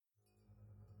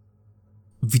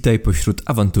Witaj pośród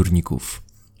awanturników.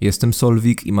 Jestem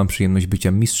Solwik i mam przyjemność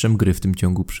bycia mistrzem gry w tym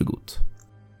ciągu przygód.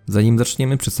 Zanim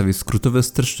zaczniemy, przedstawię skrótowe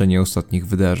streszczenie ostatnich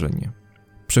wydarzeń.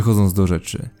 Przechodząc do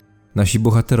rzeczy. Nasi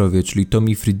bohaterowie, czyli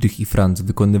Tommy, Friedrich i Franz,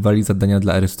 wykonywali zadania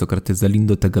dla arystokraty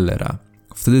Zelindo Tegellera.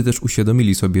 Wtedy też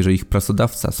uświadomili sobie, że ich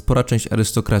pracodawca, spora część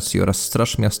arystokracji oraz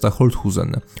straż miasta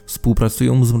Holthusen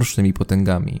współpracują z mrocznymi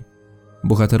potęgami.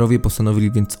 Bohaterowie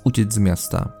postanowili więc uciec z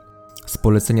miasta. Z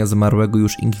polecenia zmarłego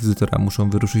już inkwizytora muszą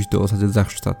wyruszyć do osady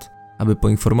Zachstatt, aby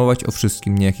poinformować o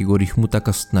wszystkim niejakiego Richmuta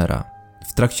Kastnera.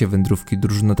 W trakcie wędrówki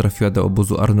drużyna trafiła do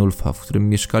obozu Arnulfa, w którym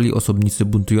mieszkali osobnicy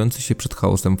buntujący się przed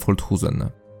chaosem w Holthusen.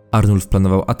 Arnulf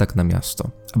planował atak na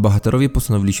miasto, a bohaterowie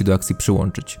postanowili się do akcji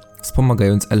przyłączyć,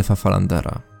 wspomagając elfa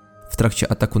Falandara. W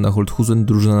trakcie ataku na Holthusen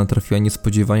drużyna natrafiła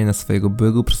niespodziewanie na swojego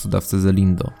byłego pracodawcę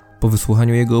Zelindo. Po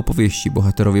wysłuchaniu jego opowieści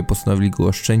bohaterowie postanowili go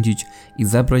oszczędzić i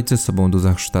zabrać ze sobą do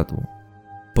Zachstadtu.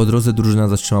 Po drodze drużyna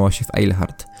zatrzymała się w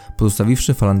Eilhart,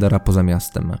 pozostawiwszy Falandara poza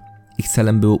miastem. Ich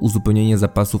celem było uzupełnienie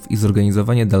zapasów i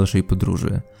zorganizowanie dalszej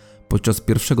podróży. Podczas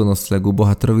pierwszego noclegu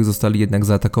bohaterowie zostali jednak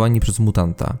zaatakowani przez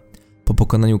mutanta. Po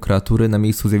pokonaniu kreatury na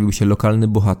miejscu zjawił się lokalny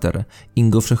bohater,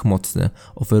 Ingo Wszechmocny,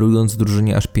 oferując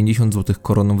drużynie aż 50 złotych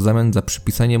koron w zamian za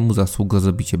przypisanie mu zasług za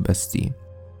zabicie bestii.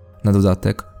 Na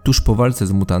dodatek, tuż po walce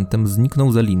z mutantem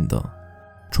zniknął Zelindo.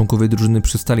 Członkowie drużyny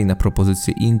przystali na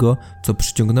propozycję Ingo, co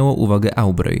przyciągnęło uwagę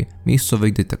Aubrey,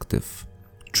 miejscowej detektyw.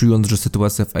 Czując, że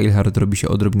sytuacja w Eilhart robi się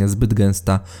odrobinę zbyt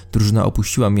gęsta, drużyna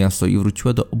opuściła miasto i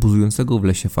wróciła do obozującego w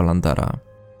lesie Falandara.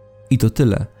 I to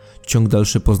tyle. Ciąg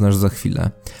dalszy poznasz za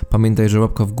chwilę. Pamiętaj, że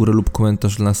łapka w górę lub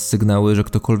komentarz dla nas sygnały, że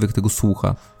ktokolwiek tego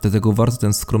słucha. Dlatego warto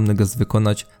ten skromny gest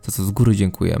wykonać, za co z góry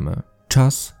dziękujemy.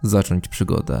 Czas zacząć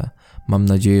przygodę. Mam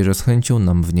nadzieję, że z chęcią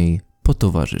nam w niej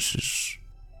potowarzyszysz.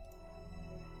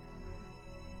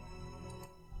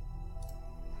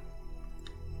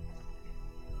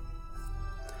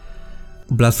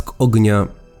 Blask ognia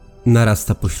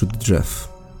narasta pośród drzew.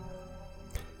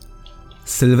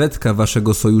 Sylwetka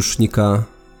waszego sojusznika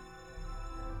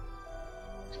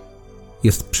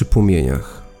jest przy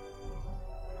płomieniach.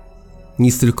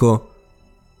 Nic tylko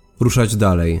ruszać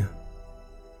dalej.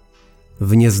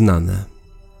 W nieznane.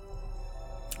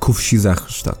 Ku wsi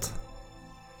Zachstatt.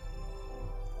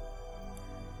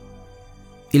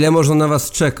 Ile można na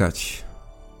was czekać?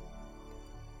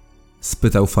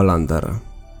 Spytał Falandar.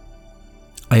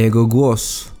 A jego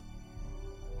głos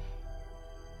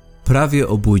prawie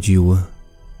obudził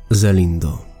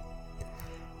Zelindo.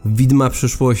 Widma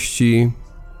przyszłości,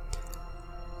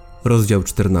 rozdział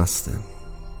 14.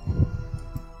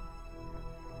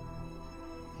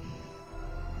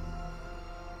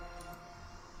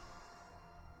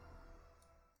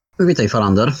 Witaj,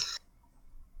 Falander.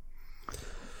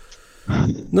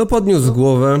 No, podniósł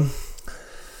głowę.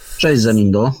 Cześć,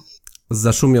 Zelindo.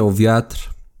 Zaszumiał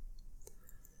wiatr.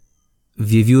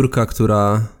 Wiewiórka,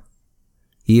 która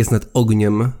jest nad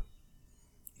ogniem,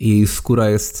 jej skóra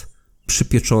jest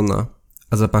przypieczona,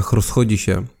 a zapach rozchodzi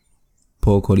się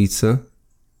po okolicy.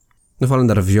 No,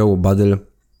 Falandar wziął badyl,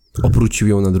 obrócił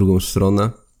ją na drugą stronę.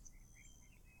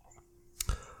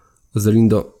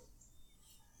 Zelindo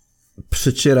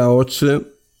przeciera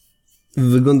oczy.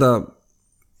 Wygląda,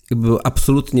 jakby był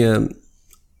absolutnie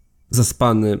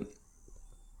zaspany.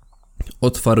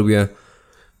 Otwarł je,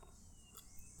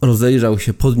 rozejrzał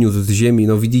się, podniósł z ziemi.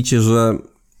 No, widzicie, że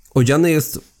odziany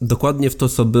jest dokładnie w to,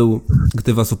 co był,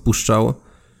 gdy was opuszczał.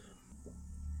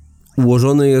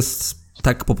 Ułożony jest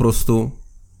tak po prostu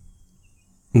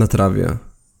na trawie.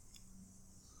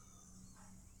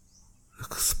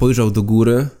 Spojrzał do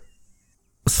góry.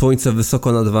 Słońce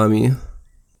wysoko nad wami.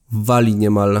 Wali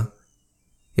niemal,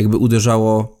 jakby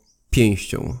uderzało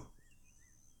pięścią.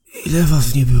 Ile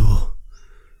was nie było?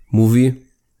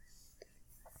 Mówi.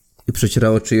 I przeciera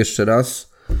oczy jeszcze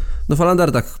raz. No,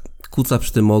 Falandar tak kuca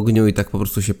przy tym ogniu i tak po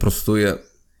prostu się prostuje.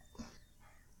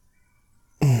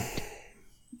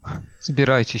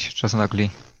 Zbierajcie się, czas nagli.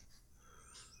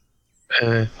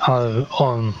 Ale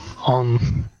on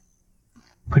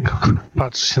tak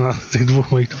patrzy się na tych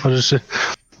dwóch moich towarzyszy,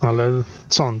 ale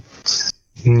co on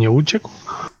nie uciekł?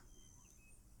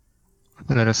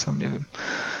 Tyle sam nie wiem.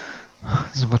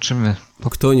 Zobaczymy.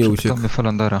 Kto nie uciekł? Pytamy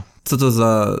Falandara. Co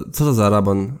to za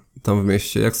raban tam w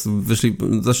mieście? Jak wyszli,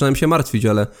 zaczynałem się martwić,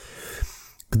 ale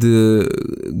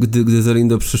gdy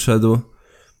Zelindo przyszedł,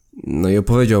 no i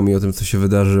opowiedział mi o tym, co się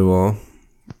wydarzyło,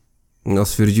 no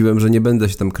stwierdziłem, że nie będę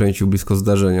się tam kręcił blisko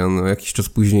zdarzenia. No, jakiś czas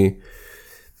później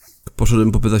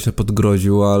poszedłem popytać na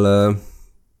Podgrodziu, ale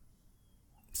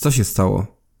co się stało?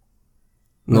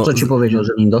 No co ci powiedział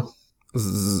Zelindo?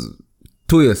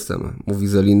 Tu jestem, mówi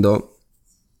Zelindo.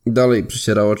 Dalej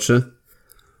przeciera oczy.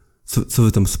 Co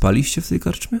wy tam spaliście w tej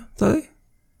karczmie dalej?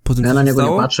 Po tym, Ja co na się niego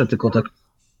stało? nie patrzę, tylko tak...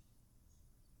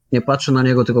 Nie patrzę na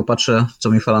niego, tylko patrzę,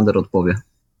 co mi Falander odpowie.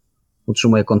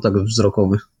 Utrzymuję kontakt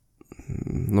wzrokowy.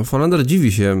 No Falander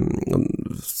dziwi się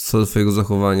co do twojego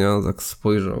zachowania, tak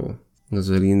spojrzał na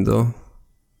Zelindo.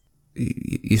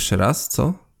 I jeszcze raz,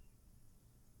 co?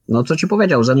 No, co ci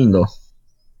powiedział Zenindo?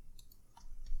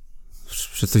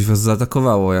 Że coś was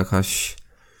zaatakowało, jakaś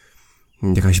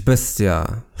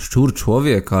bestia, szczur,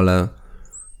 człowiek, ale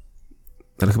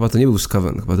chyba to nie był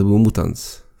skawen, chyba to był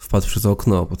mutant. Wpadł przez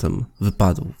okno, potem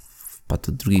wpadł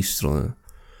od drugiej strony.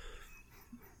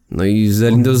 No i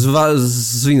Zelindo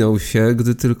zwinął się,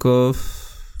 gdy tylko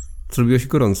zrobiło się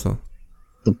gorąco.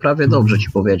 To prawie dobrze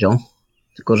ci powiedział.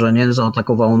 Tylko, że nie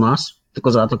zaatakowało nas,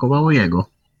 tylko zaatakowało jego.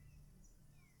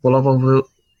 Polował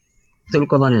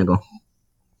tylko na niego.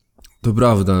 To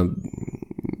prawda,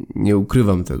 nie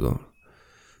ukrywam tego.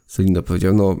 Zelindo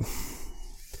powiedział,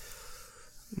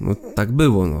 no tak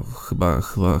było, no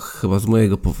chyba z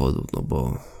mojego powodu,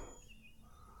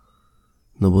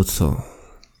 no bo co?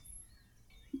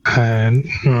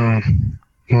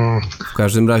 W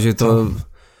każdym razie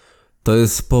to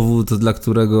jest powód, dla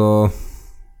którego...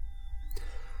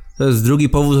 To jest drugi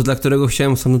powód, dla którego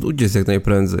chciałem stamtąd uciec jak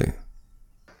najprędzej.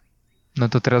 No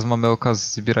to teraz mamy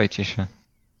okazję, zbierajcie się.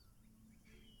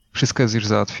 Wszystko jest już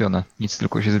załatwione, nic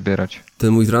tylko się zbierać. Ten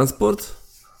mój transport?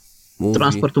 Mówi,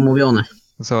 Transport umówiony.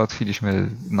 Załatwiliśmy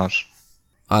nasz.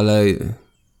 ale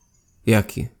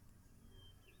jaki?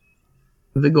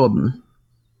 Wygodny.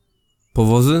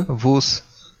 Powozy? Wóz,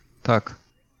 tak.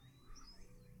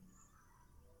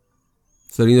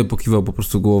 Zelindo pokiwał po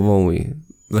prostu głową i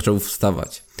zaczął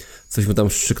wstawać. Coś mu tam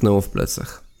szczyknęło w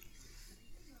plecach.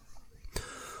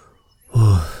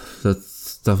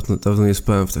 Dawno nie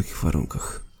spałem w takich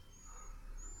warunkach.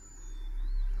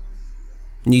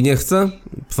 Nikt nie chce?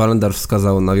 Falander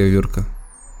wskazał na wiewiórkę.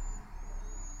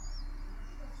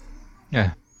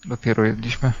 Nie, dopiero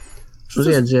jedliśmy.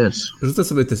 Zjedz. Rzucę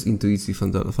sobie test intuicji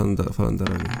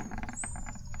Falandarowi.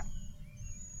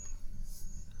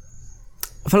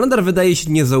 Falander wydaje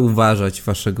się nie zauważać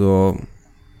waszego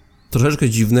troszeczkę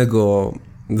dziwnego,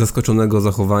 zaskoczonego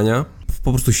zachowania.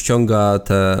 Po prostu ściąga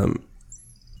tę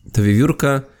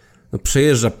wiewiórkę,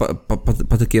 przejeżdża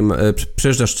patykiem,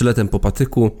 przejeżdża sztyletem po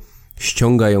patyku,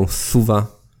 ściąga ją, zsuwa,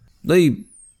 no i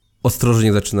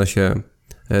ostrożnie zaczyna się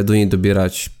do niej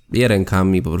dobierać je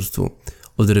rękami, po prostu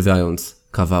odrywając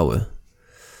kawały.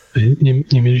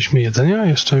 Nie mieliśmy jedzenia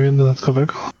jeszcze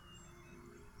dodatkowego?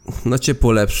 Na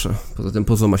ciepło lepsze, poza tym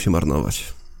po co ma się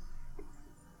marnować.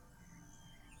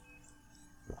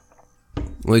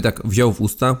 No i tak wziął w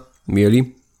usta,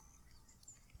 mieli.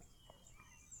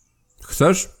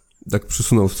 Chcesz? Tak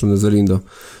przysunął w stronę Zelindo.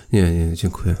 Nie,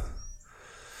 dziękuję.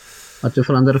 A ty,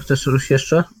 Falander, chcesz coś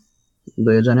jeszcze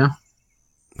do jedzenia?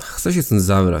 Chcę się stąd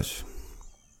zabrać.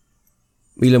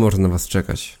 Ile można na was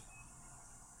czekać?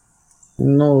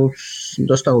 No,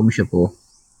 dostało mi się po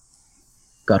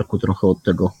karku trochę od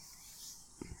tego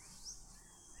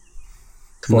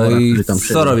twora, No i który tam co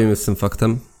przyjechał. robimy z tym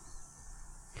faktem?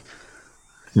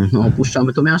 No,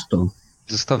 opuszczamy to miasto.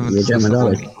 Zostawmy Jedziemy to za sobą.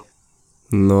 dalej.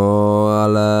 No,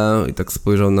 ale... I tak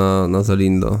spojrzał na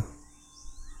Zelindo.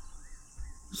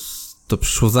 To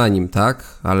przyszło za nim,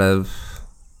 tak? Ale...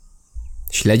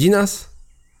 Śledzi nas?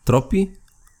 Tropi?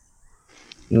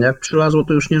 Jak przylazło,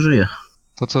 to już nie żyje.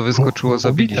 To co wyskoczyło Pobite.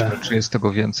 zabiliśmy, czy jest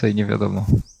tego więcej, nie wiadomo.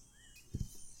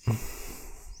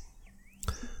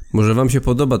 Może wam się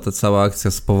podoba ta cała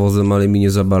akcja z powozem, ale mi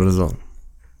nie za bardzo.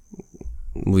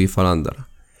 Mówi Falander.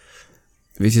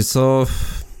 Wiecie co?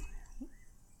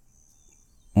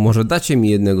 Może dacie mi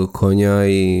jednego konia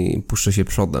i puszczę się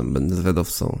przodem, będę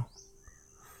zwiadowcą.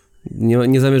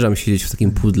 Nie zamierzam siedzieć w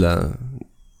takim pudle.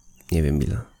 Nie wiem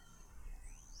ile.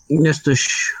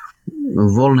 Jesteś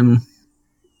wolnym...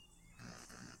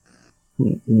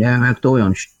 Nie wiem, jak to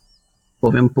ująć.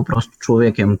 Powiem po prostu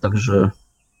człowiekiem, także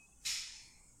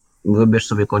wybierz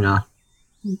sobie konia,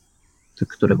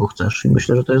 którego chcesz. I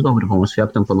myślę, że to jest dobry pomysł.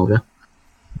 Jak tam, panowie?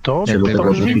 To Jak do tego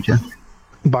brzmi odnosicie?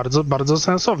 bardzo, bardzo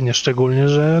sensownie, szczególnie,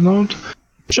 że no,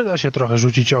 przyda się trochę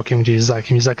rzucić okiem gdzieś za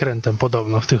jakimś zakrętem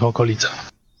podobno w tych okolicach.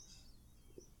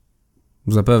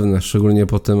 Zapewne, szczególnie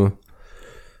po tym,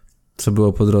 co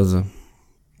było po drodze.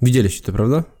 Widzieliście to,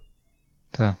 prawda?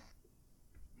 Tak.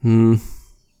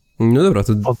 No dobra,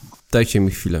 to dajcie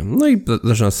mi chwilę. No i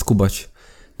zaczyna skubać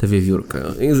tę wiewiórkę.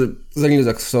 I Zelindo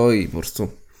tak stoi i po prostu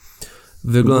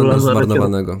wygląda na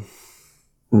zmarnowanego.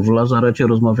 W lazarecie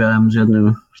rozmawiałem z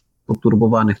jednym z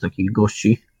poturbowanych takich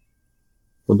gości.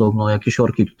 Podobno jakieś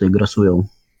orki tutaj grasują.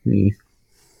 I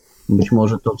być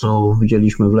może to, co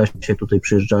widzieliśmy w lesie tutaj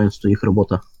przyjeżdżając, to ich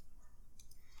robota.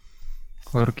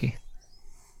 Orki.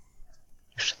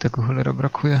 Jeszcze tego cholera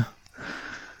brakuje.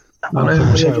 Ale to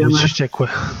musiały jedziemy. być wściekłe.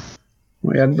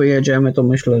 No jak wyjedziemy, to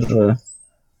myślę, że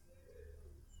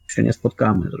się nie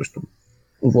spotkamy. Zresztą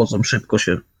wozem szybko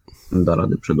się da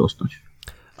rady przedostać.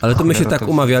 Ale to my się Cholera, tak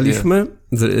to umawialiśmy.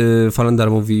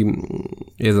 Falendar mówi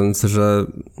jeden, że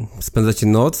spędzacie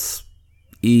noc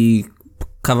i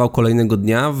kawał kolejnego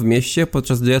dnia w mieście,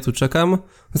 podczas gdy ja tu czekam.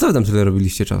 No co wy tam tyle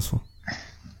robiliście czasu?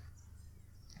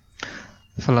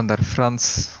 Falander,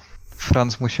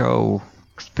 Franz musiał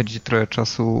spędzić trochę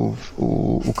czasu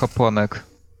u kapłanek.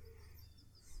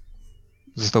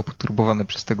 Został poturbowany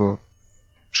przez tego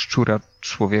szczuro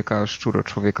człowieka,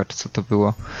 czy co to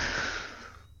było.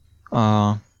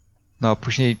 No a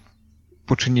później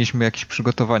poczyniliśmy jakieś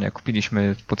przygotowania.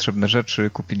 Kupiliśmy potrzebne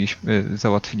rzeczy,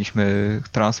 załatwiliśmy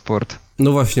transport.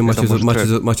 No właśnie, Wiadomo,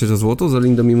 że macie to złoto?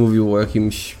 Zalindo mi mówił o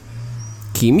jakimś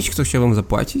kimś, kto chciał wam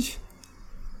zapłacić?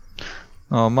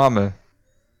 No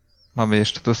mamy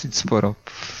jeszcze dosyć sporo.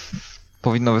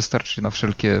 Powinno wystarczyć na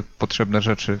wszelkie potrzebne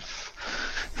rzeczy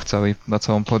na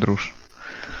całą podróż.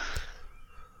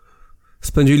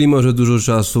 Spędzili może dużo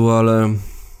czasu, ale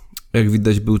jak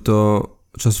widać był to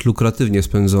czas lukratywnie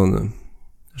spędzony,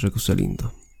 rzekł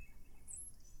Zalindo.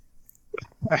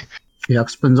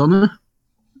 Jak spędzony?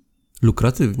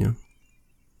 Lukratywnie.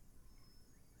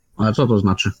 Ale co to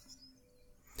znaczy?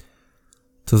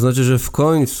 To znaczy, że w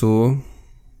końcu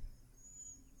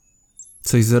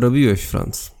coś zarobiłeś,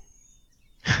 Franz.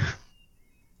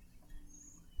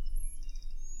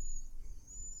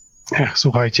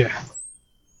 Słuchajcie,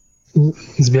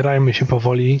 zbierajmy się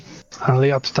powoli, ale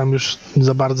ja tu tam już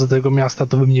za bardzo tego miasta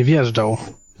to bym nie wjeżdżał.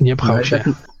 Nie pchał Ale się.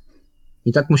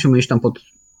 I tak musimy iść tam pod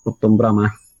tą bramę.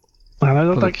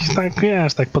 Ale to tak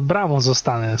wiesz, tak pod bramą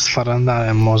zostanę z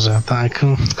Falandarem może, tak.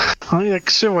 Oni jak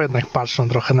krzywo jednak patrzą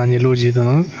trochę na nie ludzi, to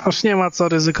no, już nie ma co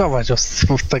ryzykować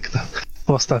w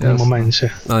ostatnim Jasne. momencie.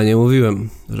 A nie mówiłem,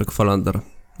 rzekł Falandar,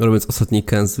 robiąc ostatni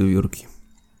kęs z Jurki.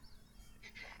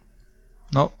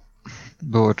 No,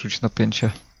 było czuć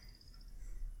napięcie.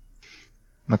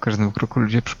 Na każdym kroku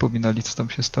ludzie przypominali, co tam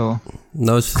się stało.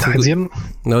 Nawet w Tak,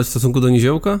 stosunku do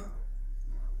Niziołka?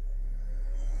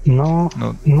 no,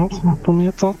 po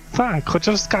mnie to tak,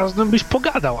 chociaż z każdym byś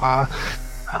pogadał,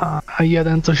 a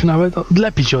jeden coś nawet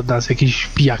odlepić od nas, jakiś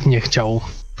pijak nie chciał.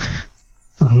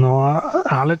 No,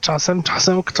 ale czasem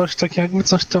ktoś tak jakby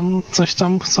coś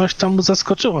tam mu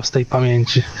zaskoczyło z tej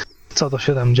pamięci. Co to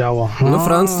się tam działo? No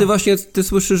Franz, ty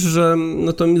słyszysz, że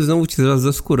no to mi znowu ci zaraz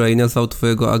za skórę i nazwał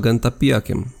twojego agenta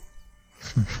pijakiem.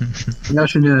 Ja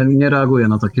się nie reaguję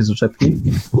na takie zaczepki.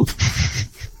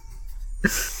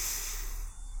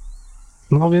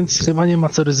 No więc chyba nie ma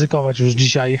co ryzykować już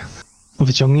dzisiaj.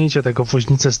 Wyciągnijcie tego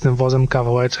woźnicę z tym wozem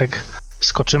kawałeczek,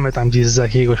 skoczymy tam gdzieś z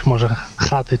jakiegoś może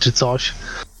chaty czy coś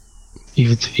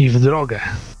i w drogę.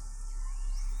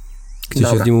 Gdzie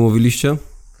się z nim umówiliście?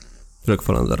 Rzekł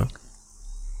Falandar.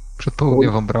 Przed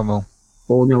południową bramą.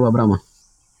 Południowa brama.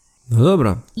 No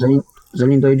dobra.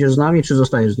 Zalindo, idziesz z nami, czy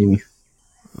zostajesz z nimi?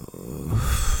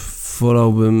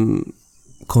 Wolałbym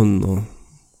konno.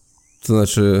 To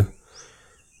znaczy...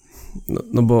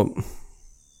 No bo...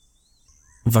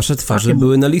 Wasze twarze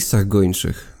były na listach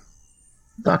gończych.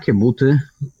 Takie buty,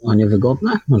 a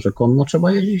niewygodne? Może konno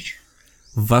trzeba jeździć?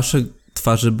 Wasze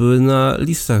twarze były na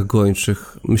listach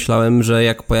gończych. Myślałem, że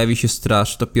jak pojawi się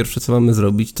straż, to pierwsze co mamy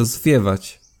zrobić, to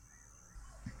zwiewać.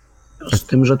 Z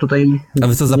tym, że tutaj... A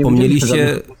wy co,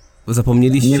 zapomnieliście?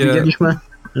 Nie widzieliśmy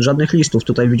żadnych listów.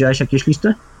 Tutaj widziałeś jakieś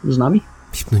listy z nami?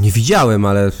 No nie widziałem,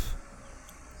 ale...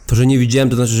 To, że nie widziałem,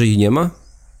 to znaczy, że ich nie ma?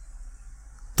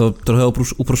 To trochę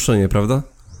uproszczenie, prawda?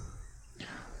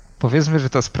 Powiedzmy, że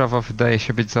ta sprawa wydaje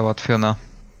się być załatwiona.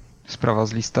 Sprawa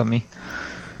z listami.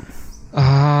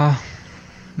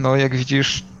 No jak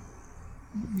widzisz,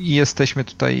 jesteśmy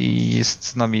tutaj i jest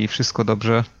z nami wszystko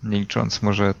dobrze, nie licząc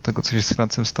może tego, co się z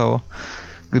Francem stało.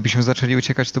 Gdybyśmy zaczęli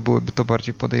uciekać, to byłoby to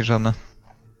bardziej podejrzane.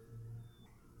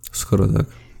 Skoro tak.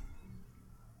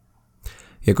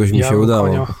 Jakoś mi się udało.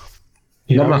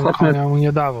 Ja Dobra, bym chodźmy. konia mu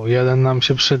nie dawał, jeden nam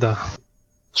się przyda.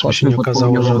 Żeby się Chodźmy nie pod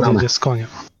okazało, że południową bramę. odjedzie z konia.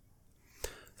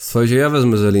 Słuchajcie, ja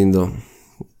wezmę Zalindo.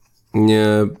 Nie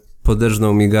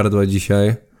poderżnął mi gardła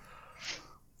dzisiaj.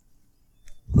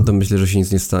 No to myślę, że się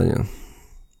nic nie stanie.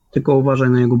 Tylko uważaj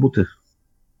na jego buty.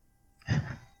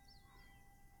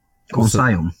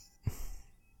 Kąsają.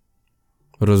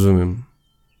 Rozumiem.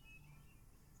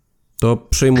 To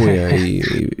przejmuję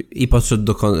i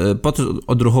podszedł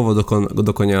odruchowo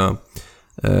do konia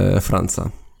Franca.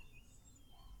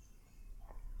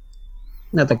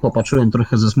 Ja tak popatrzyłem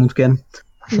trochę ze smutkiem.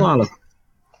 No ale...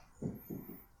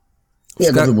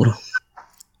 Jego wybór.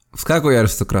 Wskakuj,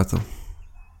 arystokrato.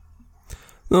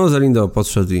 No, Zelindo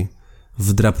podszedł i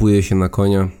wdrapuje się na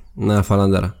konia, na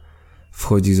Falandar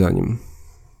wchodzi za nim.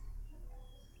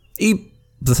 I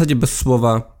w zasadzie bez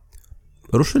słowa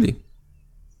ruszyli.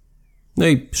 No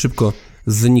i szybko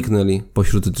zniknęli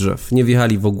pośród drzew. Nie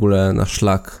wjechali w ogóle na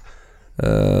szlak.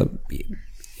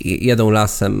 Jadą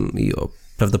lasem i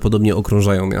prawdopodobnie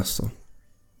okrążają miasto.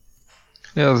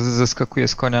 Ja zeskakuję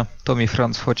z konia. Tom i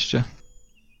Franz, chodźcie.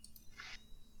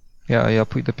 Ja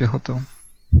pójdę piechotą.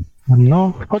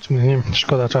 No, chodźmy, nie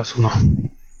szkoda czasu, no.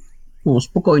 No,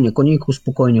 spokojnie,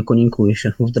 koniku i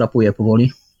się wdrapuję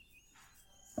powoli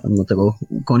na tego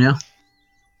konia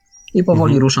i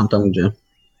powoli ruszam tam, gdzie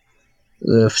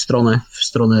w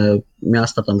stronę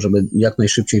miasta, tam, żeby jak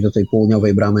najszybciej do tej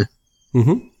południowej bramy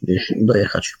gdzieś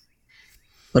dojechać.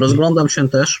 Rozglądam się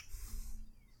też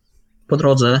po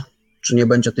drodze, czy nie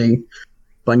będzie tej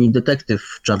pani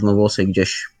detektyw czarnowłosej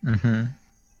gdzieś.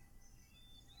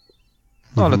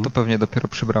 No ale to pewnie dopiero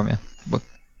przy bramie, bo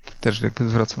też jakby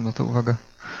zwracam na to uwagę.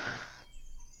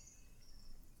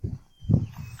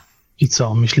 I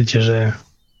co, myślicie, że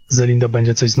Zelindo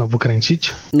będzie coś znowu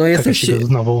kręcić? No Jakaś jego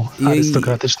znowu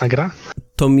arystokratyczna gra?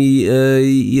 To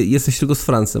jesteś tylko z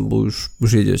Francem, bo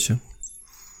już jedziecie.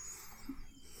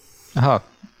 Aha.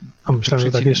 A myślałem,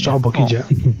 że tak jeszcze obok idzie.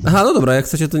 Aha, no dobra, jak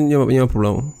chcecie, to nie ma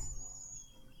problemu.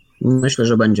 Myślę,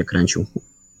 że będzie kręcił.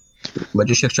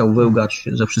 Będzie się chciał wyłgać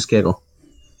ze wszystkiego.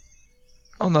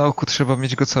 O, na oku trzeba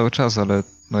mieć go cały czas, ale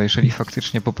no jeżeli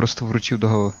faktycznie po prostu wrócił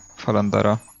do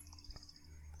Falandara.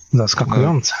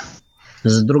 Zaskakujące.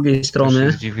 Z drugiej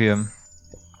strony... się zdziwiłem.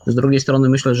 Z drugiej strony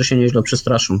myślę, że się nieźle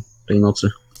przestraszył tej nocy.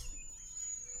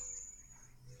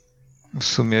 W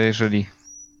sumie,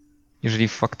 jeżeli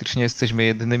faktycznie jesteśmy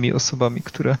jedynymi osobami,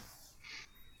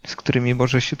 z którymi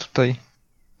może się tutaj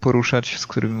poruszać, z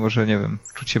którymi może, nie wiem,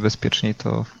 czuć się bezpieczniej,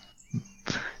 to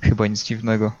chyba nic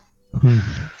dziwnego.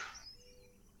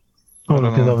 O,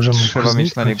 lepiej dobrze trzeba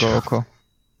mieć na niego oko.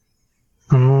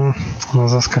 No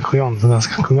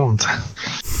zaskakujące.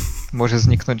 Może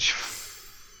zniknąć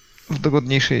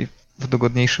w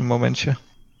dogodniejszym momencie.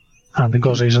 A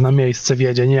gorzej, że na miejsce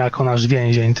wiedzie nie jako nasz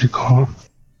więzień, tylko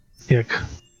jak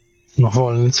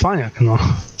wolny cwaniak, no.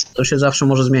 To się zawsze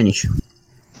może zmienić.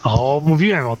 O,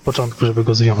 mówiłem od początku, żeby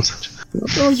go związać. No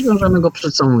to zwiążemy go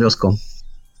przed samą wioską.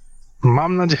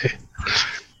 Mam nadzieję.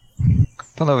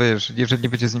 Panowie, jeżeli nie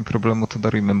będzie z nim problemu, to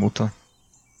darujmy mu to.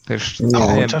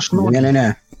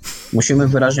 Nie. Musimy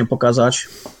wyraźnie pokazać,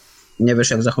 nie wiesz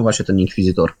jak zachowa się ten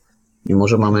inkwizytor. Mimo,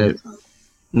 że mamy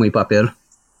mój papier,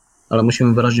 ale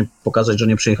musimy wyraźnie pokazać, że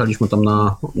nie przyjechaliśmy tam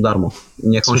na darmo.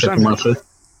 Niech on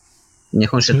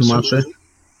się tłumaczy,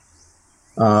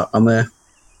 a my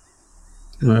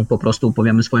po prostu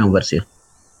powiemy swoją wersję.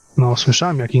 No,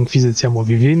 słyszałem jak inkwizycja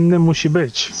mówi, winny musi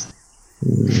być.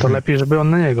 To lepiej, żeby on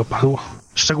na niego padł.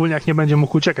 Szczególnie jak nie będzie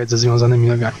mógł uciekać ze związanymi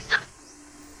nogami.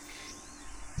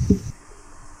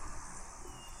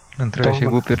 Trochę się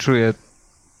głupio czuję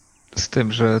z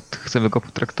tym, że chcemy go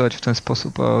potraktować w ten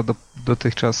sposób, a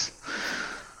dotychczas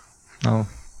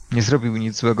nie zrobił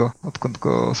nic złego, odkąd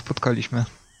go spotkaliśmy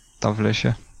tam w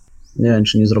lesie. Nie wiem,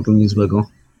 czy nie zrobił nic złego.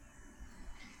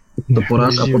 To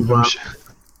poraka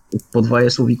po dwa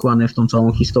jest uwikłany w tą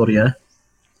całą historię.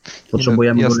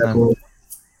 Potrzebujemy go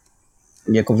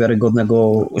jako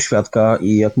wiarygodnego świadka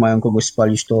i jak mają kogoś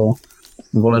spalić, to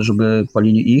wolę, żeby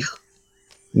palili ich,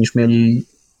 niż mieli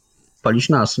palić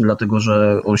nas, dlatego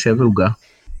że on się wyłga.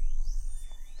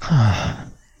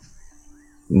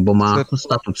 Bo ma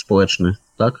statut społeczny,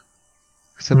 tak?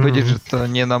 Chcę powiedzieć, że to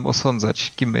nie nam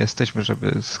osądzać, kim my jesteśmy,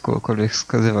 żeby kogokolwiek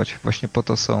wskazywać. Właśnie po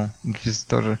to są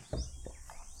inkwizytorzy.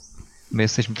 My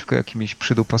jesteśmy tylko jakimiś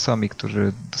przydupasami,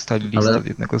 którzy dostali list od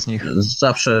jednego z nich.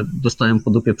 Zawsze dostałem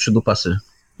po dupie przydupasy,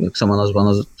 jak sama nazwa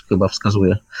chyba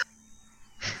wskazuje.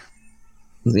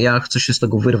 Ja chcę się z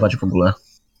tego wyrwać w ogóle.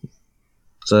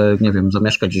 Chcę, nie wiem,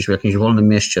 zamieszkać gdzieś w jakimś wolnym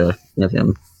mieście, nie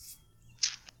wiem,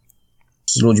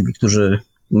 z ludźmi, którzy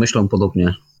myślą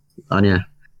podobnie, a nie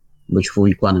być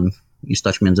uwikłanym i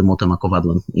stać między młotem a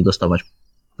kowadłem i dostawać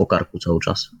po karku cały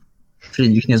czas.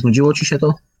 Czyli ich nie znudziło ci się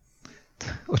to?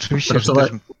 Oczywiście, że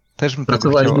też bym tego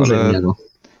chciał, ale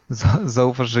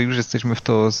zauważ, że już jesteśmy w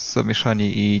to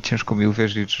zamieszani i ciężko mi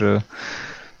uwierzyć, że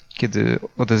kiedy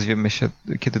odezwiemy się,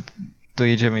 kiedy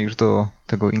dojedziemy już do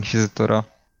tego inkwizytora,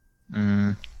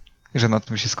 że na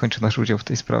tym się skończy nasz udział w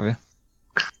tej sprawie.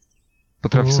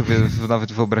 Potrafię sobie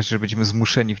nawet wyobrazić, że będziemy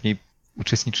zmuszeni w niej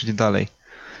uczestniczyć dalej.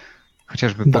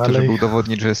 Chociażby po to, żeby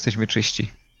udowodnić, że jesteśmy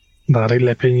czyści. Dalej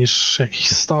lepiej niż jakiś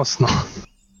stos, no.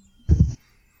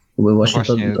 By właśnie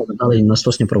to dalej na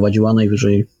stos nie prowadziła,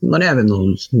 najwyżej, no nie wiem, no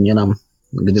nie nam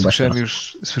gdybać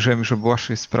Słyszałem już o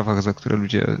błahszych sprawach,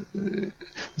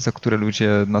 za które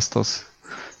ludzie na stos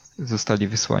zostali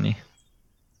wysłani.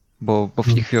 Bo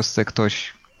w ich wiosce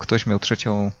ktoś miał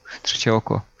trzecie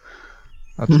oko.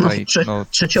 A tutaj,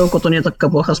 trzecie oko to nie taka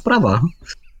błaha sprawa.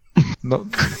 No,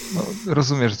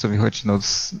 rozumiesz, o co mi chodzi.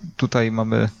 Tutaj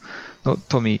mamy...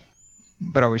 Tommy,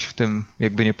 brałeś w tym,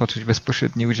 jakby nie patrzeć,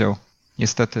 bezpośredni udział.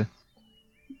 Niestety.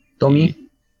 Tommy?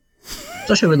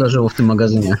 Co się wydarzyło w tym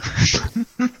magazynie?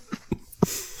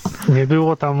 Nie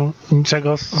było tam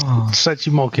niczego z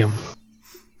trzecim okiem.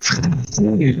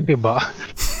 Chyba.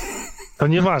 To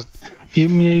nieważne.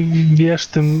 Im mniej wiesz,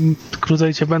 tym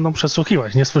krócej cię będą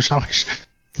przesłuchiwać. Nie słyszałeś?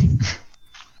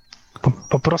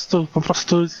 Po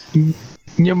prostu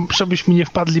nie, żebyśmy nie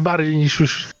wpadli bardziej niż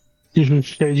już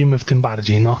siedzimy w tym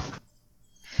bardziej, no.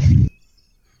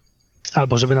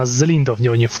 Albo żeby nas Zelindo w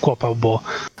nią nie wkłopał, bo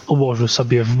ułożył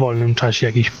sobie w wolnym czasie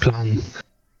jakiś plan,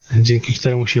 dzięki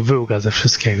któremu się wyłga ze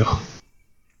wszystkiego.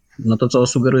 No to co,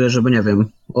 sugeruję, żeby, nie wiem,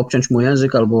 obciąć mu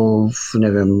język albo,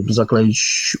 nie wiem,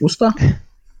 zakleić usta?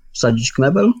 Wsadzić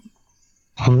knebel?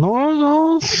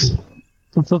 No,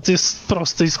 to jest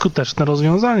proste i skuteczne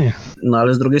rozwiązanie. No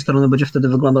ale z drugiej strony będzie wtedy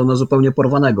wyglądał na zupełnie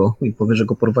porwanego i powie, że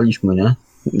go porwaliśmy, nie?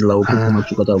 Dla okupu na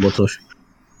przykład albo coś.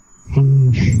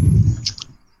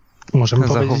 Możemy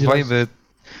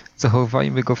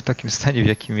zachowajmy go w takim stanie, w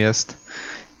jakim jest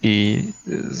i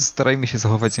starajmy się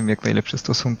zachować z nim jak najlepsze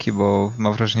stosunki, bo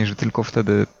mam wrażenie, że tylko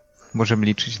wtedy możemy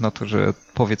liczyć na to, że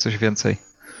powie coś więcej.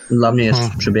 Dla mnie jest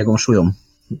przebiegłą szują.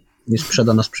 Nie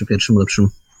sprzeda nas przy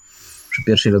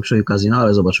pierwszej lepszej okazji, no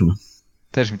ale zobaczymy.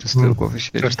 Też mi to z tyłu głowy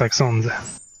siedzi. Też tak sądzę.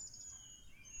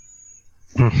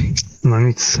 No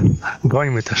nic,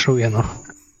 gońmy te szuje, no.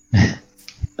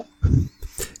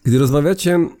 Gdy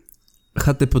rozmawiacie,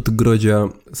 chaty Podgrodzia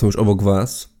są już obok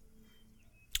was.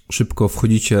 Szybko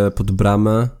wchodzicie pod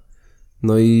bramę,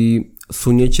 no i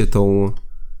suniecie tą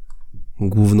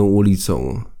główną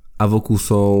ulicą, a wokół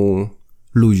są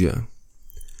ludzie.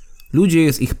 Ludzie,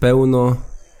 jest ich pełno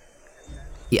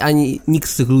i ani nikt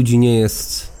z tych ludzi nie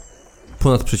jest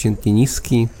ponadprzeciętnie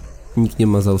niski, nikt nie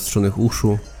ma zaostrzonych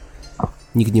uszu,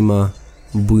 nikt nie ma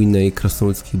bujnej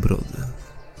krasnoludzkiej brody.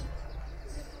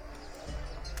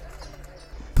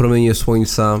 Promienie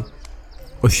słońca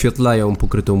oświetlają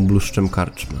pokrytą bluszczem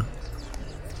karczmę.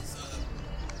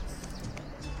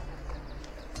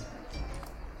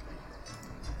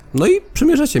 No i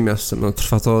przemierzacie miastem, no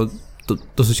trwa to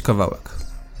dosyć kawałek.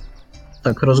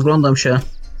 Tak rozglądam się,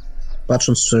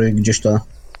 patrząc, czy gdzieś ta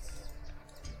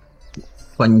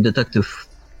pani detektyw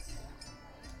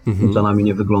za nami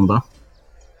nie wygląda.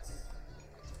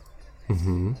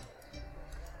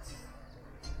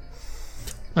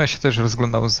 No ja się też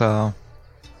rozglądał za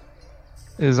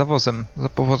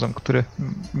powozem, który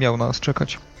miał na nas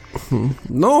czekać.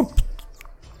 No,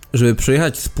 żeby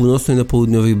przejechać z północnej do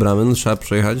południowej bramy, no trzeba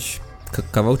przejechać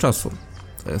kawał czasu.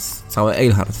 To jest całe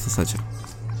Eilhart w zasadzie.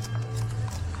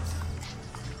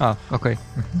 Okej.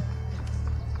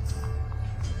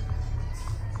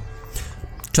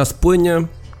 Czas płynie,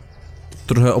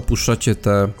 trochę opuszczacie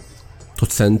to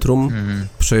centrum,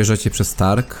 przejeżdżacie przez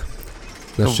targ.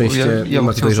 Na szczęście nie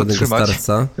ma tutaj żadnego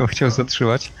starca. Ja bym chciał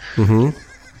zatrzymać.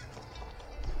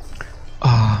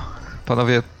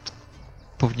 Panowie,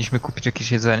 powinniśmy kupić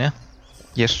jakieś jedzenie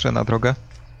jeszcze na drogę.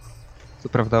 Co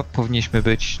prawda powinniśmy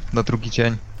być na drugi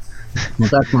dzień. No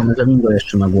tak, mamy Zelindo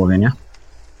jeszcze na głowie, nie?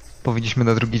 Powinniśmy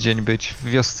na drugi dzień być w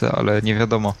wiosce, ale nie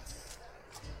wiadomo.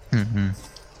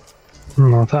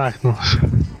 No tak, no.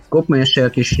 Kupmy jeszcze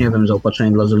jakieś, nie wiem,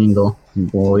 zaopatrzenie dla Zelindo,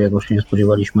 bo jego się nie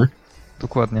spodziewaliśmy.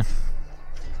 Dokładnie.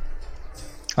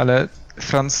 Ale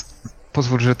Franz,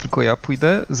 pozwól, że tylko ja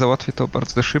pójdę, załatwię to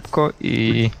bardzo szybko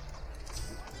i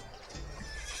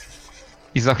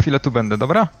za chwilę tu będę,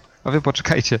 dobra? A wy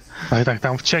poczekajcie. Ale tak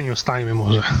tam w cieniu stajmy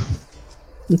może.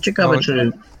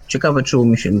 Ciekawe, czy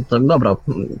umie się... Tak,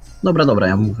 dobra,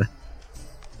 ja mówię.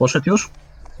 Poszedł już?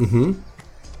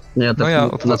 Ja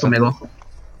tak odchodzę.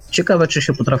 Ciekawe, czy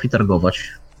się potrafi targować.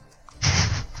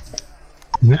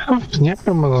 Nie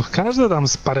wiem, no, każdy tam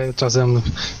z parę czasem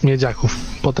miedziaków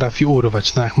potrafi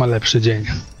urwać, no jak ma lepszy dzień.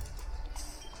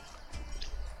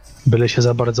 Byle się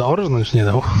za bardzo orżnąć nie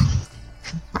dał.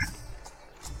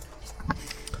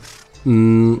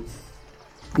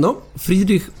 No,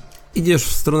 Friedrich, idziesz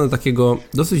w stronę takiego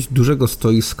dosyć dużego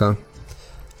stoiska,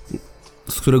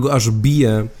 z którego aż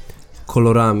bije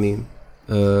kolorami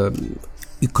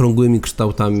i krągłymi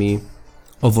kształtami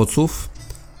owoców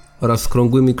oraz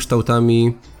krągłymi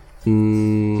kształtami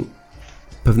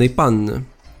pewnej panny,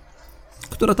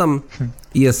 która tam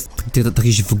jest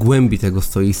gdzieś w głębi tego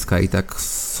stoiska i tak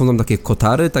są tam takie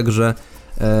kotary, także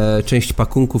część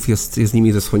pakunków jest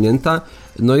nimi zasłonięta.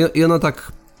 No i ona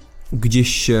tak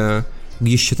gdzieś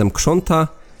się tam krząta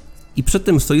i przed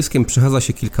tym stoiskiem przechadza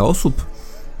się kilka osób.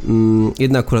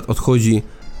 Jedna akurat odchodzi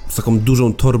z taką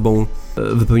dużą torbą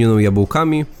wypełnioną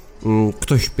jabłkami.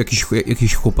 Ktoś,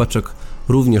 jakiś chłopaczek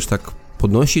również tak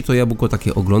podnosi to jabłko,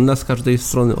 takie ogląda z każdej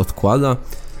strony, odkłada,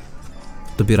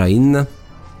 dobiera inne.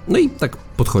 No i tak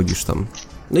podchodzisz tam.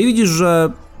 No i widzisz,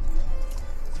 że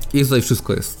jest tutaj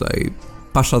wszystko, jest tutaj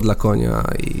pasza dla konia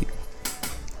i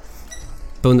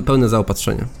pełne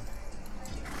zaopatrzenie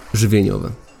żywieniowe.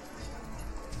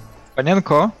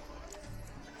 Panienko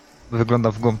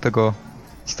wygląda w głąb tego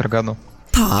straganu.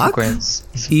 Tak. Koniec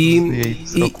jej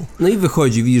wzroku. No i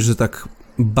wychodzi, widzisz, że tak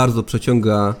bardzo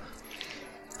przeciąga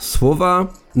słowa.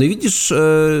 No i widzisz,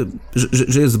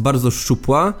 że jest bardzo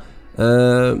szczupła,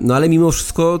 no ale mimo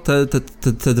wszystko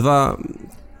te dwa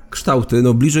kształty,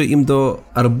 no bliżej im do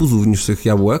arbuzów niż tych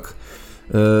jabłek.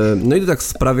 No i to tak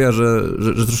sprawia, że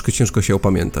troszkę ciężko się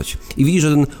opamiętać. I widzisz,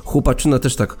 że ten chłopaczyna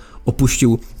też tak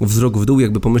opuścił wzrok w dół,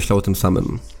 jakby pomyślał o tym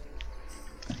samym.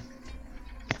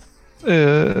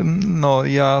 No,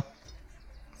 ja...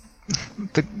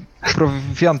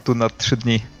 prowiantu na 3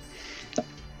 dni.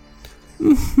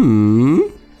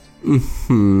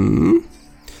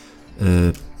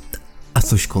 A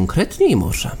coś konkretniej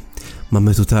może?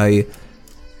 Mamy tutaj,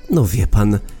 no wie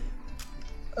pan,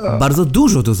 bardzo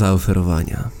dużo do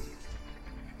zaoferowania.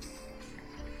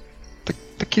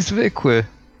 Taki zwykły.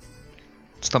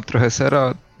 Czy tam trochę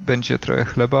sera, będzie trochę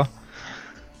chleba.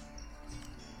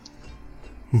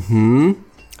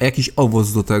 A jakiś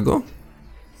owoc do tego?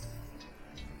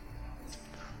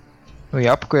 No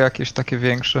jabłko jakieś takie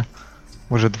większe.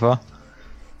 Może 2.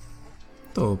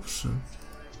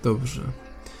 Dobrze.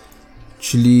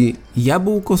 Czyli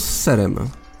jabłko z serem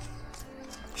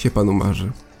się panu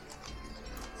marzy.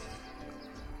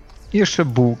 I jeszcze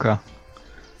bułka.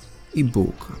 I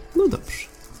bułka. No dobrze.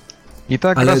 I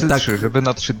tak Ale razy tak- 3, żeby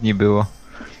na 3 dni było.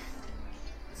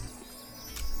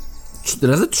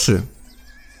 3x3.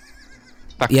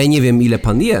 Tak. Ja nie wiem, ile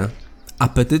pan je.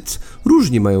 Apetyt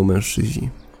różnie mają mężczyźni.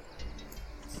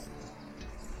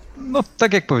 No,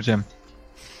 tak jak powiedziałem.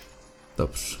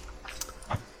 Dobrze.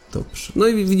 No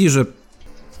i widzisz, że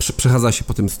przechadza się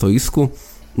po tym stoisku.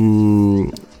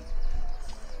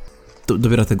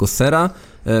 Dobiera tego sera.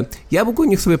 Jabłko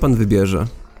niech sobie pan wybierze.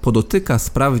 Podotyka,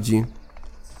 sprawdzi,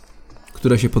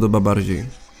 które się podoba bardziej.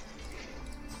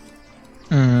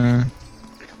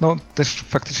 No, też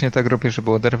faktycznie tak robię,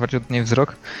 żeby oderwać od niej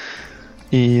wzrok.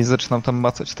 I zaczynam tam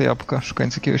macać te jabłka,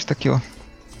 szukając jakiegoś takiego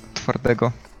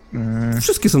twardego.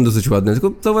 Wszystkie są dosyć ładne,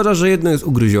 tylko zauważasz, że jedno jest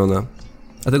ugryzione.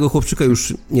 A tego chłopczyka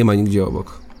już nie ma nigdzie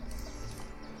obok.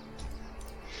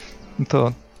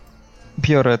 To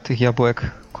biorę tych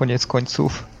jabłek, koniec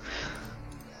końców.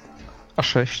 A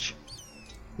 6.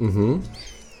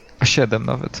 A 7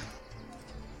 nawet.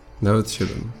 Nawet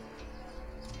 7.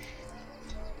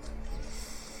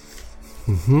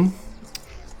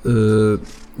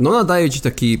 No nadaje ci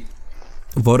taki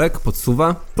worek,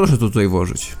 podsuwa. Proszę to tutaj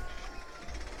włożyć.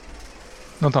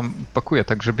 No tam pakuję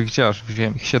tak, żeby widziała, że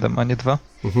wziąłem ich 7, a nie 2.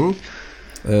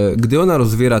 Gdy ona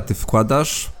rozwiera, ty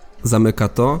wkładasz, zamyka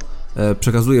to,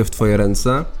 przekazuje w twoje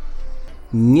ręce.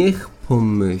 Niech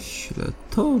pomyślę,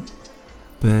 to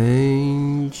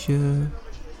będzie...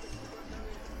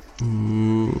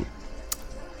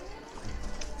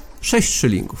 6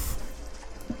 szylingów.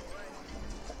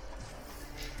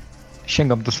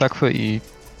 Sięgam do sakwy i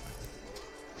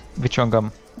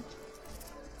wyciągam,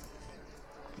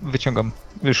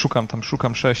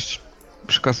 szukam 6.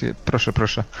 Przekazuję,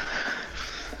 proszę.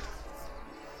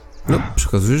 No,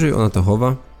 przekazujesz jej, ona to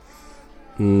chowa.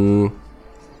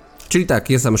 Czyli tak,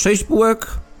 jest tam 6 bułek.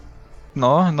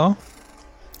 No.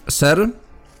 Ser.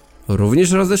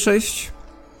 Również razy 6.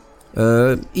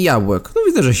 I jabłek. No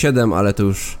widzę, że 7, ale to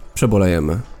już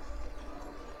przebolejemy.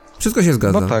 Wszystko się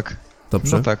zgadza. No tak.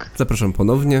 Dobrze. No tak. Zapraszam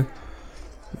ponownie.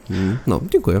 No,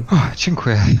 dziękuję.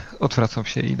 Dziękuję. Odwracam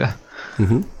się i idę.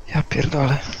 Ja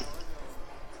pierdolę.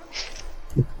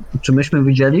 Czy myśmy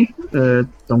widzieli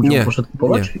tą, gdzie on poszedł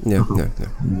kupować? Nie.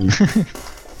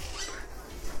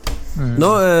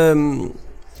 No,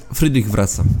 Friedrich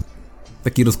wraca.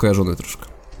 Taki rozkojarzony troszkę.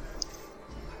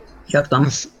 Jak tam?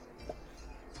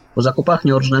 Po zakupach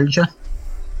nie orżnęliście?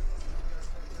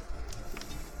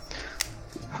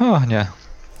 Nie.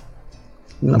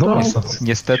 No to,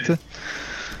 Niestety.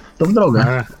 to w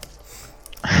drogę.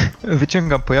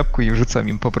 Wyciągam po jabłku i wrzucam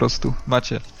im po prostu.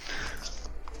 Macie.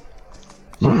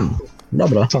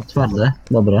 Dobra, twarde,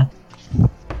 dobre.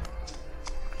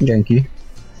 Dzięki.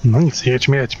 No nic,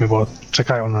 jedźmy, bo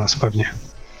czekają na nas pewnie.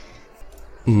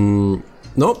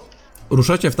 No,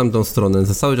 ruszacie w tamtą stronę,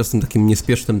 za cały czas tym takim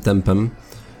niespiesznym tempem,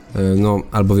 no,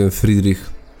 albowiem Friedrich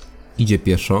idzie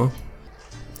pieszo.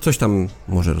 Coś tam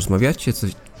może rozmawiacie,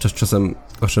 czasem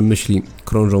wasze myśli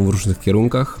krążą w różnych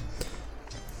kierunkach.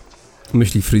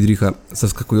 Myśli Friedricha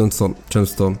zaskakująco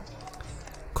często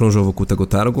krążą wokół tego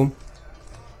targu.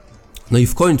 No i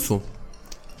w końcu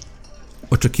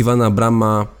oczekiwana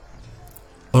brama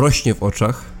rośnie w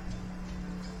oczach.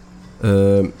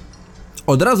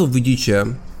 Od razu widzicie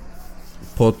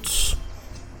pod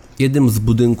jednym z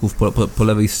budynków po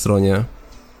lewej stronie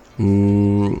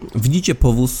widzicie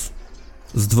powóz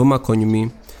z 2 końmi.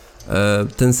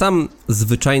 Ten sam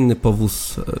zwyczajny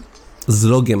powóz z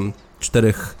logiem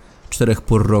czterech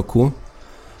pór roku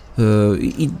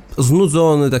i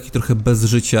znudzony, taki trochę bez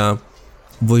życia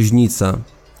woźnica,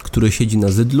 który siedzi na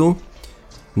zydlu.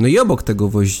 No i obok tego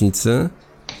woźnicy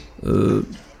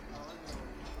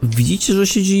widzicie, że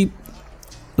siedzi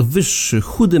wyższy,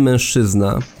 chudy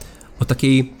mężczyzna o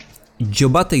takiej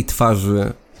dziobatej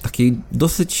twarzy, takiej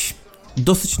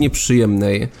dosyć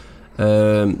nieprzyjemnej,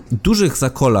 dużych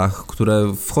zakolach,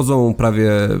 które wchodzą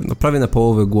prawie na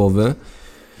połowę głowy.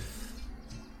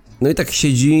 No i tak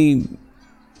siedzi,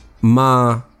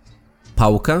 ma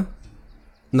pałkę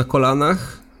na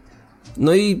kolanach,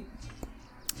 no i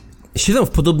siedzą w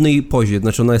podobnej pozie,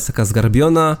 znaczy ona jest taka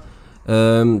zgarbiona,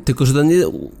 tylko że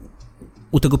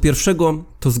u tego pierwszego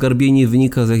to zgarbienie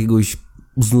wynika z jakiegoś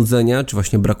znudzenia, czy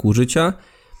właśnie braku życia.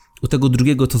 U tego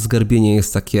drugiego to zgarbienie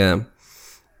jest takie,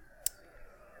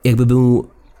 jakby był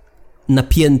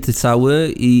napięty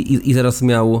cały i zaraz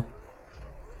miał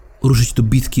ruszyć do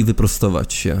bitki,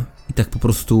 wyprostować się. I tak po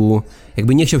prostu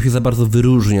jakby nie chciał się za bardzo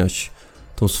wyróżniać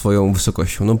tą swoją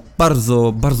wysokością. No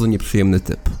bardzo, bardzo nieprzyjemny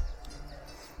typ.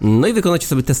 No i wykonacie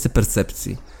sobie testy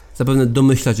percepcji. Zapewne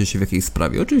domyślacie się w jakiej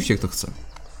sprawie. Oczywiście kto chce.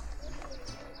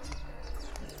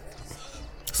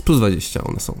 Z plus 20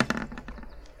 one są.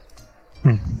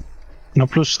 No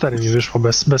plus 4 mi wyszło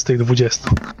bez tych 20.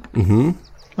 Mhm.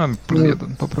 Mam plus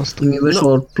 1 po prostu. Mi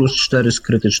wyszło plus 4 z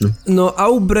krytycznym. No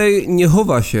Aubrey nie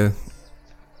chowa się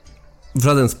w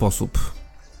żaden sposób.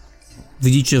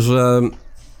 Widzicie, że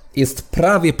jest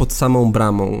prawie pod samą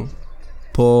bramą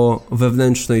po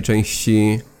wewnętrznej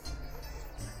części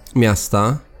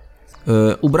miasta.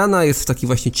 Ubrana jest w taki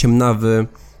właśnie ciemnawy,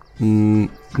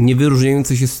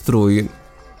 niewyróżniający się strój.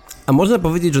 A można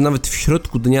powiedzieć, że nawet w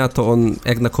środku dnia to on,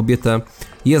 jak na kobietę,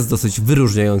 jest dosyć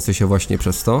wyróżniający się właśnie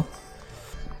przez to.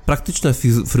 Praktyczna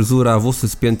fryzura, włosy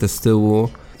spięte z tyłu.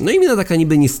 No i mina taka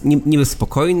niby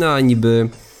spokojna,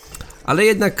 ale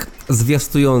jednak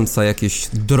zwiastująca jakieś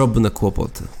drobne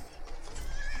kłopoty.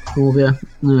 Mówię,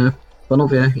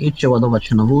 panowie, idźcie ładować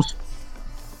się na wóz,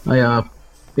 a ja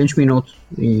 5 minut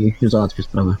i załatwię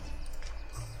sprawę.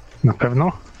 Na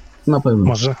pewno? Na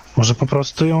pewno. Może po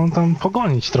prostu ją tam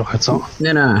pogonić trochę, co?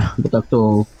 Nie, bo tak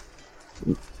to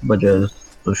będzie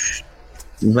coś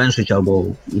węszyć albo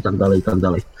i tak dalej, i tak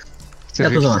dalej.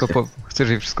 Chcesz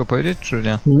jej wszystko powiedzieć, czy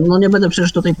nie? No nie będę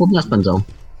przecież tutaj pół dnia spędzał.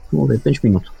 Mówię, 5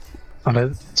 minut. Ale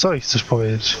co jej chcesz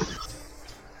powiedzieć?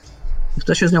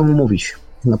 Chcę się z nią umówić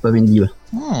na pewien deal.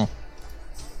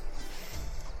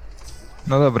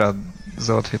 No dobra,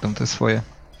 załatwię tam te swoje.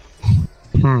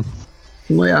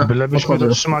 No ja Bylebyśmy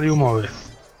dotrzymali umowy.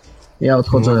 Ja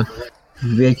odchodzę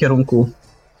w jej kierunku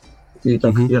i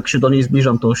tak jak się do niej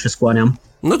zbliżam, to się skłaniam.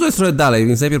 No to jest trochę dalej,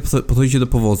 więc najpierw podchodzicie do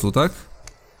powozu, tak?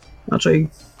 Raczej,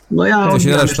 no ja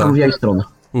reszta. mieszkam w jej stronę.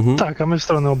 Tak, a my w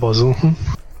stronę obozu.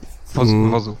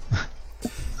 Wozu.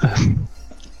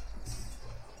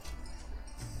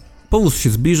 Powóz się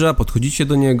zbliża, podchodzicie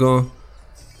do niego.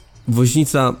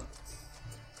 Woźnica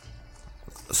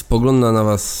spogląda na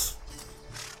was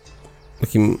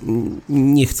takim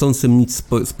niechcącym nic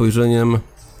spojrzeniem.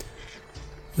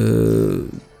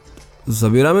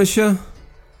 Zabieramy się?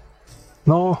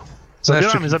 No,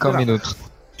 zabieramy. Minut.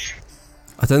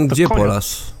 A ten To gdzie koniec.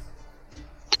 Polas?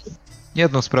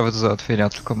 Jedną sprawę do załatwienia,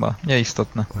 tylko ma.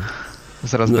 Nieistotne.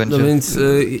 Zaraz No będzie. więc,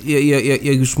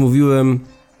 jak już mówiłem,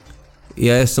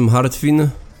 ja jestem Hartwin,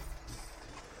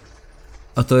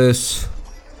 a to jest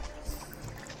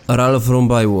Ralph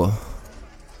Rombajło.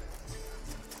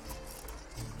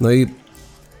 No i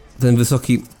ten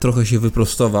wysoki trochę się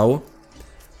wyprostował.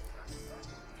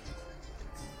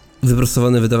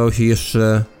 Wyprostowany wydawał się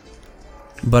jeszcze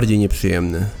bardziej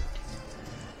nieprzyjemny.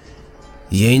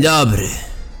 Dzień dobry.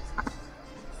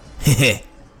 Hehe.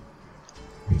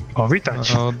 O,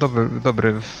 widać. No,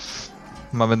 dobry.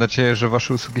 Mamy nadzieję, że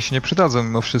wasze usługi się nie przydadzą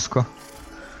mimo wszystko.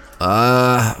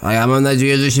 A ja mam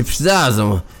nadzieję, że się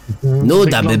przydadzą.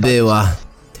 Nuda by była.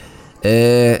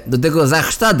 Do tego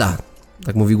Zachsztada.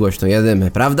 Tak mówi głośno,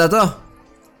 jedziemy, prawda to?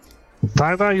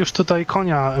 Tak, już tutaj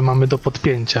konia mamy do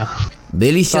podpięcia.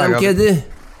 Byliście Tak, tam ale- kiedy?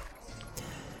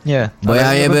 Nie, Bo ale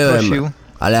ja nie bym byłem. prosił,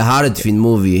 Ale Hardfin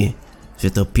mówi,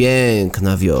 że to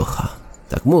piękna wiocha.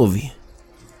 Tak mówi.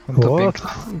 on to O, pięknie.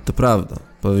 To prawda.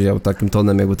 Powiedział takim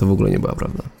tonem, jakby to w ogóle nie była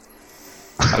prawda.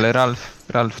 Ale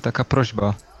Ralf, taka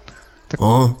prośba.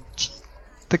 O,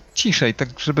 Tak ciszej, tak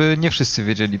żeby nie wszyscy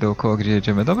wiedzieli dookoła, gdzie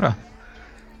jedziemy, dobra?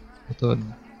 No to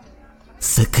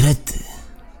sekrety.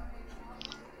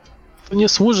 To nie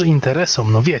służy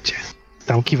interesom, no wiecie.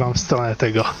 Tam kiwam w stronę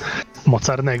tego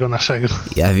mocarnego naszego.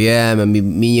 Ja wiem,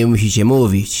 mi nie musicie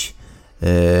mówić.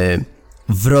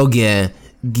 Wrogie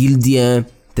gildie,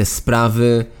 te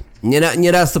sprawy.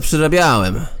 Nieraz to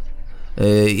przerabiałem.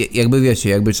 Jakby wiecie,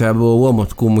 jakby trzeba było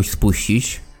łomot komuś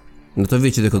spuścić, no to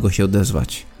wiecie, do kogo się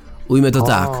odezwać. Ujmę to O.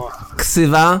 tak.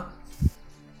 Ksywa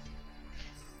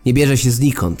nie bierze się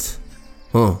znikąd.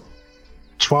 O,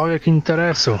 Człowiek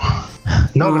interesu.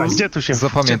 Dobra, gdzie tu się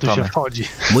Zapamiętamy. wchodzi?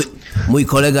 mój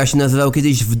kolega się nazywał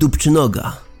kiedyś Wdupczy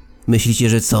Noga. Myślicie,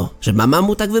 że co? Że mama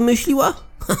mu tak wymyśliła?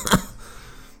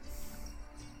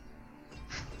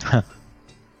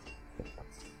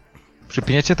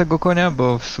 przypiniecie tego konia,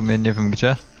 bo w sumie nie wiem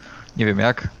gdzie. Nie wiem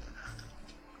jak.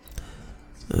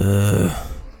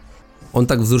 On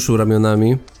tak wzruszył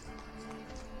ramionami.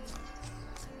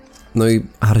 No i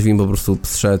Harwin po prostu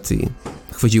zszedł i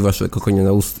chwycił waszego konia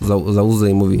za łzę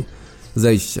i mówi: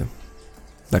 zejdźcie.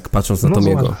 Tak patrząc na No,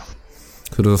 Tomiego, złażę.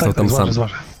 który został tam sam.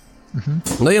 złażę.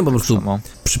 No i on po prostu Samo.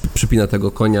 przypina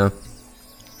tego konia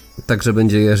tak, że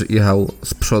będzie jechał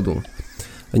z przodu.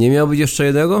 A nie miało być jeszcze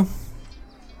jednego?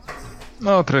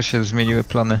 No, trochę się zmieniły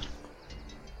plany.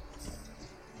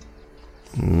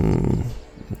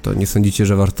 To nie sądzicie,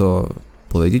 że warto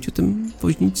powiedzieć o tym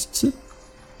woźnicy?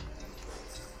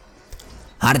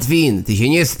 Hartwin, ty się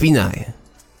nie spinaj.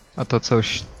 A to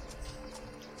coś...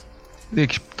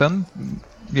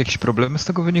 Jakieś problemy z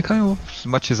tego wynikają?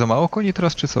 Macie za mało koni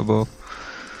teraz, czy co? Bo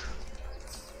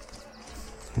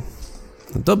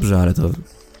No dobrze, ale to...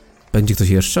 Będzie ktoś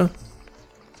jeszcze?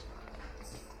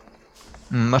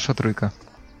 nasza trójka.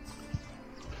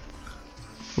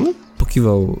 No,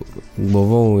 pokiwał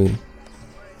głową i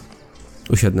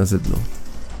usiadł na zydlu.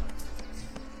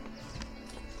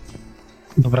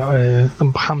 Dobra,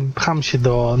 pcham się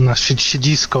na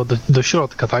siedzisko do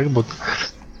środka, tak?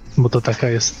 Bo to taka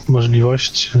jest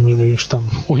możliwość, żeby już tam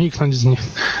uniknąć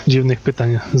dziwnych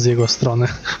pytań z jego strony,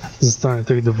 ze strony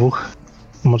tych dwóch.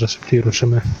 Może szybciej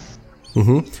ruszymy.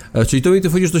 Mhm. Czyli Tomi, ty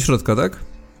wchodzisz do środka, tak?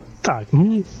 Tak,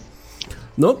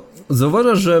 No,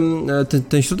 zauważasz, że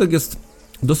ten środek jest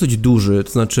dosyć duży,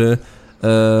 to znaczy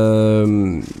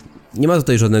nie ma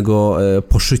tutaj żadnego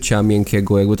poszycia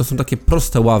miękkiego, jakby to są takie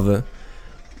proste ławy,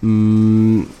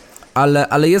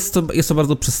 ale jest to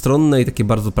bardzo przestronne i takie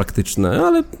bardzo praktyczne,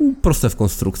 ale proste w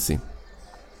konstrukcji.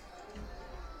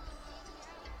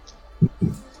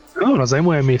 dobra,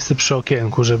 zajmuję miejsce przy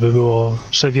okienku, żeby było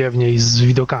przewiewniej z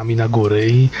widokami na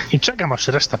góry i czekam, aż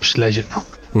reszta przylezie. No.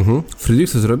 Mhm. Friedrich,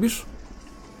 co zrobisz?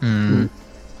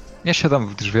 Ja siadam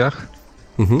w drzwiach,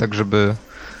 Mhm. tak żeby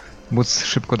móc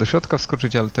szybko do środka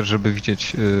wskoczyć, ale też żeby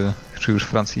widzieć, czy już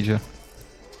Franc idzie.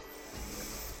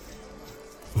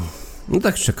 No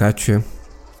tak czekacie.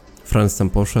 Franz tam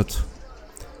poszedł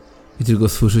i tylko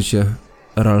słyszycie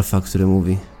Ralfa, który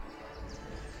mówi: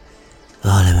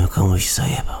 ale bym komuś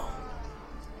zajebał.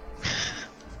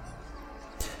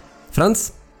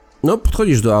 Franz, no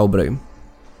podchodzisz do Aubrey.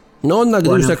 No nagle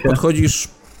już Kłaniam jak się. podchodzisz,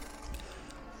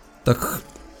 tak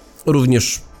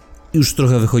również już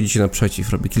trochę wychodzicie naprzeciw,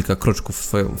 robi kilka kroczków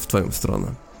w twoją stronę.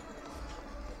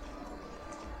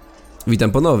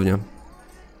 Witam ponownie.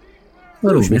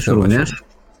 Również.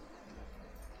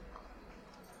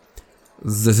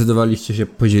 Zdecydowaliście się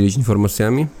podzielić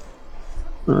informacjami?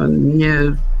 Nie,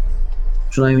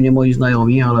 przynajmniej nie moi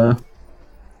znajomi, ale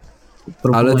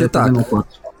proponuję Ale ty tak. pewien układ.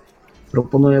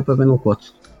 Proponuję pewien układ.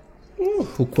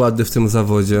 Układy w tym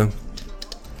zawodzie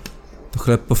to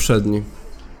chleb powszedni.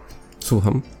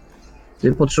 Słucham.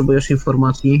 Ty potrzebujesz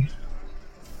informacji,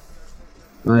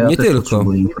 a ja Nie też tylko.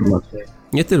 potrzebuję informacji.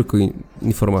 Nie tylko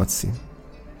informacji.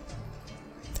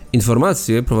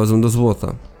 Informacje prowadzą do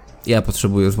złota. Ja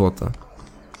potrzebuję złota.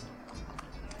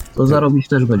 To zarobić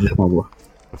też będziesz mogła.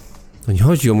 To nie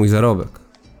chodzi o mój zarobek.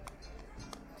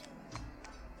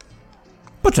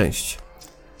 Po części.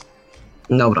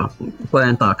 Dobra,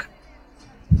 powiem tak.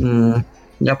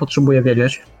 Ja potrzebuję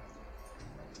wiedzieć,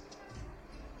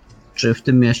 czy w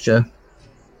tym mieście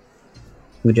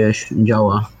gdzieś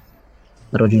działa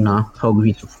rodzina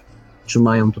Hałgwiców. Czy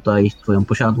mają tutaj swoją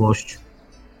posiadłość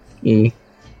i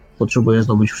potrzebuję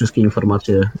zdobyć wszystkie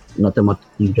informacje na temat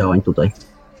ich działań tutaj.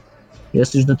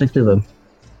 Jesteś detektywem.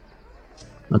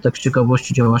 A tak z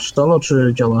ciekawości działasz solo,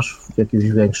 czy działasz w jakimś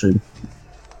większym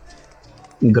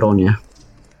gronie?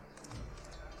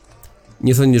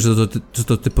 Nie sądzisz, że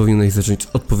to ty powinieneś zacząć z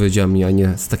odpowiedziami, a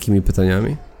nie z takimi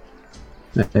pytaniami?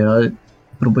 Ja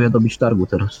próbuję dobić targu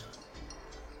teraz.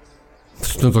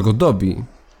 No to go dobi.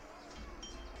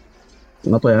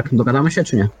 No to jak, dogadamy się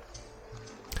czy nie?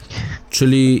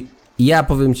 Czyli ja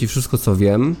powiem ci wszystko, co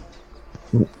wiem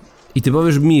i ty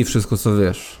powiesz mi wszystko, co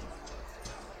wiesz.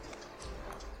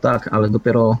 Tak, ale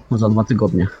dopiero za 2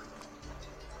 tygodnie.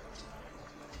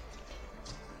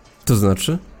 To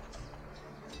znaczy?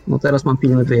 No teraz mam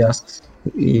pilny wyjazd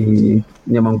i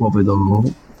nie mam głowy do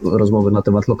rozmowy na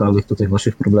temat lokalnych tutaj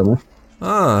waszych problemów.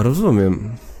 A, rozumiem.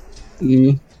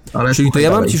 Ale Czyli to słuchaj ja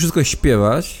mam dalej. ci wszystko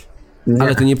śpiewać, Nie,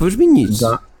 ale ty nie powiesz mi nic.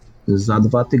 za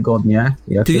 2 tygodnie,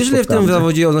 jak Ty się wiesz, ile w tym spotkamy-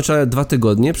 zawodzie oznacza 2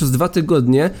 tygodnie? Przez 2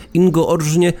 tygodnie Ingo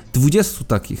orżnie 20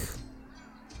 takich.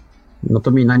 No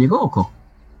to miej na niego oko.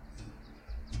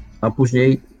 A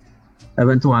później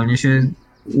ewentualnie się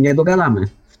nie dogadamy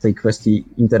w tej kwestii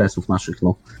interesów naszych,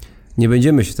 no. Nie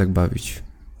będziemy się tak bawić.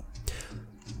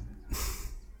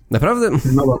 Naprawdę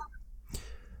No,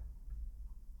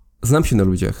 znam się na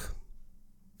ludziach.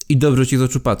 I dobrze ci z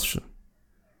oczu patrzy.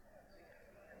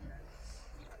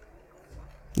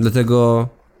 Dlatego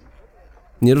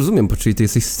nie rozumiem, po czyjej ty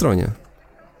jesteś stronie.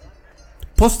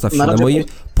 Postaw się Na na razie- moim...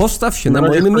 Postaw się na na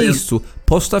razie moim stoję- miejscu.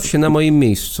 Postaw się na moim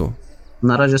miejscu.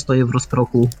 na razie stoję w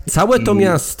rozkroku. Całe to I-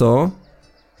 miasto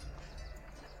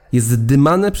jest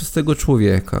dymane przez tego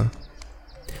człowieka.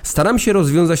 Staram się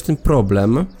rozwiązać ten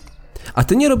problem, a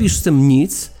ty nie robisz z tym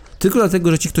nic, tylko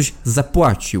dlatego, że ci ktoś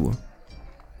zapłacił.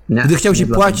 Nie, Gdy chciał nie ci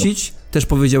dlatego. płacić, też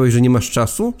powiedziałeś, że nie masz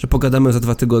czasu, że pogadamy za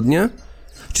 2 tygodnie?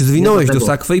 Czy zwinąłeś do dlatego.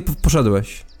 sakwy i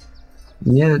poszedłeś?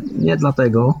 Nie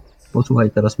dlatego,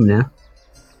 posłuchaj teraz mnie.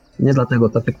 Nie dlatego,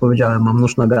 tak jak powiedziałem, mam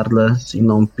nóż na gardle z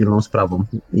inną pilną sprawą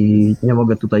i nie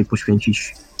mogę tutaj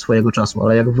poświęcić swojego czasu,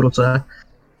 ale jak wrócę,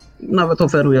 nawet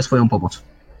oferuję swoją pomoc.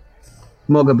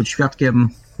 Mogę być świadkiem,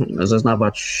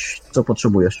 zeznawać, co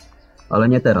potrzebujesz, ale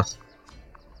nie teraz.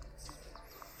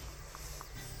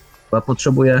 Ja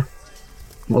potrzebuję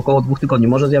około 2 tygodni,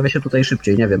 może zjawię się tutaj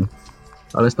szybciej, nie wiem.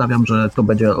 Ale stawiam, że to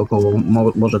będzie około,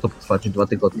 może to potrwać 2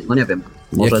 tygodnie, no nie wiem.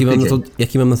 Może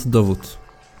Jaki mam na to dowód?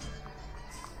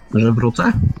 Że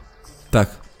wrócę? Tak.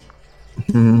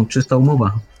 Czysta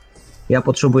umowa. Ja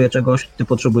potrzebuję czegoś, ty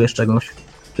potrzebujesz czegoś.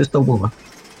 Czysta umowa.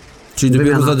 Czyli dopiero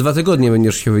Wymiana. za 2 tygodnie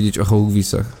będziesz się wiedzieć o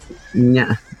Hołgwisach.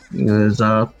 Nie.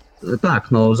 Za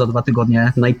 2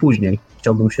 tygodnie najpóźniej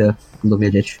chciałbym się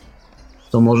dowiedzieć,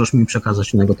 co możesz mi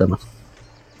przekazać na jego temat.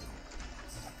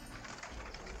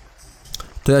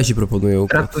 To ja ci proponuję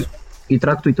układ.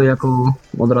 Traktuj to jako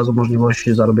od razu możliwość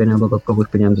zarobienia dodatkowych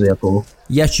pieniędzy, jako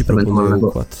Ja ci proponuję ewentualnego-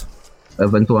 układ.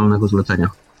 ewentualnego zlecenia.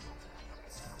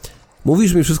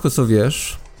 Mówisz mi wszystko, co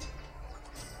wiesz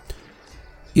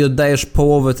i oddajesz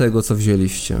połowę tego, co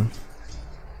wzięliście.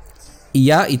 I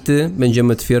ja i ty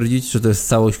będziemy twierdzić, że to jest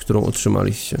całość, którą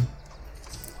otrzymaliście.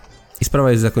 I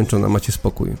sprawa jest zakończona, macie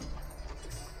spokój.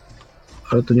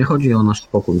 Ale tu nie chodzi o nasz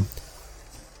spokój.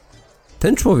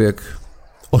 Ten człowiek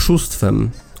oszustwem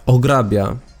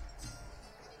ograbia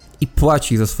i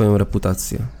płaci za swoją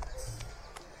reputację.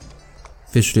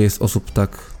 Wiesz, ile jest osób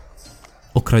tak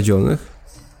okradzionych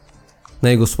na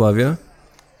jego sławie?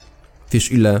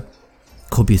 Wiesz, ile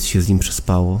kobiet się z nim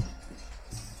przespało?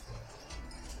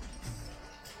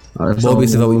 Ale Bo co,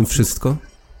 obiecywał im wszystko?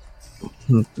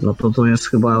 No to jest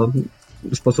chyba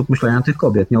sposób myślenia tych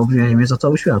kobiet. Nie obwiniaj mnie za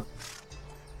cały świat.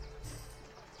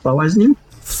 Spałaś z nim?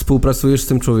 Współpracujesz z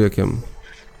tym człowiekiem.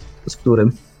 Z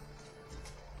którym?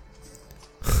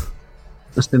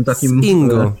 Z tym takim... Z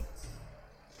Ingo.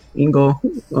 Ingo...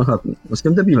 Aha, z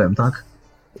tym debilem, tak?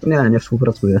 Nie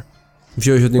współpracuję.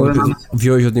 Wziąłeś od niego, Powiem nam-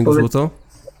 wziąłeś od niego powiem- złoto?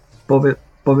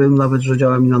 Powiem nawet, że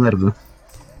działa mi na nerwy.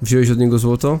 Wziąłeś od niego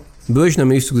złoto? Byłeś na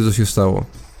miejscu, gdy to się stało.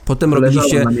 Potem Leżałem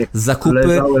robiliście na zakupy,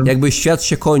 leżałem- jakby świat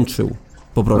się kończył.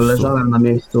 Po prostu. Leżałem na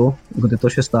miejscu, gdy to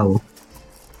się stało.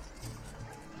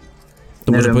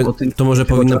 To nie może, wiem, po tym- to może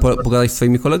tego powinno czasu- pogadać z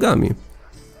swoimi kolegami.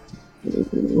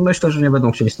 Myślę, że nie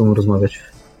będą chcieli z tobą rozmawiać.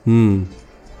 Hmm.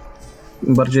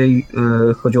 Bardziej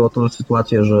chodziło o tą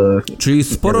sytuację, że Czyli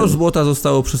sporo Nie wiem. złota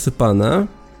zostało przesypane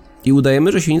i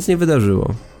udajemy, że się nic nie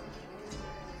wydarzyło.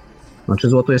 znaczy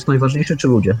złoto jest najważniejsze, czy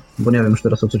ludzie? Bo nie wiem już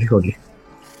teraz, o co ci chodzi.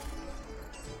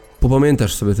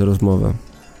 Popamiętasz sobie tę rozmowę.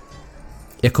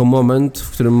 Jako moment,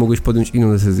 w którym mogłeś podjąć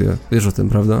inną decyzję. Wiesz o tym,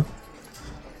 prawda?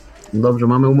 Dobrze,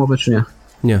 mamy umowę, czy nie?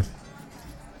 Nie.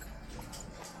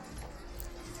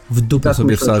 W dupę Tak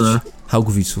sobie myślę, wsadź że-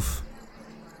 Haugwiców.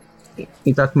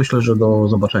 I tak myślę, że do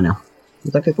zobaczenia.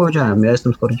 I tak jak powiedziałem, ja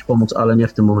jestem skory ci pomóc, ale nie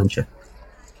w tym momencie.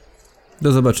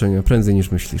 Do zobaczenia, prędzej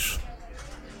niż myślisz.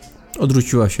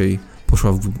 Odwróciła się i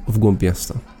poszła w głąb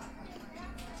miasta.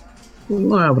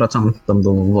 No ja wracam tam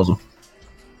do wozu.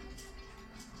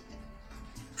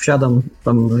 Wsiadam,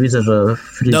 tam widzę, że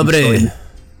Friedrich stoi. Dobry!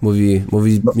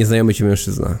 Mówi nieznajomy ci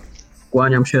mężczyzna.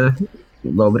 Kłaniam się.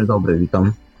 Dobry,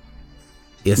 witam.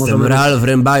 Jestem Możemy- Ralf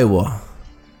Rembajło.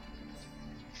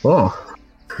 O!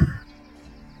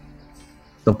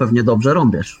 To pewnie dobrze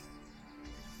rąbiesz.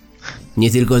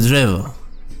 Nie tylko drzewo.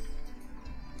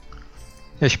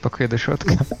 Ja się pakuję do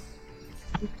środka.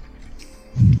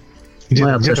 Gdzie, No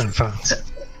ja gdzie też. ten Franc?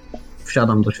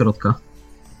 Wsiadam do środka.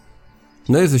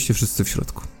 No jesteście wszyscy w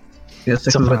środku.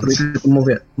 Jesteśmy Co, we Franc? trójkę,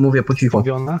 mówię po cichu.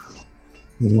 Powiona?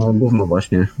 No gówno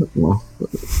właśnie. No,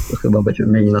 chyba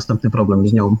będziemy mieli następny problem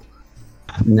z nią.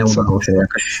 Nie udało się.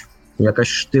 Jakaś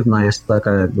sztywna jest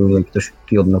taka, jakby ktoś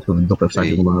kij odniósł do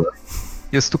pewsadził.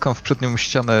 Ja stukam w przednią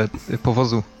ścianę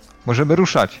powozu. Możemy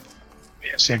ruszać.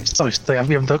 Wiesz, jak coś, to ja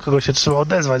wiem, do kogo się trzeba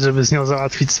odezwać, żeby z nią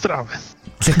załatwić sprawę.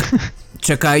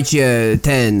 Czekajcie,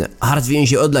 Hartwien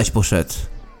się odlać poszedł.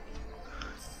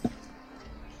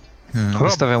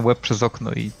 Wystawiam łeb przez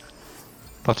okno i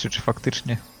patrzę, czy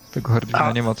faktycznie tego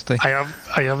Hardwina nie ma tutaj.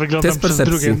 A ja wyglądam Test przez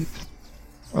percepcji. drugie.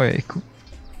 Ojejku.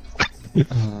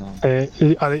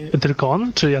 Ale tylko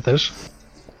on, czy ja też?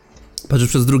 Patrzysz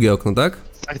przez drugie okno, tak?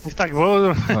 Tak,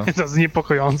 bo to jest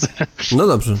niepokojące. No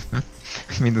dobrze.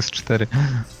 -4.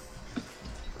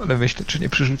 Ale myślę, czy nie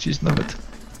przerzucić nawet.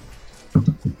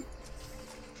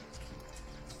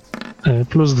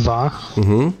 +2.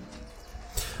 Mhm.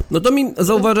 No to mi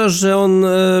zauważasz, że on,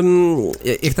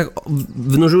 jak tak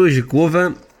wynurzyłeś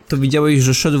głowę, to widziałeś,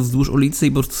 że szedł wzdłuż ulicy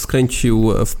i po prostu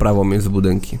skręcił w prawo między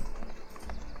budynki.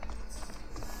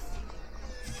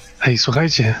 Ej,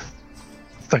 słuchajcie.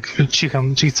 Tak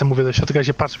cichcem mówię do środka,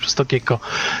 się patrzę przez to okienko.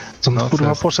 Co No, kurwa,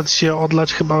 fest. poszedł się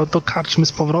odlać chyba do karczmy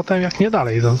z powrotem, jak nie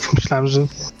dalej. To myślałem, że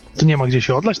tu nie ma gdzie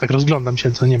się odlać, tak rozglądam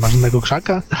się, co nie ma żadnego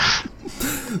krzaka.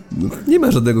 Nie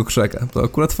ma żadnego krzaka, to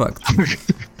akurat fakt.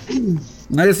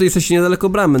 No ale jesteście niedaleko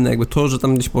bramy, no jakby to, że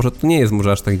tam gdzieś poszedł, to nie jest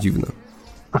może aż tak dziwne.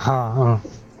 Aha,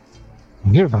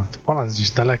 nie wiem, to ponad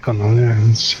gdzieś daleko, no nie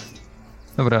wiem.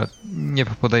 Dobra, nie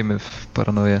popadajmy w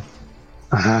paranoję.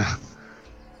 Aha.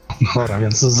 Dobra,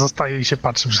 więc zostaję i się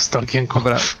patrzę przez to okienko.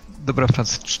 Dobra,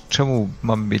 Franc, czemu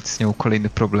mamy mieć z nią kolejny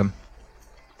problem?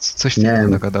 Coś ty Nie tam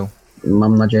wiem. nagadał.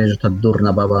 Mam nadzieję, że ta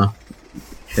durna baba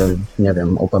się, nie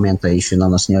wiem, opamięta i się na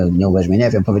nas nie uweźmie.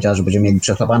 Nie wiem, powiedziała, że będziemy mieli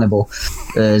przechlapane, bo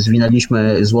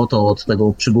zwinęliśmy złoto od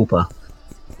tego przygłupa.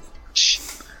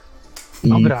 I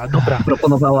Dobra.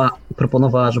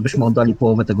 proponowała, żebyśmy oddali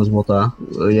połowę tego złota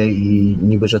jej i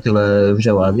niby, że tyle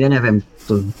wzięła. Ja nie wiem,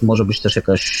 to może być też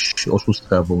jakaś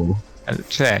oszustka, bo Ale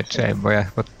czekaj, bo ja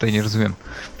chyba tutaj nie rozumiem.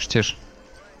 Przecież...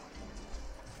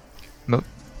 No,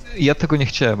 ja tego nie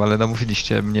chciałem, ale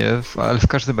namówiliście mnie, ale w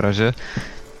każdym razie...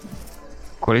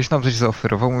 Koleś nam coś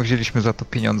zaoferował, my wzięliśmy za to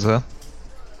pieniądze.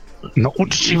 No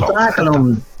uczciwa. tak, ale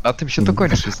on, Na tym się to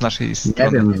kończy z naszej nie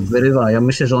strony. wiem, wyrywa. Ja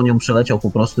myślę, że on ją przeleciał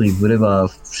po prostu i wyrywa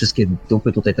wszystkie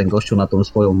dupy tutaj ten gościu na tą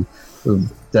swoją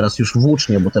teraz już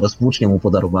włócznię, bo teraz włócznię mu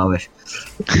podarowałeś.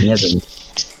 Nie wiem.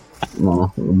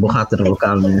 No, bohater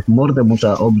lokalny. Mordę mu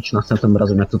trzeba obić następnym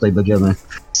razem, jak tutaj będziemy. I się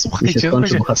Słuchajcie,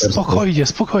 skończy bohaterstwo.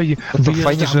 spokojnie. No to Wyjeżdżamy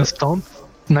fajnie, że- stąd.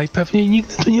 Najpewniej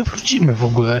nigdy tu nie wrócimy w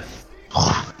ogóle.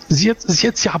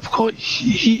 Zjedz jabłko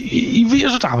i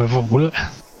wyjeżdżamy w ogóle.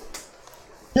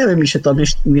 Nie wiem, mi się ta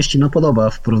mieścina podoba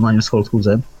w porównaniu z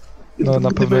Holthusem. No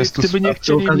na pewno jest tu Gdyby nie a przy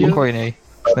chcieli okazji- mnie... spokojniej. przy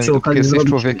Przynajmniej dopóki okazji jesteś zrobić-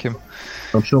 człowiekiem.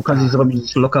 To przy okazji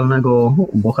zrobić z lokalnego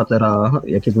bohatera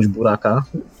jakiegoś buraka,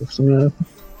 to w sumie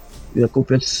jak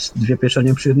upiec 2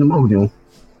 pieczenie przy jednym ogniu.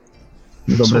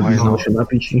 Dobre Słuchaj, wino no. się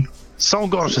napić i... Są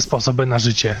gorsze sposoby na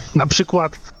życie. Na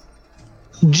przykład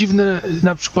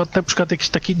jakieś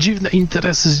takie dziwne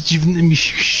interesy z dziwnymi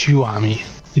siłami.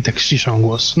 I tak ściszą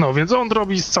głos. No, więc on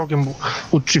robi całkiem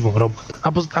uczciwą robotę.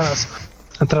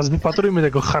 A teraz wypatrujmy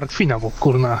tego Hartwina, bo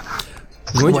kurna,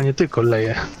 chyba nie tylko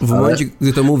leje. W momencie,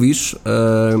 gdy to mówisz,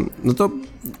 no to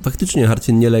faktycznie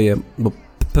Hartwin nie leje, bo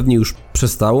pewnie już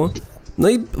przestało. No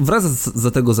i wraca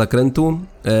za tego zakrętu,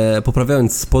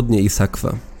 poprawiając spodnie i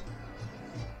sakwę.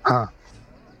 A.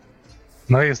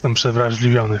 No jestem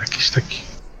przewrażliwiony jakiś taki.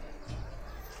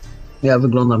 Ja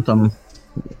wyglądam tam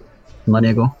na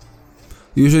niego.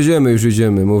 Już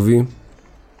jedziemy, mówi.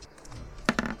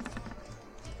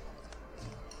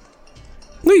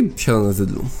 No i siada na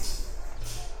zydlu.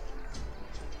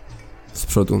 Z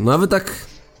przodu. No a wy tak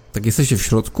jesteście w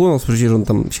środku, no słyszycie, że on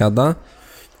tam siada.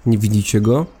 Nie widzicie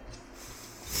go.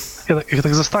 Ja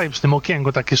tak zostaję przy tym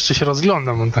okienku, tak jeszcze się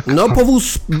rozglądam. On tak, No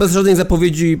powóz bez żadnej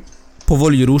zapowiedzi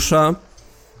powoli rusza.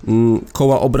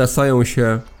 Koła obracają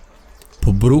się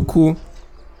Po bruku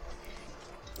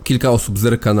kilka osób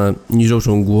zerka na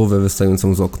niższą głowę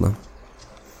wystającą z okna.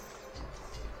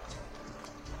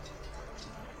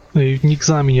 No i nikt z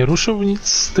nami nie ruszył, nic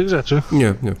z tych rzeczy.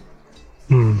 Nie.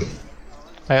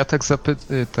 A ja tak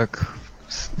tak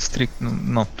strict,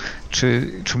 no.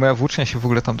 Czy moja włócznia się w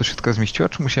ogóle tam do środka zmieściła,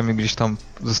 czy musiałem gdzieś tam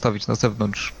zostawić na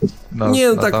zewnątrz? Nie,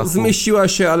 no na tak, dachu? zmieściła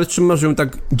się, ale trzymasz ją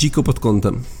tak dziko pod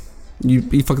kątem.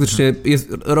 I faktycznie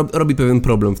robi pewien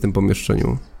problem w tym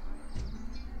pomieszczeniu.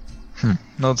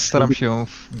 No staram się ją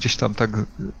gdzieś tam tak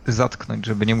zatknąć,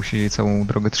 żeby nie musieć jej całą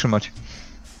drogę trzymać.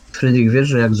 Frydik, wiesz,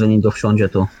 że jak Zenido wsiądzie,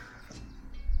 to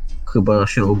chyba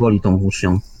się ogoli tą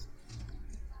włócznią.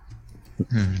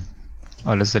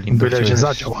 Ale Zelindo Byle się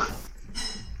zaciął.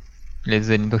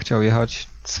 Zelindo chciał jechać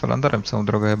z Falandarem całą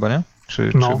drogę chyba, nie?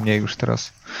 Czy mnie już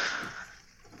teraz?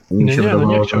 Mi się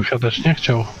wydawało, nie chciał siadać, nie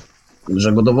chciał.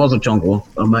 że go do wozu ciągło,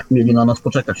 a mieli na nas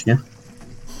poczekać, nie?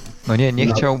 No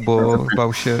nie chciał, bo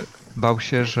bał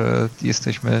się, że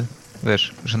jesteśmy,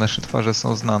 wiesz, że nasze twarze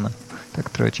są znane. Tak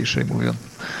trochę ciszej mówiąc.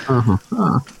 Aha,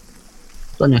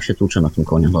 to niech się tłucze na tym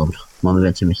koniu, dobrze. Mamy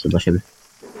więcej miejsca dla siebie.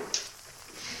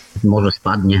 Może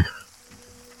spadnie.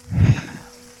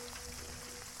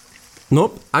 No,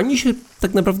 ani się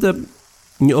tak naprawdę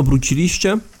nie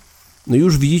obróciliście. No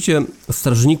już widzicie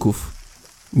strażników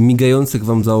migających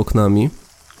wam za oknami.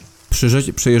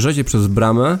 Przejeżdżacie przez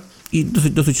bramę i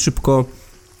dosyć szybko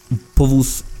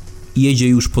powóz jedzie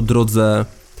już po drodze,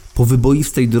 po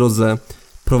wyboistej drodze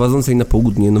prowadzącej na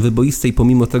południe. No wyboistej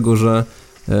pomimo tego, że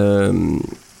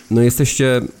no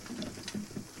jesteście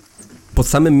pod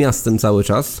samym miastem cały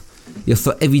czas. Jest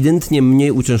to ewidentnie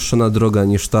mniej ucięższona droga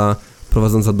niż ta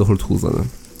prowadząca do Holthusen.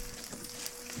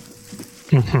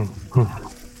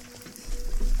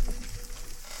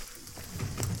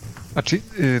 A czy,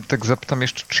 tak zapytam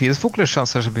jeszcze, czy jest w ogóle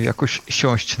szansa, żeby jakoś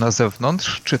siąść na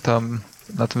zewnątrz, czy tam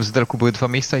na tym zdelku były 2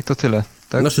 miejsca i to tyle,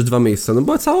 tak? Znaczy 2 miejsca, no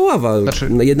była cała ława.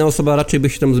 Jedna osoba raczej by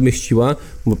się tam zmieściła,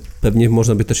 bo pewnie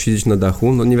można by też siedzieć na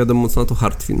dachu, no nie wiadomo co na to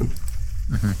Hartwin.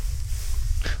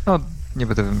 No, nie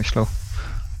będę wymyślał.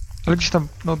 Ale gdzieś tam,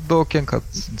 no do okienka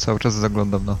cały czas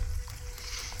zaglądam, no.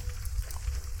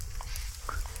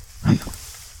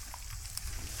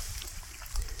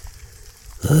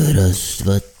 Raz,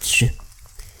 dwa, trzy.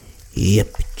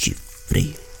 Jep ci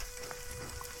free.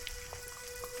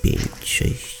 5,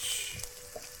 6.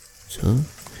 Co?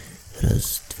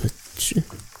 Raz, dwa, trzy.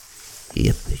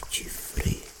 Jep ci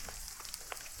free.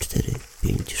 4,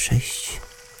 5, 6.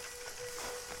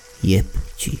 Jep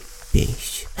ci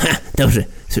 5. Ha! Dobrze.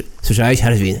 Słyszałeś,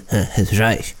 Hartwin?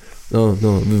 Słyszałeś? No,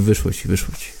 wyszło ci.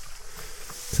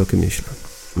 Całkiem nieźle.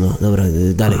 No, dobra,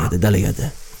 dalej jadę.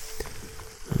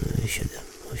 7,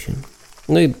 8.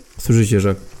 No i słyszycie,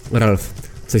 że Ralf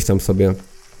coś tam sobie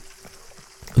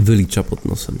wylicza pod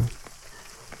nosem.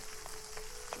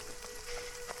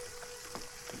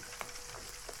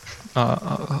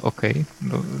 Okej.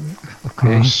 No,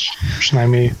 okej.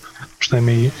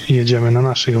 Przynajmniej jedziemy na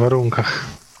naszych warunkach.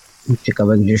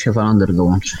 Ciekawe, gdzie się Falander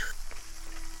dołączy.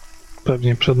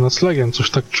 Pewnie przed noclegiem,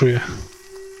 coś tak czuję.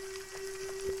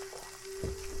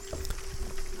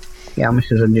 Ja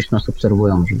myślę, że gdzieś nas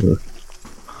obserwują, żeby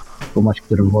kumać,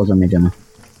 którym wozem jedziemy.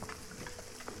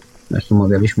 Zresztą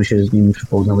umawialiśmy się z nimi przy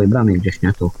południowej bramie gdzieś,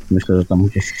 nie? To myślę, że tam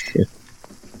gdzieś się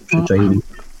przyczaili.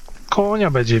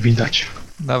 Konia będzie widać.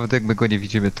 Nawet jakby go nie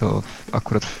widzimy, to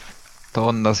akurat to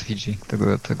on nas widzi.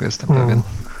 Tego jestem pewien.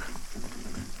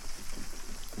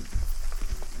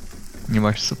 Nie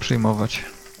ma się co przejmować.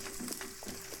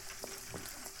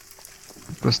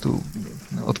 Po prostu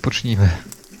odpocznijmy.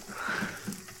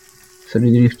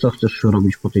 Friedrich, co chcesz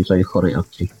robić po tej całej chorej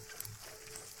akcji?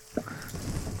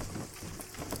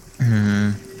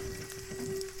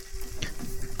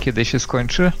 Kiedy się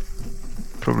skończy?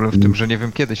 Problem w tym, że nie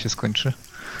wiem kiedy się skończy.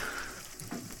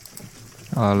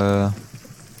 Ale...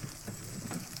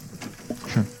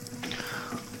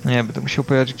 Nie, będę musiał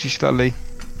pojechać gdzieś dalej.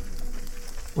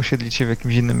 Osiedlić się w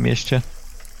jakimś innym mieście.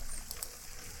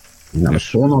 Na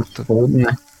Wiesz, północ, południe,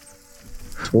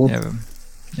 wschód,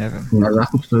 Nie wiem. na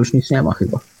zachód to już nic nie ma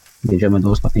chyba. Jedziemy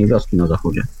do ostatniej wioski na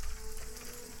zachodzie.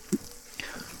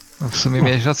 No w sumie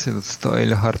miałeś rację, to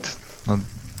Eilhart, no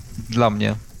dla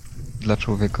mnie, dla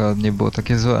człowieka nie było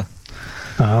takie złe.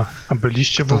 A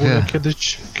byliście w To ogóle wie.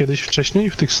 kiedyś wcześniej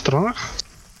w tych stronach?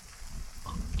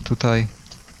 Tutaj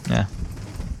nie.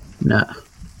 Nie.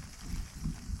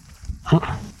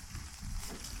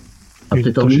 A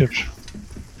ty to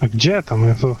A gdzie tam?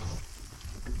 Ja to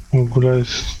w ogóle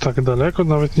jest tak daleko,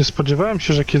 nawet nie spodziewałem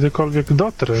się, że kiedykolwiek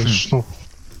dotrę. Zresztą.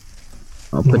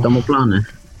 pytam o plany.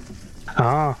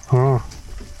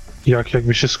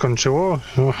 Jakby się skończyło?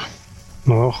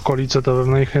 No, okolice to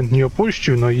bym najchętniej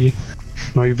opuścił,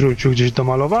 no i wrócił gdzieś do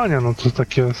malowania, no to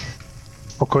takie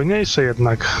spokojniejsze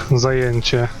jednak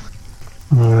zajęcie.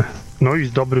 No i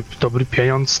dobry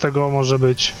pieniądz z tego może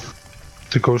być,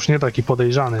 tylko już nie taki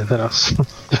podejrzany teraz.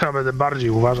 Ja będę bardziej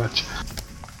uważać.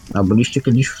 A byliście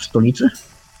kiedyś w stolicy?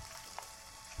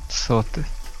 Co ty?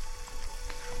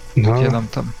 No, Gdzie nam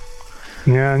tam?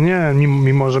 nie,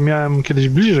 mimo że miałem kiedyś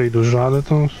bliżej dużo, ale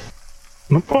to...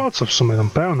 No po co w sumie, tam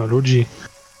pełno ludzi.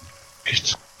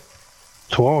 Jakiś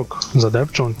tłok,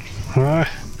 zadepczą.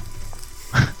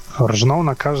 Rżną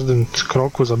na każdym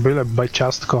kroku za byle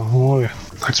bajciastko. Oj,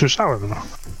 tak słyszałem, no.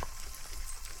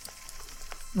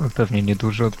 No, pewnie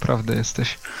nieduży od prawdy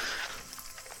jesteś.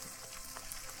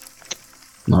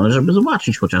 No ale żeby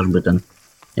zobaczyć chociażby ten,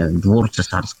 nie wiem, dwór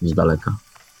cesarski z daleka.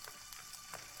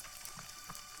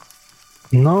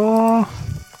 No...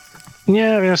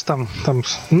 Nie, wiesz, tam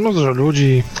dużo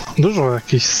ludzi, dużo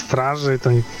jakichś straży, to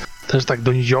też tak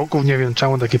do niziołków, nie wiem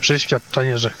czemu, takie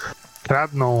przeświadczenie, że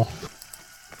kradną,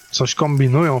 coś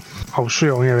kombinują,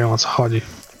 fałszują, nie wiem o co chodzi.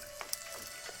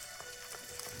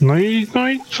 No i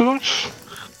coś.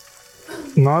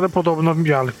 No ale podobno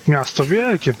miasto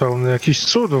wielkie, pełne jakichś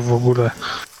cudów w ogóle.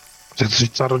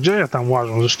 Jacyś czarodzieje tam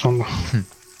łażą, zresztą no,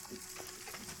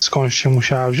 skądś się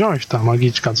musiała wziąć ta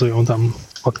magiczka, co ją tam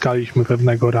spotkaliśmy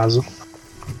pewnego razu.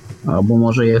 Albo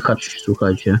może jechać,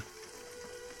 słuchajcie,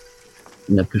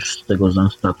 jak już z tego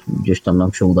Zanstatu gdzieś tam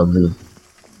nam się uda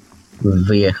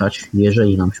wyjechać,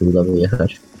 jeżeli nam się uda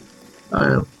wyjechać.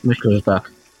 Ale myślę, że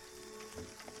tak.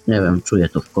 Nie wiem, czuję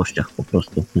to w kościach po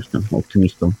prostu. Jestem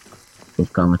optymistą.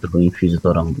 Spotkamy tego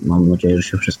inkwizytora. Mam nadzieję, że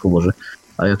się wszystko ułoży.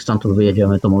 A jak stamtąd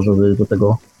wyjedziemy, to może by do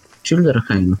tego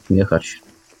Schilderheim jechać.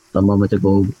 Tam mamy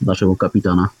tego naszego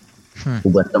kapitana.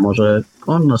 Huberta, może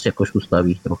on nas jakoś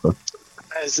ustawi trochę.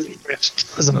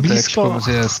 Za No to jakiś blisko, pomysł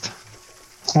jest.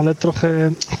 ale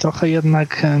trochę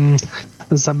jednak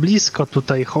za blisko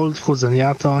tutaj Holthusen.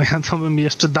 Ja to bym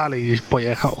jeszcze dalej gdzieś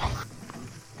pojechał.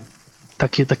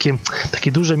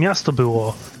 Takie duże miasto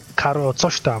było.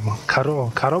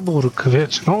 Karoburg,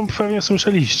 wiecie, no pewnie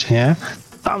słyszeliście, nie?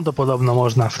 Tam to podobno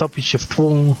można wtopić się w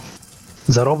tłum,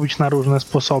 zarobić na różne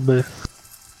sposoby.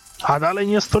 A dalej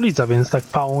nie stolica, więc tak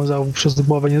pałą przez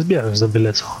głowę nie zbierzesz za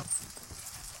byle co.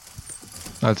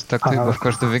 Ale to tak to chyba w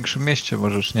każdym większym mieście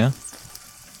możesz, nie?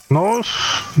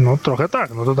 No trochę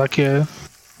tak, no to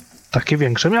takie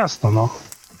większe miasto, no.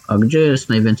 A gdzie jest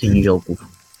najwięcej niziołków?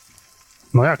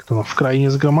 No jak to, no w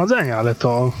krainie zgromadzenia, ale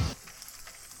to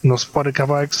no spory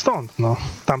kawałek stąd, no.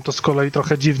 Tam to z kolei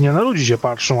trochę dziwnie na ludzi się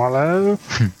patrzą, ale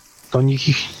to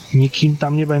nikt im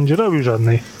tam nie będzie robił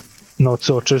żadnej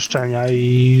nocy oczyszczenia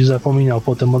i zapominał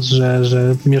potem,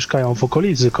 że mieszkają w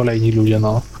okolicy kolejni ludzie,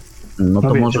 no. No to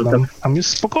wiecie, może tam jest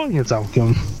spokojnie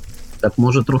całkiem. tak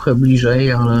może trochę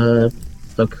bliżej, ale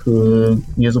tak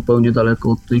niezupełnie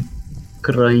daleko od tej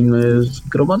krainy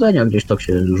zgromadzenia gdzieś tak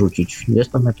się rzucić.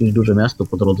 Jest tam jakieś duże miasto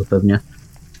po drodze pewnie.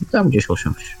 I tam gdzieś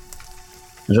osiąść.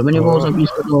 Żeby nie było za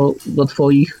blisko do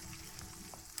twoich,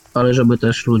 ale żeby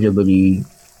też ludzie byli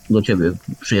do ciebie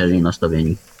przyjaźnie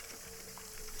nastawieni.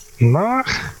 No,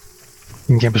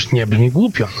 nie brzmi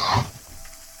głupio, no.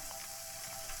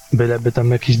 Byleby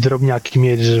tam jakieś drobniaki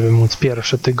mieć, żeby móc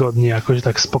pierwsze tygodnie jakoś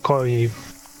tak spokojniej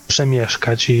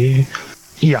przemieszkać i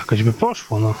jakoś by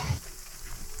poszło, no.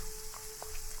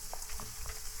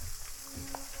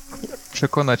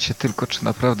 Przekonać się tylko, czy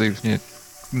naprawdę już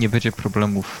nie będzie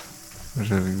problemów,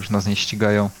 że już nas nie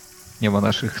ścigają. Nie ma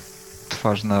naszych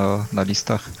twarzy na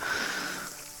listach.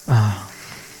 A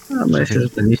myślę, że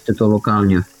te listy to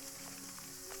lokalnie.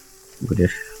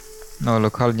 Gdzieś. No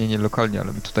lokalnie, nie lokalnie,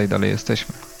 ale my tutaj dalej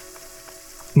jesteśmy.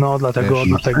 No, dlatego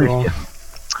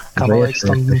kawałek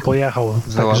stąd bym pojechał,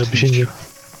 tak żeby się nie...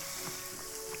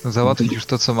 Załatwić już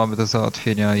to, co mamy do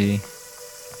załatwienia i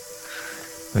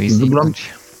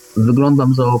zniknąć.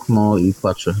 Wyglądam za okno i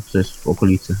patrzę, co jest w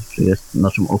okolicy. Czy jest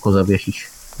na czym oko zawiesić.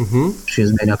 Czy się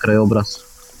zmienia krajobraz.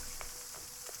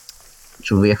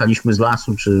 Czy wyjechaliśmy z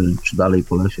lasu, czy dalej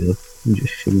po lesie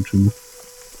gdzieś się uczymy.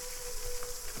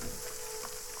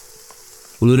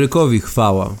 Ulrykowi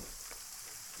chwała,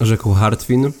 rzekł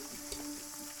Hartwin.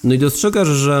 No i dostrzegasz,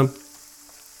 że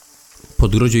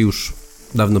podgrodzie już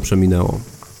dawno przeminęło.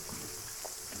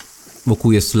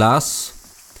 Wokół jest las,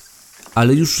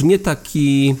 ale już nie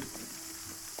taki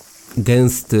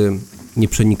gęsty,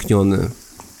 nieprzenikniony.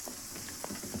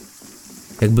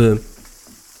 Jakby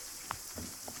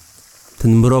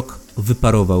ten mrok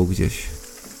wyparował gdzieś.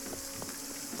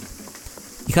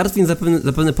 I Hartwin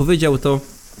zapewne powiedział to,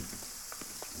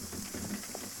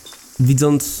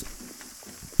 widząc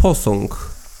posąg,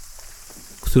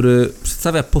 który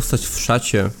przedstawia postać w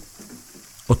szacie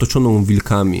otoczoną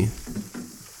wilkami.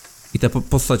 I ta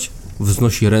postać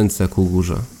wznosi ręce ku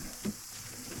górze.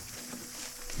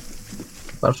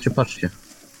 Patrzcie.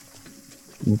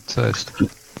 Co jest?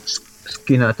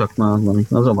 Skinę tak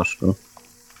no zobacz to.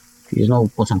 I znowu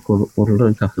posąg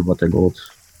Ulryka chyba tego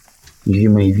od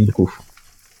zimy i wilków.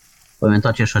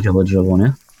 Pamiętacie szadziowe drzewo,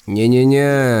 nie?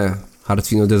 Nie.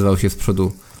 Hartwin odezwał się z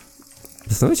przodu.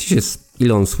 Zastanawiacie się,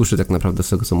 ile on słyszy tak naprawdę z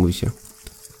tego, co mówicie.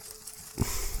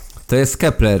 To jest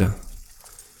Kepler.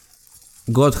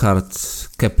 Gotthard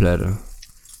Kepler.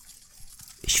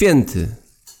 Święty.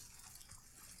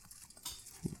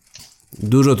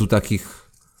 Dużo tu takich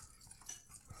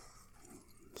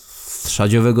z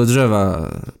szadziowego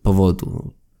drzewa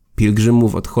powodu.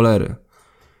 Pielgrzymów od cholery.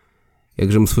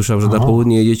 Jakżem słyszał, że na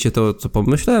południe jedziecie, to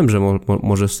pomyślałem, że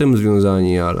może z tym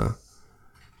związani, ale...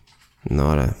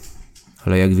 No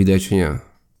ale jak widać nie.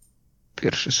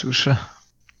 Pierwszy słyszę.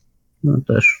 No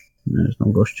też, nie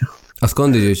znam gościa. A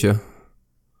skąd jedziecie?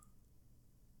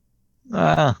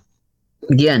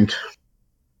 Gięt.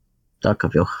 Taka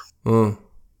wiocha. O.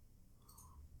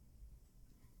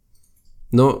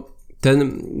 No,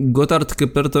 ten Gotthard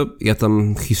Kepler to ja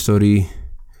tam historii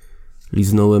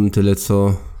liznąłem tyle,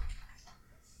 co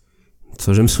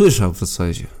żem słyszał w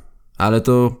zasadzie. Ale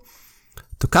to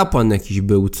kapłan jakiś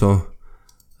był, co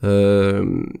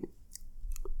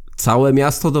całe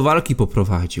miasto do walki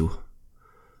poprowadził.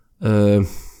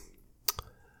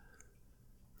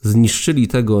 Zniszczyli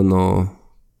tego,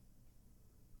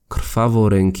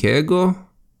 krwaworękiego?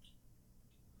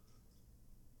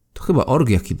 To chyba ork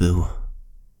jaki był.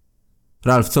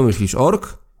 Ralf, co myślisz,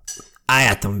 ork? A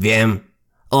ja tam wiem.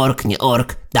 Ork, nie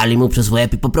ork. Dali mu przez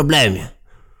łeb i po problemie.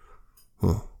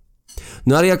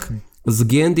 No ale jak z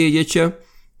Gięt jedziecie,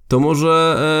 to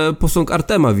może posąg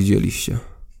Artema widzieliście.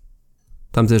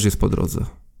 Tam też jest po drodze.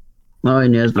 No i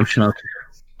nie znam się na tym.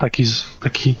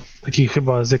 Taki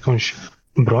chyba z jakąś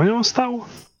bronią stał?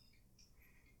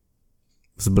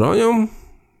 Z bronią?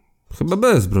 Chyba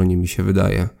bez broni mi się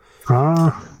wydaje.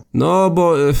 No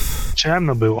bo...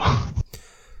 Ciemno było.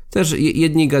 Też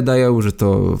jedni gadają, że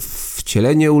to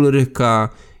wcielenie Ulryka,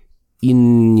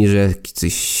 inni, że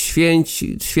jakiś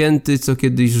święty, co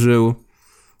kiedyś żył.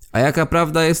 A jaka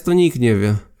prawda jest, to nikt nie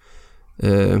wie.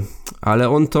 Ale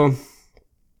on to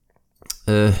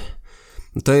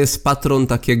jest patron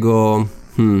takiego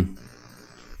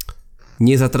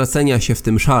niezatracenia się w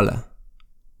tym szale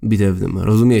bitewnym,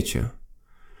 rozumiecie?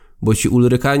 Bo ci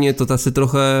Ulrykanie to tacy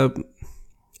trochę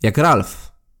jak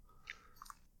Ralf.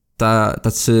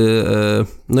 Tacy,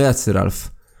 no jacy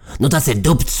Ralf? No tacy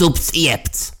dupc, supc i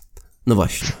jebc. No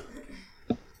właśnie.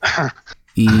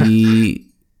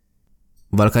 I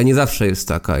walka nie zawsze jest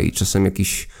taka i czasem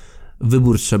jakiś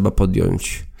wybór trzeba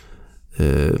podjąć.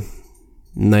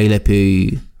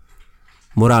 Najlepiej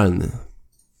moralny.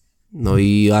 No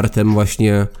i Artem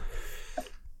właśnie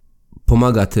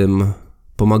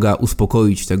pomaga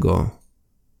uspokoić tego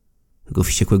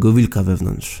wściekłego wilka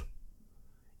wewnątrz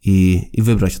i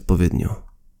wybrać odpowiednio.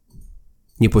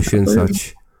 Nie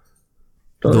poświęcać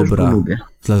To już go dobra lubię.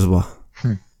 dla zła.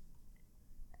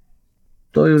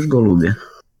 To już go lubię.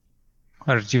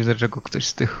 Aż dziwne, że go ktoś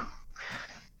z tych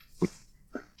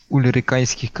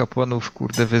ulrykańskich kapłanów,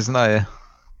 kurde, wyznaje.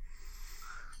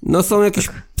 No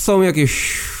są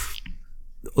jakieś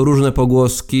różne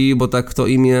pogłoski, bo tak to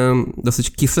imię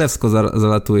dosyć kislewsko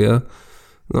zalatuje.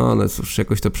 No ale cóż,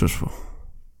 jakoś to przeszło.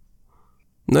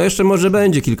 No jeszcze może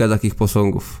będzie kilka takich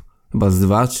posągów. Chyba z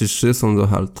 2 czy 3 są do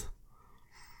halt.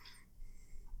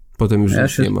 Potem już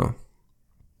nic nie ma.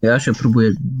 Ja się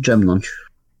próbuję dżemnąć.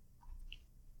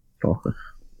 Trochę.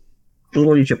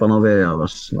 Pozwolicie panowie, ja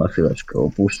was na chwileczkę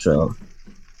opuszczę, ale...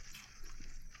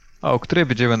 A o której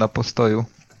będziemy na postoju?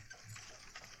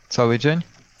 Cały dzień?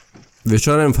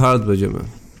 Wieczorem w halt będziemy.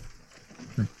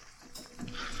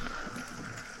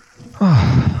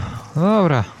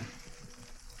 Dobra.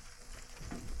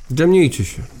 Dżemnijcie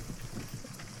się.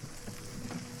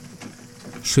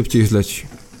 Szybciej zleci.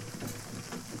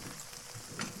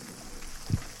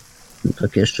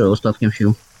 Tak jeszcze ostatkiem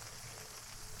sił.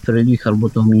 Friedrich albo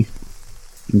to mi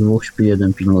 2 śpi,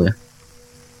 1 pilnuje.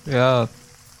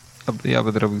 Ja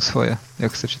będę robił swoje.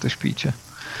 Jak chcecie, to śpijcie.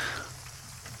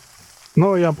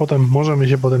 No ja możemy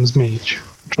się potem zmienić.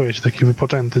 Czuję się taki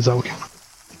wypoczęty całkiem.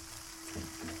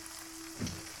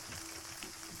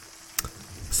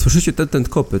 Słyszycie ten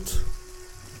kopyt.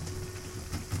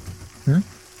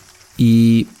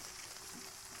 I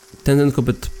ten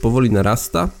kopyt powoli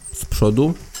narasta z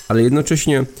przodu, ale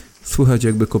jednocześnie słychać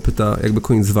jakby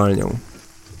koń zwalniał.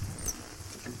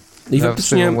 I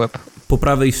faktycznie po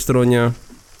prawej stronie,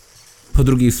 po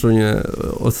drugiej stronie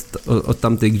od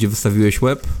tamtej, gdzie wystawiłeś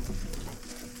łeb,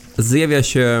 zjawia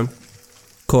się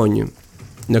koń,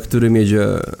 na którym jedzie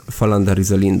Falandar i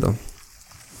Zelindo.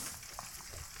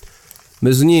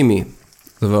 My z nimi,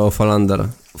 zawołał Falandar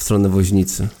w stronę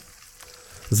woźnicy.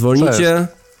 Zwolnicie?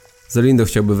 Zelindo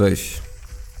chciałby wejść.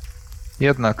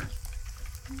 Jednak.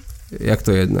 Jak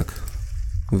to jednak?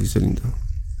 Mówi Zelindo.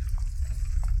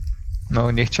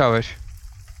 No, nie chciałeś.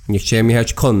 Nie chciałem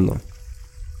jechać konno.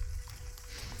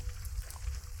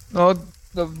 No,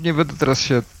 nie będę teraz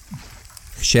się...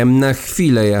 Chciałem na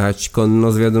chwilę jechać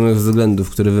konno z wiadomych względów,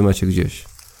 które wy macie gdzieś.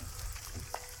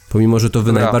 Pomimo, że to wy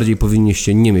Dobra. najbardziej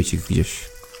powinniście nie mieć ich gdzieś.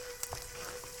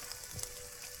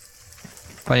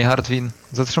 Panie Hartwin,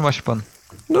 zatrzyma się pan.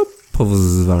 No, powóz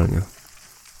zwalnia.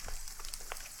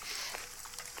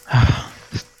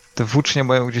 Te włócznie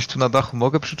mają gdzieś tu na dachu.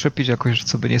 Mogę przyczepić jakoś,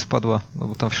 co by nie spadła? No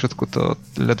bo tam w środku to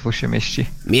ledwo się mieści.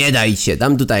 Nie daj się,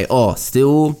 dam tutaj, o, z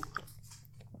tyłu.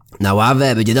 Na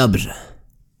ławę, będzie dobrze.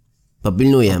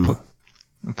 Popilnuję mu.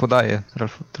 Podaję,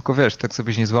 Ralf. Tylko wiesz, tak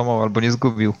żebyś nie złamał albo nie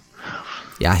zgubił.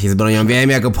 Ja się z bronią wiem,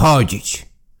 jak obchodzić.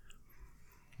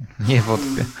 Nie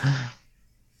wątpię.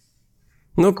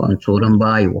 No, W końcu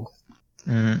rąbajło.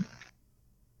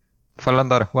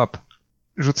 Falandar, łap.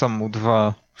 Rzucam mu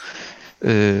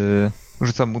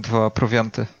dwa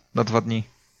prowianty na 2 dni.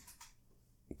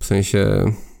 w sensie...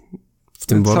 W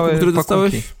tym worku, Całe który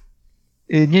pakunki. dostałeś?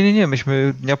 Nie,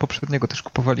 myśmy dnia poprzedniego też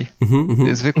kupowali.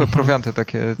 Zwykłe prowianty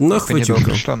takie, No, trochę chwycił to.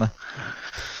 niedookreślone.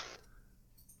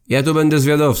 Ja tu będę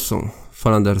zwiadowcą,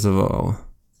 Falandar zawołał.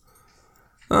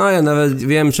 A ja nawet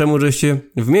wiem, czemu żeście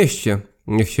w mieście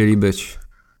nie chcieli być.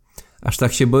 Aż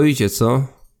tak się boicie, co?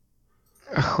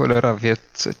 Ach, cholera wie,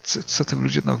 co tym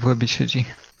ludziom na łebie siedzi.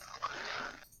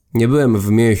 Nie byłem w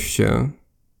mieście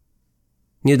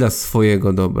nie dla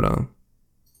swojego dobra,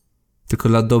 tylko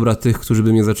dla dobra tych, którzy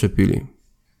by mnie zaczepili.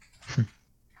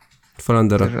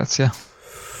 Falandar Racja.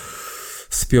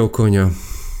 spiął konia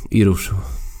i ruszył.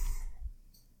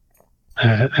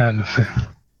 Elfy.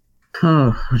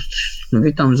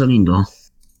 Witam Zelindo.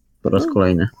 Po raz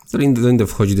kolejny. Zelindo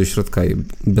wchodzi do środka i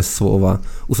bez słowa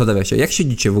usadawia się. Jak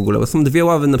siedzicie w ogóle? Bo są 2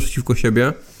 ławy naprzeciwko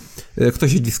siebie. Kto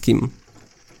siedzi z kim?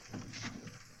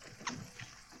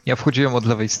 Ja wchodziłem od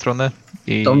lewej strony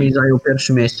i... To mi zajął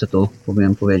pierwsze miejsce tu.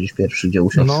 Powinienem powiedzieć pierwszy, gdzie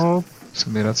usiadł. No, W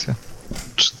sumie racja.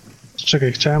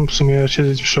 czekaj, chciałem w sumie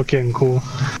siedzieć przy okienku.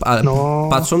 A, No.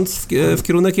 patrząc w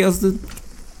kierunek jazdy?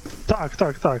 Tak,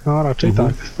 no raczej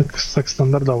tak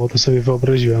standardowo to sobie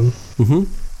wyobraziłem.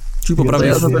 Czyli po To prawej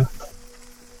ja stronie. żeby...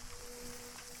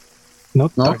 No,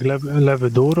 No. tak,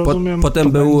 lewy dół, rozumiem. Potem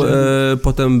to był, będzie.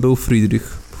 potem był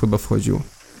Friedrich, chyba wchodził.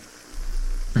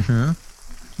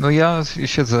 No ja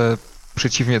siedzę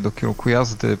przeciwnie do kierunku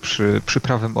jazdy przy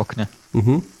prawym oknie.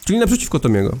 Czyli naprzeciwko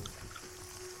Tomiego.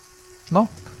 No,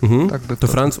 tak by To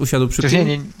Franz usiadł przy Przecież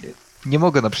tym? nie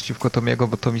mogę naprzeciwko Tomiego,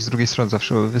 bo Tomi z drugiej strony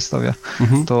zawsze wystawia.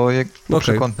 To jak Okej.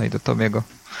 przekątnej do Tomiego.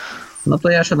 No to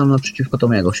ja siadam naprzeciwko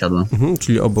Tomiego, siadłem.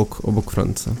 Czyli obok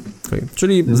Franca. Okay.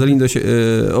 Czyli Zelindo się,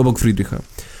 obok Friedricha.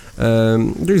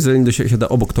 Czyli Zelindo się siada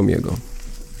obok Tomiego.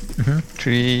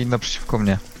 Czyli naprzeciwko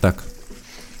mnie. Tak.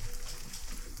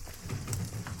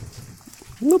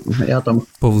 Ja tam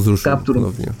Powóz ruszył Kaptur.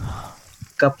 ponownie.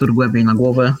 kaptur głębiej na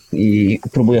głowę i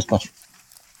próbuję spać.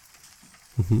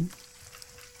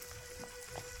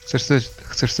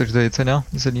 Chcesz coś do jedzenia,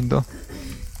 Zelindo?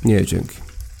 Nie, dzięki.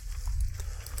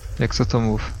 Jak co to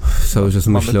mów? Cały czas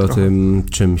Mamy myślę o trochę. tym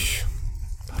czymś.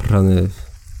 Rany.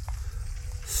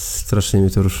 Strasznie mnie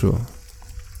to ruszyło.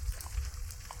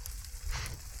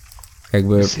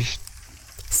 Jakby Jesteś...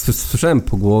 słyszałem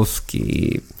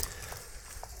pogłoski,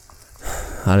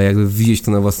 ale jakby widzieć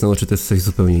to na własne oczy to jest coś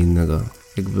zupełnie innego.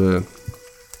 Jakby...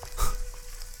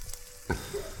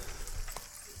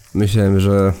 Myślałem,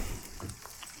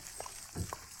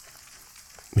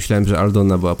 że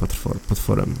Aldona była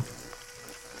potworem.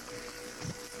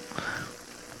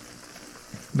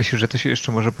 Myślisz, że to się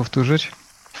jeszcze może powtórzyć?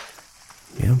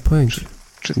 Nie mam pojęcia.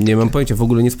 Nie mam pojęcia, w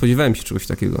ogóle nie spodziewałem się czegoś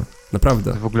takiego.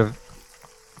 Naprawdę. W ogóle...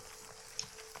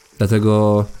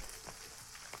 Dlatego...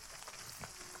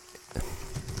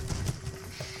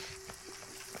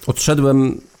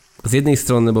 Odszedłem z jednej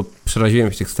strony, bo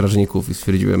przeraziłem się tych strażników i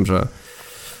stwierdziłem, że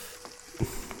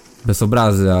bez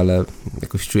obrazy, ale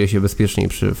jakoś czuję się bezpieczniej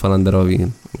przy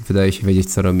Falanderowi. Wydaje się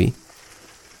wiedzieć, co robi.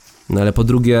 No ale po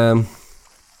drugie...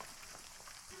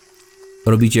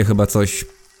 Robicie chyba coś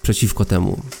przeciwko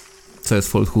temu, co jest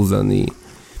Folthusen i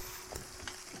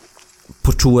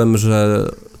poczułem, że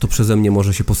to przeze mnie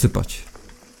może się posypać.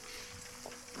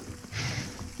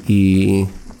 I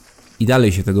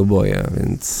dalej się tego boję,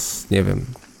 więc nie wiem.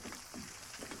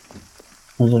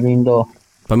 Zelindo,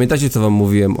 Pamiętacie, co wam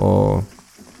mówiłem o...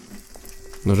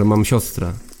 No, że mam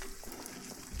siostrę.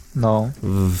 No.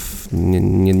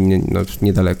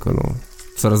 Niedaleko, no.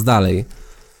 Coraz dalej.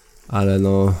 Ale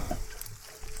no...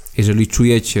 Jeżeli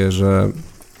czujecie, że...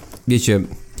 Wiecie...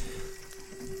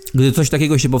 Gdy coś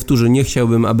takiego się powtórzy, nie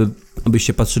chciałbym,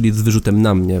 abyście patrzyli z wyrzutem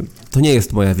na mnie. To nie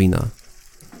jest moja wina.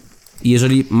 I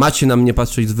jeżeli macie na mnie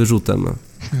patrzeć z wyrzutem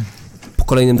po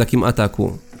kolejnym takim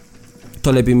ataku,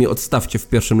 to lepiej mi odstawcie w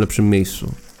pierwszym lepszym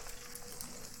miejscu.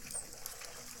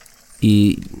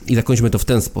 I zakończmy to w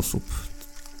ten sposób.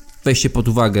 Weźcie pod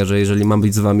uwagę, że jeżeli mam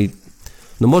być z wami,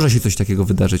 no może się coś takiego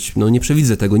wydarzyć. No nie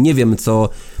przewidzę tego. Nie wiem, co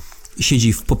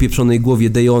siedzi w popieprzonej głowie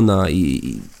Dejona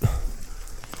i...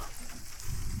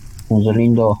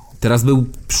 Zelindo, Teraz był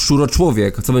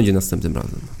szczuroczłowiek. A co będzie następnym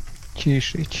razem?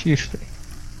 Ciszej.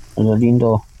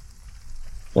 Zelindo,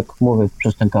 tak mówię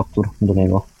przez ten kaptur do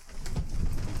niego.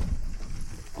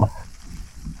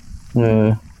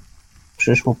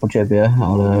 Przyszło po ciebie,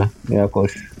 ale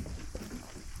jakoś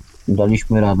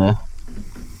daliśmy radę.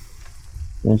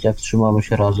 Więc jak trzymamy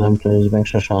się razem, to jest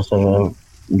większa szansa, że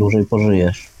dłużej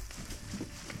pożyjesz.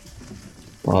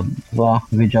 A dwa,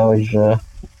 wiedziałeś, że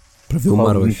Prawie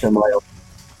umarłeś. Hałwice mają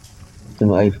w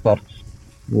tym Eilhart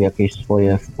jakieś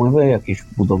swoje wpływy, jakieś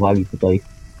budowali tutaj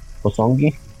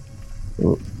posągi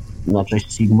na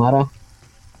cześć Sigmara.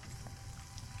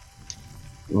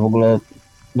 W ogóle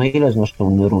na ile znasz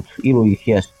tą ród? Ilu ich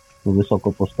jest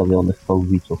wysoko postawionych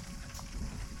Hałwiców?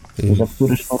 Za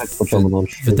który sztorek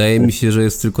pociągnąć? Wydaje mi się, że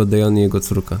jest tylko Dejon i jego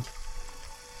córka.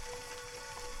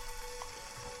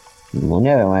 No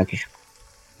nie wiem, jakieś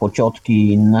pociotki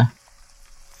i inne.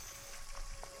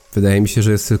 Wydaje mi się,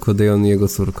 że jest tylko Dejon i jego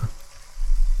córka.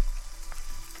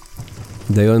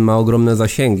 Dejon ma ogromne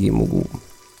zasięgi, mógł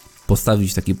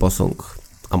postawić taki posąg.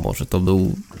 A może to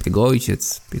był jego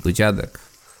ojciec, jego dziadek,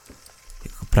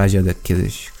 jego pradziadek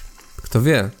kiedyś. Kto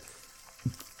wie?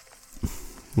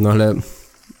 No ale...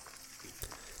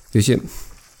 Wiecie,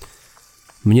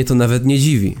 mnie to nawet nie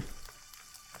dziwi.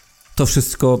 To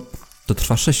wszystko, to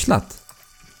trwa 6 lat.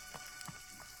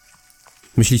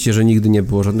 Myślicie, że nigdy nie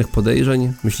było żadnych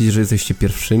podejrzeń? Myślicie, że jesteście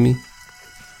pierwszymi?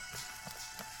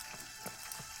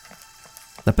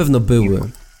 Na pewno były.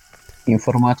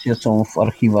 Informacje są w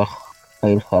archiwach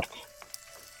Eilhart.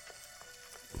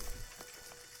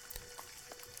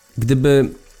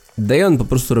 Gdyby Dejon po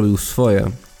prostu robił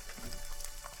swoje,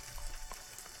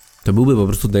 to byłby po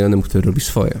prostu Dejonem, który robi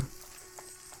swoje.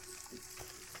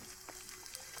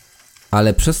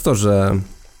 Ale przez to, że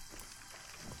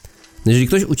jeżeli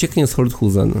ktoś ucieknie z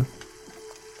Holthusen,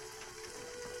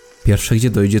 pierwsze gdzie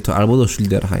dojdzie to albo do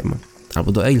Schilderheim,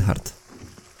 albo do Eilhart,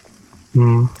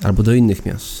 albo do innych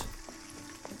miast.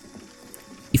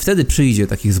 I wtedy przyjdzie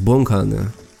taki zbłąkany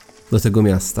do tego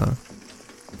miasta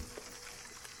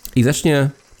i zacznie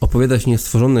opowiadać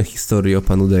niestworzone historie o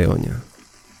panu Dejonie.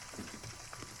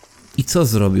 I co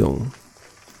zrobią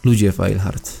ludzie w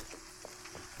Eilhart?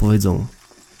 Powiedzą: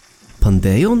 pan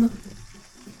Dejon?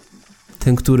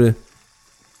 Ten, który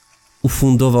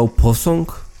ufundował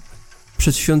posąg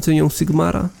przed świątynią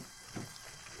Sigmara?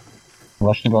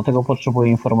 Właśnie dlatego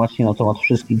potrzebuję informacji na temat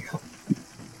wszystkich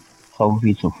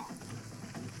Hałwiców.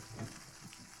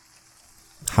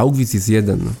 Haugwitz jest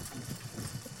jeden.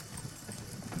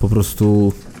 Po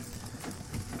prostu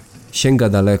sięga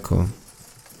daleko.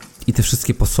 I te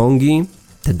wszystkie posągi,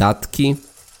 te datki,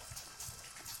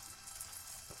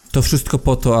 to wszystko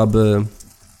po to, aby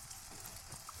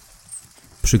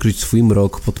przykryć swój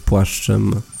mrok pod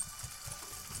płaszczem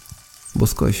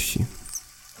boskości.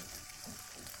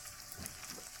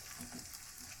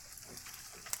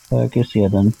 To jak jest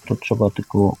jeden, to trzeba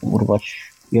tylko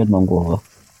urwać jedną głowę.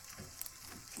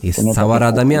 Jest To nie cała takie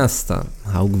Rada kółko. Miasta.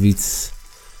 Haugwitz...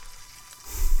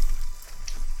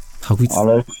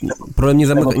 Ale Problem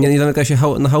nie zamyka się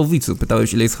na Hałwicu.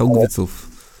 Pytałeś, ile jest Haugwiców.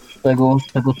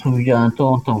 z tego co widziałem, to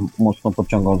on tam mocno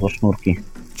pociągał za sznurki.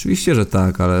 Oczywiście, że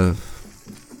tak, ale...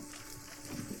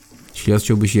 Jeśli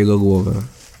odciąłbyś jego głowę,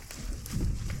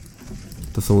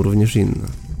 to są również inne.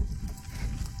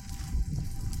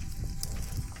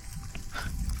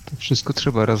 To wszystko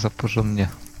trzeba raz za porządnie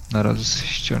na raz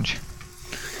ściąć.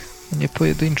 A nie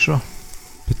pojedynczo.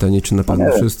 Pytanie, czy na pewno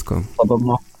Nie. wszystko.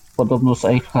 Podobno z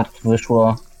Eilhart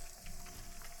wyszła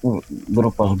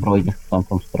grupa zbrojnych w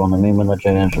tamtą stronę. Miejmy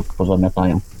nadzieję, że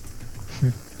pozamiatają.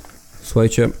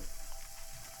 Słuchajcie,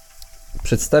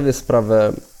 przedstawię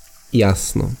sprawę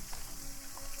jasno.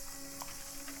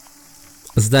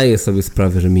 Zdaję sobie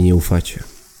sprawę, że mi nie ufacie.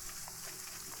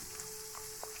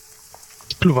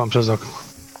 Pluwam przez okno.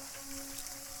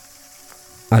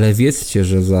 Ale wiedzcie,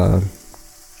 że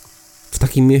w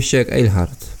takim mieście jak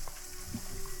Eilhart,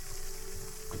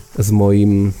 z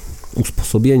moim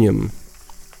usposobieniem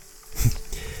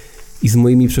I z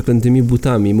moimi przeklętymi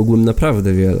butami mógłbym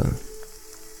naprawdę wiele.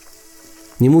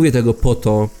 Nie mówię tego po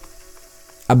to,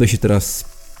 aby się teraz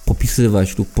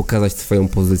popisywać lub pokazać swoją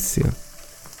pozycję.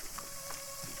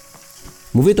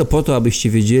 Mówię to po to, abyście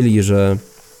wiedzieli, że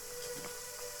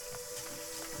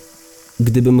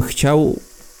gdybym chciał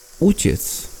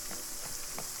uciec,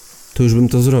 to już bym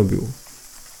to zrobił.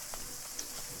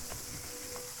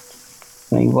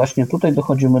 No i właśnie tutaj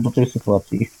dochodzimy do tej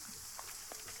sytuacji,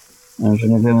 że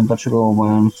nie wiemy dlaczego,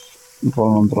 mając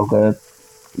wolną drogę,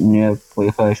 nie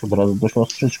pojechałeś od razu do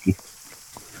siostrzyczki.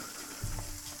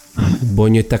 Bo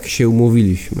nie tak się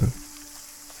umówiliśmy.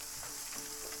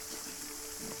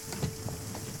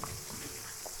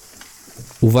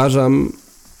 Uważam,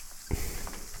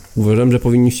 że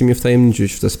powinniście mnie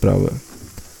wtajemniczyć w tę sprawę.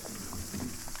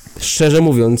 Szczerze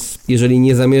mówiąc, jeżeli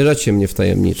nie zamierzacie mnie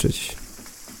wtajemniczyć,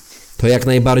 to jak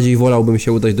najbardziej wolałbym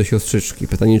się udać do siostrzyczki.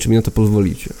 Pytanie, czy mi na to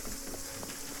pozwolicie.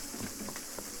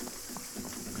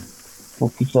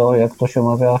 Póki co, jak to się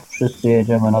mawia, wszyscy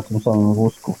jedziemy na tym samym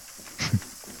wózku.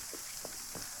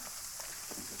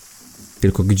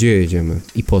 Tylko gdzie jedziemy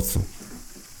i po co?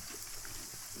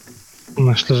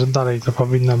 Myślę, że dalej to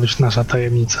powinna być nasza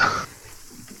tajemnica.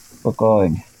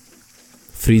 Spokojnie.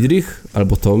 Friedrich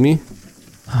albo Tommy?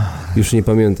 Już nie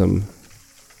pamiętam.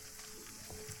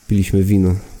 Piliśmy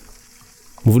wino.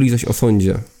 Mówili coś o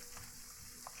sądzie.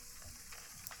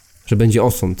 Że będzie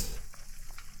osąd.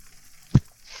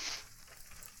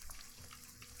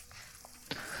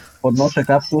 Podnoszę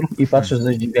kaptur i patrzę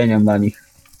ze zdziwieniem na nich.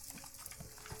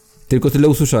 Tylko tyle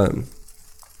usłyszałem.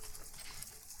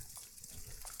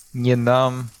 Nie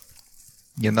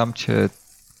dam cię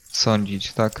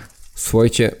sądzić, tak?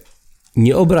 Słuchajcie,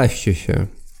 nie obraźcie się.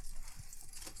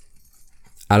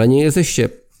 Ale nie jesteście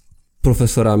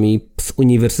profesorami z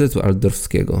Uniwersytetu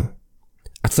Altdorfskiego.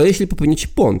 A co jeśli popełnicie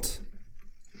błąd?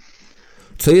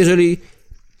 Co jeżeli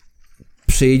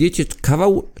przejedziecie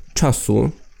kawał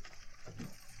czasu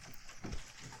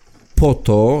po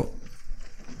to,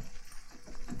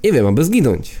 nie wiem, aby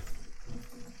zginąć?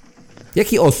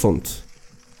 Jaki osąd?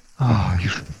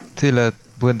 Już tyle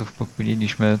błędów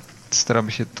popełniliśmy.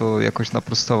 Staramy się to jakoś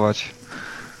naprostować.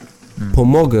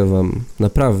 Pomogę wam,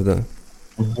 naprawdę.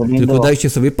 Tylko Zelindo, dajcie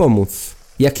sobie pomóc.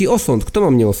 Jaki osąd? Kto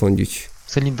ma mnie osądzić?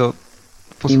 Celindo,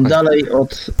 im posłuchaj. dalej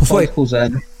od Posłuchaj.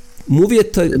 odchudzeń, Mówię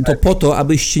to po to,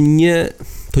 abyście nie...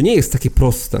 To nie jest takie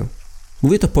proste.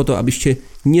 Mówię to po to, abyście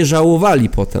nie żałowali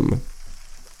potem.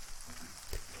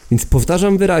 Więc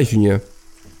powtarzam wyraźnie.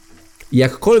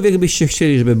 Jakkolwiek byście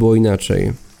chcieli, żeby było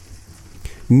inaczej,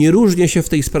 nie różnię się w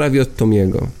tej sprawie od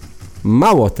Tomiego.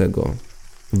 Mało tego.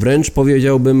 Wręcz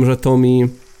powiedziałbym, że Tommy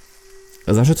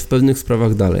zaszedł w pewnych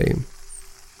sprawach dalej.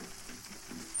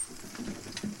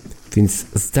 Więc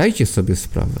zdajcie sobie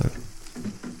sprawę,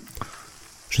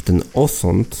 że ten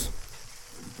osąd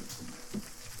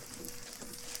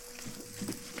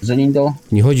Zelindo,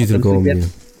 nie chodzi tylko o twój mnie.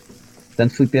 ten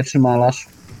twój pierwszy malarz,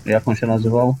 jak on się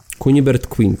nazywał? Kunibert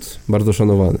Quint, bardzo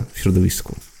szanowany w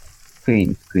środowisku.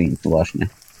 Queen, właśnie.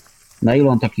 Na ilu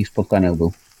on takich spotkaniach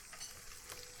był?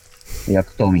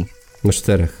 Jak Tommy. Na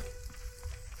 4.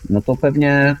 No to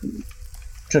pewnie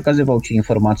przekazywał ci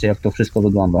informacje, jak to wszystko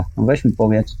wygląda. No weź mi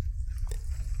powiedz,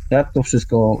 jak to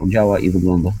wszystko działa i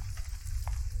wygląda.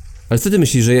 Ale co ty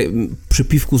myślisz, że przy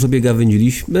piwku sobie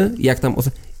gawędziliśmy? Jak tam...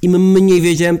 Im mniej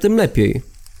wiedziałem, tym lepiej.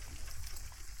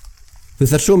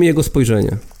 Wystarczyło mi jego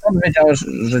spojrzenie. On wiedział,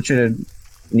 że cię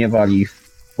nie wali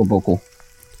po boku.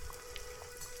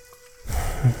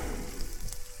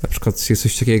 Na przykład jest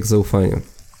coś takiego jak zaufanie.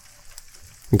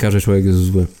 Nie każdy człowiek jest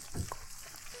zły.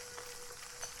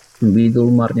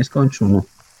 Bidul marnie skończył, no.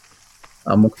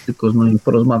 A mógł tylko z nim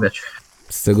porozmawiać.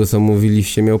 Z tego co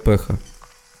mówiliście, miał pecha.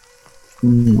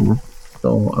 No,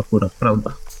 to akurat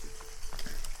prawda.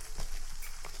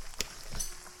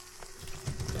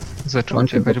 Zaczął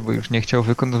uciekać, bo już nie chciał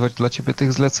wykonywać dla ciebie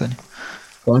tych zleceń.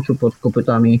 Kończył pod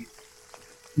kopytami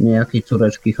niejakiej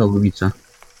córeczki Chałowica.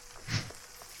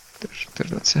 Też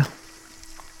racja.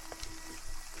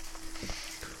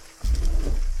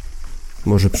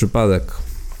 Może przypadek.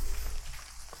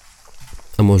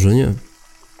 A może nie.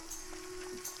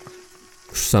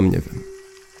 Już sam nie wiem.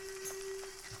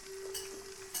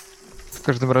 W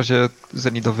każdym razie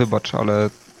Zenido, wybacz, ale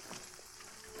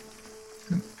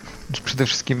przede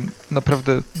wszystkim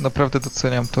naprawdę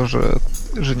doceniam to,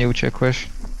 że nie uciekłeś.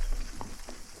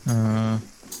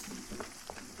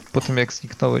 Po tym jak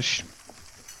zniknąłeś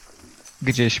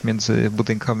gdzieś między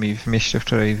budynkami w mieście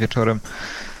wczoraj wieczorem,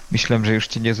 myślałem, że już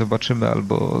cię nie zobaczymy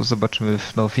albo zobaczymy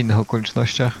w innych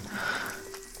okolicznościach.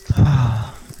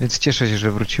 Więc cieszę się,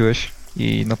 że wróciłeś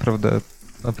i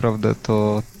naprawdę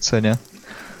to cenię.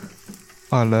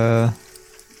 ale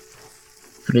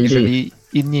Friedrich, jeżeli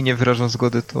inni nie wyrażą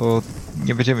zgody, to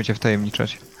nie będziemy cię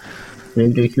wtajemniczać.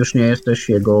 Friedrich, już nie jesteś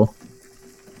jego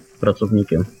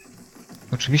pracownikiem.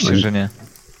 Oczywiście, że nie.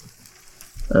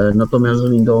 Natomiast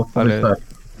Lindo, Ale- powiedz tak.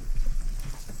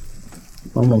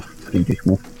 No mów, Friedrich,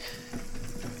 mów.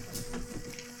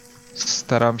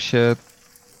 Staram się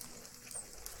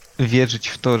wierzyć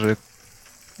w to, że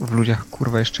w ludziach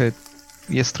kurwa jeszcze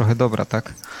jest trochę dobra,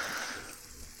 tak?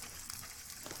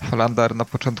 Falandar na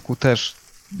początku też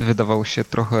wydawał się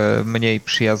trochę mniej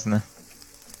przyjazny.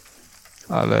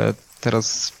 Ale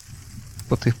teraz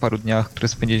po tych paru dniach, które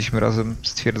spędziliśmy razem,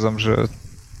 stwierdzam, że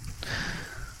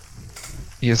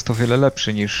jest o wiele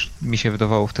lepszy niż mi się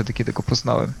wydawało wtedy, kiedy go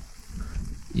poznałem.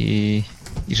 I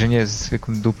że nie jest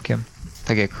zwykłym dupkiem.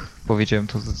 Tak jak powiedziałem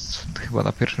to chyba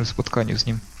na pierwszym spotkaniu z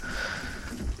nim.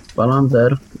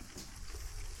 Palander,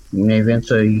 mniej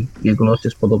więcej jego los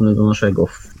jest podobny do naszego.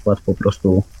 Wpadł po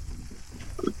prostu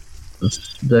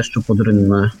z deszczu pod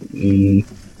rynnę i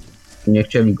nie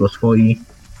chcieli go swoi,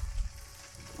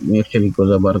 nie chcieli go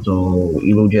za bardzo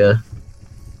i ludzie,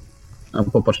 a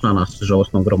popatrz na nas,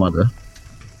 żałosną gromadę.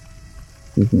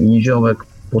 Niziołek,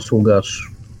 posługacz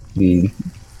i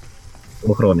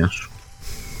ochroniarz.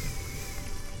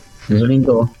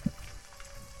 Zelindo,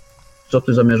 co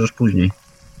ty zamierzasz później?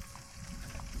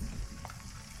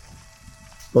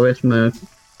 Powiedzmy,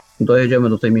 dojedziemy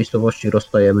do tej miejscowości,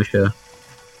 rozstajemy się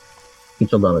i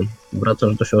co dalej?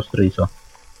 Wracasz do siostry i co?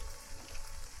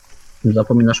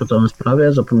 Zapominasz o całej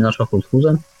sprawie? Zapominasz o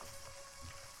Holthusen?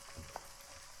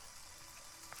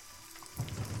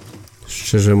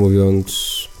 Szczerze mówiąc...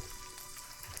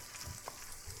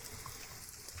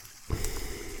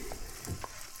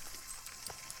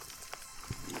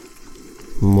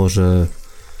 Może...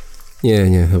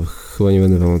 Nie, chyba nie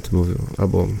będę wam o tym mówił.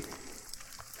 Albo...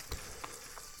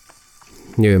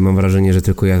 Nie wiem, mam wrażenie, że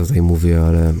tylko ja tutaj mówię,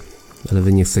 ale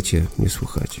wy nie chcecie mnie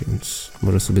słuchać, więc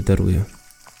może sobie daruję.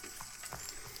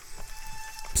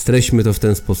 Streśćmy to w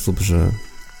ten sposób, że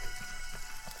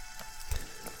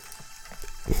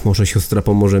może siostra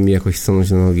pomoże mi jakoś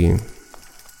stanąć na nogi.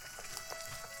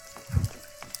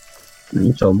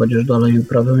 I co, będziesz dalej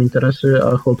uprawiał interesy,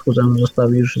 a Holthusen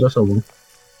zostawisz za sobą.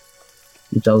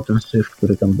 I cały ten syf,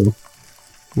 który tam był.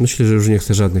 Myślę, że już nie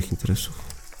chcę żadnych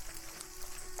interesów.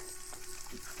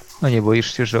 No nie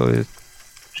boisz się, że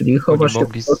Czyli chowasz się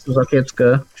mogli po prostu za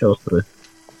kieckę siostry.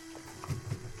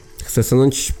 Chcę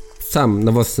stanąć sam,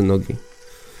 na własne nogi.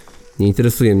 Nie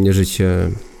interesuje mnie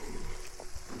życie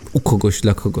u kogoś,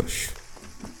 dla kogoś.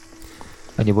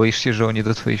 A nie boisz się, że oni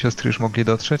do twojej siostry już mogli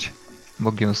dotrzeć?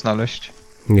 Mogli ją znaleźć?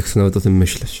 Nie chcę nawet o tym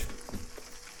myśleć.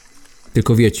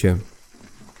 Tylko wiecie,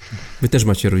 wy też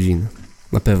macie rodzinę.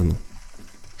 Na pewno.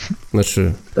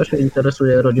 Znaczy, To się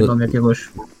interesuje rodziną jakiegoś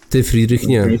ty, Friedrich,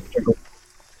 nie.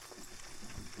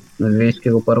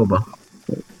 wiejskiego paroba.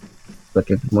 Tak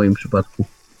jak w moim przypadku.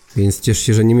 Więc ciesz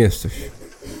się, że nim jesteś.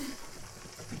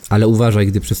 Ale uważaj,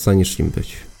 gdy przestaniesz nim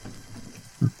być.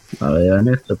 Ale ja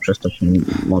nie chcę przestać nim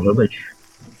może być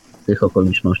w tych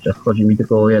okolicznościach. Chodzi mi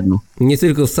tylko o jedno. Nie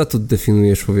tylko statut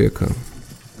definiuje człowieka.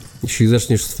 Jeśli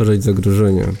zaczniesz stwarzać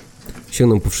zagrożenia,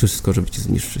 sięgną po wszystko, żeby cię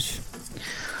zniszczyć.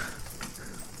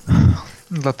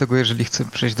 Dlatego jeżeli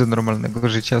chcemy przejść do normalnego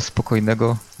życia,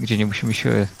 spokojnego, gdzie nie musimy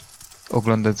się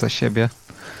oglądać za siebie,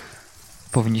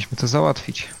 powinniśmy to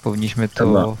załatwić. Powinniśmy to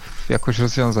Dobra. jakoś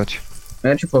rozwiązać.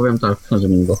 Ja ci powiem tak,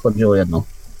 Zemigo, chodzi o jedno.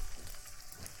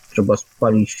 Trzeba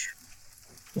spalić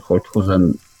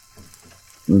Holthusen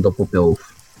do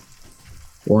popiołów.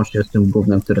 Łącznie z tym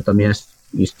gównem, które tam jest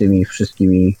i z tymi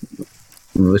wszystkimi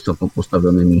wysoko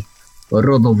postawionymi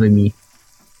rodowymi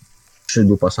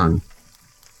przydupasami.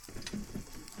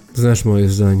 Znasz moje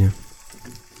zdanie.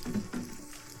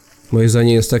 Moje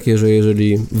zdanie jest takie, że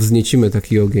jeżeli wzniecimy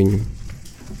taki ogień,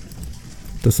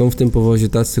 to są w tym powozie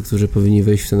tacy, którzy powinni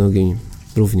wejść w ten ogień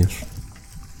również.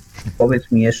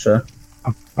 Powiedz mi jeszcze,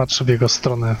 A patrzę w jego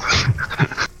stronę.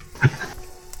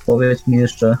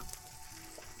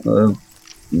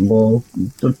 Bo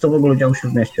to, co w ogóle działo się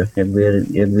w mieście,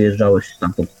 jak wyjeżdżałeś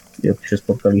stamtąd, jak się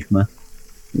spotkaliśmy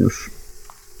już.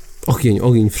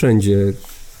 Ogień wszędzie.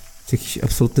 Jakiś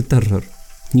absolutny terror.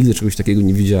 Nigdy czegoś takiego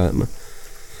nie widziałem.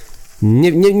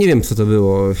 Nie wiem, co to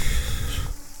było.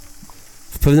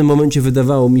 W pewnym momencie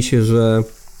wydawało mi się, że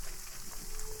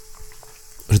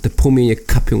te płomienie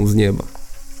kapią z nieba.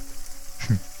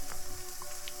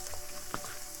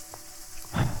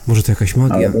 Może to jakaś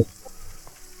magia? Ale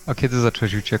A kiedy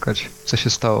zacząłeś uciekać? Co się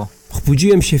stało?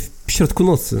 Obudziłem się w środku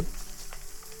nocy,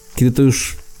 kiedy to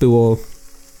już było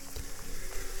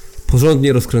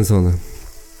porządnie rozkręcone.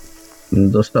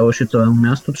 dostało się całemu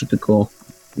miastu, czy tylko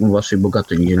waszej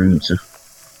bogatej dzielnicy?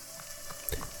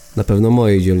 Na pewno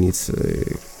mojej dzielnicy.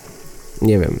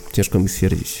 Nie wiem, ciężko mi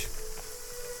stwierdzić.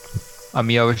 A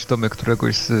mijałeś domy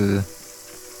któregoś z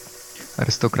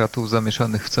arystokratów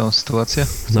zamieszanych w całą sytuację?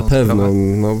 W Na całą pewno, sprawę?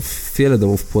 no wiele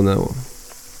domów płonęło.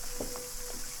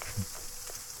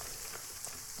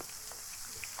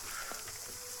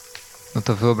 No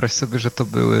to wyobraź sobie, że to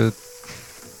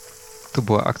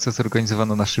była akcja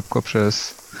zorganizowana na szybko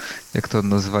przez, jak to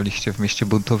nazwaliście w mieście,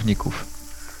 buntowników.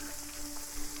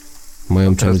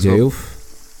 Mają teraz czarodziejów?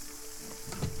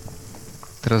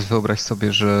 Teraz wyobraź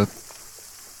sobie, że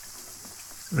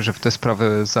w tę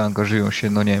sprawę zaangażują się,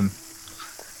 no nie wiem,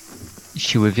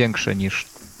 siły większe niż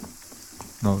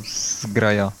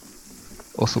zgraja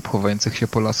osób chowających się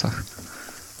po lasach.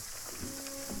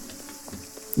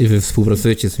 I wy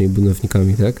współpracujecie z tymi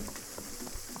buntownikami, tak?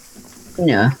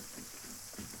 Nie.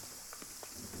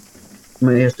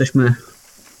 My jesteśmy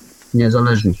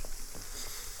niezależni.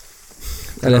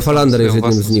 Ale Falander jest swoją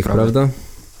jednym z własną nich, sprawę. prawda?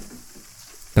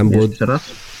 Tam było... Jeszcze raz?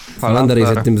 Falander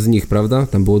jest jednym z nich, prawda?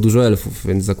 Tam było dużo elfów,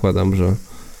 więc zakładam, że...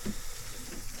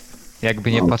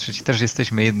 Jakby nie patrzeć, też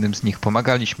jesteśmy jednym z nich.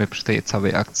 Pomagaliśmy przy tej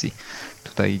całej akcji.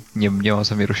 Tutaj nie mam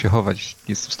zamiaru się chować.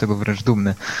 Jestem z tego wręcz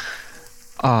dumny.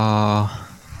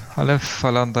 Ale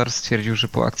Falandar stwierdził, że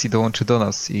po akcji dołączy do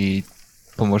nas i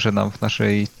pomoże nam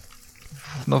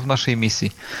w naszej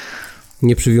misji.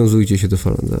 Nie przywiązujcie się do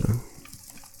Falandera.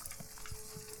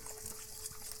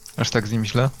 Aż tak z nim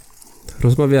źle?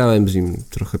 Rozmawiałem z nim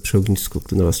trochę przy ognisku,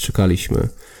 gdy na was czekaliśmy.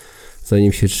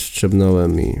 Zanim się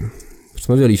szczebnąłem i...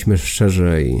 Rozmawialiśmy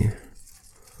szczerze i...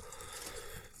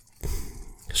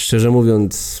 Szczerze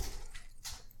mówiąc...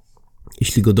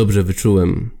 Jeśli go dobrze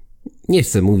wyczułem... Nie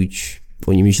chcę mówić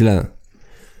o nim źle.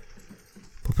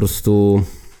 Po prostu...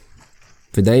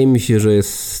 Wydaje mi się, że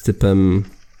jest typem...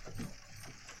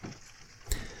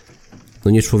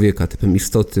 No nie człowieka, typem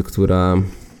istoty, która...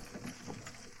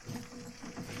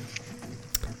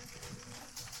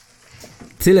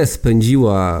 Tyle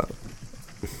spędziła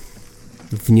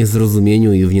w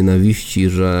niezrozumieniu i w nienawiści,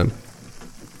 że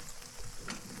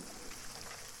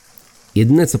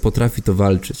jedyne co potrafi to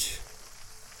walczyć.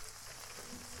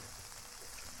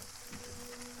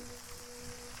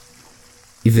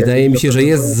 I wydaje mi się, że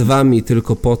jest z wami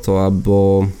tylko po to,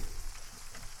 bo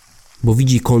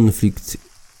widzi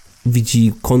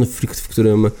konflikt, w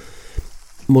którym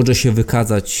może się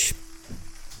wykazać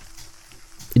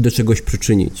i do czegoś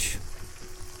przyczynić.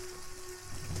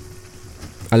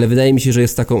 Ale wydaje mi się, że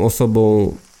jest taką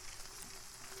osobą,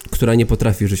 która nie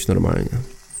potrafi żyć normalnie.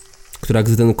 Która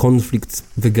gdy ten konflikt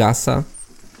wygasa,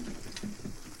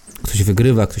 ktoś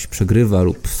wygrywa, ktoś przegrywa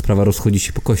lub sprawa rozchodzi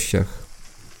się po kościach,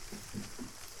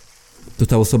 to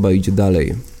ta osoba idzie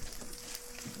dalej.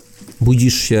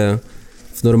 Budzisz się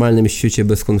w normalnym świecie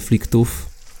bez konfliktów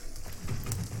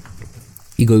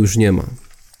i go już nie ma.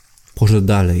 Poszedł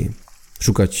dalej,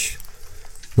 szukać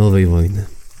nowej wojny.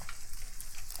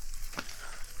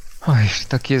 O, jeśli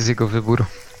taki jest jego wybór.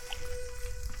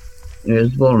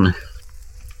 Jest wolny.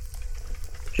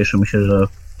 Cieszymy się, że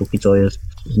póki co jest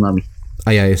z nami.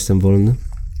 A ja jestem wolny?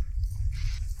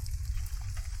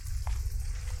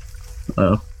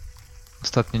 A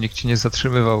Ostatnio nikt ci nie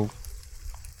zatrzymywał.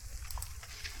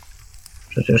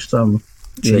 przecież sam...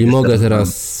 Czyli jedziesz mogę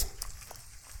teraz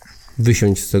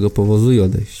wysiąść z tego powozu i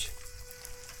odejść.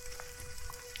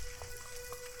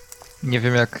 Nie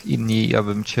wiem jak inni, ja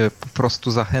bym cię po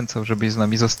prostu zachęcał, żebyś z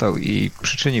nami został i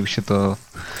przyczynił się do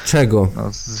Czego?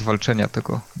 zwalczenia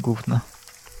tego gówna.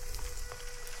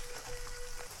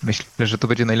 Myślę, że to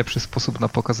będzie najlepszy sposób na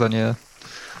pokazanie,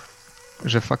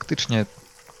 że faktycznie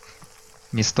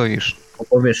nie stoisz.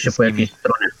 Opowiesz się z po nimi. jakiej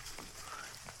stronie.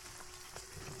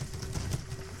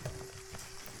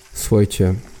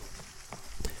 Słuchajcie.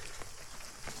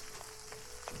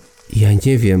 Ja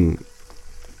nie wiem,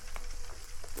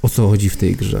 o co chodzi w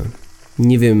tej grze.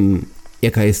 Nie wiem,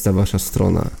 jaka jest ta wasza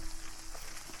strona.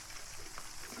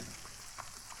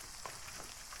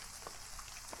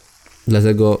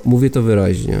 Dlatego mówię to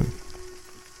wyraźnie.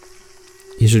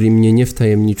 Jeżeli mnie nie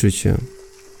wtajemniczycie,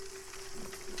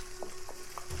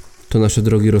 to nasze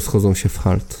drogi rozchodzą się w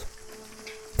halt.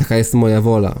 Taka jest moja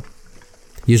wola.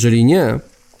 Jeżeli nie,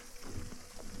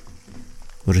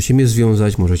 możecie mnie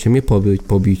związać, możecie mnie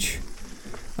pobić,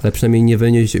 ale przynajmniej nie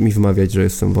będziecie mi wmawiać, że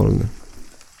jestem wolny.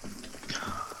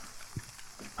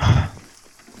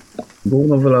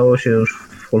 Gówno wylało się już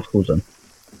w Holthusen.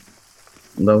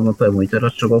 Dawno temu i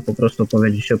teraz trzeba po prostu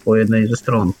powiedzieć się po jednej ze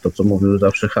stron, to co mówił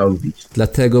zawsze Haubitz.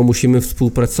 Dlatego musimy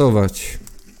współpracować,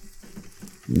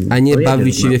 a nie To bawić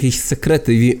jedziesz się w z jakieś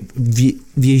sekrety.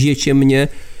 Wieziecie mnie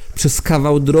przez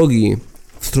kawał drogi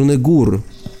w stronę gór.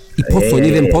 I po co?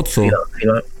 Nie wiem po co.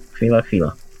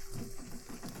 Chwila.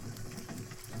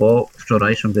 po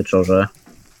wczorajszym wieczorze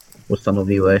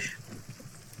postanowiłeś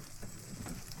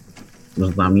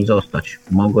z nami zostać.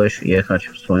 Mogłeś jechać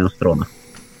w swoją stronę.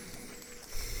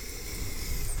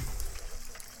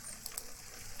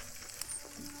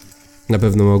 Na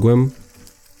pewno mogłem.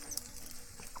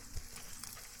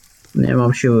 Nie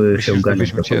mam siły się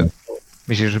uganiać.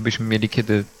 Myślisz, żebyśmy mieli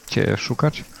kiedy cię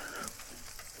szukać?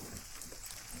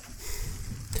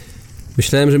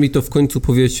 Myślałem, że mi to w końcu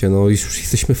powiecie, no już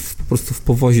jesteśmy po prostu w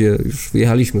powozie, już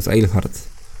wyjechaliśmy z Eilhart.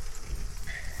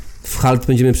 W Halt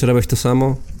będziemy przerabiać to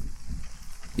samo?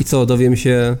 I co, dowiem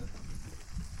się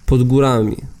pod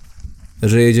górami,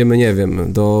 że jedziemy, nie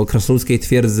wiem, do krasnoludzkiej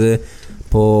twierdzy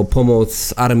po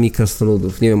pomoc armii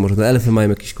krasnoludów. Nie wiem, może te elfy mają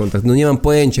jakiś kontakt, no nie mam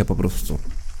pojęcia po prostu.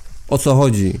 O co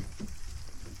chodzi?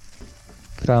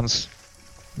 Franz,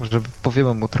 może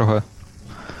powiemy mu trochę.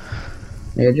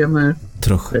 Jedziemy,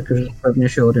 Trochę. jak już pewnie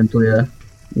się orientuję,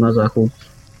 na zachód.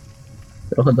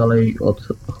 Trochę dalej od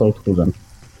Holthusen.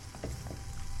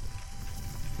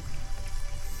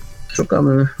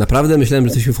 Naprawdę myślałem, że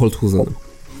jesteśmy w Holthusen.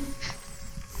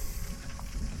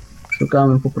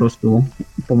 Szukamy po prostu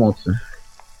pomocy.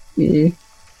 I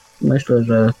myślę,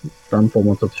 że tam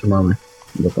pomoc otrzymamy,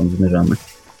 dokąd zmierzamy.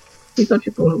 I to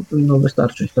ci powinno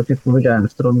wystarczyć. Tak jak powiedziałem,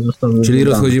 strony zostały... Czyli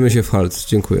wybrane. rozchodzimy się w Halt.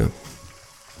 Dziękuję.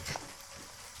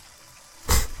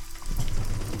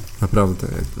 Naprawdę,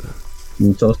 jakby.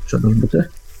 I co, sprzedasz buty?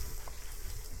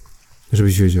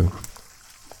 Żebyś wiedział.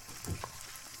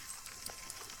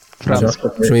 Franz,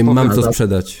 Przynajmniej mam co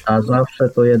sprzedać. A zawsze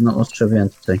to jedno ostrze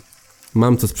więcej.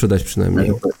 Mam co sprzedać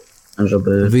przynajmniej.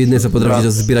 Żeby Wy jedyne co potraficie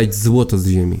to zbierać złoto z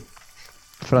ziemi.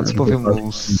 Franz, powiem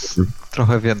mu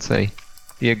trochę więcej.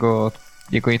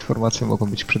 Jego informacje mogą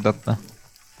być przydatne.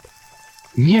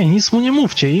 Nie, nic mu nie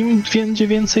mówcie. Im będzie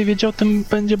więcej wiedział, tym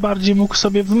będzie bardziej mógł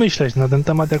sobie wymyśleć na ten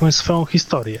temat jakąś swoją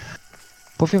historię.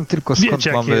 Powiem tylko skąd Wiecie,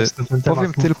 jaki mamy. jest na ten temat,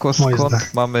 Powiem tylko moje skąd zdanie.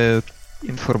 mamy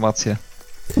informacje.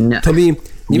 Nie, Tomi,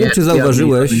 nie wiem czy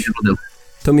zauważyłeś, źródeł.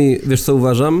 Tomi, wiesz co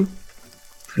uważam?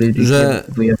 Friedrich że-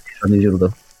 nie wyjaśni żadnych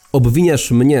źródeł.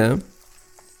 Obwiniasz mnie,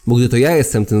 bo gdy to ja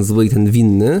jestem ten zły i ten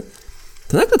winny,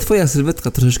 to nagle twoja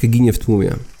sylwetka troszeczkę ginie w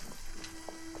tłumie.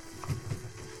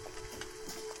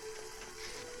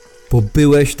 Bo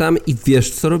byłeś tam i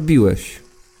wiesz co robiłeś.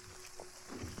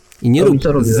 I nie Tomi, rób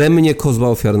co robiłeś? ze mnie kozła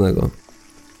ofiarnego.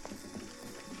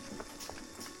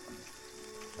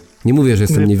 Nie mówię, że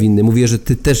jestem niewinny, mówię, że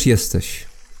ty też jesteś.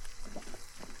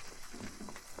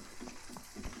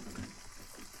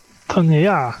 To nie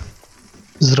ja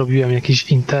zrobiłem jakiś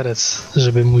interes,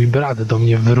 żeby mój brat do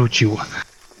mnie wrócił.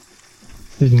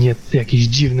 W jakiejś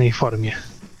dziwnej formie.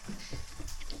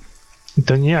 I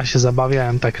to nie ja się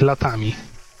zabawiałem tak latami.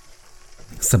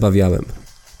 Zabawiałem.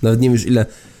 Nawet nie wiesz ile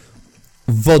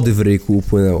wody w ryjku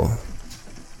upłynęło.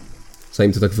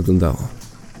 Zanim to tak wyglądało.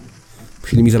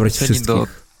 Musieli mi zabrać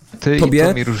wszystkich. Ty Tobie- i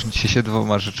Tomi różnicie się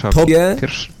dwoma rzeczami. Tobie,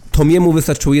 Pierwszy, Tomiemu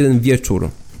wystarczył jeden wieczór,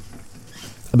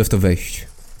 aby w to wejść.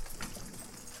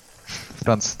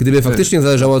 Franz, Gdyby faktycznie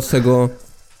zależało od tego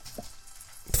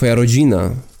twoja rodzina,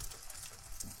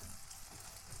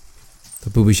 to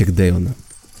byłbyś jak Dejon.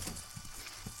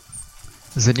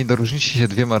 Zenido, różnicie się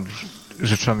dwiema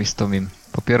rzeczami z Tomim.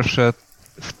 Po pierwsze,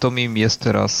 w Tomim jest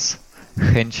teraz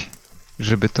chęć,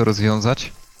 żeby to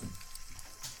rozwiązać.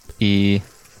 I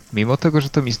mimo tego, że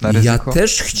Tomi zna ryzyko... Ja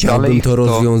też chciałbym dalej to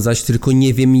rozwiązać, tylko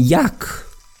nie wiem jak.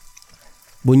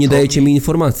 Bo nie dajecie mi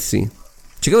informacji.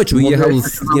 Ciekawe, czy Mówiłeś jechał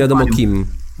coś z o nie wiadomo zaufaniu. kim.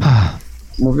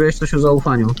 Mówiłeś coś o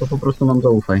zaufaniu, to po prostu mam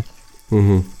zaufaj.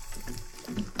 Mhm.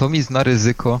 Tomi zna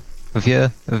ryzyko,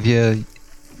 wie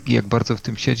jak bardzo w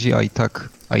tym siedzi,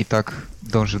 a i tak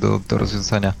dąży do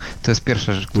rozwiązania. To jest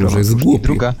pierwsza rzecz, która Może was jest różni. głupi.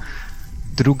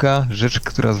 Druga rzecz,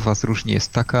 która z was różni,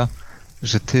 jest taka,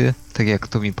 że ty, tak jak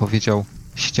Tomi powiedział,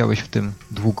 siedziałeś w tym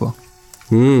długo.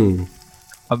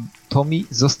 A Tomi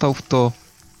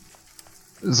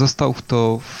został w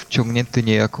to wciągnięty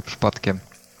niejako przypadkiem.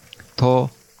 To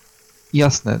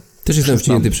jasne. Też jestem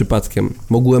wciągnięty przypadkiem.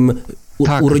 Mogłem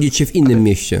Tak, urodzić się w innym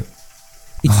mieście.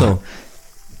 I co?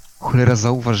 Cholera,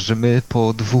 zauważ, że my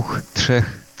po 2-3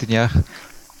 dniach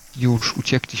już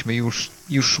uciekliśmy,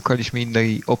 już szukaliśmy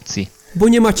innej opcji. Bo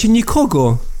nie macie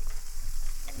nikogo.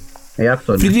 Jak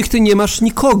to nie? Friedrich, ty nie masz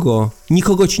nikogo.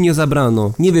 Nikogo ci nie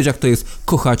zabrano. Nie wiesz jak to jest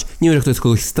kochać, nie wiesz jak to jest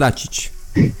kogoś stracić.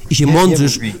 I się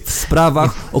mądrzysz mów mi. w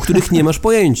sprawach, o których nie masz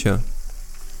pojęcia.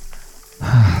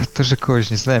 To, że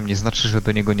kogoś nie znałem, nie znaczy, że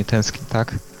do niego nie tęskni,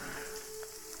 tak?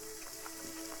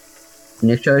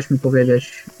 Nie chciałeś mi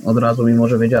powiedzieć od razu, mimo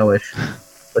że wiedziałeś,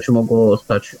 co się mogło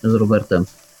stać z Robertem.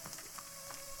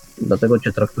 Dlatego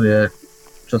cię traktuję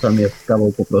czasami jak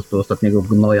kawał po prostu ostatniego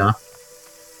gnoja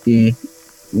i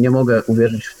nie mogę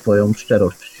uwierzyć w twoją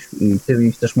szczerość. I ty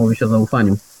mi chcesz mówić o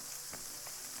zaufaniu.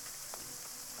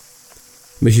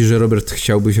 Myślisz, że Robert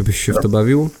chciałby, żebyś się w to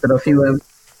bawił?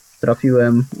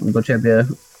 Trafiłem do ciebie,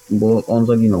 bo on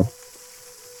zaginął.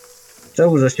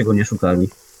 Czemu żeście go nie szukali?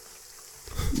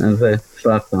 Wy,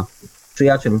 szlachta.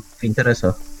 Przyjaciel w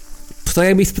interesach. To tak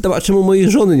jakbyś spytał, a czemu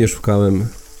mojej żony nie szukałem?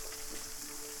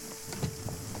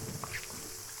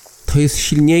 To jest No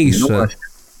silniejsze. właśnie.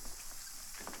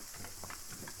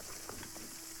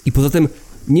 I poza tym,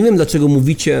 nie wiem dlaczego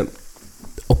mówicie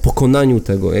o pokonaniu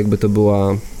tego, jakby to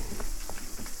była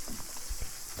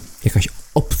jakaś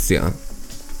opcja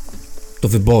do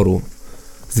wyboru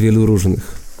z wielu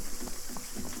różnych.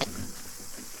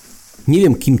 Nie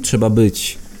wiem, kim trzeba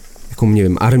być, jaką, nie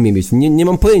wiem, armię mieć. Nie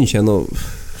mam pojęcia, no,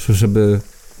 żeby...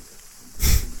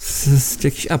 To jest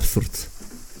jakiś absurd.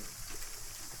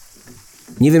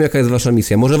 Nie wiem, jaka jest wasza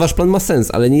misja. Może wasz plan ma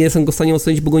sens, ale nie jestem go w stanie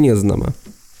ocenić, bo go nie znam.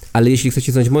 Ale jeśli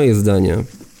chcecie znać moje zdanie,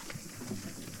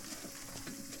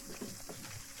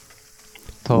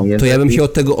 to ja bym się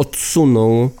od tego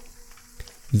odsunął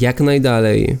jak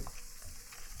najdalej.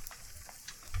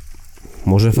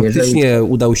 Może faktycznie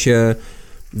udał się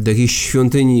do jakiejś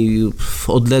świątyni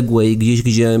odległej, gdzieś,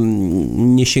 gdzie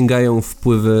nie sięgają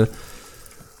wpływy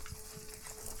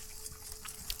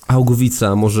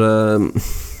Augowica.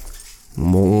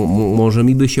 Może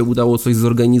mi by się udało coś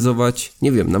zorganizować,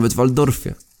 nie wiem, nawet w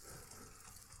Waldorfie.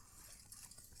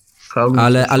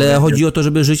 Ale chodzi o to,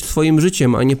 żeby żyć swoim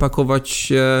życiem, a nie pakować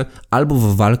się albo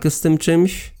w walkę z tym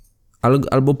czymś,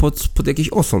 albo pod jakiś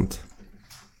osąd.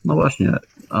 No właśnie,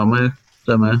 a my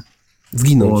chcemy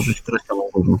Zginąć. położyć kres temu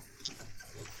gównu.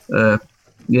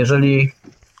 Jeżeli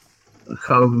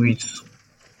Haugwitz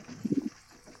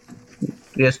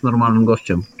jest normalnym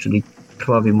gościem, czyli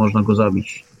krwawie można go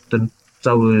zabić, ten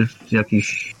cały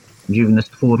jakiś dziwny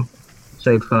stwór,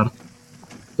 Seilhart,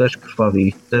 też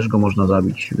krwawi, też go można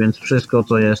zabić, więc wszystko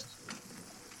co jest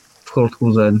w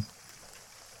Holthusen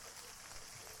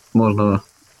można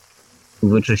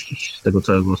wyczyścić z tego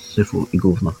całego syfu i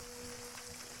gówna.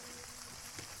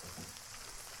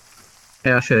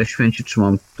 Ja się święcie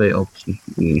trzymam tej opcji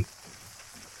i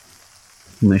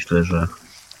myślę, że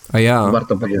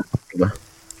warto podjąć próbę.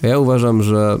 A ja uważam,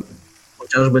 że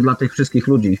chociażby dla tych wszystkich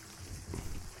ludzi,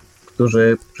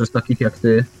 którzy przez takich jak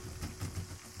ty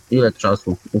ile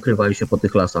czasu ukrywali się po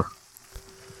tych lasach.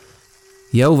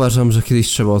 Ja uważam, że kiedyś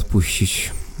trzeba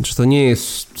odpuścić. Że to nie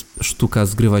jest sztuka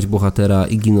zgrywać bohatera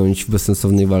i ginąć w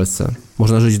bezsensownej walce.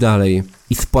 Można żyć dalej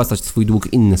i spłacać swój dług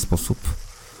w inny sposób.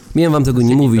 Miałem wam tego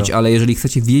nie mówić, ale jeżeli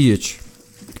chcecie wiedzieć,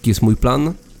 jaki jest mój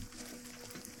plan,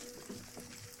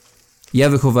 ja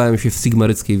wychowałem się w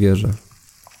Sigmaryckiej wieży.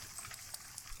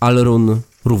 Alrun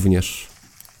również.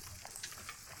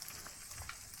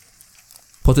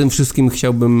 Po tym wszystkim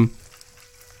chciałbym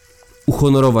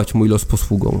uhonorować mój los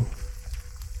posługą.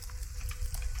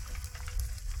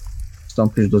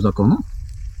 Wstąpisz do zakonu?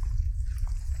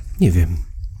 Nie wiem.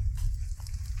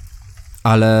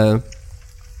 Ale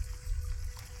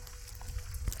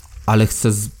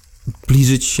chcę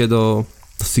zbliżyć się do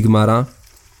Sigmara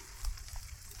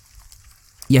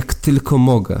jak tylko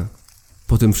mogę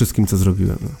po tym wszystkim, co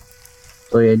zrobiłem.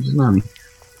 To jedź z nami.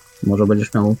 Może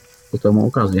będziesz miał ku temu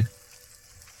okazję.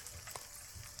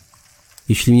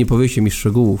 Jeśli nie powiecie mi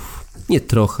szczegółów, nie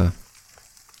trochę,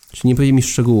 jeśli nie powiecie mi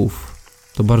szczegółów,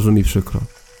 to bardzo mi przykro.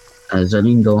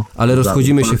 Zelindo... Ale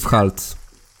rozchodzimy się w halt.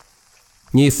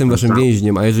 Nie jestem waszym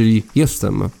więźniem, a jeżeli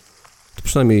jestem, to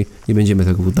przynajmniej nie będziemy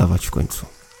tego udawać w końcu.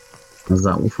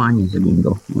 Zaufanie,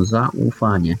 Zelindo.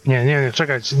 Zaufanie. Nie,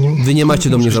 czekać. Wy nie macie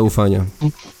do mnie zaufania.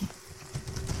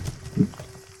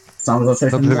 Sam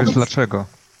zacząłeś Dobrze wiesz dlaczego.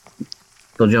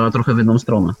 To działa trochę w jedną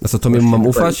stronę. A co, to mnie mam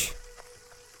ufać?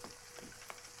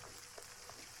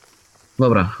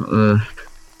 Dobra,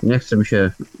 nie chcę mi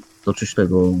się toczyć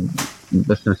tego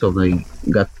bezsensownej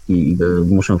gadki i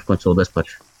muszę w końcu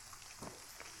odespać.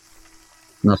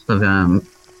 Nastawiałem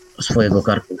swojego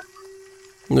karku.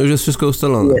 No już jest wszystko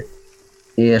ustalone.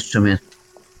 I jeszcze mnie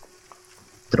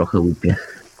trochę łupie.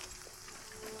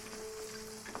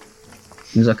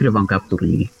 Zakrywam kaptur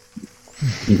i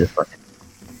idę spać.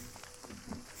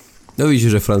 No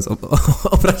widzisz, że Franz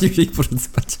obraził się i poszedł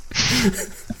spać.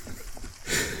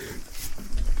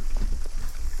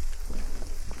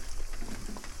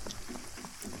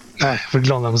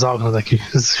 Wyglądam za okno taki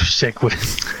wściekły.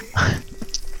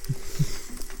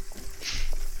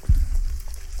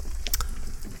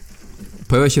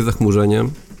 Pojawia się zachmurzenie.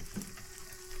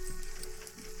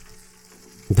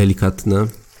 Delikatne.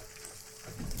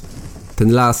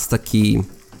 Ten las taki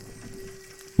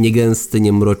niegęsty,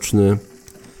 niemroczny.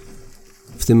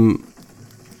 W tym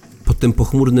pod tym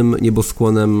pochmurnym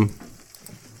nieboskłonem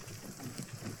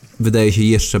wydaje się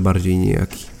jeszcze bardziej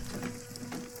niejaki.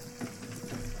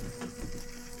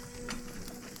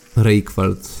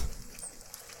 Reykjavik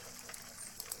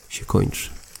się kończy.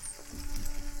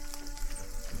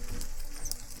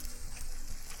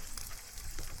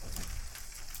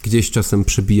 Gdzieś czasem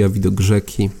przebija widok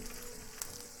rzeki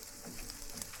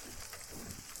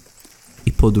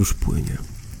i podróż płynie.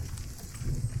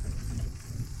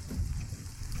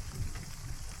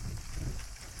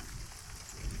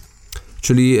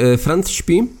 Czyli Franz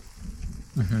śpi,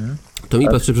 to mi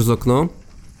patrzy przez okno,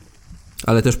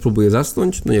 ale też próbuje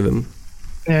zasnąć, no nie wiem.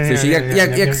 W sensie,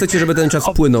 jak chcecie, żeby ten czas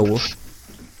płynął?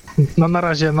 No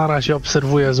na razie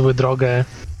obserwuję zły drogę.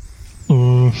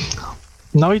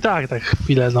 No i tak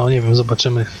chwilę, no nie wiem,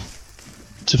 zobaczymy.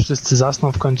 Czy wszyscy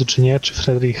zasną w końcu, czy nie, czy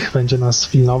Friedrich będzie nas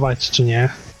pilnować, czy nie.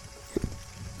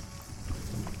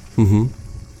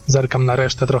 Zerkam na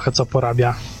resztę trochę, co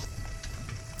porabia.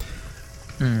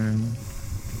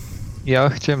 Ja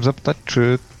chciałem zapytać,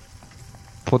 czy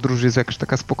podróż jest jakaś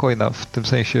taka spokojna, w tym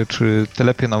sensie, czy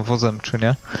telepie nam wozem, czy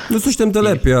nie? No coś tam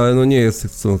telepie, ale no nie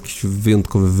jest to jakieś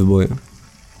wyjątkowe wyboje.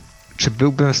 Czy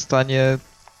byłbym w stanie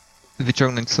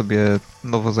wyciągnąć sobie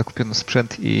nowo zakupiony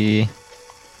sprzęt i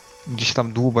gdzieś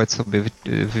tam dłubać sobie,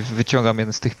 wyciągam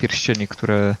jeden z tych pierścieni,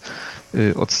 które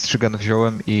od Strzygan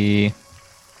wziąłem i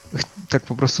tak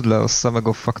po prostu dla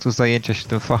samego faktu zajęcia się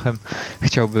tym fachem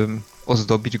chciałbym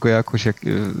ozdobić go jakoś,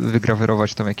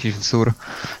 wygrawerować tam jakiś wzór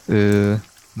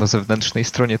na zewnętrznej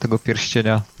stronie tego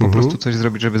pierścienia, po prostu coś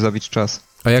zrobić, żeby zabić czas.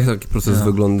 A jak taki proces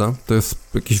wygląda? To jest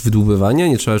jakieś wydłubywanie?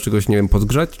 Nie trzeba czegoś, nie wiem,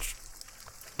 podgrzać?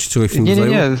 Czy czegoś w tym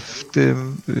rodzaju? Nie, w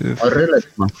tym...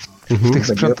 W tych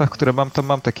sprzętach, które mam, to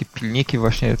mam takie pilniki,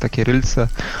 właśnie takie rylce,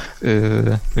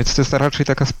 więc to jest raczej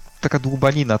taka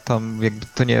dłubanina, tam jakby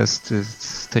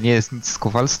to nie jest nic z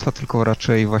kowalstwa, tylko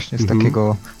raczej właśnie z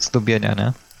takiego zdobienia,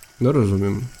 nie? No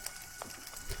rozumiem.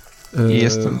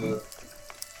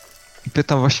 I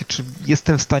pytam właśnie, czy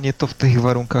jestem w stanie to w tych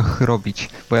warunkach robić,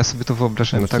 bo ja sobie to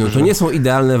wyobrażałem Znaczy, tak, to nie są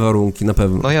idealne warunki, na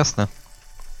pewno. No jasne.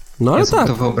 No ale ja sobie tak.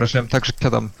 to wyobrażałem tak, że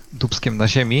siadam dupskiem na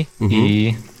ziemi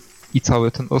i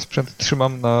cały ten osprzęt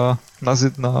trzymam na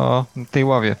tej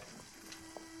ławie.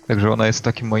 Także ona jest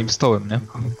takim moim stołem, nie?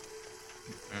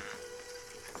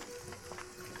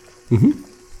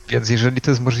 Więc jeżeli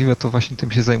to jest możliwe, to właśnie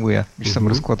tym się zajmuję. Gdzieś tam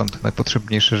rozkładam te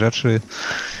najpotrzebniejsze rzeczy.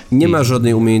 Nie ma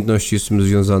żadnej umiejętności z tym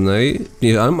związanej.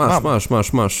 Nie, ale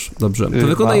masz. Dobrze. To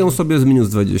wykonaj ją sobie z minus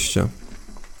 20.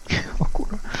 O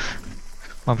kurwa.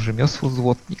 Mam rzemiosło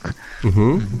złotnik.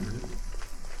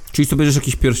 Czyli sobie bierzesz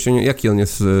jakiś pierścień, jaki on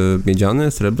jest?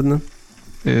 Miedziany, srebrny?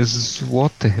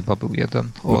 Złoty chyba był jeden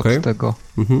od tego.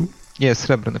 Nie,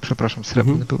 srebrny, przepraszam,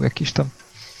 srebrny był jakiś tam.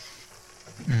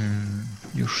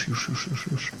 Już.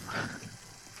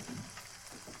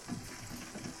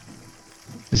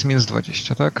 Jest minus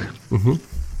 20, tak?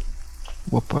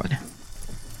 Łopanie.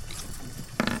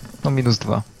 No minus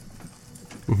 2.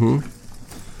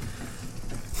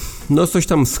 No coś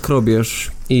tam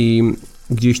skrobiesz i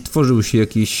gdzieś tworzył się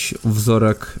jakiś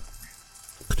wzorek,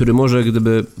 który może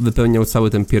gdyby wypełniał cały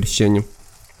ten pierścień,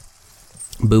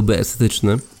 byłby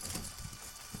estetyczny.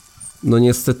 No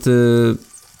niestety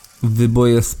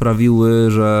wyboje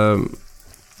sprawiły, że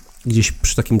gdzieś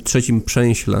przy takim trzecim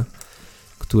przęśle,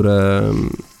 które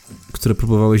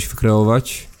próbowałeś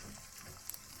wykreować,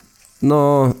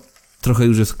 no trochę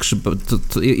już jest krzywy,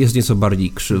 to jest nieco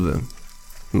bardziej krzywy.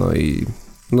 No i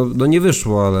no nie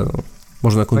wyszło, ale no,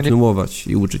 można kontynuować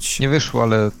i uczyć się. Nie wyszło,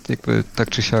 ale jakby tak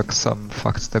czy siak sam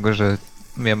fakt tego, że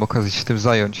miałem okazję się tym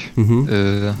zająć,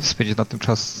 spędzić na tym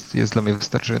czas jest dla mnie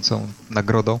wystarczającą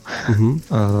nagrodą.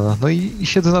 No i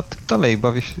siedzę nad tym dalej,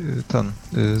 bawię się,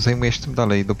 zajmuję się tym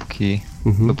dalej,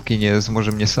 dopóki nie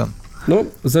zmoży mnie sen. No,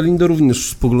 Zelindo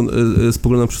również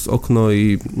spogląda przez okno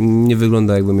i nie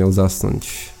wygląda, jakby miał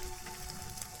zasnąć.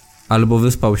 Albo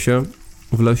wyspał się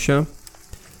w lesie,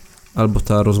 albo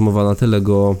ta rozmowa na tyle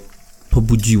go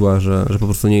pobudziła, że po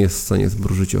prostu nie jest w stanie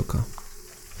zmrużyć oka.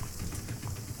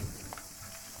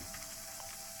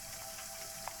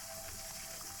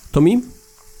 Tomi?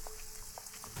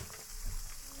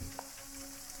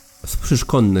 Słyszysz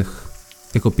konnych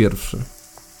jako pierwszy.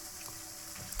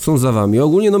 Są za wami.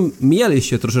 Ogólnie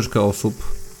mijaliście troszeczkę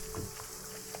osób.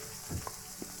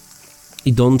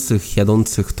 Idących,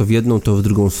 jadących to w jedną, to w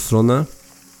drugą stronę.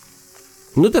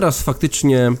 No teraz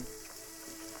faktycznie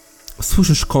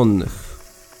słyszysz konnych.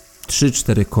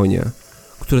 3-4 konie,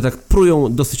 które tak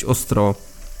prują dosyć ostro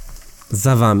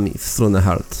za wami w stronę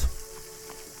Halt.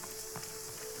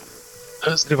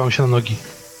 Zrywam się na nogi.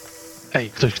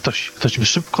 Ej, ktoś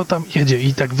szybko tam jedzie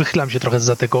i tak wychylam się trochę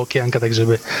zza tego okienka, tak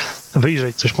żeby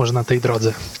wyjrzeć coś może na tej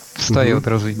drodze. Wstaję od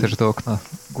razu i też do okna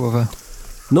głowę.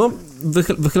 No,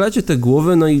 wychylacie te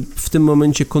głowy, no i w tym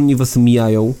momencie konni was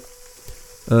mijają.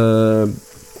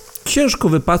 Ciężko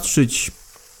wypatrzyć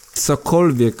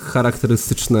cokolwiek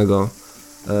charakterystycznego,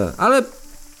 ale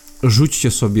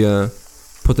rzućcie sobie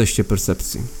po teście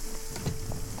percepcji.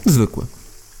 Zwykłe.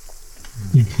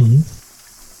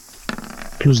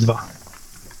 +2.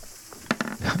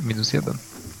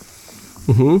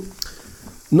 -1.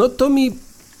 No to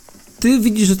ty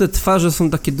widzisz, że te twarze są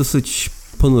takie dosyć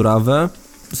ponurawe.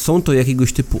 Są to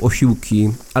jakiegoś typu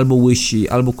osiłki, albo łysi,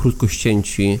 albo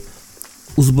krótkościęci.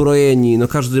 Uzbrojeni, no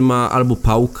każdy ma albo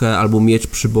pałkę, albo miecz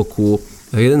przy boku.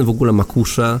 Jeden w ogóle ma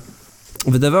kuszę.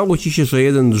 Wydawało ci się, że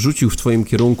jeden rzucił w twoim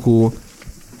kierunku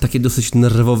takie dosyć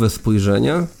nerwowe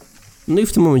spojrzenie. No i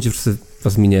w tym momencie wszyscy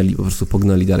was minęli, po prostu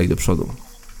pognali dalej do przodu.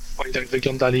 Oni tak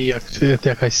wyglądali jak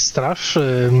jakaś straż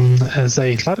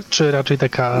Zejchlar, czy raczej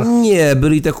taka... Nie,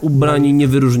 byli tak ubrani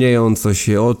niewyróżniająco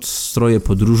się, od stroje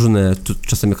podróżne,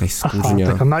 czasem jakaś skórznia.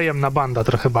 Aha, taka najemna banda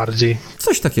trochę bardziej.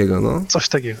 Coś takiego, no. Coś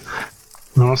takiego.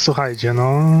 No słuchajcie,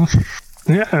 no...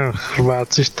 Nie wiem, chyba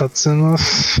jacyś tacy, no...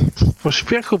 w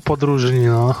pośpiechu podróżni,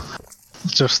 no.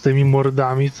 Chociaż z tymi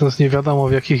mordami to nie wiadomo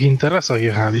w jakich interesach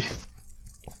jechali.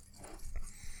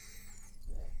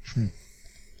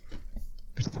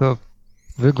 To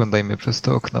wyglądajmy przez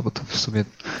te okna, bo to w sumie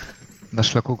na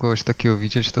szlaku kogoś takiego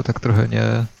widzieć to tak trochę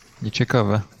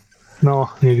nieciekawe. No,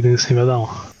 nigdy nic nie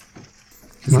wiadomo.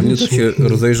 No nie tak się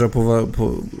rozejrza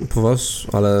po was,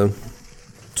 ale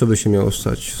co by się miało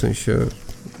stać? W sensie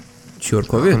ci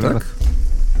orkowie, Cholera. tak?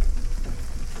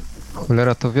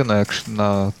 Cholera to wie, no jak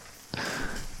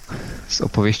z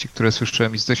opowieści, które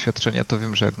słyszałem i z doświadczenia, to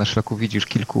wiem, że jak na szlaku widzisz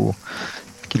kilku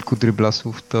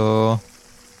dryblasów, to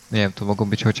nie wiem, to mogą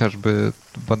być chociażby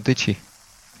bandyci.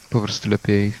 Po prostu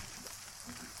lepiej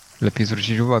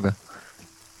zwrócić uwagę.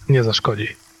 Nie zaszkodzi.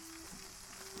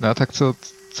 No a tak co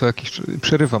jakiś...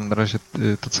 Przerywam na razie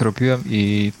to, co robiłem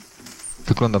i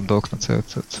wyglądam do okna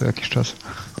co jakiś czas.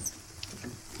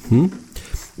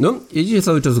 No, jedziecie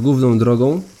cały czas główną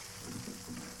drogą.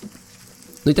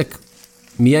 No i tak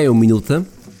mijają minuty.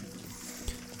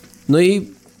 No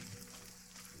i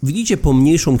widzicie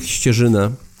pomniejszą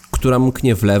ścieżynę, która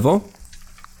mknie w lewo,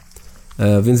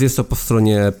 więc jest to po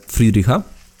stronie Friedricha.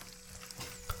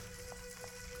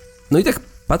 No i tak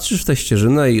patrzysz w tę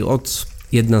ścieżynę i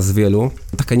jedna z wielu,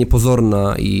 taka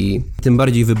niepozorna i tym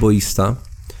bardziej wyboista,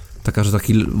 taka, że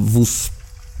taki wóz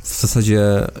w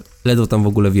zasadzie ledwo tam w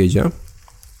ogóle wjedzie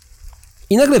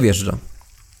i nagle wjeżdża.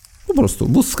 Po prostu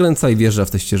wóz skręca i wjeżdża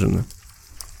w tę ścieżynę.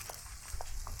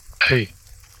 Hej.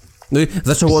 No i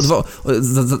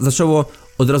zaczęło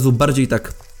od razu bardziej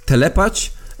tak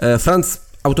telepać. Franz,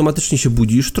 automatycznie się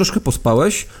budzisz, troszkę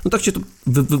pospałeś, no tak cię to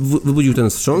wybudził ten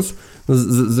wstrząs. No,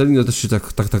 Zelino też się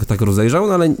tak rozejrzał,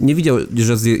 no ale nie widział,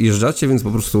 że zjeżdżacie, więc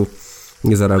po prostu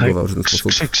nie zareagował w żaden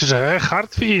sposób. Krzyże,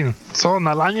 Hartwin, co,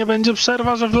 na lanie będzie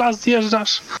przerwa, że w las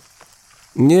zjeżdżasz?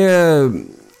 Nie,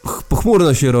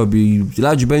 pochmurno się robi,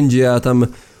 lać będzie, a tam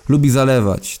lubi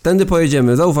zalewać. Tędy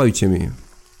pojedziemy, zaufajcie mi.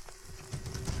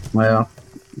 Moja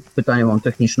pytanie mam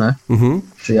techniczne.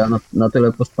 Czy ja na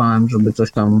tyle pospałem, żeby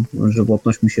coś tam,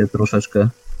 żywotność mi się troszeczkę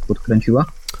podkręciła?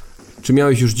 Czy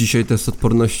miałeś już dzisiaj test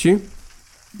odporności?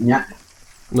 Nie.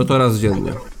 No to raz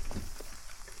dziennie.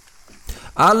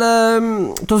 Ale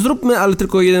to zróbmy, ale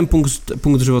tylko jeden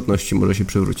punkt żywotności może się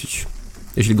przywrócić.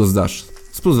 Jeśli go zdasz.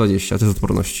 Z plus 20, test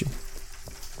odporności.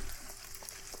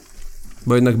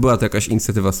 Bo jednak była to jakaś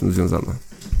inicjatywa z tym związana.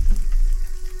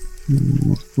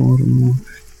 Odporność.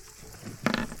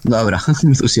 Dobra,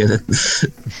 plus 1.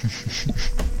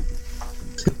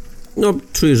 No,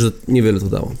 czuję, że niewiele to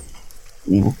dało.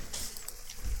 No.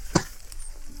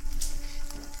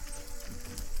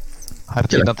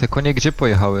 Hartwig, na te konie gdzie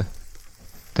pojechały?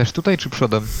 Też tutaj czy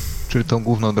przodem? Czy tą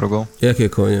główną drogą? Jakie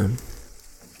konie?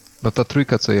 No ta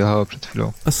trójka, co jechała przed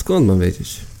chwilą. A skąd mam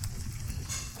wiedzieć?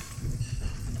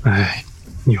 Ej,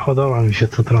 nie podoba mi się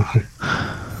to trochę.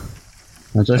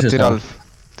 No co A się ty, stało?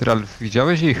 Ralf,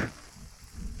 widziałeś ich?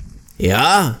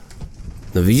 Ja?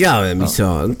 No widziałem i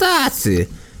co? No tacy.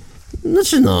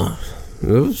 Znaczy no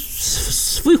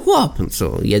swój chłop, no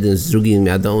co? Jeden z drugim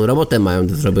jadą, robotę mają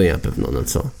do zrobienia pewno, no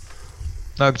co?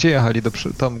 No a gdzie jechali?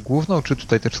 Tam główną, czy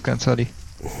tutaj też skręcali?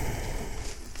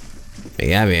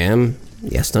 Ja wiem,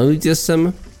 jasnowidz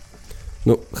jestem.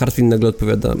 No, Hartwin nagle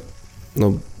odpowiada,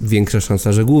 no, większa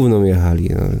szansa, że główną jechali.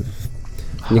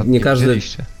 No.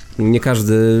 Nie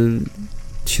każdy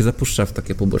się zapuszcza w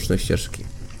takie poboczne ścieżki.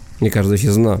 Nie każdy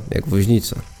się zna, jak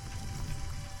woźnica.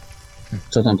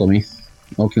 Co tam, Tomi?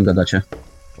 O kim gadacie?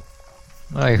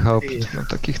 No i Haupt, no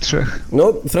takich 3.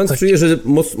 No, Franz czuje, że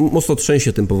mocno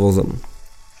trzęsie tym powozem.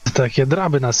 Takie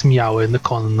draby nas mijały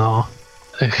konno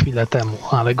chwilę temu,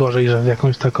 ale gorzej, że w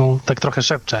jakąś taką, tak trochę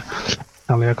szepczę,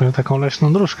 ale jakąś taką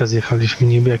leśną dróżkę zjechaliśmy,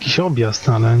 niby jakiś objazd,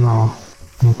 ale no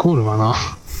kurwa, no.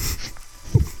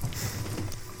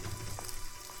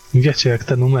 Wiecie, jak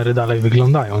te numery dalej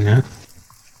wyglądają, nie?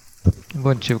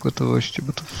 Bądźcie w gotowości,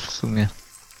 bo to w sumie...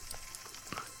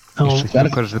 No, Jeszcze ci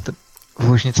pokażę, że te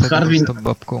woźnica z tą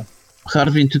babką.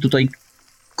 Harwin, ty tutaj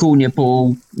kół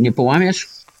nie połamiesz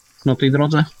na tej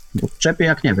drodze? Bo czepię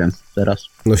jak nie wiem teraz.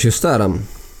 No się staram,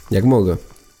 jak mogę.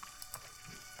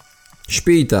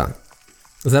 Śpita.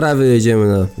 Zaraz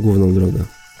wyjedziemy na główną drogę.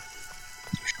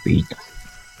 Śpita.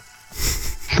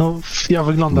 no ja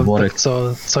wyglądam Worek. tak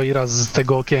co i raz z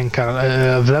tego okienka,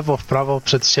 w lewo, w prawo,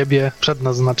 przed siebie, przed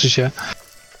nas znaczy się.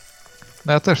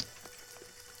 No ja też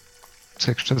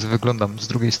co jakiś czas wyglądam z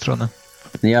drugiej strony.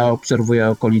 Ja obserwuję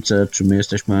okolice, czy my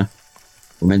jesteśmy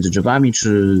pomiędzy drzewami,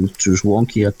 czy już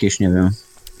łąki jakieś, nie wiem.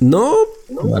 No,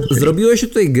 Bardziej. zrobiło się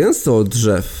tutaj gęsto od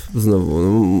drzew znowu.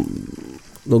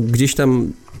 No gdzieś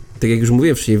tam, tak jak już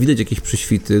mówiłem wcześniej, widać jakieś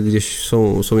prześwity, gdzieś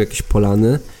są jakieś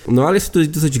polany. No ale jest tutaj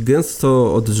dosyć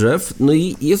gęsto od drzew. No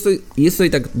i jest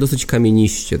tutaj tak dosyć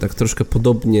kamieniście, tak troszkę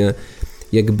podobnie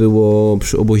jak było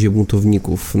przy obozie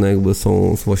buntowników. No jakby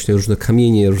są właśnie różne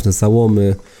kamienie, różne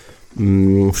załomy,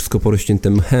 wszystko porośnięte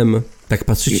mchem. Tak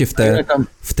patrzycie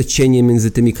w te cienie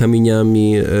między tymi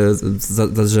kamieniami, za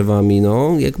drzewami,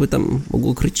 no jakby tam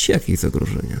mogło kryć się jakieś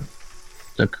zagrożenie.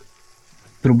 Tak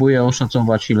próbuję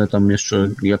oszacować, ile tam jeszcze,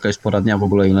 jaka jest pora dnia w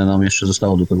ogóle, ile nam jeszcze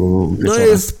zostało do tego wieczora. No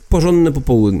jest porządne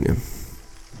popołudnie.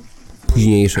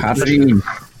 Późniejsze. Harwin,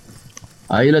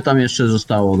 a ile tam jeszcze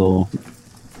zostało do...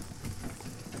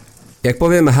 Jak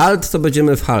powiem halt, to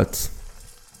będziemy w halt.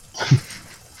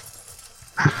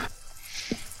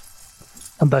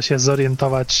 Da się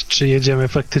zorientować, czy jedziemy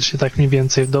faktycznie tak mniej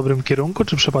więcej w dobrym kierunku,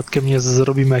 czy przypadkiem nie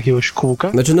zrobimy jakiegoś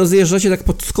kółka? Znaczy no zjeżdżacie tak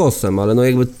pod skosem, ale no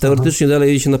jakby teoretycznie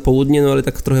dalej jedziecie na południe, no ale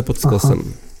tak trochę pod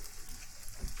skosem.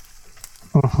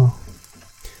 Aha.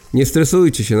 Nie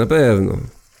stresujcie się, na pewno.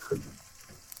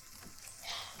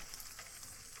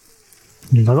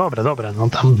 No dobra, no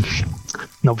tam...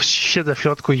 No siedzę w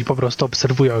środku i po prostu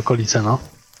obserwuję okolice, no.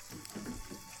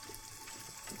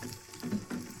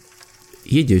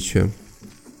 Jedziecie.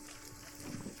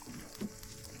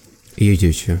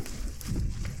 Jedziecie.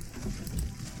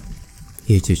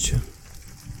 Jedziecie.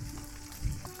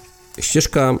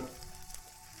 Ścieżka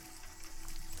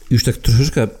już tak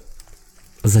troszeczkę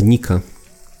zanika.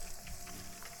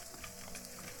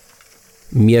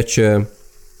 Mijacie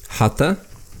chatę.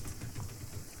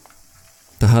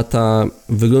 Ta chata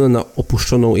wygląda na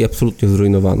opuszczoną i absolutnie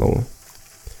zrujnowaną.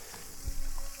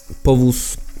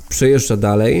 Powóz przejeżdża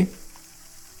dalej.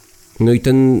 No i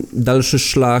ten dalszy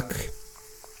szlak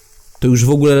to już w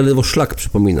ogóle ledwo szlak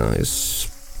przypomina. Jest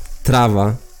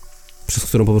trawa, przez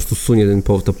którą po prostu sunie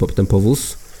ten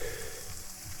powóz.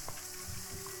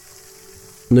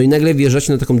 No i nagle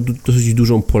wjeżdżacie na taką dosyć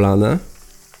dużą polanę.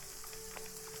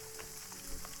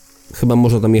 Chyba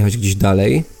można tam jechać gdzieś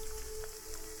dalej.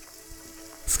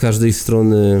 Z każdej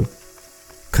strony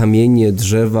kamienie,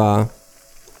 drzewa.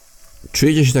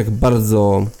 Czujecie się tak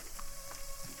bardzo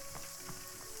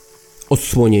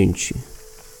odsłonięci.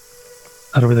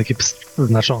 Robię takie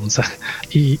znaczące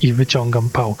i wyciągam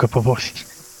pałkę powoli.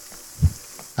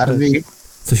 Harwin,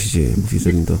 Co się dzieje, mówi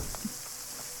Zelindo?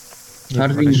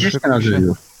 Harwin, gdzieś ty nas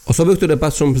wywiózł? Osoby, które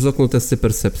patrzą przez okno, testy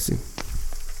percepcji.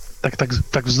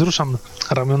 Tak wzruszam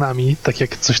ramionami, tak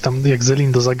jak coś tam, jak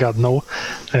Zelindo zagadnął,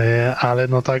 ale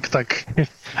no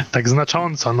tak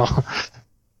znacząco, no.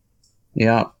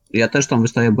 Ja też tam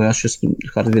wystaję, bo ja się z tym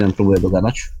Harwinem próbuję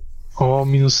dogadać. O,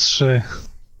 -3.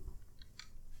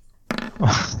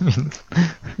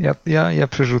 Ja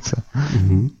przerzucę.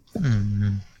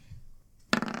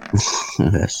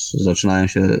 Wiesz, zaczynają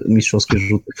się mistrzowskie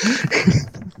rzuty.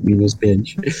 -5.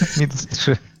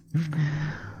 -3.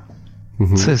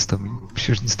 Co jest tam?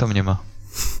 Przecież nic tam nie ma.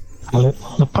 Ale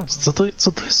no patrz,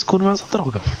 co to jest kurwa za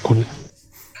droga w ogóle?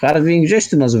 Harwin, gdzieś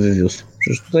ty nas wywiózł?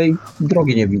 Przecież tutaj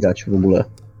drogi nie widać w ogóle.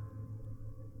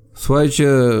 Słuchajcie,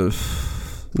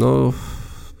 no...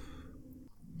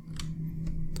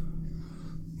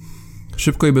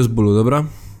 Szybko i bez bólu, dobra?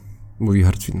 Mówi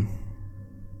Hartwin.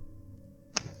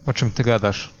 O czym ty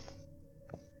gadasz?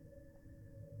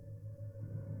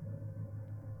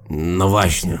 No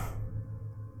właśnie.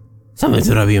 Co my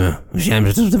tu robimy? Myślałem,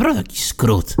 że to naprawdę jakiś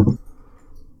skrót.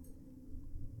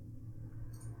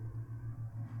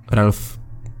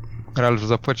 Ralf,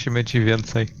 zapłacimy ci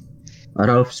więcej. A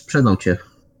Ralf sprzedał cię.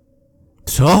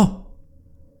 Co?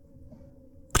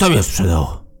 Kto mnie sprzedał?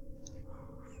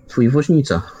 Twój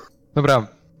woźnica. Dobra,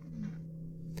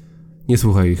 Nie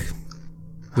słuchaj ich.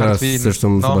 Zaraz Hartwin,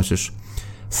 zresztą zobaczysz.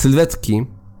 Sylwetki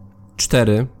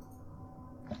 4.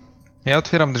 ja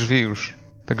otwieram drzwi już,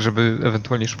 tak żeby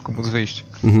ewentualnie szybko móc wyjść.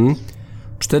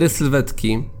 4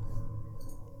 sylwetki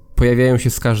pojawiają się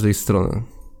z każdej strony.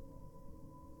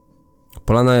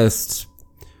 Polana jest...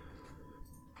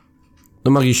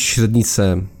 No ma jakieś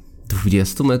średnicę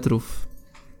 20 metrów.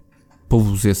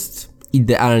 Powóz jest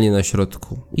idealnie na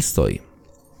środku i stoi.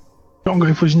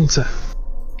 Ciągaj woźnicę.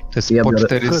 To jest Ja po,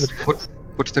 biorę-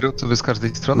 4 osoby z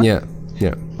każdej strony?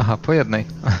 Nie. Aha, po jednej.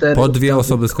 Po 2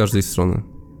 osoby z każdej strony.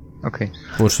 Okej.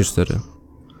 Łącznie 4.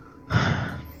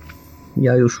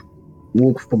 Ja już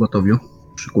łuk w pogotowiu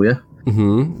szykuję.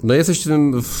 No jesteś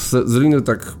tym... Zeliny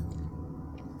tak...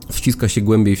 Wciska się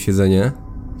głębiej w siedzenie.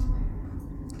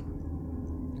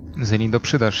 Zelindo,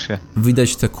 przydasz się.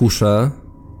 Widać te kusze.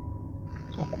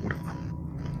 O kurwa.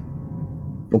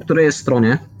 Po której jest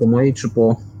stronie? Po mojej czy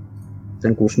po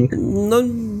ten kusznik? No,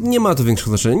 nie ma to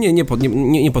większego znaczenia.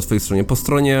 Nie po twojej stronie. Po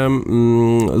stronie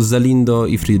Zelindo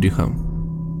i Friedricha.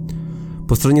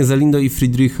 Po stronie Zelindo i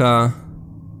Friedricha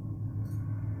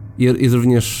jest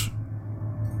również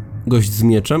gość z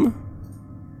mieczem.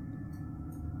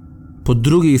 Po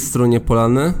drugiej stronie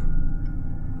polany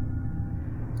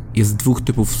jest 2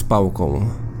 typów z pałką.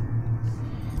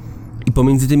 I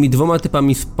pomiędzy tymi 2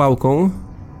 typami z pałką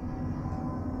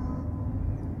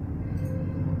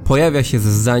pojawia się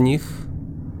zza nich,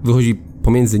 wychodzi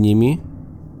pomiędzy nimi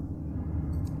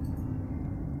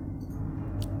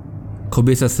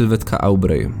kobieca sylwetka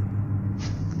Aubrey.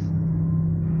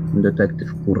 Detektyw,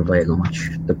 kurwa jego mać.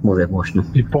 Tak mówię głośno.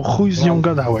 I po chuj z nią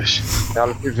gadałeś.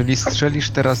 Ale jeżeli strzelisz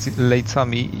teraz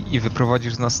lejcami i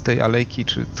wyprowadzisz nas z tej alejki,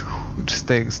 czy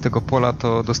z tego pola,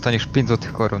 to dostaniesz 5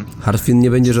 złotych koron. Hartwin,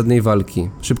 nie będzie żadnej walki.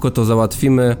 Szybko to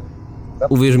załatwimy.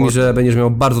 Uwierz mi, że będziesz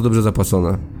miał bardzo dobrze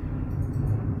zapłacone.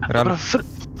 Dobra,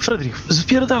 Fredrik,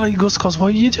 zpierdalaj go z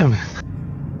kozła i jedziemy.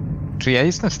 Czy ja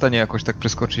jestem w stanie jakoś tak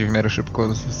przeskoczyć w miarę szybko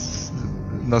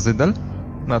na Zydel?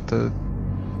 Na tę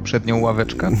przednią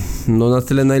ławeczkę? No na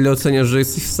tyle, na ile oceniasz, że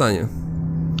jesteś w stanie.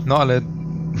 No ale...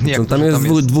 Nie, Co, tam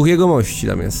jest dwóch jegomości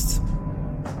tam jest.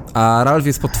 A Ralf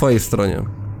jest po twojej stronie.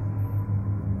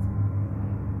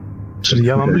 Czyli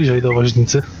ja mam bliżej do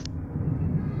woźnicy.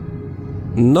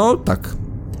 No tak.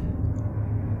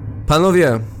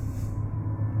 Panowie,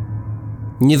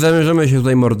 nie zamierzamy się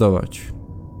tutaj mordować.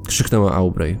 Krzyknęła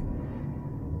Aubrey.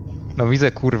 No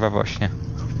widzę, kurwa, właśnie.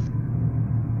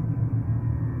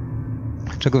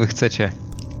 Czego wy chcecie?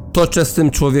 Toczę z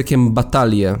tym człowiekiem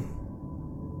batalię.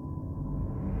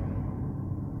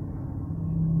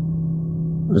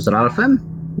 Z Ralfem?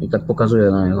 I tak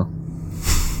pokazuję na niego.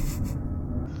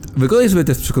 Wykonaj sobie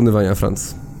test przekonywania,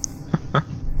 Franz.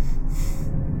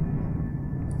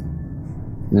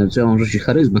 Co ja mam rzucić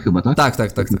charyzmę chyba, tak?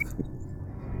 Tak.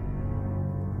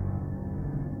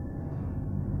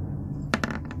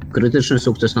 Krytyczny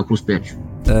sukces na +5.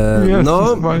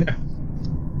 No,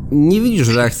 nie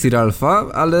widzisz reakcji Ralfa,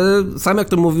 ale sam jak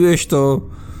to mówiłeś, to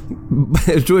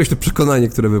czułeś to przekonanie,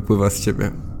 które wypływa z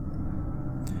ciebie.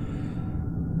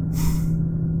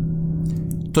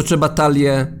 Toczę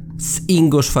batalię z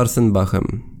Ingo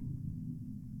Schwarzenbachem.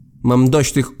 Mam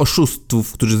dość tych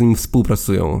oszustów, którzy z nim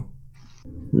współpracują.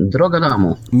 Droga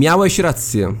damo, Miałeś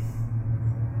rację.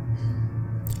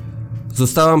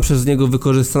 Zostałam przez niego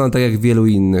wykorzystana tak jak wielu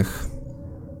innych.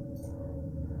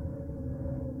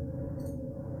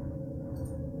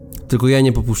 Tylko ja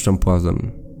nie popuszczam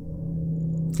płazem.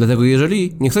 Dlatego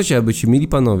jeżeli nie chcecie, aby ci mili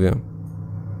panowie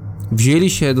wzięli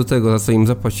się do tego, za co im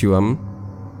zapłaciłam,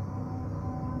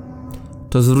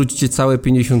 to zwróćcie całe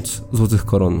 50 złotych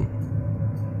koron,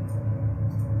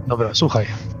 Dobra, słuchaj.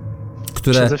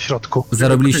 które Siedzę w środku.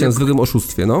 zarobiliście na zwykłym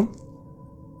oszustwie, no.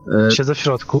 Siedzę w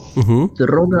środku.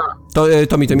 droga,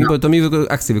 To mi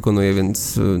akcję wykonuje,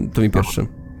 więc to mi pierwszy.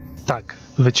 Tak,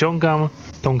 wyciągam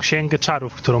tą księgę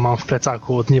czarów, którą mam w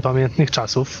plecaku od niepamiętnych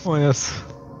czasów O jest.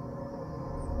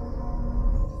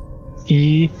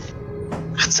 i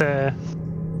chcę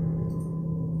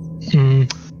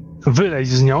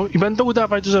wyleźć z nią i będę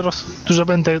udawać, że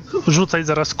będę rzucać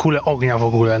zaraz kulę ognia w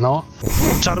ogóle, no.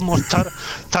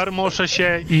 Tarmoszę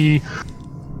się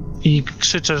i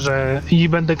krzyczę, i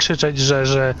będę krzyczeć,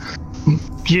 że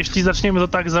jeśli zaczniemy to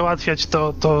tak załatwiać,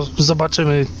 to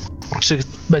zobaczymy, czy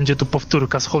będzie tu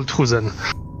powtórka z Holthusen.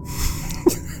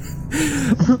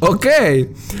 Okej.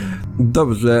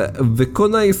 Dobrze,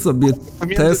 wykonaj sobie W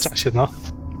test. międzyczasie, no.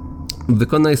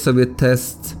 Wykonaj sobie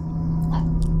test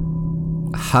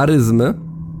charyzmy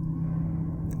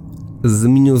z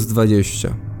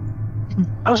 -20.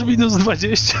 Aż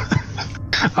 -20.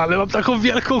 ale mam taką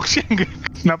wielką księgę.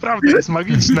 Naprawdę jest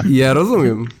magiczna. Ja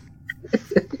rozumiem.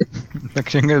 Ta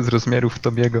księga jest z rozmiarów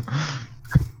Tobiego.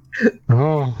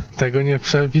 O, tego nie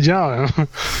przewidziałem.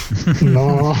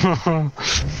 No.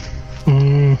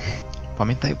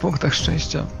 Pamiętaj o punktach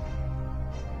szczęścia.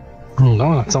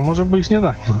 No, co może być nie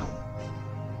tak?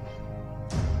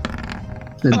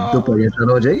 Dupa nie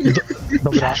czarodziej.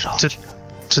 Dobra,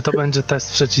 czy to będzie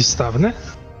test przeciwstawny?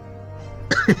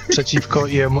 Przeciwko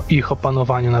ich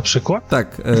opanowaniu na przykład?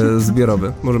 Tak,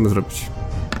 zbiorowy. Możemy zrobić.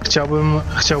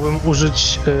 Chciałbym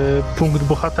użyć punkt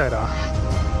bohatera,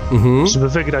 Mhm. żeby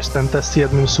wygrać ten test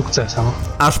jednym sukcesem.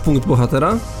 Aż punkt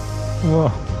bohatera?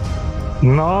 Ło.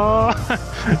 No,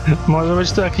 może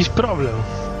być to jakiś problem.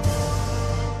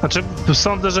 Znaczy,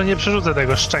 sądzę, że nie przerzucę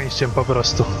tego szczęściem po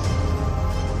prostu.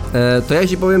 To ja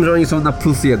ci powiem, że oni są na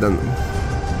 +1.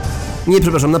 Nie,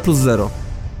 przepraszam, na +0.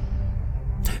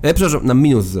 Przepraszam, na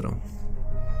 -0.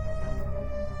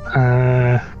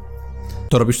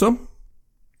 To robisz to?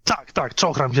 Tak,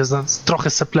 czochram się, trochę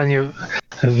seplenie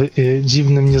w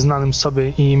dziwnym, nieznanym sobie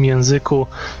im języku,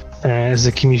 z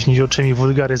jakimiś nizioczymi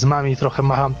wulgaryzmami, trochę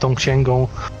macham tą księgą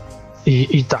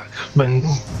i tak,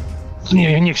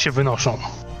 niech się wynoszą.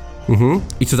 Mhm.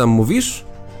 I co tam mówisz?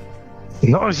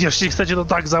 No, jeśli chcecie to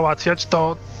tak załatwiać,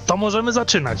 to możemy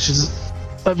zaczynać.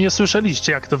 Pewnie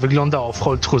słyszeliście, jak to wyglądało w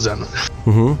Holthusen.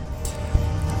 Mhm.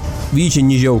 Widzicie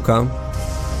niziołka.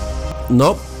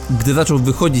 No, gdy zaczął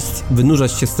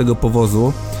wynurzać się z tego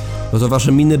powozu, no to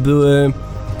wasze miny były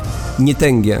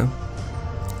nietęgie.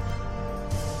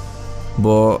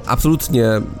 Bo absolutnie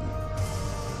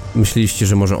myśleliście,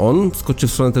 że może on skoczy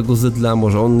w stronę tego zydla,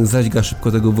 może on zaćga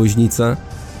szybko tego woźnicę.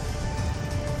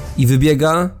 I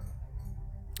wybiega,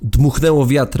 dmuchnęło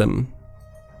wiatrem,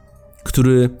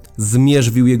 który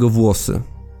zmierzwił jego włosy.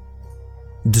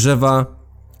 Drzewa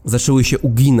zaczęły się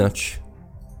uginać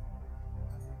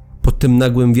pod tym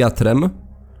nagłym wiatrem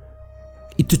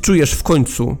i ty czujesz w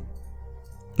końcu,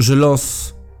 że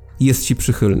los jest ci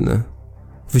przychylny.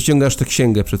 Wyciągasz tę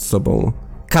księgę przed sobą.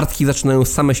 Kartki zaczynają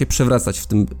same się przewracać w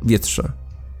tym wietrze.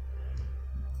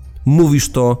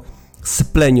 Mówisz to,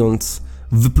 spleniąc,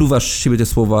 wypluwasz z siebie te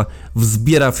słowa,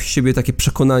 wzbiera w siebie takie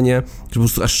przekonanie, że po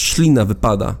prostu aż ślina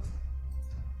wypada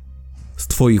z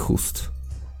twoich ust.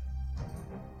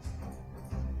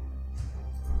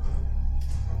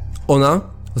 Ona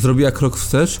zrobiła krok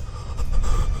wstecz,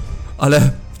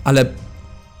 ale...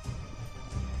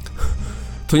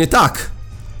 To nie tak!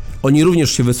 Oni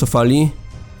również się wycofali.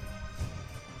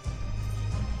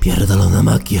 Pierdolona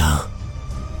magia!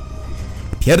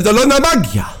 Pierdolona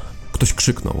magia! Ktoś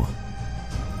krzyknął.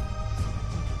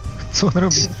 Co on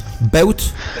robi?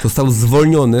 Bełt został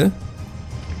zwolniony,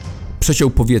 przeciął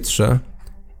powietrze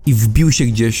i wbił się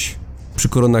gdzieś przy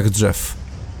koronach drzew.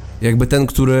 Jakby ten,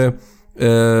 który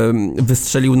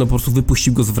wystrzelił, no po prostu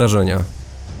wypuścił go z wrażenia.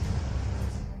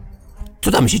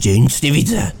 Co tam się dzieje? Nic nie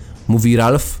widzę, mówi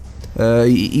Ralph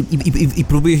i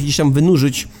próbuje się gdzieś tam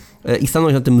wynurzyć i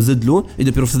stanąć na tym zydlu i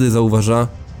dopiero wtedy zauważa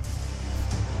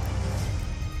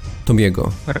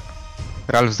Tomiego.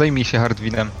 Ralph, zajmij się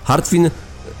Hardwinem. Hardwin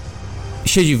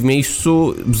siedzi w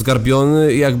miejscu,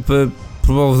 zgarbiony, jakby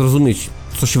próbował zrozumieć,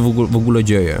 co się w ogóle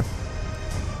dzieje.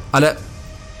 Ale...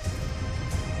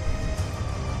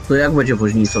 To jak będzie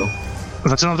woźnicą?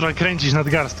 Zaczynam trochę kręcić nad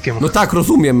garstkiem. No tak,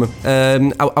 rozumiem.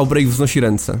 Aubrey wznosi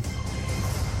ręce.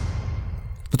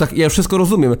 No tak, ja już wszystko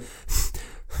rozumiem.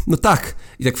 No tak,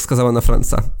 i tak wskazała na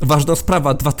Franca. Ważna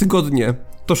sprawa, 2 tygodnie.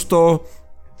 Toż to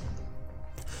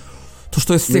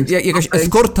jest jakaś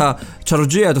eskorta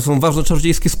czarodzieja, to są ważne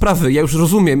czarodziejskie sprawy. Ja już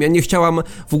rozumiem, ja nie chciałam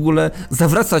w ogóle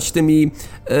zawracać tymi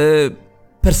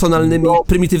personalnymi,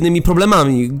 prymitywnymi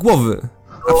problemami głowy.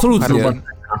 Absolutnie.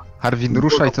 Harwin,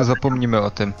 ruszaj, to zapomnimy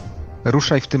o tym.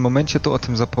 Ruszaj w tym momencie, to o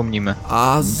tym zapomnimy.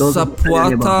 A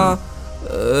zapłata...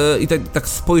 I tak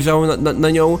spojrzał na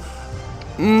nią.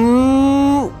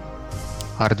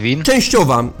 Hardwin?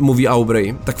 Częściowa, mówi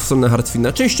Aubrey, tak w stronę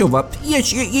Hardwina. Częściowa.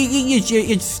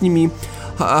 Jedź z nimi.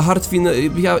 Hardwin,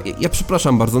 ja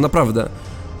przepraszam bardzo, naprawdę.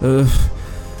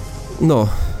 No.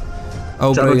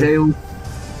 Aubrey... Czarodzieju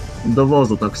do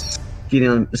wozu, tak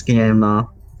skiniałem na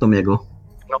Tomiego.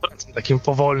 Obracam takim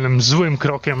powolnym, złym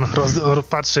krokiem,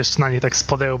 patrzeć na nie tak z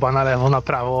podełba na lewo, na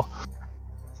prawo.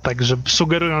 Tak, że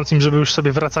sugerując im, żeby już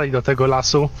sobie wracali do tego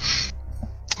lasu.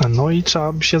 No i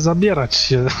trzeba by się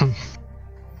zabierać.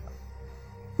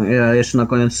 Ja jeszcze na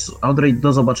koniec, Audrey,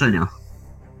 do zobaczenia.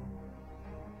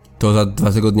 To za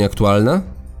 2 tygodnie aktualne?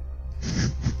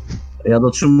 Ja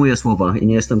dotrzymuję słowa i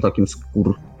nie jestem takim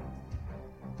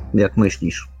jak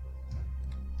myślisz.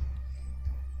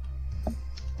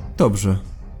 Dobrze.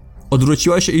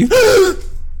 Odwróciła się i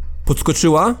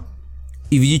podskoczyła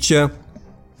I widzicie,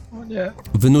 O nie.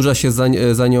 wynurza się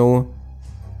za nią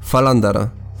Falandar,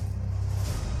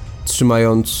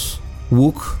 trzymając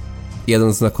łuk,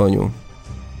 jadąc na koniu.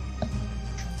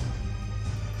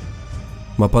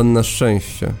 Ma pan na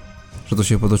szczęście, że to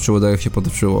się potoczyło tak, jak się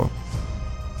potoczyło.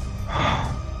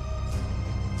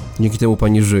 Dzięki temu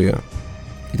pani żyje.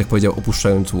 I tak powiedział,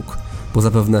 opuszczając łuk, bo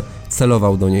zapewne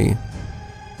celował do niej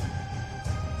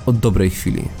od dobrej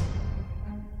chwili.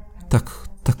 Tak.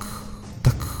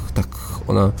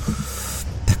 Ona...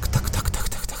 Tak.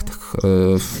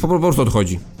 Po prostu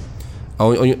odchodzi. A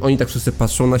oni tak wszyscy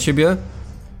patrzą na siebie,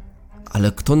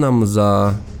 ale kto nam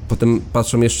za... Potem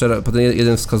patrzą jeszcze raz, potem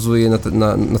jeden wskazuje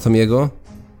na Tomiego.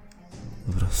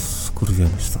 Dobra,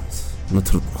 skurwiamy stąd. No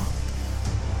trudno.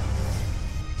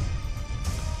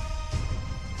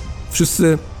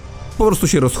 Wszyscy po prostu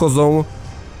się rozchodzą.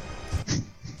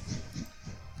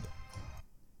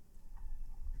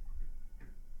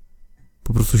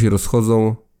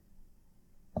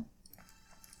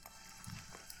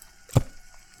 A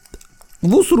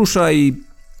wóz rusza i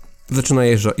zaczyna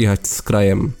jechać z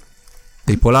krajem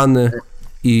tej polany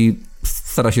i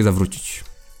stara się zawrócić.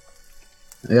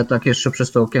 Ja tak jeszcze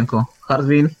przez to okienko.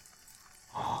 Hardwin,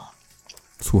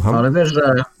 Słucham? ale wiesz,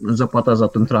 że zapłata za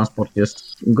ten transport jest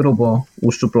grubo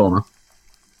uszczuplona.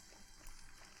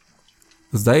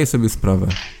 Zdaję sobie sprawę.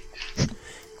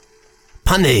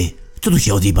 Pany, co tu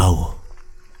się odjebało?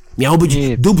 Miało być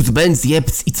Nic. dubc, bęc,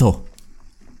 jebc i co?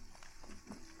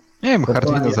 Nie wiem,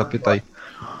 Hardwina zapytaj.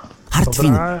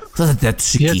 Hartwin, Dobra. co za te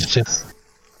trzyki? Jedźcie.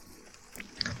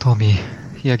 Tomi,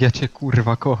 jak ja cię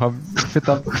kurwa kocham.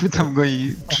 Chwytam go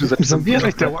i zaczynam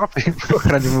Zabieraj te łapy.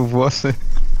 ochranię mu włosy.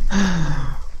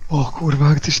 O kurwa,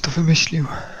 jak tyś to wymyślił.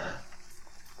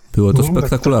 Było to No, tak,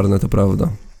 spektakularne, to prawda.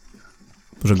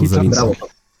 Rzekł I tam Zeliński. Brawo.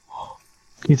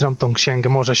 I tam tą księgę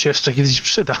może się jeszcze kiedyś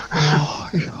przyda.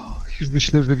 Już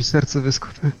myślę, że mi serce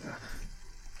wyskoczy.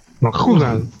 No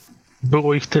kurde,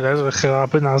 było ich tyle, że chyba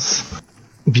by nas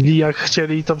bili jak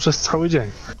chcieli i to przez cały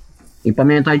dzień. I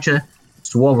pamiętajcie,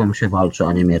 słowem się walczy,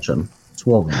 a nie mieczem.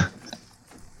 Słowem.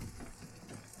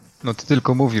 No ty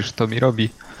tylko mówisz, to mi robi.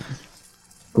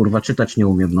 Kurwa, czytać nie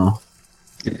umiem, no.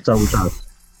 Cały czas.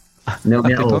 A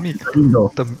ty, Tomi?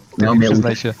 To Miał mi mnie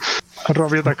przyznaj się.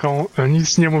 Robię taką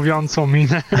nic nie mówiącą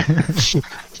minę.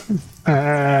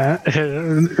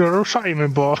 Ruszajmy,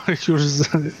 bo już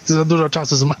za dużo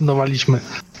czasu zmarnowaliśmy.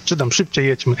 Czy tam szybciej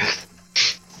jedźmy.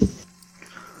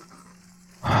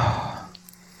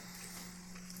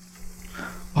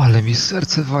 Ale mi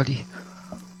serce wali.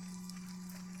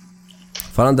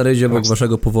 Falandar jedzie obok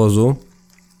waszego powozu.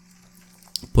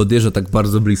 Podjeżdża tak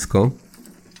bardzo blisko.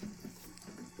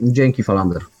 Dzięki,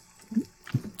 Falander.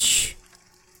 Cii.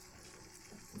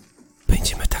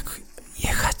 Będziemy tak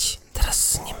jechać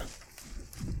teraz z nim.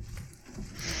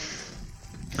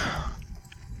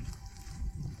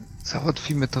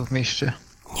 Załatwimy to w mieście.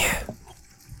 Nie.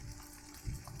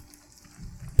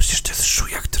 Przecież to jest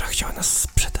szuja, która chciała nas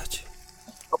sprzedać.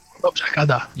 Dobrze,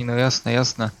 gada. I no jasne,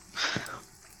 jasne.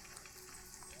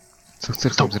 Co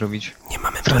chcesz tam zrobić?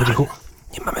 Fredrichu,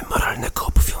 Nie mamy moralnego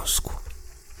obowiązku,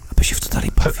 aby się w to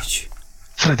dalej bawić.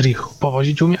 Fredrichu,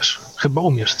 powozić umiesz? Chyba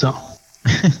umiesz, co?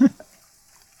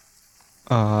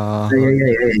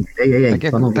 Ej,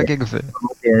 Tak jak wy.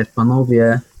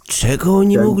 panowie. Czego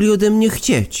oni mogli ode mnie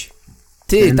chcieć?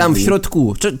 Ty, tam w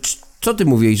środku. Co ty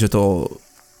mówiłeś, że to...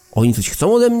 Oni coś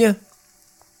chcą ode mnie?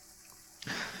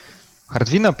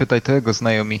 Hardwina pytaj tego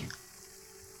znajomi.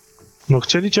 No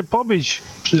chcieli cię pobić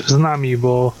z nami,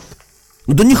 bo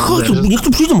No to niech chodzą, niech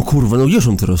tu przyjdą, kurwa, no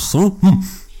wieszą teraz, co?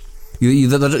 I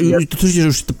to słyszycie, że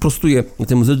już się to prostuje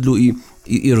temu zydlu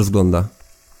i rozgląda.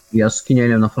 Ja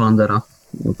skinieniem na Falandera,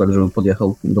 no tak żeby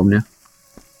podjechał do mnie.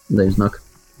 Daj znak.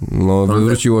 No,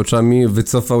 wywrócił oczami,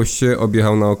 wycofał się,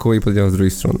 objechał naokoło i podjechał z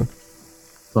drugiej strony.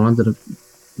 Falander,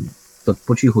 tak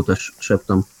po cichu też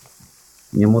szeptam.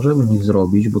 Nie możemy nic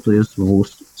zrobić, bo to jest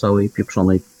wóz całej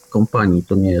pieprzonej kompanii,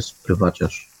 to nie jest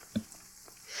prywaciarz.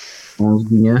 On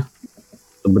zginie,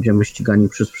 to będziemy ścigani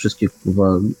przez wszystkie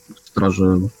kurwa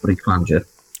straże w Ricklandzie.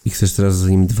 I chcesz teraz za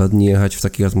nim 2 dni jechać w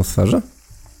takiej atmosferze?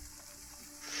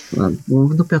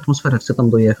 W dupie atmosferę, chcę tam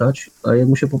dojechać, a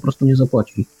jemu się po prostu nie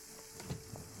zapłaci.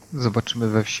 Zobaczymy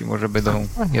we wsi, może będą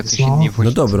jacyś No. inni No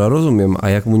woźnicy. dobra, rozumiem. A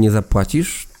jak mu nie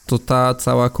zapłacisz, to ta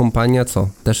cała kompania co?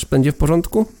 Też będzie w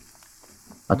porządku?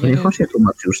 A to niech on się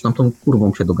tłumaczy, już z tamtą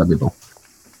kurwą się dogadywał.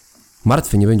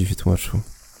 Martwy nie będzie się tłumaczył.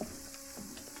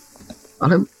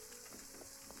 Ale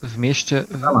W mieście,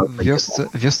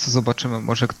 w wiosce zobaczymy,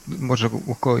 może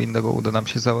u kogo innego uda nam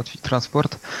się załatwić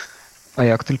transport, a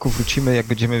jak tylko wrócimy, jak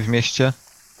będziemy w mieście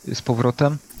z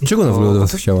powrotem, Czego ona w ogóle od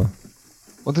was chciała?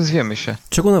 Odezwiemy się.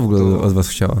 Czego ona w ogóle To- od was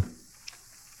chciała?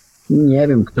 Nie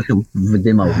wiem, kto się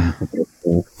wydymał i po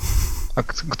prostu. A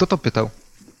kto to pytał?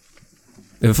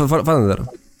 Wander.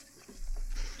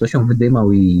 Kto się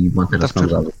wydymał i ma teraz To nam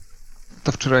wczoraj. zarzut.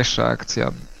 To wczorajsza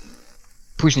akcja.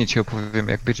 Później ci opowiem,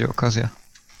 jak będzie okazja.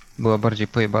 Była bardziej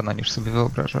pojebana, niż sobie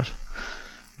wyobrażasz.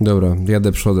 Dobra,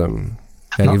 jadę przodem.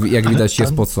 Jak widać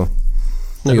jest po co.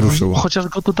 No i ruszył. Chociaż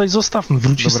go tutaj zostawmy,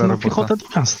 wróci Dobra sobie na robota. piechotę do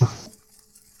miasta.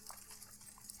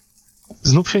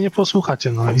 Znów się nie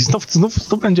posłuchacie, no i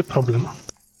znów będzie problem.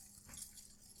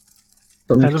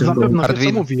 To mi Ale chcesz na go... pewno wie,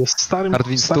 Arwin. co mówi, jest starym...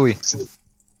 Arwin, stój.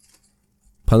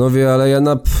 Panowie, ale ja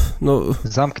no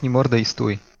Zamknij mordę i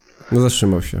stój.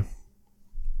 zatrzymał się.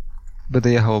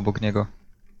 Będę jechał obok niego.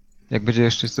 Jak będzie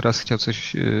jeszcze raz chciał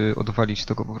coś odwalić,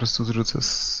 to go po prostu zrzucę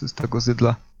z tego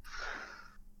zydla.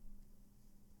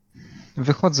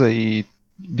 Wychodzę i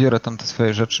biorę tam te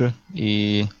swoje rzeczy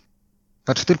i...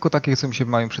 Znaczy tylko takie, co mi się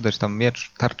mają przydać. Tam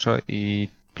miecz, tarcza i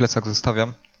plecak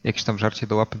zostawiam. Jakieś tam żarcie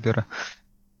do łapy biorę.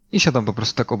 I siadam po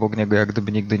prostu tak obok niego, jak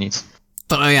gdyby nigdy nic.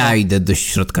 To ja idę do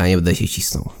środka, nie będę się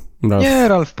cisnął. Ralf. Nie,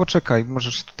 Ralf, poczekaj,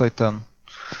 możesz tutaj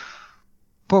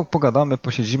pogadamy,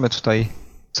 posiedzimy tutaj.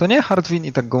 Co nie, Hardwin?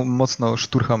 I tak go mocno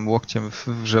szturcham łokciem w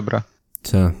żebra.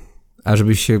 Co? A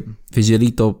żebyście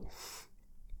wiedzieli, to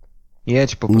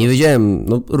Jedź po prostu. nie wiedziałem,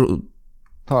 no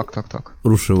Tak.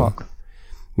 ruszył. Tak,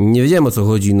 Nie wiedziałem o co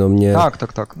chodzi, no mnie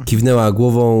tak. kiwnęła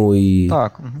głową i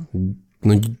Tak. Mhm.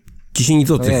 no 10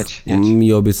 złotych jedź.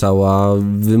 mi obiecała,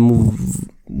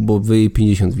 bo wy jej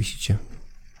 50 wisicie.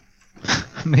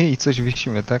 My i coś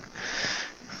wisimy, tak?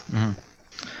 Mhm.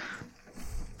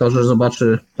 To, że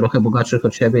zobaczy trochę bogatszych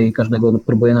od siebie i każdego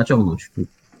próbuje naciągnąć.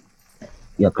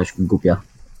 Jakaś głupia.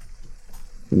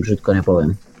 Brzydko nie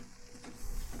powiem.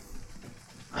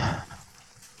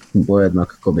 Bo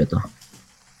jednak kobieta.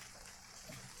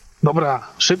 Dobra,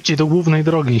 szybciej do głównej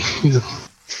drogi.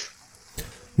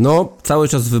 No, cały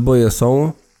czas wyboje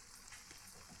są.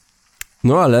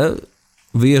 No ale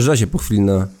wyjeżdżacie po chwili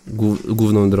na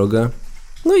główną drogę.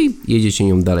 No i jedziecie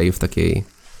nią dalej w takiej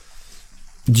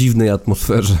dziwnej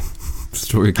atmosferze. Z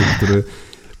człowiekiem, który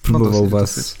próbował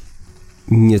was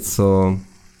nieco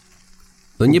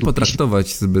nie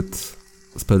potraktować zbyt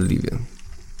sprawiedliwie.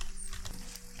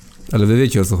 Ale wy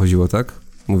wiecie, o co chodziło, tak?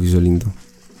 Mówi Żelindo.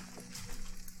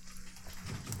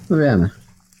 No wiemy.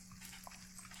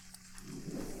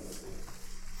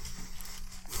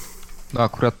 No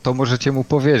akurat to możecie mu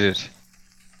powiedzieć.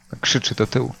 Tak krzyczy do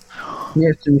tyłu.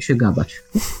 Nie chce mi się gadać.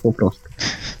 Po prostu.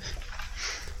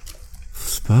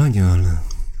 Wspaniale.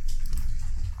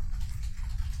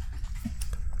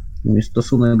 Mój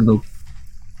stosunek do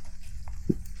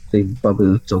tej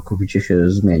baby całkowicie się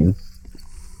zmienił.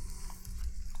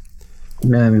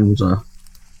 Miałem ją za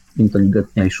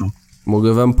inteligentniejszą.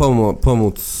 Mogę wam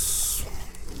pomóc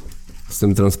z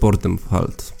tym transportem w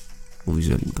Halt. Mówi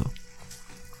Żelindo.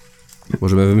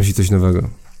 Możemy wymyślić coś nowego.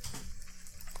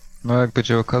 No jak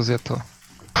będzie okazja, to...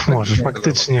 Może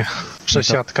faktycznie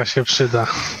przesiadka się przyda.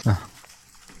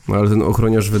 No, ale ten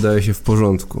ochroniarz wydaje się w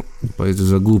porządku. Bo jest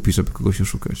za głupi, żeby kogoś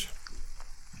oszukać.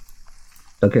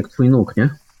 Tak jak twój nóg,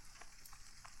 nie?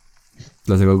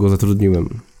 Dlatego go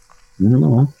zatrudniłem.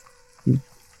 No.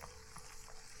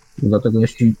 Dlatego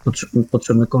jest ci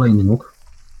potrzebny kolejny nóg.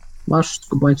 Masz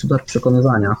skubańcu dar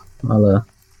przekonywania, ale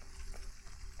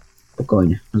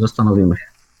spokojnie, zastanowimy się.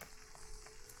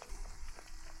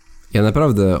 Ja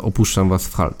naprawdę opuszczam was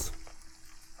w Halt.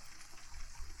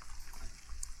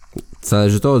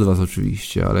 Zależy to od was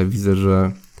oczywiście, ale widzę,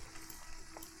 że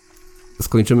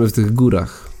skończymy w tych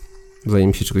górach,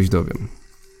 zanim się czegoś dowiem.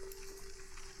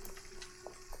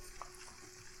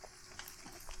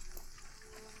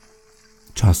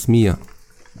 Czas mija.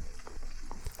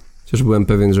 Chociaż byłem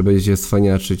pewien, że będziecie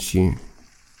cwaniaczyć i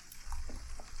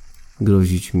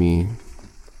grozić mi.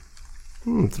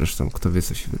 Zresztą kto wie,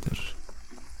 co się wydarzy.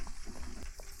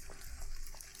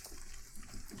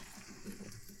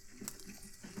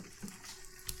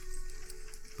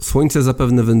 Słońce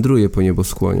zapewne wędruje po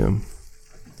nieboskłonie.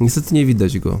 Niestety nie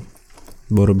widać go,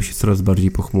 bo robi się coraz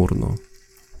bardziej pochmurno.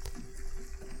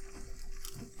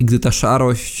 I gdy ta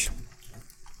szarość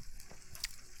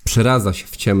przeradza się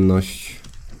w ciemność,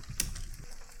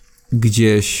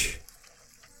 gdzieś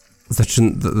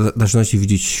zaczynacie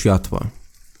widzieć światła.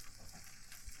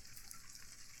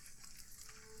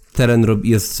 Teren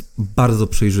jest bardzo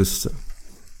przejrzysty.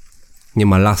 Nie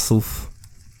ma lasów.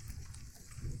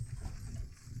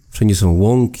 Wszędzie są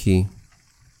łąki,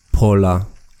 pola.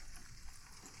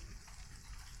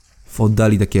 W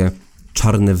oddali takie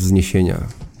czarne wzniesienia.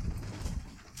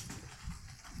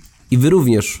 I wy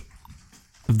również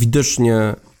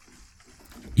widocznie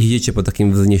Jedziecie po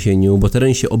takim wzniesieniu, bo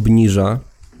teren się obniża.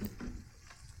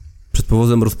 Przed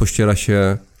powozem rozpościera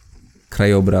się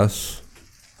krajobraz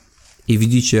i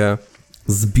widzicie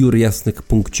zbiór jasnych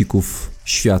punkcików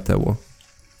świateł.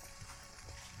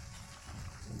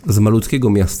 Z malutkiego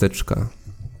miasteczka,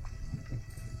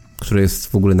 które jest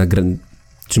w ogóle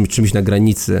czymś na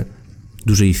granicy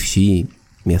dużej wsi i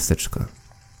miasteczka.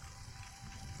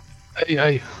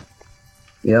 Ej.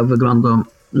 Ja wyglądam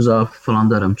za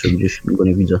Falanderem, czy gdzieś go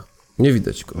nie widzę. Nie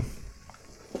widać go.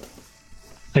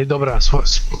 Ej, dobra,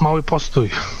 mały postój.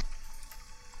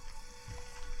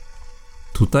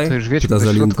 Tutaj? To już wiecie, Pyta do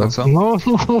Zelinda. środka, co? No,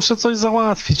 muszę coś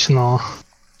załatwić, no.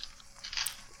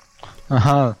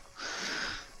 Aha.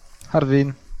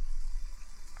 Harwin,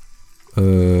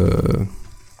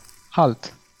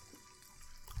 halt.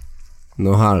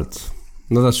 No halt.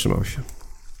 No zatrzymał się.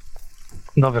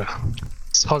 Dobra.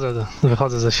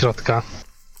 Wychodzę ze środka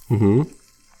Mhm.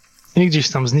 i gdzieś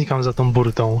tam znikam za tą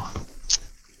burtą.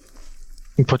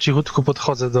 I po cichutku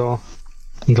podchodzę do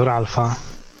Ralfa.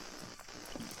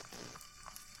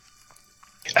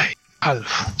 Ej,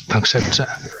 Ralf, tak szepczę.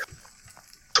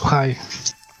 Słuchaj,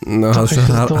 No, To jest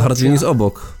sytuacja. Hardwin jest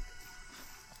obok.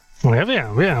 no ja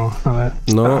wiem, ale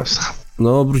No,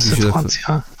 no obrócił się.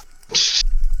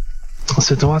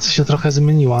 Sytuacja się trochę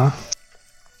zmieniła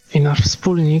i nasz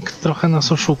wspólnik trochę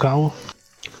nas oszukał.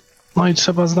 No i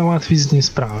trzeba załatwić z nim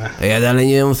sprawę. A ja dalej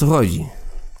nie wiem, o co chodzi.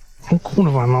 No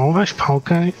kurwa, no weź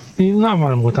pałkę i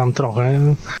nawal mu tam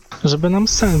trochę, żeby nam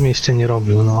scen w mieście nie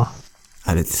robił, no.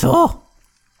 Ale co?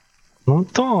 No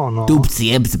to, no. Dupc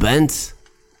jebc bęc?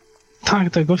 Tak,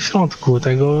 tego w środku,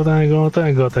 tego,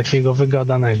 takiego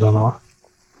wygadanego, no.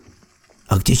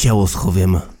 A gdzie ciało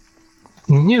schowiem?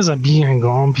 Nie zabiję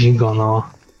go, bij go, no.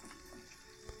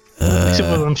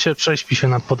 Potem się prześpi się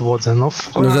na podłodze, no.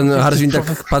 No ten Hardwin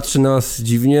tak patrzy na was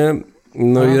dziwnie.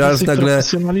 No i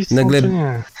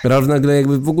Ralf nagle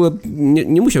jakby w ogóle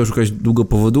nie musiał szukać długo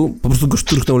powodu, po prostu go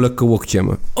szturchnął lekko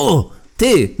łokciem. O,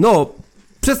 ty, no,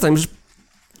 przestań, że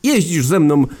jeździsz ze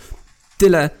mną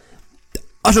tyle.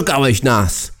 Oszukałeś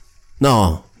nas!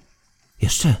 No.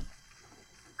 Jeszcze?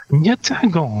 Nie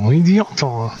tego,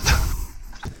 idioto.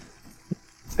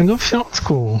 Tego w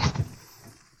środku.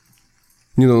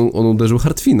 Nie no, on uderzył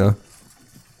Hardwina.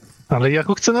 Ale ja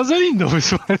go chcę na Zelindo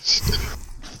wysłać.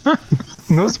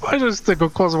 No spojrzysz z tego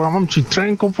kozła, mam ci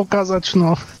ręką pokazać,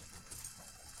 no.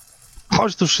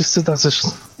 Chodź tu wszyscy tacy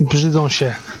brzydzą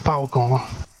się pałką.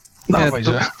 Dawaj,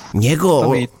 to- że Niego!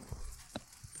 Tomi.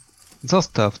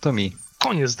 Zostaw, Tomi.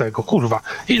 koniec tego, kurwa.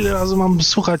 Ile razy mam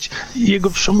słuchać jego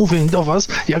przemówień do was,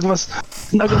 jak was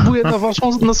nagabuje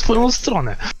na swoją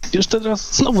stronę. Jeszcze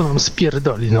raz znowu nam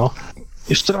spierdoli, no.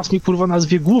 Jeszcze raz mi kurwa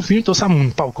nazwie głównie, to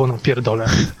sam pałką napierdolę.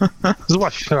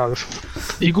 Złaś, Ralf.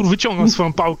 I kurwa wyciągam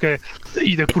swoją pałkę,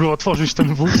 idę kurwa otworzyć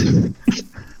ten wóz.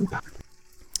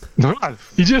 No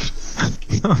Ralf, idziesz?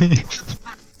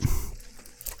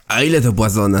 A ile to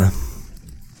błazone?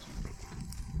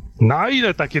 Na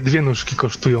ile takie dwie nóżki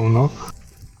kosztują, no?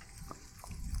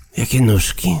 Jakie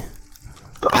nóżki?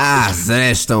 A,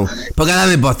 zresztą.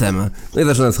 Pogadamy potem. No i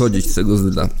zaczyna schodzić z tego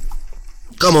zyla.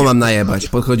 Komu mam najebać?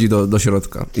 Podchodzi do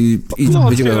środka i No,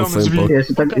 wyciąga otwieram swoją drzwi. pałkę.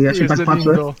 Ja się tak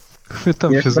patrzę.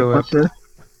 Chwytam Ja się się za tak łeb. patrzę.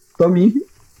 Tomi,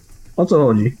 o co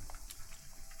chodzi?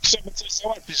 Trzeba coś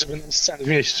załatwić, żeby nam scen w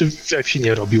mieście we wsi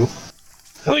nie robił.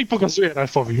 No i pokazuję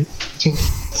Ralfowi.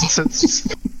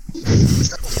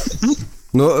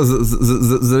 No,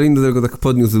 Zelin do tego tak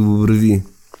podniósł brwi.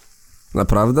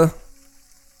 Naprawdę?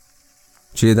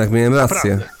 Czy jednak miałem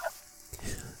rację? Naprawdę.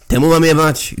 Temu mam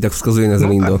jebać? I tak wskazuje na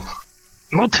Zelindo.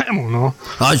 No temu, no.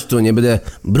 Chodź tu, nie będę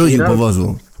brudził Ja-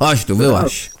 powozu. Chodź tu,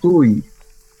 wyłaź. Stój.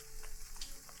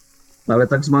 Ale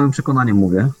tak z małym przekonaniem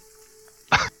mówię.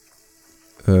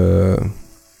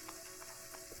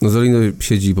 No Zelindo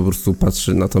siedzi i po prostu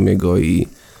patrzy na Tomiego i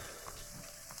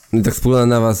tak spogląda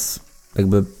na was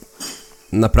jakby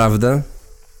naprawdę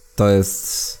to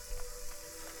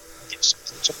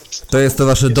jest to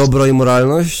wasze dobro i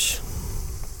moralność?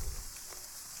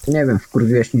 Nie wiem,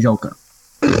 wkurwiłeś mi ziołka.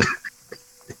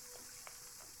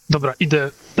 Dobra,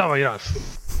 idę. Dawaj, Ralf.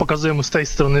 Pokazuję mu z tej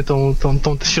strony tą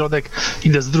środek.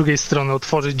 Idę z drugiej strony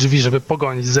otworzyć drzwi, żeby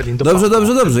pogonić Zelin do Dobrze,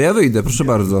 pałką. dobrze, ja wyjdę, proszę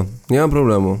bardzo. Nie mam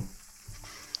problemu.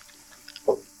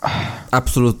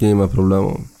 Absolutnie nie ma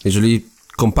problemu. Jeżeli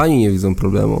kompanii nie widzą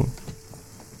problemu,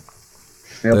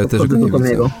 Ja to ja też go podchodzę nie do widzę.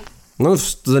 Tomiego. No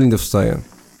Zelindo wstaje.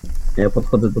 Ja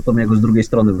podchodzę do Tomiego z drugiej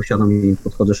strony, wysiadam i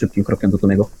podchodzę szybkim krokiem do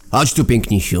Tomiego. Chodź tu,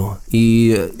 pięknisiu.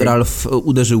 I Ralf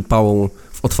uderzył pałą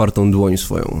w otwartą dłoń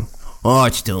swoją.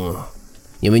 Chodź tu.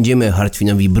 Nie będziemy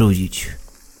Hardwinowi brudzić.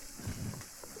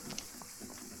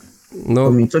 No,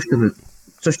 Tomi,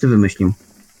 coś ty wymyślił.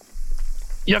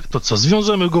 Jak to co?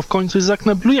 Zwiążemy go w końcu i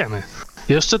zakneblujemy.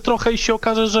 Jeszcze trochę i się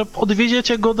okaże, że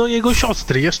odwieziecie go do jego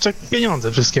siostry. Jeszcze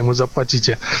pieniądze wszystkiemu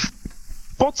zapłacicie.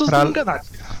 Po co z nim gadacie?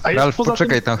 A jeszcze Ralf, poza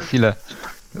poczekaj tym, tam chwilę.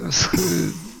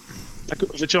 tak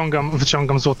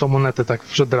wyciągam złotą monetę, tak,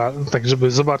 tak żeby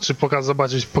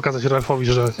pokazać Ralfowi,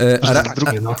 że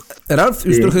drugie, no. Ralf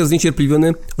już trochę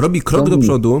zniecierpliwiony robi krok do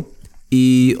przodu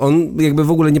i on jakby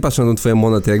w ogóle nie patrzy na tą twoją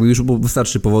monetę, jakby już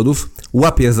wystarczy powodów,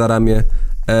 łapie za ramię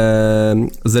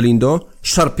Zelindo,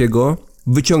 szarpie go,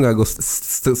 wyciąga go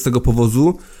z tego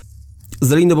powozu.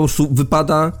 Zelindo po prostu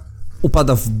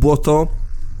upada w błoto.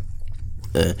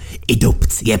 I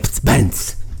dupc, jebc,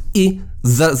 bęc. I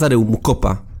zarył mu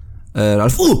kopa.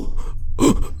 Ralf.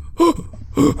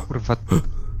 Kurwa,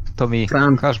 Tommy,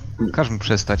 Frank. każ mu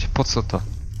przestać. Po co to?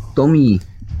 Tommy,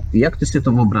 jak ty sobie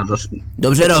to wyobrażasz?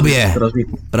 Dobrze robię.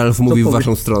 Ralf mówi w powiesz-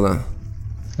 waszą stronę.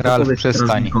 Ralf, Powiedz przestań.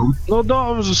 strażnikom, No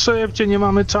dobrze, szybciej, nie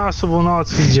mamy czasu, bo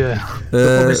noc idzie.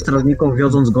 powiedz strażnikom,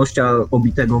 wiodąc gościa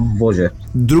obitego w wozie.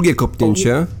 Drugie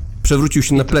kopnięcie. Przewrócił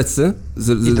się na plecy.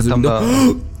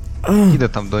 Idę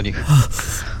tam do nich.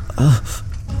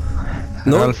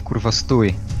 No. Ralf, kurwa,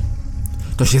 stój.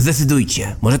 To się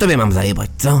zdecydujcie. Może tobie mam zajebać,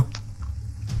 co?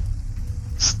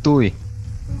 Stój.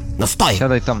 No stoj.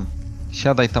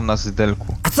 Siadaj tam na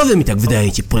zydelku. A co wy mi tak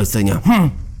wydajecie polecenia?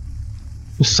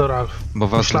 Wiesz co, Ralf? Bo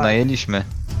was Myślałem. wynajęliśmy.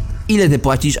 Ile ty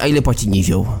płacisz, a ile płaci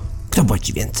Nizioł? Kto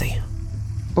płaci więcej?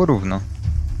 Porówno.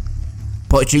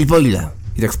 Czyli po ile?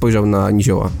 I tak spojrzał na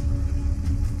Nizioła.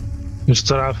 Wiesz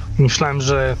co, Ralf? Myślałem,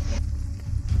 że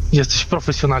jesteś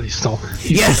profesjonalistą.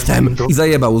 Jestem! I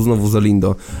zajebał znowu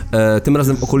Zelindo. Tym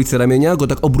razem w okolicy ramienia go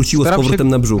tak obróciło z powrotem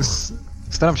na brzuch.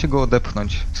 Staram się go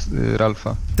odepchnąć,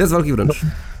 Ralfa. Test walki wręcz.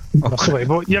 No, słuchaj,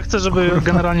 bo ja chcę, żeby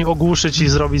generalnie ogłuszyć i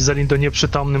zrobić Zelindo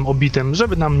nieprzytomnym, obitym,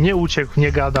 żeby nam nie uciekł,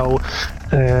 nie gadał.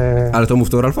 Ale to mów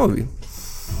to Ralfowi.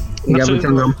 Ja Znaczy,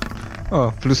 wyciągam,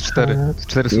 O, plus 4.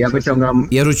 4 ja sukcesy. wyciągam,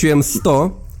 Ja rzuciłem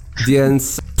 100,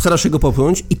 więc starasz się go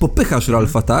popchnąć i popychasz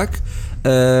Ralfa, tak?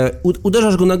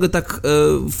 Uderzasz go nagle tak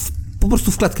po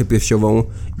prostu w klatkę piersiową.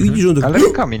 I widzisz, że on tak... Ale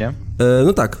rękami, nie?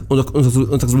 No tak,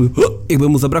 on tak zrobił, jakby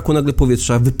mu zabrakło nagle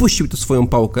powietrza, wypuścił tę swoją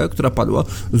pałkę, która padła,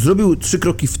 zrobił 3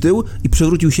 kroki w tył i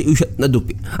przewrócił się i usiadł na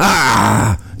dupie.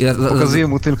 Pokazuję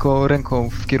mu tylko ręką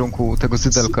w kierunku tego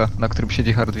zydelka, na którym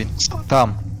siedzi Hardwin.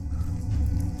 Tam.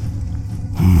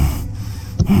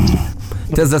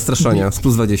 Test zastraszania z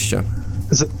plus 20.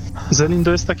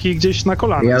 Zelindo jest taki gdzieś na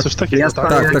kolanie, coś takiego,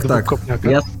 tak? tak, tak.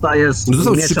 Kopniaka. ja staję z No to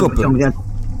są 3 mieczem kopy. wyciągniętym.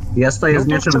 Ja staję No z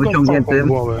to mieczem chcę go pałką w wyciągniętym.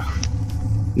 głowę.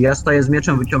 Ja staję z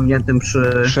mieczem wyciągniętym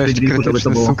przy 6 Friedrichu, żeby to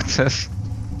krytyczny było. sukces.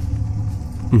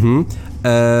 Mhm.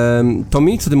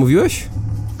 Tommy, co ty mówiłeś?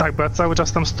 Tak, bo ja cały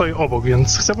czas tam stoję obok,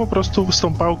 więc chcę po prostu z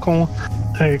tą pałką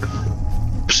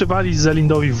przywalić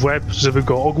Zelindowi w łeb, żeby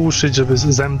go ogłuszyć, żeby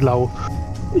zemdlał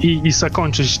i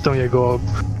zakończyć tą jego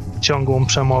ciągłą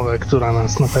przemowę, która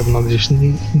nas na pewno gdzieś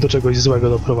do czegoś złego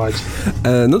doprowadzi.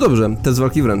 No dobrze, test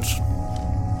walki wręcz.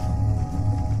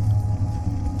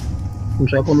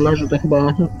 Że jak on leży, to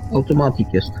chyba automatik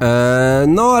jest.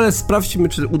 No ale sprawdźmy,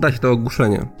 czy uda się to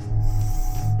ogłuszenie.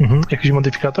 Jakiś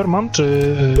modyfikator mam,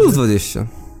 czy... Plus 20.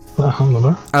 Aha,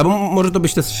 dobra. Albo może to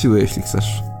być test siły, jeśli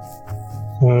chcesz.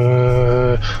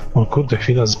 O kurde,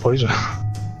 chwila, spojrzę.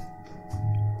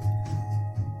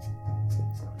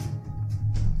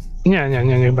 Nie,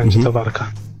 niech będzie to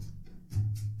walka.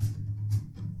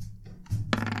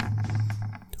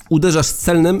 Uderzasz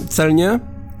celnie,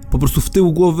 po prostu w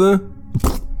tył głowy.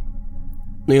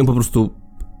 No i on po prostu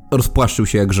rozpłaszczył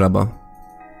się jak żaba.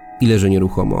 I leży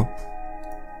nieruchomo.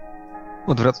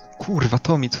 Kurwa,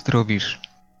 Tommy, co ty robisz?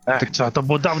 Trzeba to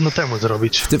było dawno temu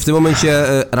zrobić. W tym momencie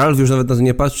Ralf już nawet na to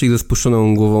nie patrzy i ze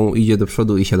spuszczoną głową idzie do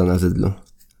przodu i siada na zydlu.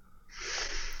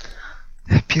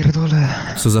 Pierdolę.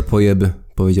 Co za pojeby,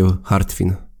 powiedział Hartwin.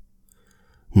 Się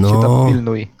tam No,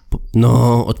 pilnuj.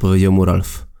 no, odpowiedział mu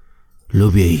Ralf.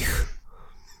 Lubię ich.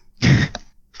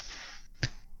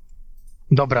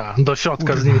 Dobra, do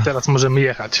środka z nimi teraz możemy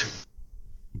jechać.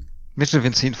 Wiesz, że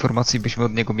więcej informacji byśmy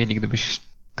od niego mieli, gdybyś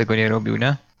tego nie robił,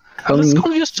 nie? Ale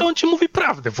skąd wiesz, czy on ci mówi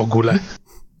prawdę w ogóle?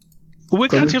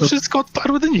 Łykacie wszystko od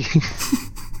paru dni.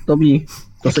 Tommy,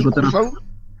 to tego teraz... Kurwa,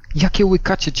 jakie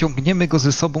łykacie? Ciągniemy go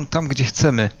ze sobą tam, gdzie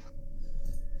chcemy.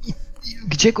 I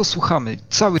gdzie go słuchamy?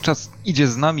 Cały czas idzie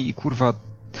z nami i kurwa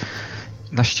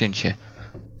na ścięcie.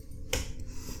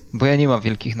 Bo ja nie mam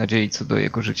wielkich nadziei co do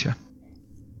jego życia.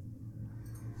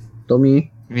 Tommy,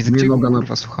 Więc mnie gdzie go noga na-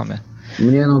 kurwa słuchamy?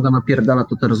 mnie noga napierdala,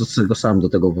 to teraz sobie go sam do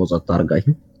tego woza targaj.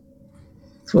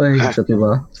 Twoja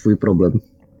inicjatywa, twój problem.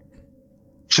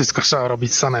 Wszystko trzeba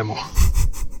robić samemu.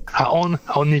 A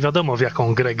on nie wiadomo w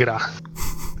jaką grę gra.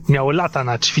 miał lata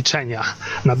na ćwiczenia,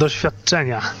 na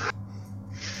doświadczenia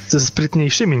ze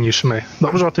sprytniejszymi niż my.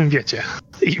 Dobrze o tym wiecie.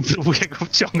 I próbuję go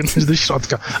wciągnąć do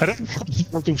środka.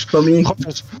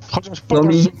 Chociaż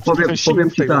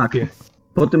powiem ci tak.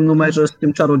 Po tym numerze z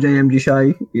tym czarodziejem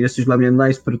dzisiaj jesteś dla mnie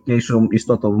najsprytniejszą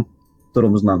istotą,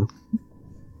 którą znam.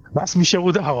 Raz mi się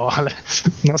udało, ale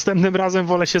następnym razem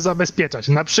wolę się zabezpieczać.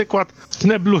 Na przykład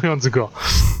kneblując go.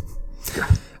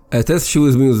 Test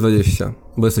siły z minus 20,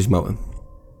 bo jesteś mały.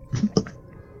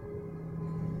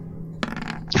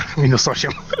 Minus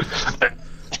 8.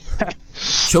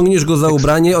 Ciągniesz go za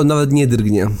ubranie, on nawet nie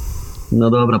drgnie. No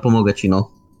dobra, pomogę ci,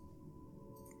 no.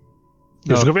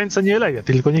 Już go więcej nie leję,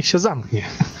 tylko niech się zamknie.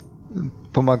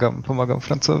 Pomagam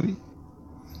Francowi.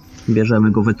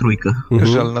 Bierzemy go we trójkę.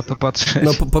 Żal na to patrzeć.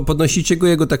 No podnosicie go,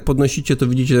 jego tak podnosicie, to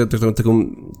widzicie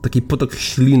taki potok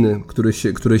śliny,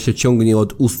 który się ciągnie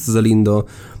od ust Zelindo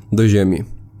do ziemi.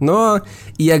 No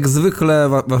i jak zwykle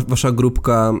wasza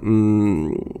grupka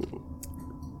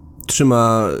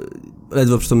trzyma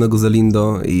ledwo przytomnego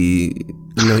Zelindo i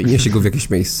niesie go w jakieś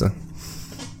miejsce.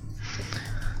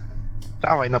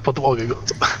 Dawaj na podłogę go.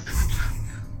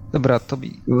 Dobra, to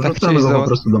mi Wracamy go po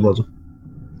prostu do wozu.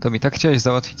 tak chciałeś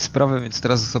załatwić sprawę, więc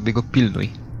teraz sobie go pilnuj.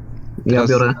 Ja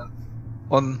biorę...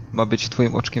 On ma być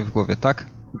twoim oczkiem w głowie, tak?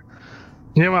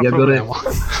 Nie ma Ja biorę problemu.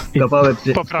 kawałek z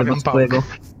tego Poprawiam swojego...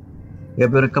 Ja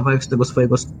biorę kawałek z tego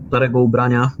swojego starego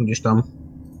ubrania, gdzieś tam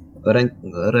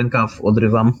rękaw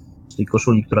odrywam z tej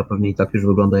koszuli, która pewnie i tak już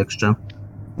wygląda jak szczęp,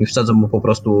 i wsadzam mu po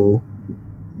prostu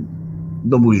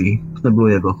do buzi,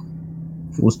 knebluję go.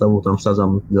 W usta mu tam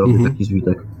wsadzam i robię taki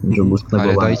zwitek, żeby był Ale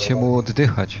skneblowany. dajcie mu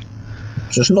oddychać.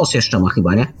 Przecież nos jeszcze ma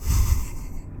chyba, nie?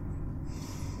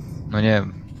 No nie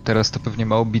wiem, teraz to pewnie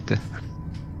ma obity.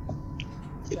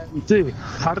 Ty,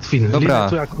 Hartwin, Dobra.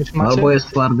 tu jakąś macie? Albo jest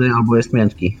twardy, albo jest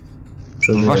miętki.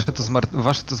 Przeżyję.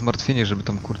 Wasze to zmartwienie, żeby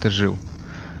tam kurde żył.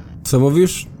 Co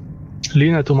mówisz?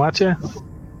 Linę tu macie?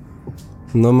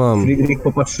 No mam. Friedrich,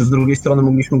 popatrz, z drugiej strony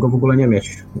mogliśmy go w ogóle nie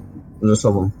mieć ze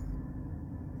sobą.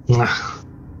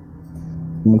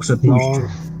 Mógł sobie pójść.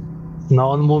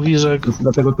 No on mówi, że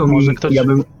Dlatego to może mi, ktoś...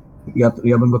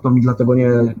 ja bym go to mi dlatego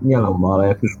nie lał, no ale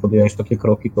jak już podjąłeś takie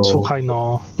kroki, to... Słuchaj,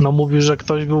 no mówił, że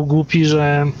ktoś był głupi,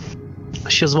 że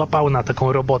się złapał na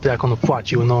taką robotę, jak on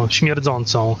płacił, no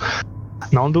śmierdzącą.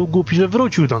 No on był głupi, że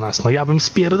wrócił do nas, no ja bym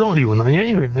spierdolił, no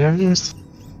nie wiem,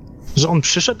 że on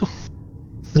przyszedł?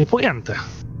 Niepojęte.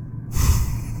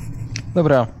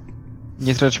 Dobra,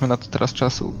 nie traćmy na to teraz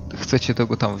czasu. Chcecie to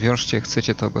go tam wiążcie,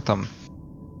 chcecie to go tam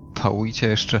pałujcie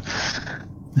jeszcze.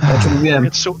 Ja ci mówiłem,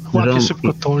 Łapie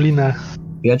szybko tą linę.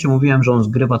 ja ci mówiłem, że on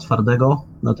zgrywa twardego,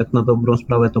 no tak na dobrą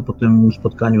sprawę to po tym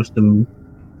spotkaniu z tym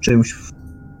czymś w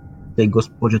tej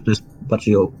gospodzie to jest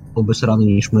bardziej obesrany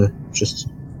niż my wszyscy.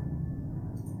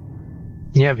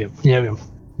 Nie wiem.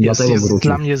 Jest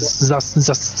dla mnie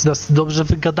za dobrze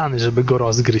wygadany, żeby go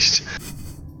rozgryźć.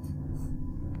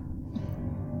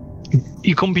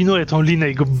 I kombinuje tą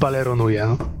linę i go baleronuje.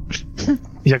 No.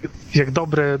 Jak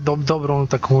dobrą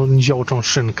taką ziołczą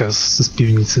szynkę z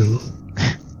piwnicy. No.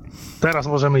 Teraz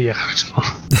możemy jechać. No.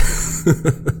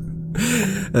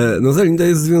 No Zelinda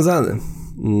jest związany.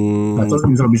 A co z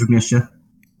nim zrobisz w mieście?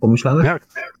 Pomyślałeś? Jak?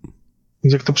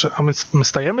 A my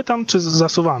stajemy tam, czy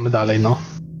zasuwamy dalej, no?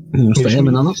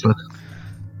 Stajemy na nocleg.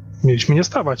 Mieliśmy nie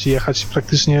stawać i jechać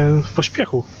praktycznie w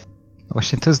pośpiechu.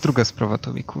 Właśnie to jest druga sprawa,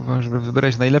 to mi kurwa, żeby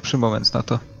wybrać najlepszy moment na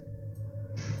to.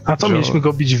 A co, mieliśmy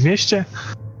go bić w mieście?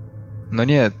 No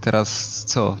nie, teraz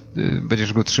co?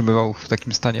 Będziesz go trzymywał w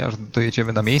takim stanie, aż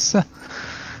dojedziemy na miejsce?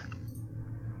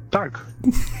 Tak.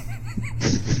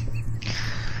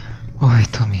 Oj,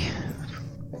 Tommy.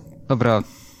 Dobra,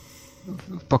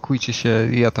 pakujcie się,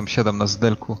 ja tam siadam na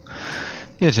zdelku.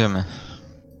 Jedziemy.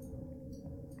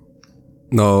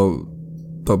 No,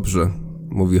 dobrze,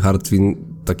 mówi Hartwin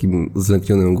takim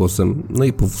zlęknionym głosem, no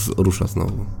i powóz rusza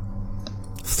znowu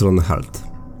w stronę Halt.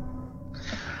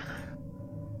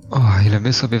 O, ile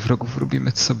my sobie wrogów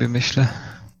robimy, co sobie myślę.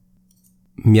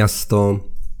 Miasto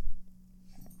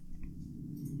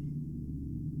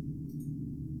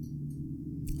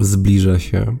zbliża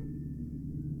się.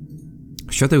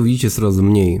 Świateł widzicie coraz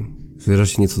mniej.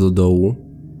 Zjeżdżacie nieco do dołu.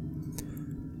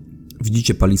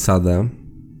 Widzicie palisadę,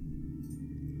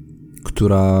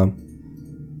 która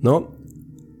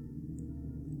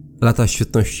lata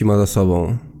świetności ma za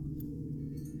sobą.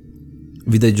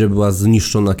 Widać, że była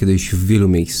zniszczona kiedyś w wielu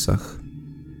miejscach.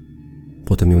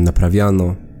 Potem ją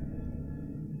naprawiano.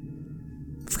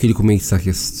 W kilku miejscach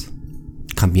jest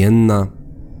kamienna.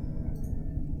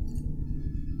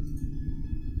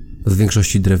 W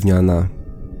większości drewniana.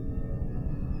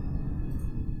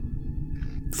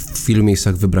 W wielu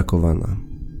miejscach wybrakowana.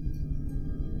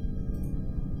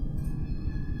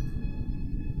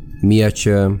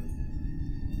 Mijacie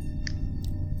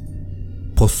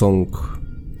posąg,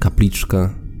 kapliczkę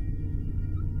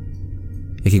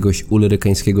jakiegoś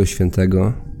ulyrykańskiego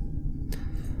świętego,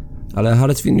 ale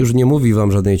Hartwin już nie mówi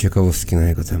wam żadnej ciekawostki na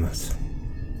jego temat.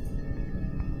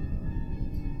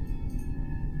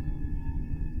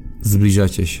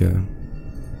 Zbliżacie się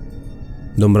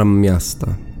do bram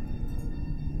miasta.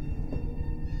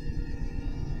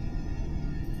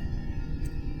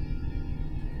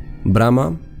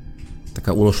 Brama,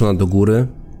 taka unoszona do góry,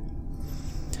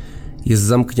 jest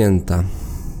zamknięta.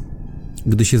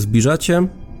 Gdy się zbliżacie,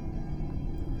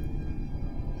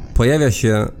 pojawia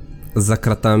się za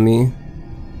kratami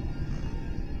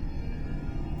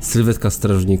sylwetka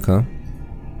strażnika.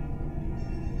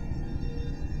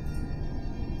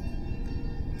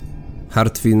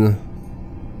 Hartwin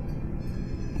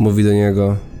mówi do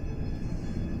niego: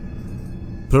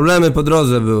 problemy po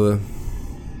drodze były.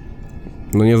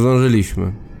 No nie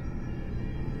zdążyliśmy.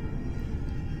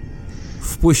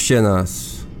 Wpuśćcie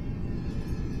nas.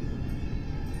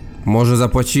 Może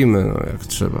zapłacimy, no jak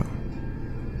trzeba.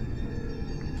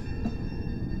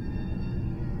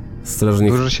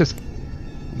 Strażnik...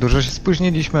 Dużo się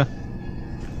spóźniliśmy.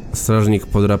 Strażnik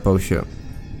podrapał się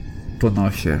po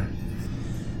nosie.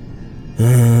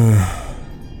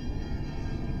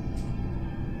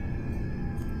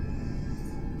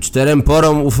 Czterem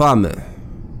porom ufamy,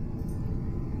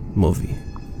 mówi.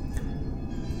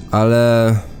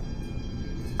 Ale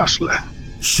Aszle.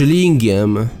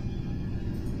 szylingiem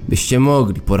byście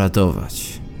mogli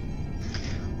poratować.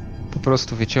 Po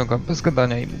prostu wyciągam bez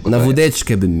gadania i mu Na daję.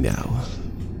 wódeczkę bym miał.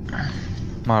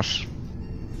 Masz.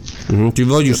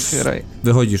 Czyli Otwieraj.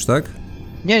 wychodzisz, tak?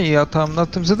 Nie, ja tam na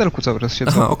tym zedelku cały czas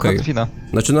siedzę. Aha, okej. Wina.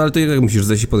 Znaczy, no ale to i tak musisz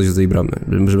zejść i podejść do tej bramy,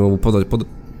 żeby mu podać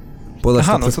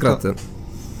Aha, to no przez to kratę.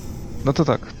 No to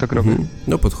tak robię.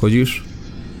 No podchodzisz,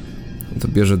 to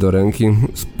bierze do ręki,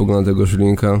 spogląda na tego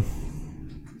szylinka.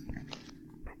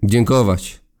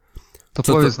 Dziękować. To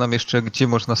Co powiedz to- nam jeszcze, gdzie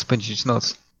można spędzić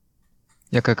noc.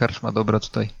 Jaka karczma dobra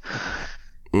tutaj.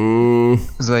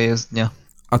 Zajezdnia.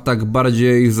 A tak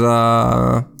bardziej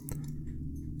za...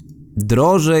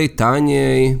 drożej,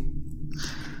 taniej...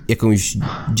 Jakąś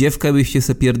dziewkę byście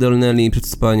se pierdolnęli przed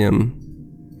spaniem.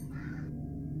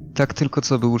 Tak tylko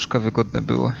co by łóżka wygodne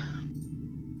były.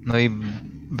 No i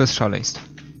bez szaleństw.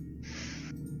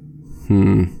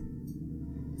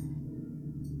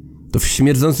 To w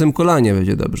śmierdzącym kolanie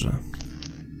będzie dobrze.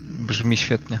 Brzmi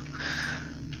świetnie.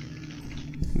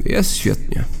 Jest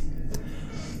świetnie.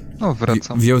 No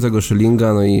wracam. Wziął tego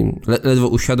szylinga, no i ledwo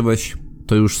usiadłeś,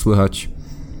 to już słychać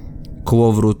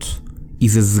kołowrót i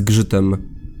ze zgrzytem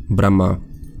brama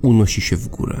unosi się w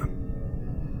górę.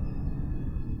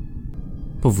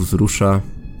 Powóz rusza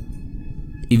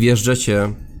i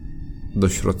wjeżdżacie do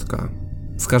środka.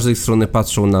 Z każdej strony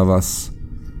patrzą na was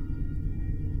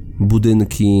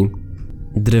budynki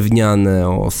drewniane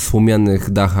o słomianych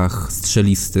dachach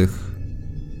strzelistych.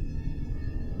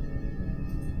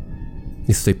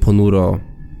 Jest tutaj ponuro.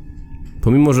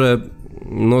 Pomimo, że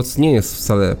noc nie jest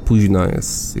wcale późna,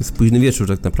 jest późny wieczór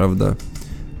tak naprawdę,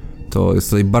 to jest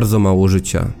tutaj bardzo mało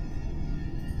życia.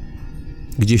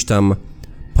 Gdzieś tam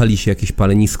pali się jakieś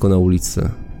palenisko na ulicy.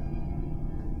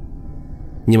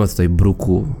 Nie ma tutaj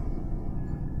bruku.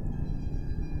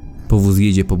 Powóz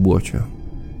jedzie po błocie.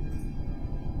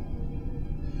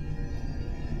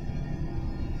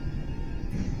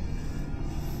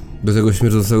 Do tego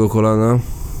śmierdzącego kolana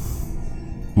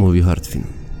mówi Hartwin.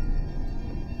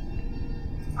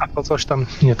 A to coś tam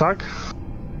nie tak?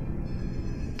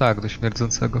 Tak, do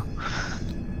śmierdzącego.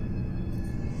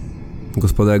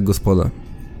 Gospoda jak gospoda.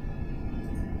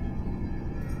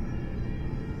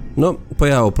 No,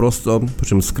 pojechało prosto, po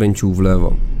czym skręcił w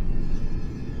lewo.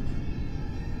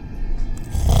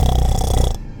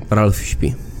 Ralf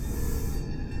śpi.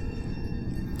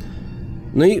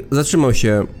 No i zatrzymał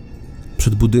się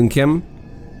przed budynkiem.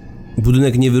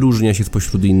 Budynek nie wyróżnia się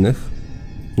spośród innych.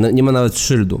 Nie ma nawet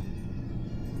szyldu.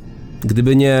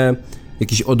 Gdyby nie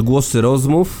jakieś odgłosy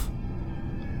rozmów,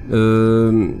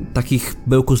 takich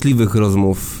bełkotliwych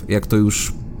rozmów, jak to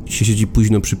już się siedzi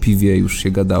późno przy piwie, już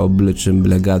się gada o byle czym,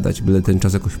 byle gadać, byle ten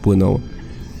czas jakoś płynął.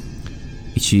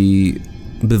 I ci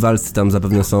bywalcy tam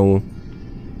zapewne są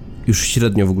już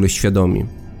średnio w ogóle świadomi,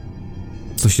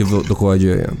 co się dookoła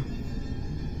dzieje.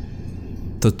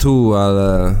 To tu,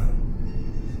 ale...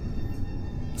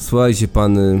 Słuchajcie,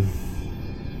 pany...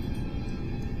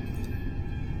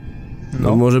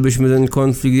 No może byśmy ten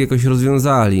konflikt jakoś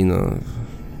rozwiązali, no.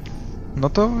 No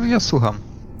to ja słucham.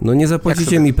 No nie zapłacicie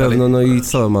sobie mi dalej pewno, no i poradzisz?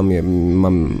 co mam...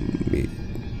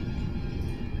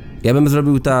 Ja bym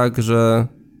zrobił tak, że...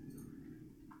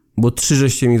 Bo 3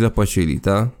 żeście mi zapłacili,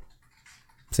 tak?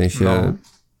 W sensie No.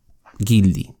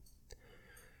 gildii.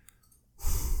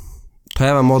 To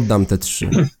ja wam oddam te 3.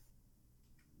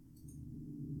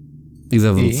 I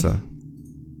zawrócę.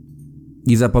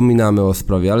 I zapominamy o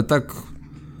sprawie, ale tak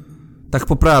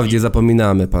po prawdzie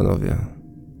zapominamy, panowie.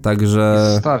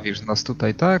 Także, Zostawisz nas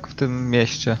tutaj, tak? W tym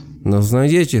mieście. no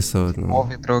znajdziecie sobie, W no.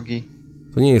 połowie drogi.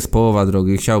 To nie jest połowa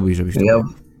drogi, chciałbyś, żebyś to...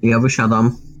 Ja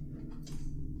wysiadam.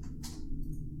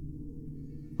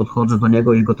 Podchodzę do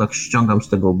niego i go tak ściągam z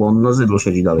tego, bo on na zydlu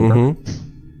siedzi dalej, tak? Mhm.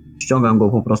 Ściągam go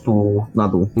po prostu na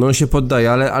dół. No on się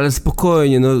poddaje, ale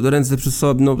spokojnie, no ręce przy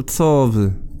sobie, no co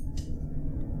wy?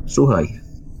 Słuchaj,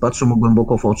 patrzę mu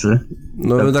głęboko w oczy.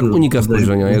 No tak unika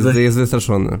spojrzenia, jest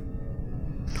wystraszony.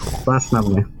 Patrz na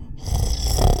mnie.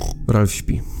 Ralf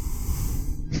śpi.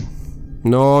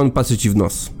 No on patrzy ci w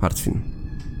nos, Hartwin.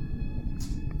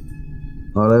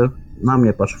 Ale na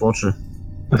mnie patrz w oczy.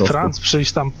 Franz,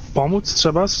 przyjść tam pomóc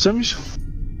trzeba z czymś?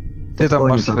 Ty tam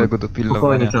Spokojnie, masz swojego Spokojnie,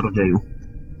 dopilnowania. czarodzieju.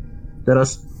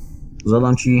 Teraz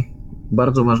zadam ci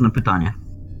bardzo ważne pytanie.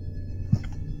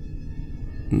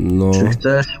 No, Czy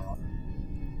chcesz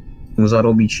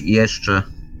zarobić jeszcze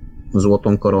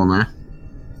złotą koronę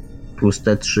plus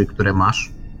te 3, które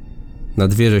masz? na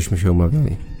 2 żeśmy się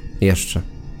umawiali. Jeszcze.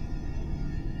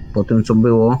 Po tym, co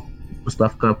było,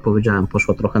 stawka, powiedziałem,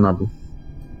 poszła trochę na dół.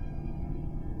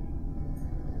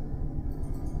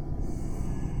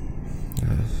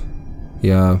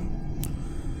 Ja...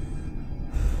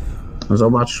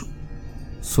 Zobacz,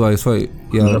 Słuchaj,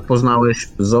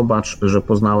 że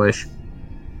poznałeś,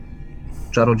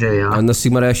 czarodzieja. A na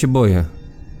Sigmara ja się boję.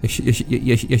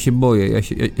 Ja się boję,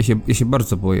 ja się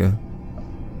bardzo boję.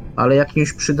 Ale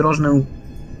jakimś przydrożnym,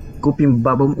 głupim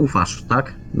babom ufasz,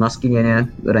 tak? Na skinienie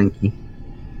ręki.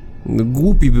 No,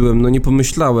 głupi byłem, no nie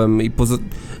pomyślałem i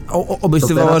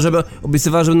obiecywała, żeby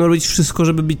no robić wszystko,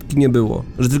 żeby bitki nie było.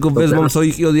 Że tylko wezmą teraz- co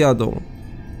ich i odjadą.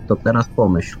 To teraz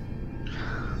pomyśl.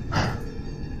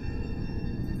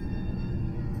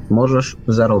 Możesz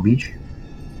zarobić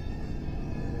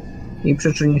i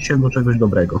przyczynić się do czegoś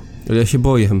dobrego. Ale ja się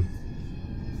boję.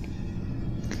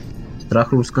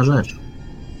 Strach ludzka rzecz.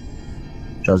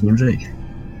 Trzeba z nim żyć.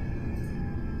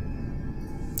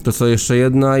 To co, jeszcze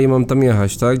jedna i mam tam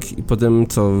jechać, tak? I potem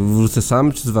co, wrócę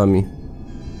sam czy z wami?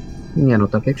 Nie no,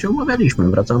 tak jak się umawialiśmy,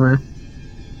 wracamy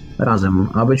razem.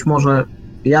 A być może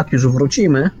jak już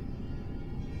wrócimy,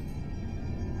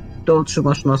 to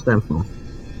otrzymasz następną.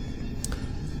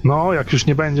 No, jak już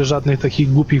nie będzie żadnych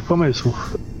takich głupich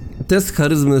pomysłów. Test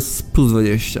charyzmy z plus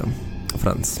 20.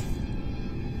 Franz.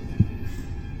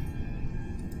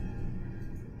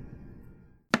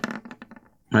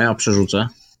 A ja przerzucę.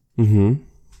 Mhm.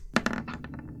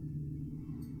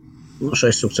 No,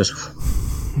 6 sukcesów.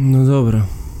 No dobra.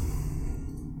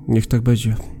 Niech tak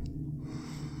będzie.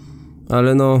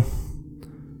 Ale no...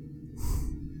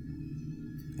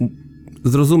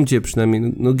 Zrozumcie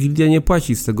przynajmniej, no gildia nie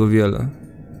płaci z tego wiele.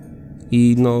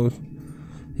 I no...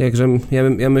 Jakże...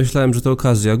 Ja myślałem, że to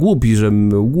okazja. Głupi, żebym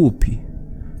był głupi.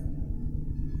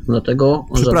 Dlatego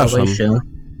Przepraszam. zadawaj się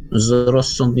z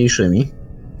rozsądniejszymi.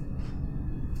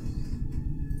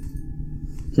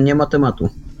 Nie ma tematu,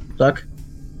 tak?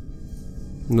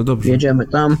 No dobrze. Jedziemy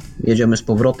tam, jedziemy z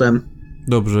powrotem.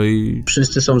 Dobrze i...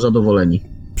 Wszyscy są zadowoleni.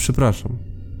 Przepraszam.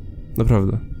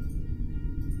 Naprawdę.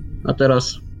 A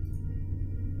teraz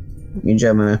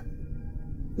idziemy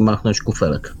machnąć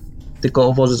kufelek. Tylko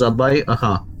o wozy zadbaj.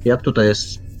 Aha, jak tutaj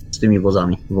jest z tymi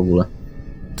wozami w ogóle?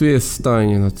 Tu jest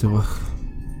stajnie na tyłach.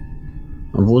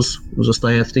 A wóz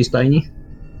zostaje w tej stajni?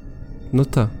 No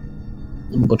tak.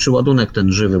 Bo czy ładunek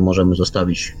ten żywy możemy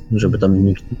zostawić, żeby tam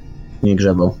nikt nie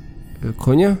grzebał?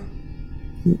 Konie?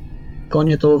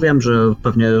 Konie to wiem, że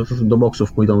pewnie do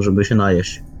boksów pójdą, żeby się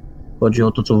najeść. Chodzi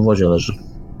o to, co w wozie leży.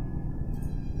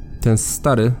 Ten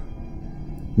stary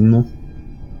No,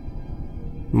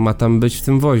 ma tam być w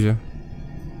tym wozie.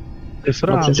 Ty,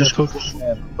 Franz, przecież- to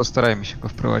Postarajmy się go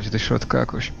wprowadzić do środka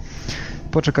jakoś.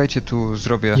 Poczekajcie, tu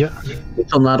zrobię. i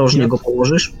co, narożnie go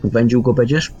położysz? Wędził go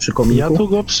będziesz przy kominku? ja tu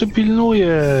go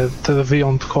przypilnuję te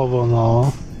wyjątkowo,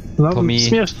 no. To mi-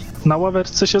 Na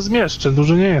ławerce się zmieszczę,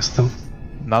 duży nie jestem.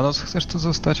 Na noc chcesz tu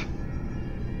zostać?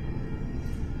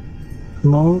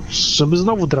 No, żeby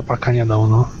znowu drapaka nie dał,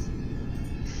 no.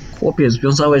 Chłopie,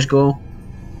 związałeś go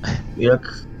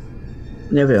jak...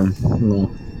 nie wiem, no.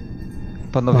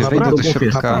 Panowie, No wejdę do naprawdę,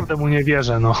 środka. Naprawdę mu nie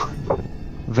wierzę, no.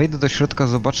 Wejdę do środka,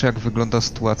 zobaczę jak wygląda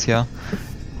sytuacja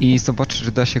i zobaczę,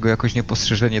 czy da się go jakoś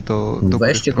niepostrzeżenie do góry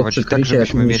Weźcie go, wprowadzić, tak przykryjcie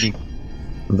żebyśmy jakimś- mieli...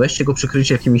 Weźcie go,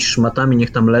 przykryjcie jakimiś szmatami,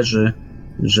 niech tam leży,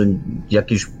 że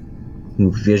jakieś...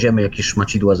 wieziemy jakieś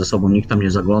szmacidła ze sobą, nikt tam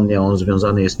nie zaglądnie, on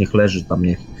związany jest, niech leży tam,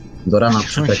 niech do rana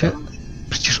Czułem się, przeczeka.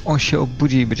 Przecież on się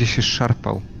obudzi i będzie się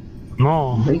szarpał.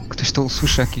 No, Ktoś to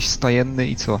usłyszy, jakiś stajenny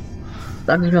i co?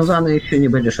 Tak związany się nie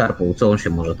będzie szarpał. Co on się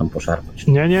może tam poszarpać?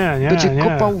 nie, Będzie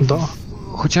kopał Do,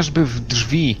 chociażby w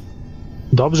drzwi.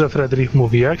 dobrze Fredrik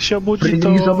mówi, jak się obudzi,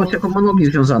 Friedrich, to... zobacz, jaką ma nogi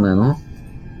związane, no.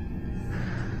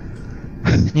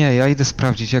 Nie, ja idę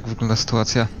sprawdzić, jak wygląda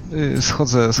sytuacja.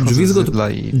 Schodzę Drzwi z z, zydla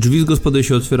i... drzwi z gospody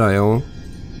się otwierają.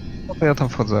 No to ja tam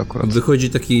wchodzę akurat. Wychodzi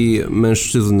taki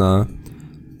mężczyzna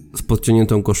z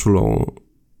podciągniętą koszulą.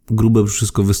 Grube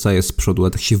wszystko wystaje z przodu, a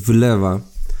tak się wylewa.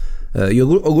 I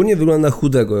ogólnie wygląda na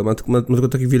chudego. Ma tylko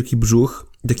taki wielki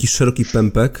brzuch, taki szeroki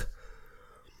pępek.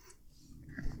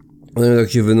 On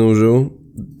tak się wynurzył,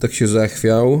 tak się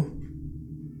zachwiał.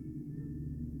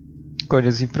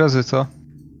 Koniec imprezy, co?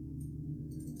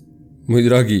 Mój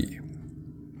drogi,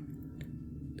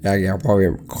 jak ja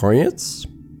powiem koniec,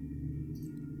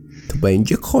 to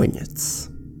będzie koniec.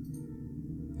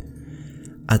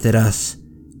 A teraz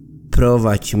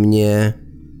prowadź mnie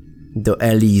do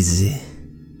Elizy.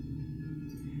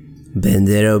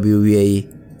 Będę robił jej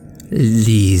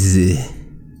lizy.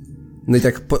 No i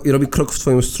tak i robi krok w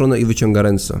twoją stronę i wyciąga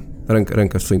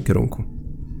rękę w twoim kierunku.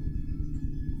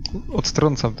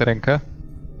 Odtrącam tę rękę.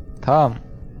 Tam.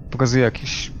 Pokazuję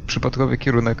jakiś przypadkowy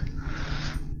kierunek.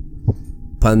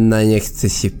 Panna nie chce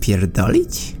się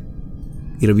pierdolić?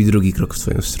 I robi drugi krok w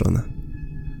twoją stronę.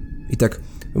 I tak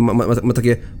ma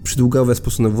takie przydługawe,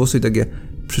 spocone włosy i takie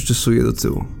przyczesuje do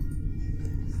tyłu.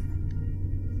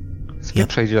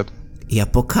 Spieprzaj, dziad. Ja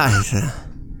pokażę.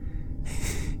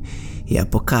 Ja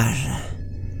pokażę.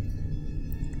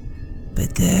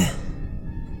 Będę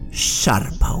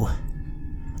szarpał,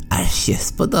 aż się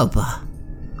spodoba.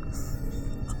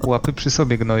 Łapy przy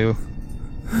sobie, gnoju.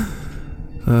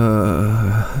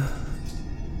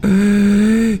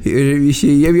 Jeżeli się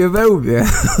jebie we łbie.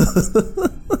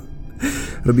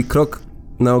 Robi krok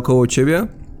naokoło ciebie.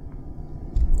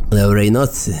 Dobrej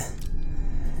nocy.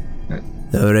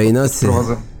 Dobrej nocy.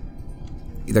 Prowadzę.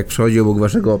 I tak przechodzi obok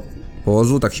waszego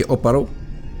powozu, tak się oparł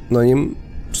na nim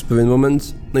przez pewien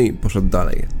moment, no i poszedł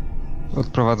dalej.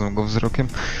 Odprowadzam go wzrokiem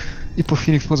i po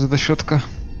chwili wchodzę do środka.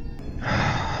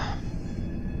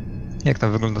 Jak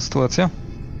tam wygląda sytuacja?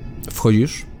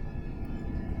 Wchodzisz,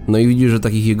 no i widzisz, że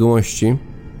takich jegomości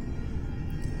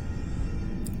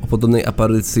o podobnej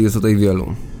aparycji jest tutaj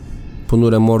wielu.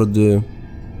 Ponure mordy,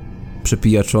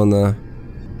 przepijaczone.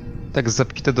 Tak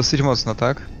zapite dosyć mocno,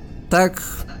 tak? Tak,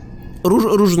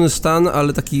 różny stan,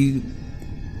 ale taki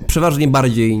przeważnie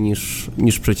bardziej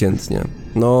niż przeciętnie.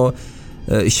 No,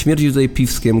 śmierdzi tutaj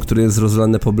piwskiem, które jest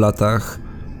rozlane po blatach.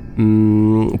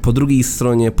 Po drugiej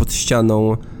stronie, pod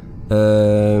ścianą,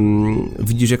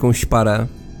 widzisz jakąś parę,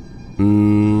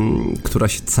 która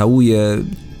się całuje,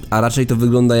 a raczej to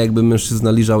wygląda, jakby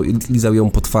mężczyzna lizał ją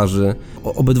po twarzy.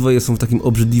 Obydwoje są w takim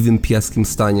obrzydliwym, pijackim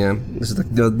stanie, że tak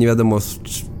nie wiadomo,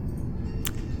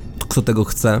 kto tego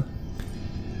chce.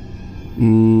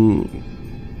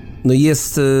 No i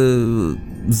jest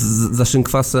za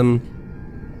szynkwasem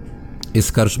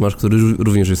jest karczmarz, który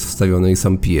również jest wstawiony i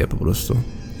sam pije po prostu.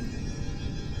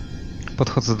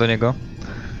 Podchodzę do niego,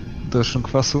 do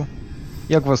szynkwasu.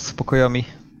 Jak was z pokojami?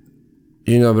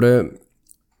 Dzień dobry.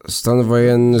 Stan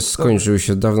wojenny skończył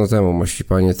się dawno temu, mości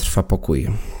panie, trwa pokój.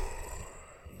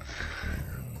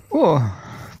 O,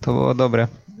 to było dobre.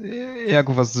 Jak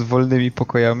u was z wolnymi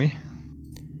pokojami?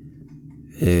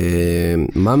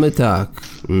 Mamy tak.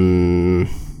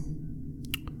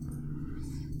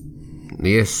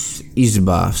 Jest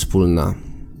izba wspólna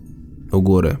u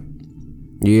góry.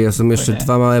 I są jeszcze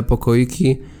dwa małe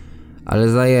pokoiki, ale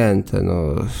zajęte,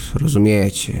 no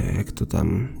rozumiecie, jak to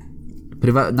tam...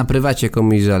 na prywacie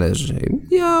komuś zależy.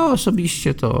 Ja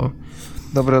osobiście to...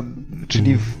 Dobra,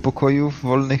 czyli w pokoju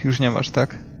wolnych już nie masz,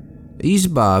 tak?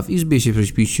 W izbie się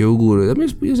prześpicie u góry. Tam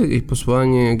jest jakieś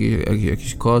posłanie,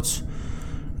 jakiś koc.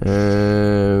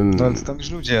 No ale tam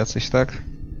już ludzie jacyś, tak?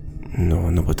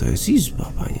 No bo to jest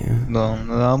izba, panie.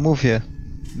 No mówię.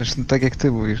 Zresztą tak jak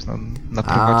ty mówisz, no na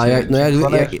prywacie.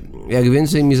 Jak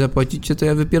więcej mi zapłacicie, to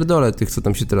ja wypierdolę tych, co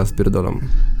tam się teraz pierdolą.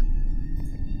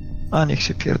 A niech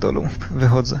się pierdolą.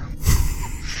 Wychodzę.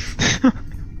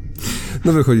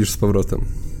 No wychodzisz z powrotem.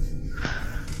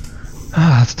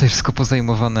 A, tutaj wszystko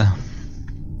pozajmowane.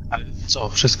 Ale co,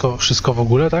 wszystko w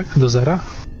ogóle, tak? Do zera?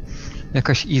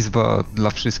 Jakaś izba dla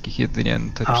wszystkich jedynie.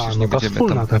 To przecież nie no ta będziemy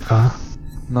wspólna tam... taka.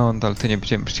 No, ale ty nie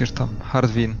będziemy przecież tam.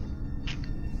 Hardwin.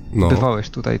 No. Bywałeś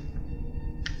tutaj.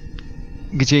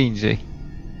 Gdzie indziej.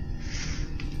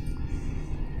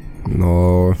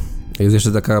 No, jest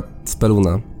jeszcze taka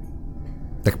speluna.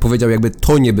 Tak powiedział, jakby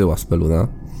to nie była speluna.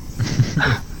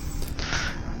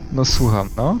 No słucham,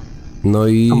 no. No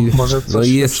i może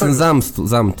jest ten lepszego?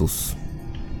 Zamtus.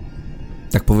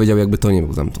 Tak powiedział, jakby to nie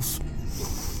był Zamtus.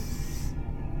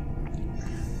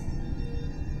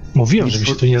 Mówiłem, żeby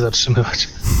się tu nie zatrzymywać.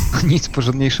 Nic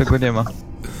porządniejszego nie ma.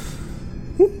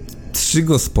 3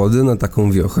 gospody na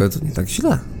taką wiochę to nie tak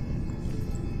źle.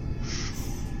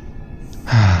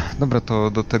 Dobra,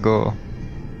 to do tego...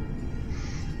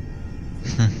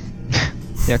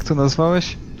 Jak to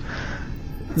nazwałeś?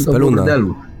 Speluna. Do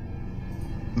bordelu.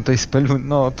 Do tej speluny.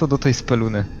 No, to do tej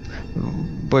speluny.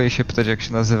 Boję się pytać, jak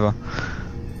się nazywa.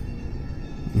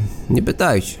 Nie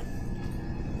pytajcie.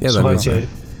 Ja Słuchajcie,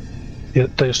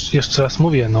 to jeszcze raz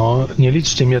mówię, no nie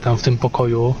liczcie mnie tam w tym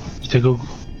pokoju i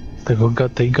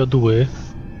tej gaduły.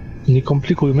 Nie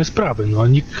komplikujmy sprawy, no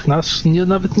nikt nas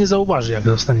nawet nie zauważy, jak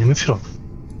zostaniemy w środku.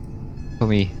 To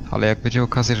mi, ale jak będzie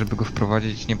okazja, żeby go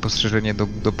wprowadzić niepostrzeżenie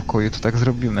do pokoju, to tak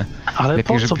zrobimy. Ale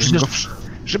Lepiej, po co?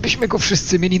 żebyśmy go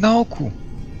wszyscy mieli na oku.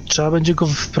 Trzeba będzie go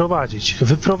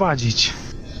wyprowadzić.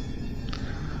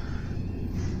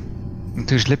 No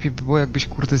to już lepiej by było, jakbyś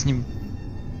kurde z nim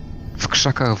w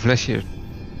krzakach w lesie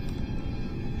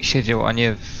siedział, a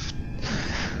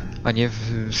nie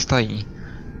w stajni.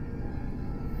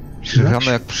 Rano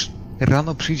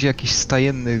rano przyjdzie jakiś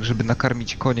stajenny, żeby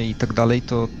nakarmić konie i tak dalej,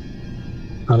 to...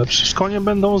 Ale przecież konie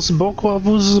będą z boku, a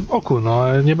wóz z boku,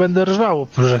 no. Nie będę rżał,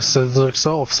 że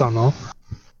chcę owsa, no.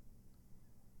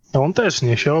 A on też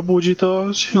nie się obudzi,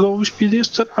 to się go uśpi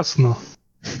jeszcze raz, no.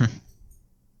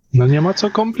 No nie ma co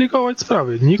komplikować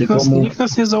sprawy. Nikt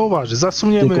nas nie zauważy.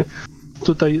 Zasuniemy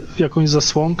tutaj jakąś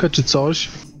zasłonkę czy coś,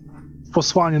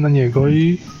 posłanie na niego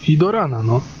i do rana,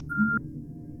 no.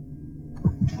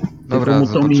 Dobra,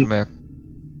 zobaczymy jak...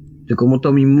 Tylko mu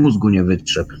to mi mózgu nie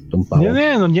wytrzep, tą pałą.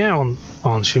 Nie,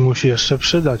 on się musi jeszcze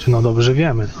przydać, no dobrze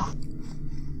wiemy, no.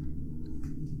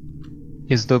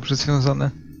 Jest dobrze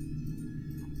związane?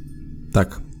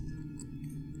 Tak.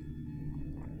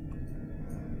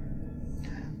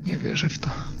 Nie wierzę w to.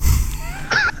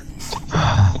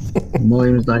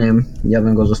 Moim zdaniem ja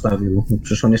bym go zostawił.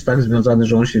 Przecież on jest tak związany,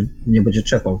 że on się nie będzie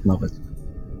czepał nawet.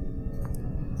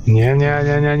 Nie,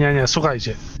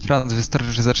 słuchajcie. Franz,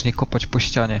 wystarczy, że zacznie kopać po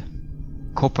ścianie.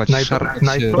 Kopać, szarpać się.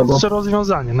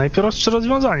 Najprostsze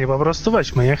rozwiązanie, po prostu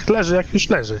weźmy, jak leży, jak już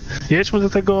leży. Jedźmy do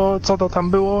tego, co to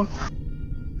tam było?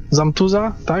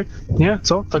 Zamtuza, tak? Nie?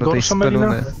 Co? Ta gorsza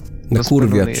melina? Na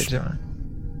kurwiacz.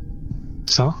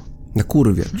 Co? Na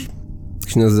kurwiacz. Jak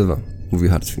się nazywa? Mówi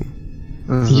Hartwin.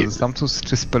 Zamtuz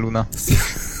czy speluna?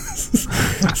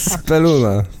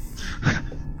 Speluna.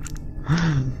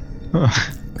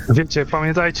 Wiecie,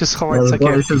 pamiętajcie schować Ale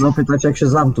cekierki. boję się zapytać, jak się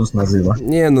Zamtus nazywa.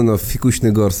 Nie, no,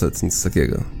 fikuśny gorset, nic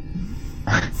takiego.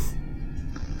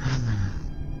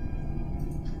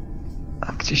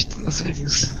 A gdzieś to nazwę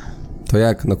już. To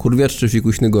jak? Na kurwiacz czy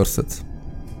fikuśny gorset?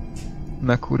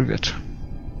 Na kurwiacz.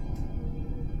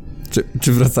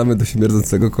 Czy wracamy do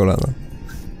śmierdzącego kolana?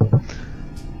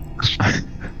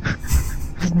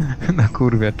 Na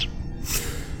kurwiacz.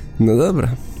 No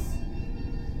dobra.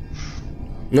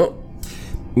 No,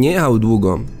 nie jechał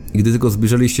długo. Gdy tylko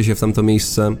zbliżaliście się w tamto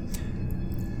miejsce,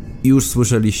 już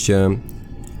słyszeliście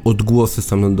odgłosy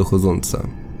stamtąd dochodzące.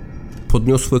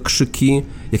 Podniosłe krzyki,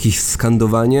 jakieś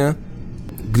skandowanie.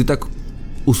 Gdy tak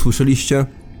usłyszeliście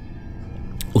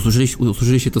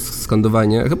to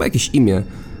skandowanie, chyba jakieś imię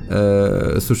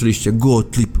słyszeliście,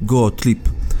 Gottlieb.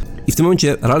 I w tym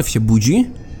momencie Ralf się budzi.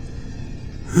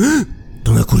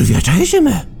 To na kurwiacza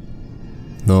jedziemy.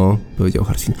 No, powiedział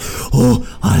Hartwin. O,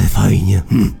 ale fajnie.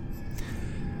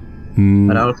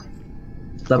 Ralf,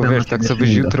 stawiam Wiesz, tak co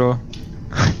byś jutro...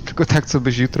 Tylko tak co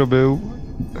byś jutro był...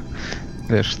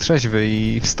 Wiesz, trzeźwy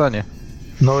i w stanie.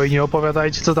 No i nie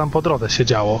opowiadajcie, co tam po drodze się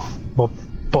działo, bo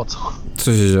po co?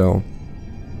 Co się działo?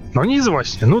 No nic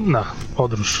właśnie, nudna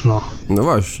podróż, no. No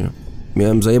właśnie.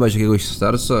 Miałem zajebać jakiegoś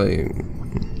starca i...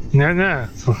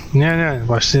 Nie,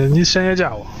 właśnie nic się nie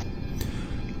działo.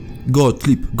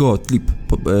 Gottlieb.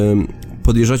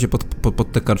 Podjeżdżacie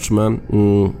pod tę karczmę.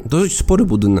 Dość spory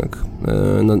budynek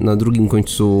na drugim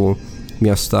końcu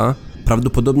miasta.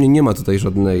 Prawdopodobnie nie ma tutaj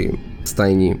żadnej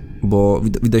stajni, bo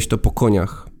widać to po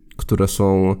koniach, które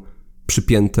są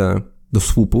przypięte do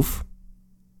słupów.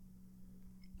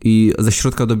 I ze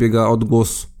środka dobiega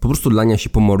odgłos po prostu lania się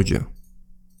po mordzie.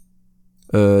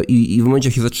 I w momencie,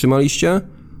 jak się zatrzymaliście,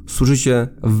 słyszycie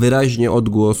wyraźnie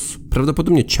odgłos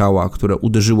prawdopodobnie ciała, które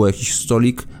uderzyło jakiś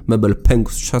stolik, mebel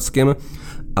pękł z trzaskiem,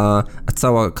 a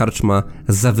cała karczma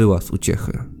zawyła z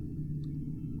uciechy.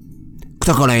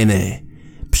 Kto kolejny?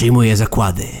 Przyjmuję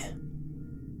zakłady.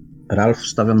 Ralf,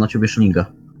 stawiam na ciebie szlinga.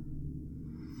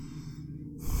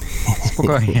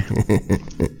 Spokojnie.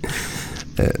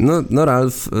 No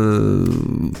Ralf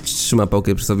trzyma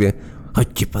pałkę przy sobie.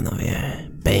 Chodźcie panowie,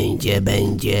 Będzie,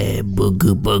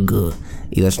 bugu.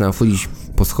 I zaczyna wchodzić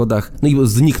po schodach, no i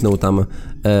zniknął tam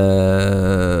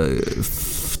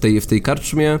w tej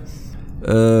karczmie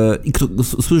i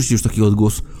słyszycie już taki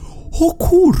odgłos: o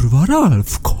kurwa,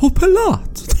 Ralf, kopę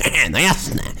lat! No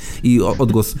jasne. I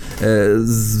odgłos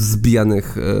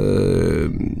zbijanych,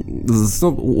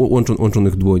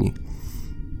 łączonych dłoni.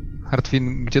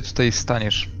 Hartwin, gdzie tutaj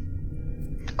staniesz?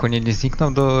 Konie nie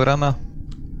znikną do rana?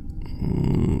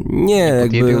 Nie,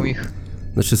 Podjebią jakby... ich?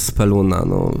 Znaczy Speluna,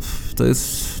 no to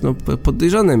jest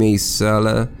podejrzane miejsce,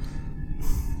 ale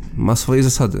ma swoje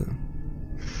zasady.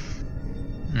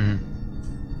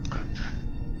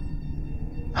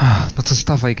 No to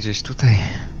stawaj gdzieś tutaj.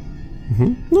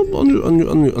 Mhm. No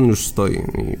on już stoi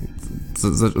i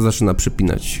zaczyna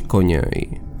przypinać konie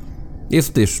i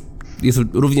jest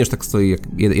również tak stoi jak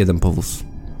jeden powóz.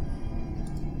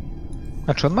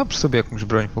 A czy on ma przy sobie jakąś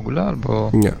broń w ogóle,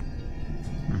 albo... Nie.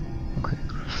 Okej.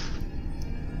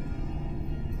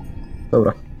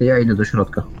 Dobra, ja idę do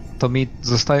środka. To mi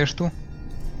zostajesz tu?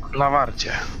 Na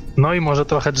warcie. No i może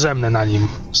trochę drzemnę na nim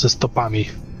ze stopami.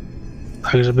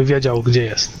 Tak, żeby wiedział, gdzie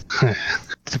jest.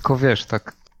 Tylko wiesz,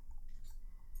 tak...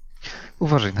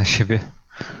 Uważaj na siebie.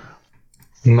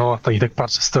 No, tak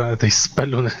patrzę w stronę tej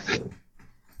speluny.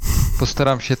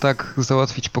 Postaram się tak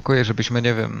załatwić pokoje, żebyśmy,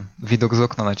 nie wiem, widok z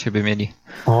okna na ciebie mieli.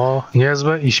 O,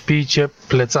 niezłe i śpijcie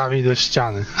plecami do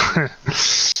ściany.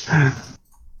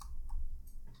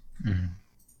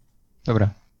 Dobra.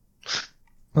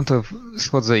 No to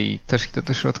schodzę i też idę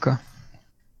do środka.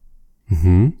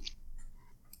 Mhm.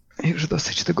 Już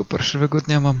dosyć tego parszywego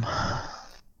dnia mam.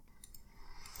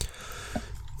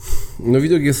 No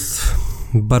widok jest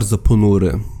bardzo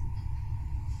ponury.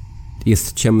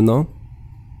 Jest ciemno.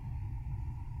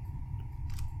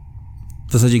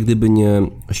 W zasadzie gdyby nie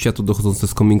światło dochodzące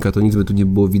z kominka, to nic by tu nie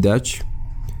było widać.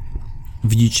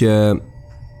 Widzicie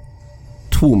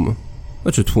tłum,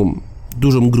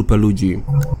 dużą grupę ludzi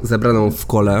zebraną w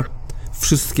kole.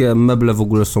 Wszystkie meble w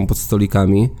ogóle są pod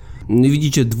stolikami. No i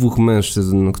widzicie dwóch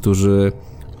mężczyzn, którzy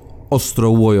ostro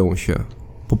łoją się.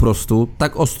 Po prostu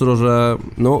tak ostro, że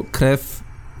no krew...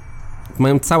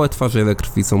 Mają całe twarze we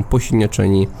krwi, są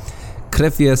posiniaczeni.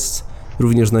 Krew jest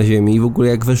również na ziemi i w ogóle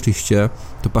jak weszliście,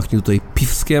 to pachnie tutaj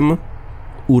piwskiem,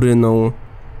 uryną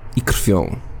i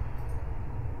krwią.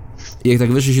 I jak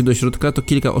tak weszliście do środka, to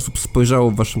kilka osób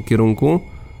spojrzało w waszym kierunku,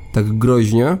 tak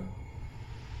groźnie.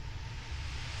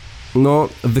 No,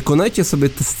 wykonajcie sobie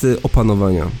testy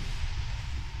opanowania.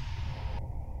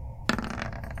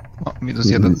 O,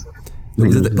 -1.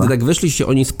 Gdy tak weszliście,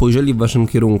 oni spojrzeli w waszym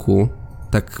kierunku,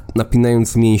 tak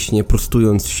napinając mięśnie,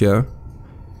 prostując się.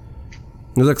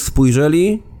 No tak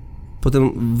spojrzeli,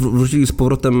 potem wrócili z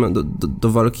powrotem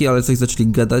do walki, ale coś zaczęli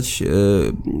gadać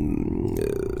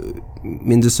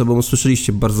między sobą.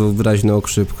 Słyszeliście bardzo wyraźny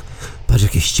okrzyk: patrz,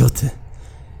 jakieś cioty.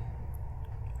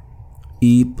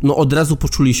 I no od razu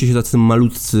poczuliście się tacy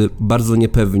malutcy, bardzo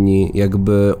niepewni,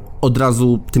 jakby od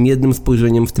razu tym jednym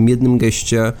spojrzeniem, w tym jednym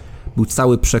geście był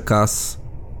cały przekaz: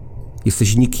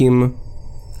 jesteś nikim,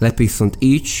 lepiej stąd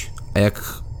idź, a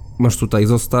jak masz tutaj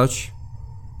zostać,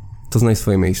 to znajdź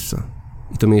swoje miejsce.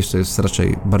 I to miejsce jest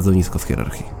raczej bardzo nisko w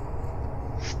hierarchii.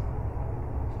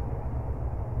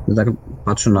 Tak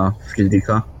patrzę na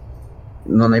Friedricha.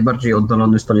 Na najbardziej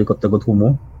oddalony stolik od tego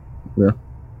tłumu.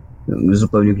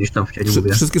 Zupełnie gdzieś tam w cieniu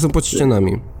mówię. Wszystkie są pod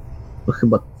ścianami. To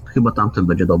chyba tamten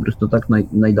będzie dobry. To tak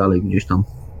najdalej gdzieś tam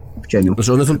w cieniu.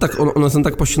 Znaczy one są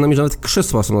tak po ścianami, że nawet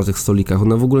krzesła są na tych stolikach.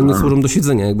 One w ogóle nie służą do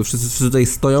siedzenia. Jakby wszyscy tutaj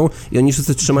stoją i oni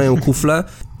wszyscy trzymają kufle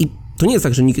i to nie jest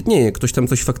tak, że nikt nie je. Ktoś tam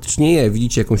coś faktycznie je.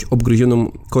 Widzicie jakąś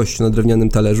obgryzioną kość na drewnianym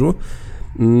talerzu,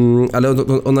 ale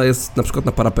ona jest na przykład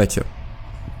na parapecie.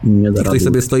 Nie da I ktoś rady.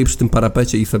 sobie stoi przy tym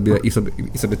parapecie i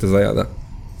sobie to zajada.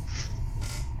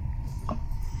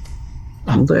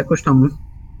 No to jakoś tam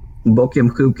bokiem,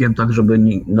 chyłkiem, tak żeby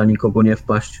na nikogo nie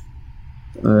wpaść.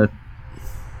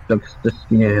 Tak też,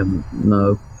 nie wiem, na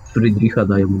Friedricha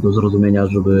daje mu do zrozumienia,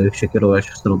 żeby się kierować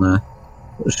w stronę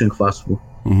szynkwasu.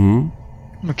 Mhm.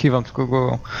 No kiwam tylko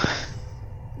głową.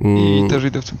 I też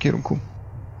idę w tym kierunku.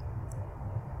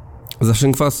 Za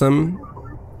szynkwasem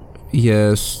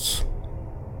jest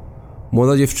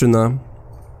młoda dziewczyna,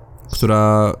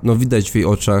 która, no widać w jej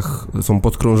oczach, są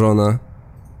podkrążone.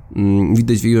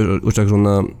 Widać w jej oczach, że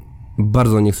ona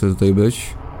bardzo nie chce tutaj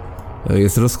być.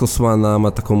 Jest rozkosłana,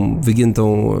 ma taką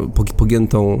wygiętą,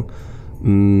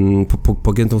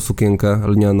 pogiętą sukienkę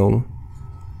lnianą,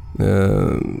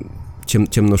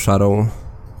 ciemnoszarą.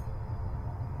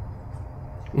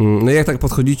 No i jak tak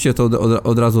podchodzicie, to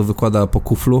od razu wykłada po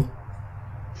kuflu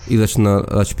i zaczyna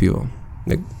lać piwo.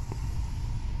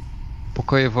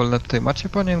 Pokoje wolne tutaj macie,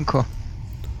 panienko?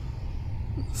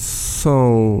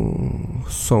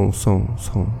 Są.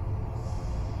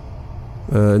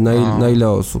 Na ile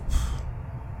osób?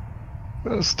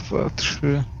 Raz, 2,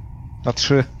 3. A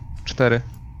 3, 4.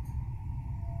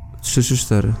 3 czy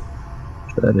 4?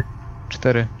 4.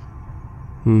 4.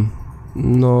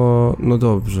 No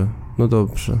dobrze.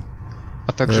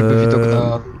 A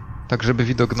tak, żeby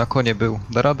widok na konie był.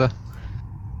 Da radę?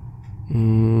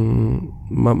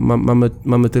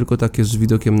 Mamy tylko takie z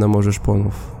widokiem na Morze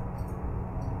Szponów.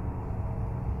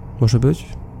 Może być?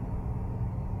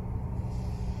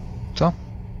 Co?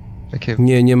 Jakie?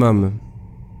 Nie mamy.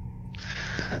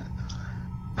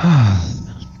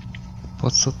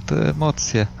 Po co te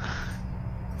emocje?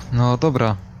 No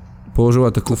dobra.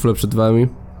 Położyła te kufle przed wami,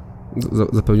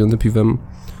 zapełnione piwem.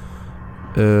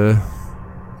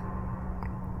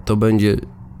 To będzie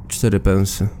 4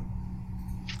 pensy.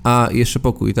 A, jeszcze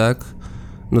pokój, tak?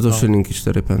 No to szylingi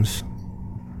 4 pensy.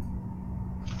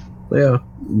 To ja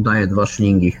daję 2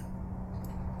 szlingi.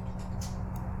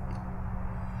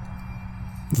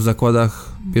 W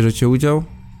zakładach bierzecie udział?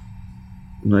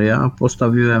 No ja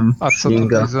postawiłem A co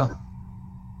szlinga. tutaj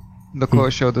do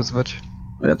kogo się odezwać?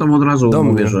 Ja tam od razu Do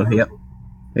mówię, mnie. że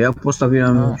ja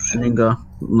postawiłem szlinga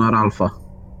na Ralfa.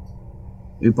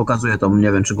 I pokazuję tam,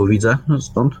 nie wiem czy go widzę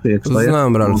stąd, jak To stoję.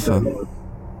 znam Ralfa.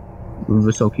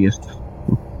 Wysoki jest.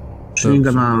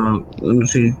 Szlinga na...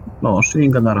 Czyli,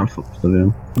 szlinga na Ralfa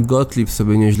postawiłem. Gottlieb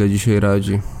sobie nieźle dzisiaj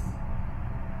radzi.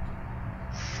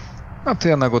 A to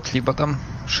ja na Gottlieba tam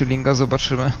szylinga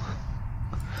zobaczymy.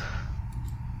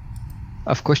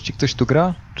 A w kości ktoś tu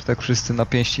gra? Czy tak wszyscy na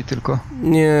pięści tylko?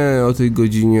 Nie, o tej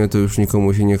godzinie to już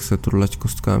nikomu się nie chce turlać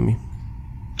kostkami.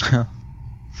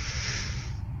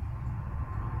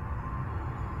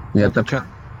 Ja tak...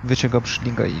 Wyciągam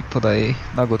szylinga i podaję jej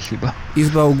na Gottlieba.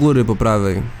 Izba u góry po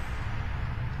prawej.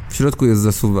 W środku jest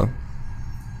zasuwa.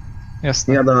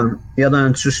 Jasne. Ja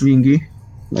dałem 3 szlingi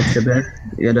od siebie.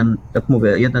 Jeden, tak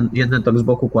mówię, jeden tak z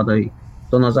boku kładę i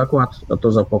to na zakład, a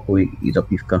to za pokój i za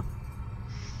piwka.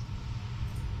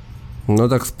 No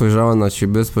tak spojrzała na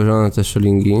ciebie, spojrzała na te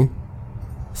szylingi.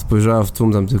 Spojrzała w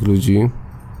tłum tamtych ludzi.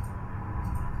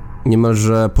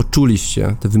 Niemalże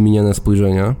poczuliście te wymieniane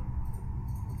spojrzenia.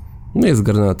 No i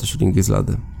zgarnęła te szylingi z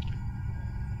lady.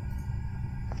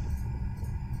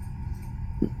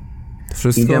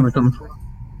 Wszystko? Idziemy tam.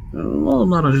 No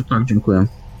na razie tak, dziękuję.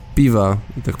 Piwa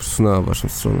i tak przesunęła w waszą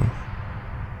stronę.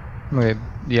 No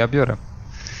ja biorę.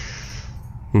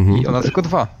 I ona tylko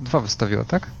dwa wystawiła,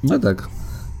 tak? No tak.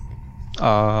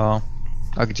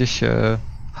 A gdzie się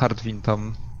Hardwin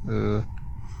tam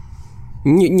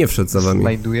Nie wszedł za wami.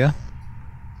 znajduje?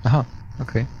 Aha,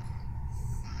 okej.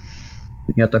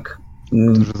 Ja tak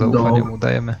Duże zaufanie mu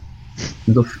dajemy.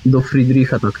 do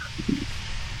Friedricha tak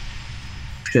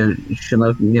się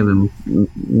nie wiem,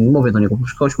 mówię do niego,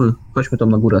 chodźmy tam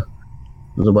na górę,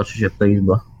 zobaczyć jak ta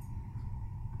izba.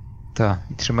 Tak,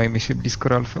 i trzymajmy się blisko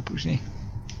Ralfa później.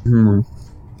 No.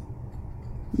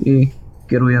 I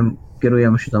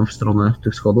kierujemy się tam w stronę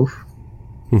tych schodów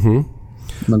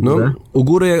na No, górę. u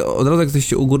góry, od razu jak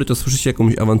jesteście u góry, to słyszycie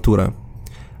jakąś awanturę.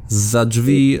 Za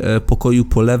drzwi pokoju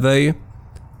po lewej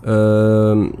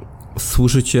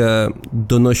słyszycie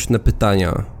donośne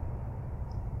pytania.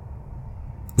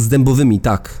 Z dębowymi,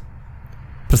 tak.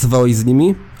 Pracowałeś z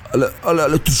nimi?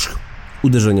 Ale tuż.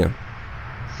 Uderzenie.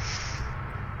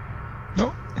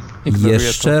 No, ignoruję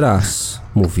Jeszcze raz,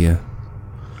 mówię.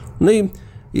 No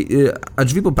a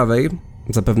drzwi po prawej,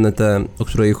 zapewne te, o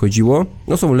które jej chodziło,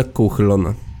 no są lekko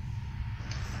uchylone.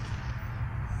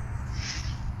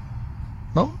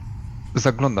 No,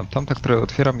 zaglądam tam, tak trochę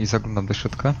otwieram i zaglądam do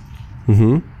środka.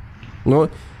 No,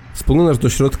 spoglądasz do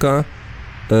środka,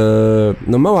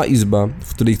 no mała izba,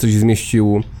 w której ktoś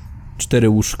zmieścił 4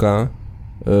 łóżka.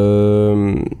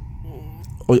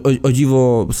 O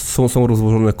dziwo są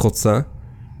rozłożone koce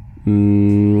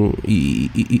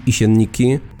i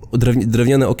sienniki.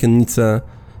 Drewniane okiennice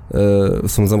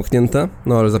są zamknięte,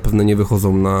 no ale zapewne nie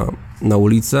wychodzą na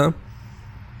ulicę.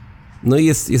 No i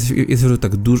jest już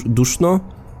tak duszno.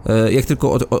 Jak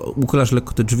tylko uchylasz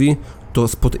lekko te drzwi, to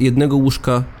spod jednego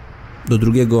łóżka do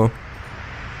drugiego,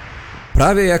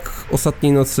 prawie jak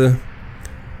ostatniej nocy,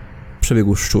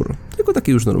 przebiegł szczur. Tylko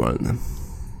taki już normalny.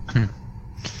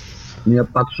 Ja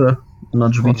patrzę na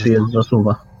drzwi, czy jest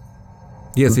zasuwa.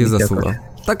 Jest Jakaś. zasuwa.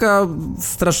 Taka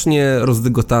strasznie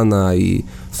rozdygotana i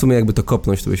w sumie jakby to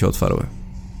kopnąć, to by się otwarły.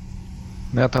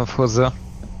 No ja tam wchodzę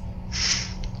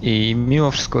i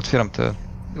mimo wszystko otwieram te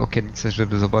okiennice,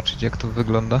 żeby zobaczyć jak to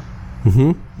wygląda.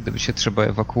 Gdyby się trzeba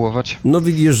ewakuować. No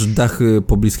widzisz dachy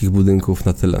pobliskich budynków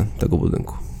na tyle tego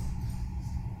budynku.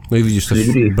 No i widzisz też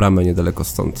bramę niedaleko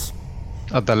stąd.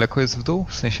 A daleko jest w dół?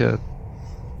 W sensie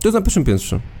To jest na pierwszym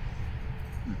piętrze.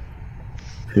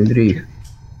 Friedrich,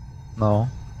 No.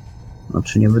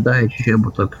 czy nie wydaje ci się,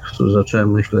 bo tak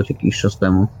zacząłem myśleć jakiś czas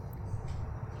temu,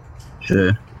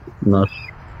 czy nasz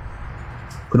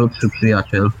krótszy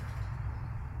przyjaciel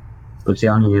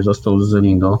specjalnie nie został z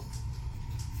Zelindo?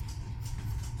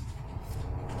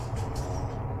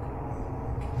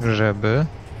 Żeby...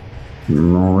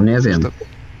 No nie wiem, To...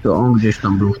 to on gdzieś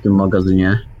tam był w tym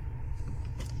magazynie.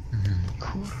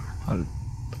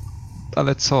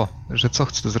 Ale co? Że co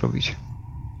chce zrobić?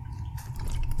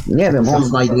 Nie wiem, on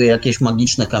znajduje jakieś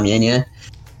magiczne kamienie.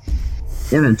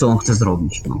 Nie wiem, co on chce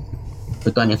zrobić. No.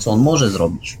 Pytanie, co on może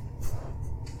zrobić.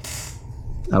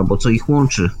 Albo co ich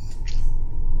łączy.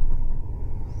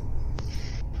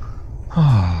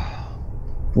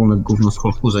 Wspólne gówno z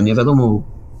Holfuzem. Nie wiadomo,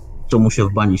 co mu się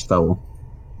w bani stało.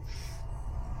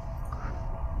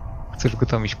 Chcesz go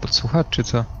tam iść podsłuchać, czy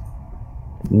co?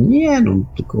 Nie, no,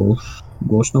 tylko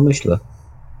głośno myślę.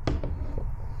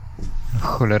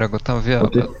 Cholera go tam wie, ale...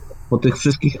 Po tych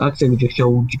wszystkich akcjach, gdzie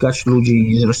chciał dźgać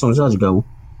ludzi i zresztą zadźgał.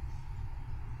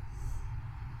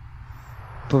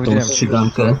 Powiedziałem tą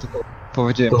strzygankę,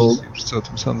 Powiedziałem to- ci już, co o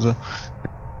tym sądzę.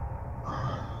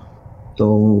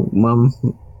 To mam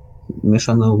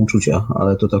mieszane uczucia,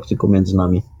 ale to tak tylko między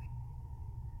nami.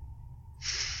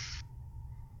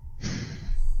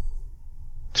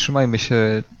 Trzymajmy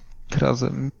się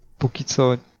razem. Póki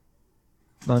co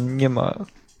no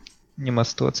nie ma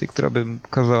sytuacji, która by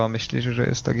kazała myśleć, że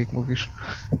jest tak, jak mówisz.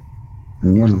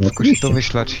 Nie, no Tylko się oczywiście.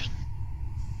 domyślać.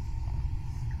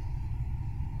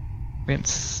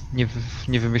 Więc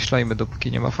nie wymyślajmy,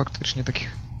 dopóki nie ma faktycznie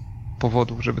takich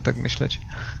powodów, żeby tak myśleć.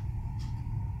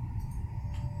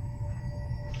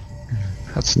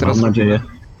 A co teraz?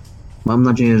 Mam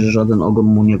nadzieję, że żaden ogon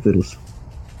mu nie wyrósł.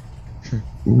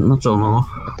 No co, no,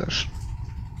 Ja też.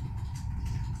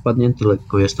 wpadnięty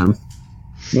lekko jestem.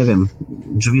 Nie wiem,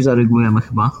 drzwi zarygujemy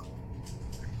chyba.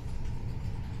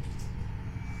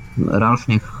 Ralf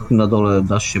niech na dole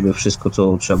da z siebie wszystko,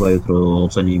 co trzeba. Jutro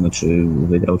ocenimy, czy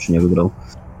wygrał, czy nie wygrał.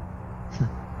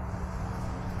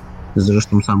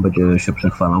 Zresztą sam będzie się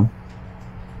przechwalał.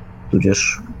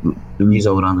 Tudzież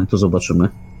lizał rany, to zobaczymy.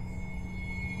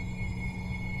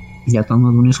 Ja tam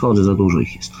na dół nie schodzę, za dużo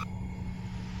ich jest.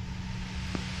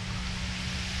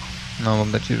 No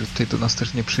mam nadzieję, że tutaj do nas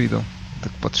też nie przyjdą.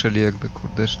 Tak patrzyli, jakby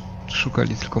kurde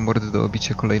szukali tylko mordy do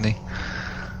obicia kolejnej.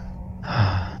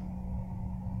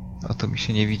 A to mi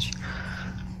się nie widzi.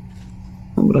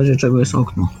 W razie czego jest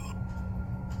okno.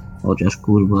 Chociaż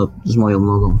kurwa, z moją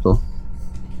nogą to...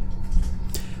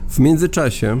 W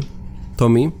międzyczasie,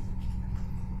 Tommy,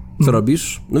 co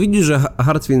robisz? No widzisz, że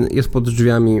Hartwin jest pod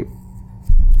drzwiami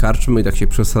karczmy i tak się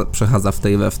przechadza w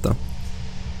tej wefta.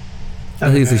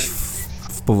 Ale jesteś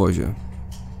w powozie.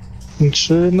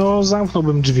 Czy no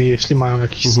zamknąłbym drzwi, jeśli mają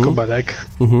jakiś skobelek.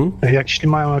 Jeśli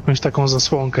mają jakąś taką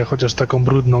zasłonkę, chociaż taką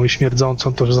brudną i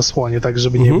śmierdzącą, to zasłonię, tak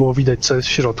żeby nie było widać co jest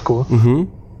w środku.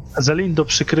 Zelindo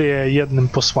przykryję jednym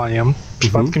posłaniem.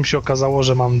 Przypadkiem się okazało,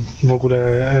 że mam w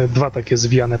ogóle dwa takie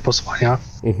zwijane posłania.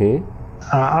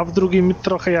 A w drugim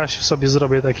trochę ja sobie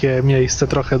zrobię takie miejsce,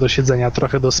 trochę do siedzenia,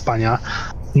 trochę do spania.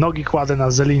 Nogi kładę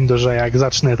na Zelindo, że jak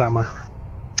zacznę tam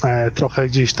trochę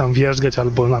gdzieś tam wjeżdżać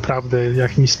albo naprawdę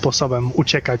jakimś sposobem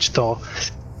uciekać, to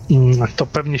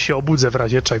pewnie się obudzę w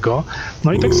razie czego.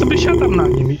 No i tak sobie siadam na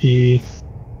nim i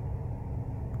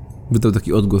Wydał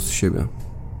taki odgłos z siebie.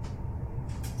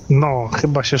 no,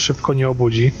 chyba się szybko nie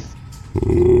obudzi.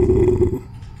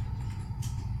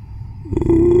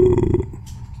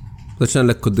 Zaczyna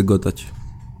lekko dygotać.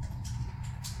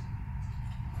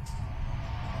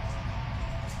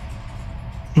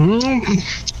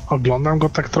 Oglądam go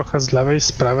tak trochę z lewej,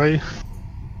 z prawej.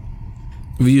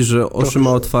 Widzisz, że oczy ma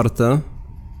otwarte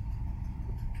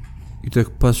i tak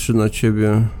patrzy na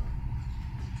ciebie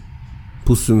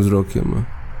pustym wzrokiem.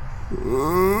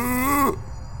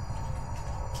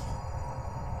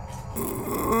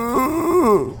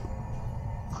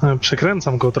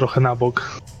 Przekręcam go trochę na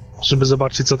bok, żeby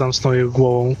zobaczyć, co tam z tą jego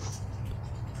głową.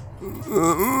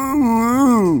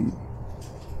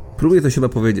 Próbuję to chyba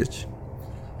powiedzieć.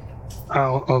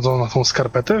 A on ma tą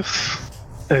skarpetę?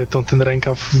 Ten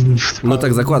rękaw? No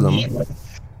tak zakładam.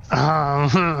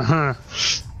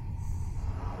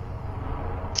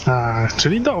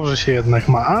 Czyli dobrze się jednak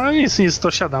ma. A nic,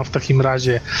 to siadam w takim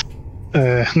razie.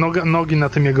 Nogi na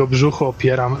tym jego brzuchu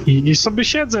opieram i sobie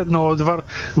siedzę, no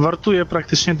wartuję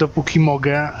praktycznie dopóki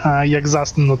mogę, a jak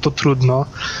zasnę, no to trudno,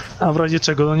 a w razie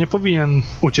czego no nie powinien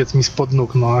uciec mi spod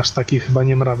nóg, no aż taki chyba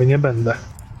niemrawy nie będę.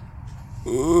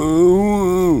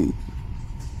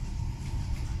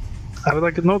 Ale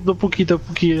tak, no dopóki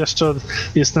jeszcze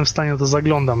jestem w stanie, to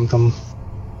zaglądam tam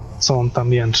co on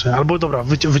tam jęczy. Albo dobra,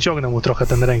 wyciągnę mu trochę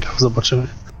ten rękaw, zobaczymy.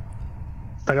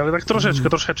 Tak, ale tak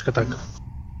troszeczkę tak.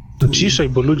 To ciszej,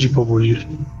 bo ludzi pobudzisz.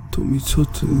 To mi co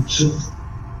ty?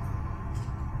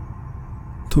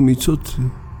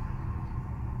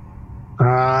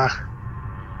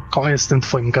 Koniec z tym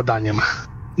twoim gadaniem.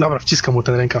 Dobra, wciskam mu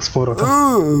ten rękaw z powrotem.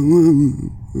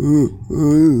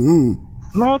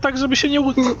 No tak, żeby się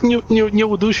nie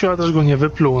udusił, a też go nie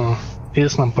wypluł. No.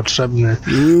 Jest nam potrzebny.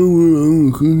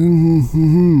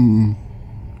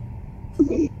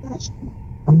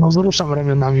 No wzruszam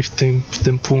ramionami w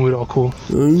tym półmroku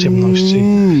ciemności.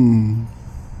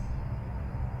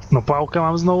 No pałkę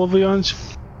mam znowu wyjąć?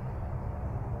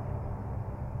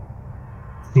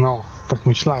 No, tak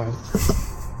myślałem.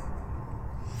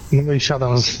 No i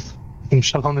siadam w tym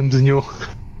szalonym dniu.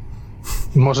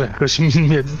 Może jakoś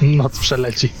mnie noc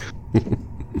przeleci.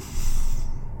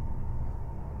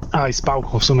 A i z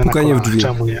pałką w sumie pukanie na w kolanach, drzwi.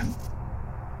 czemu nie?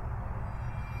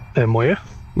 Moje?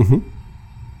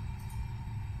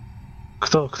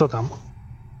 Kto tam?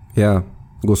 Ja,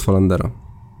 głos Falandera.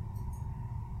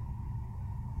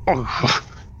 O,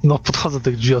 no podchodzę do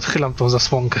tych drzwi, odchylam tą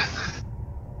zasłonkę.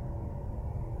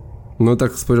 No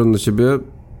tak spojrzał na ciebie,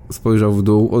 spojrzał w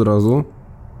dół od razu.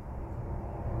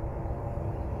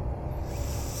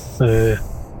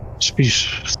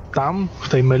 Śpisz tam, w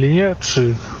tej melinie,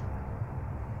 czy...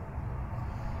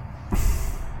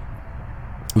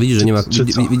 Widzisz, że nie ma, Czy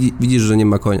co? widzisz, że nie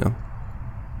ma konia.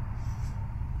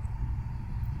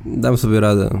 Dam sobie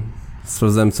radę.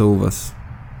 Sprawdzałem co u was.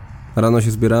 Rano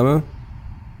się zbieramy?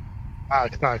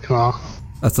 Tak, no.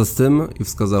 A co z tym? I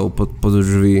wskazał pod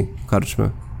drzwi karczmy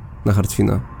na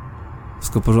Hartwina.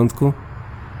 Wszystko w porządku?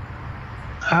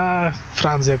 A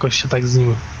Franz jakoś się tak z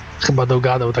nim chyba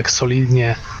dogadał tak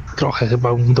solidnie. Trochę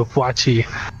chyba mu dopłaci,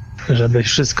 żeby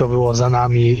wszystko było za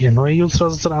nami. No i jutro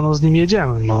rano z nim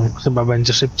jedziemy. No chyba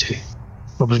będzie szybciej.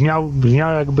 No brzmiał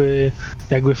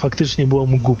jakby faktycznie było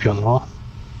mu głupio, no.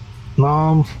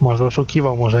 No, może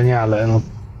oszukiwał, może nie, ale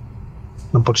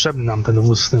no potrzebny nam ten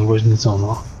wóz z tym woźnicą,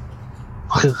 no.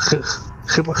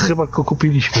 Chyba go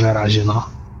kupiliśmy na razie, no.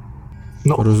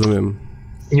 No, Rozumiem.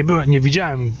 nie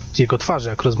widziałem jego twarzy,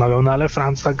 jak rozmawiał, no ale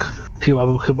Franz tak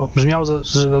chyba brzmiał, że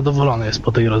zadowolony jest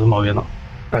po tej rozmowie, no.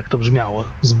 Tak to brzmiało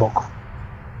z boku.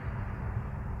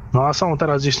 No a są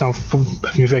teraz gdzieś tam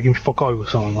pewnie w jakimś pokoju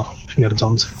są, no,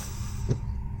 śmierdzący.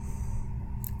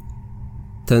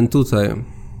 Ten tutaj.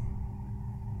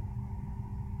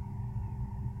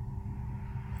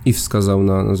 I wskazał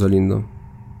na Zalindo.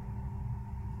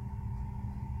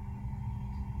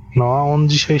 No a on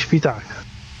dzisiaj śpi tak.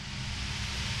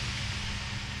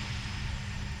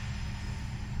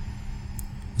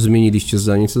 Zmieniliście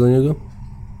zdanie co do niego?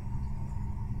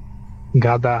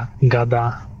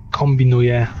 Gada,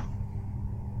 kombinuje.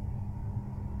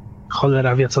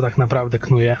 Cholera wie, co tak naprawdę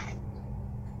knuje.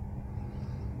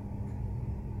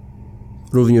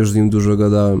 Również z nim dużo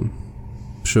gadałem.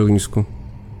 Przy ognisku.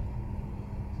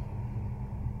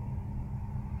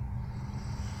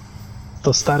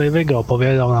 To stary Wyga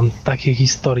opowiadał nam takie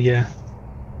historie,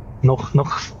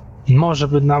 może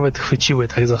by nawet chwyciły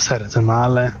tak za serce, no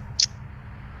ale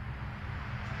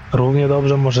równie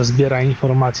dobrze może zbiera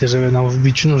informacje, żeby nam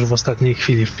wbić nóż w ostatniej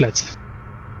chwili w plecy.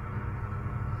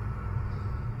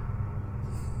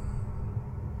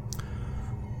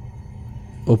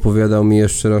 Opowiadał mi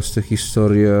jeszcze raz tę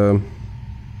historię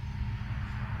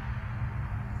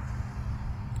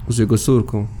z jego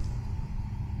córką.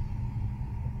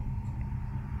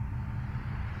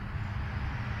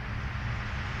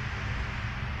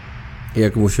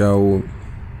 Jak musiał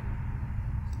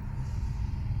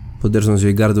poderżnąć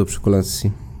jej gardło przy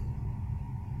kolacji.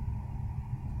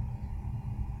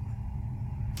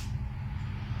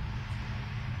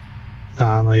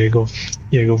 A no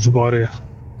jego wybory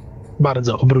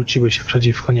bardzo obróciły się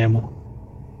przeciwko niemu.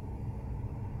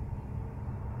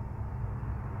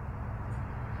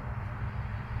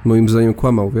 Moim zdaniem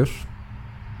kłamał, wiesz?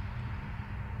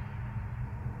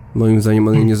 Moim zdaniem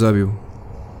on jej nie zabił.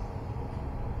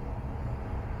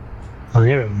 No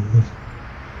nie wiem,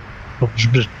 bo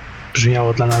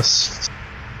brzmiało dla nas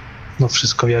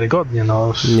wszystko wiarygodnie,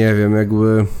 no. Nie wiem,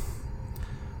 jakby...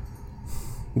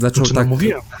 Zaczął Znaczy, tak...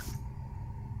 mówiłem.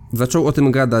 Zaczął o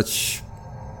tym gadać...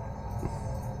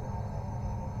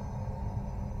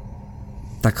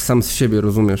 Tak sam z siebie,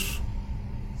 rozumiesz?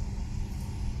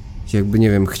 Jakby,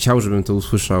 nie wiem, chciał, żebym to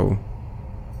usłyszał.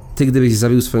 Ty, gdybyś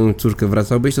zabił swoją córkę,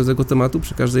 wracałbyś do tego tematu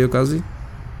przy każdej okazji?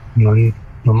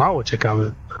 No mało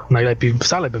ciekawy. Najlepiej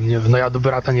wcale bym nie... No ja do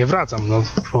brata nie wracam, no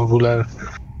w ogóle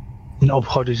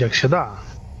obchodzić jak się da.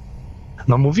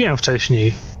 No mówiłem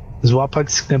wcześniej,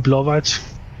 złapać, skneblować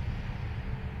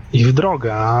i w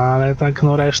drogę, ale tak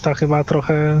no reszta chyba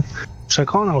trochę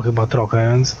przekonał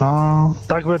więc no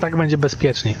tak będzie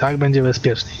bezpieczniej, tak będzie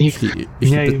bezpieczniej. Nikt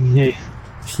mniej.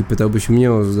 Jeśli pytałbyś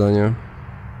mnie o zdanie,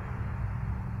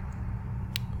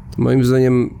 to moim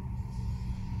zdaniem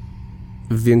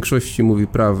w większości mówi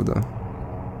prawdę.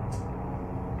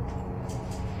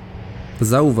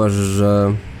 Zauważ,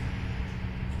 że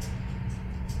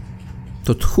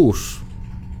to tchórz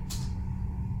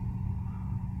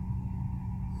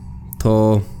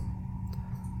to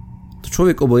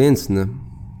człowiek obojętny.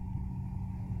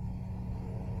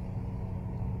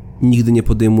 Nigdy nie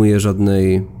podejmuje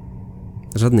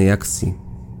żadnej akcji.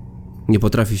 Nie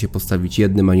potrafi się postawić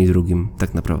jednym ani drugim,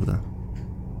 tak naprawdę.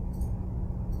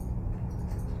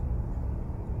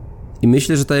 I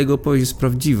myślę, że ta jego opowieść jest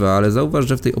prawdziwa, ale zauważ,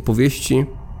 że w tej opowieści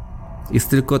jest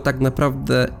tylko tak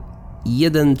naprawdę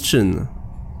jeden czyn,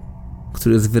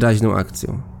 który jest wyraźną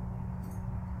akcją.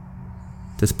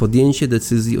 To jest podjęcie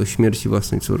decyzji o śmierci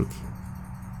własnej córki.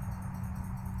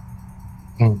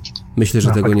 Myślę,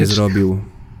 że tego nie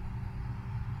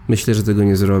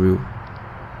zrobił.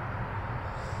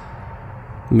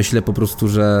 Myślę po prostu,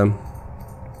 że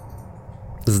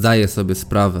zdaje sobie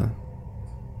sprawę,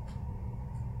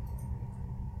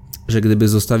 że gdyby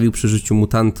zostawił przy życiu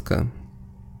mutantkę,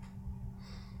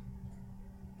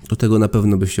 to tego na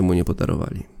pewno byście mu nie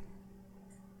podarowali.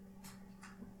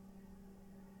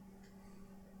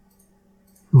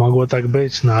 Mogło tak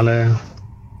być, no ale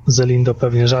Zelindo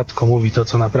pewnie rzadko mówi to,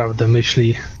 co naprawdę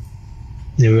myśli,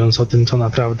 nie mówiąc o tym, co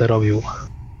naprawdę robił.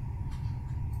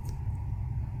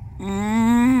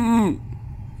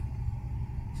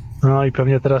 No i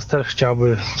pewnie teraz też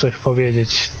chciałby coś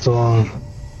powiedzieć, to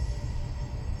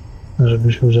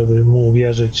żeby mu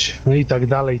uwierzyć, no i tak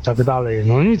dalej.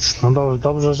 No nic, no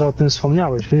dobrze, że o tym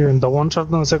wspomniałeś. Nie wiem, dołączasz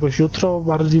do nas jakoś jutro,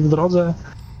 bardziej w drodze?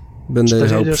 Będę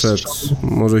jechał przed.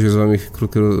 Może się z wami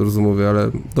krótko rozmówię,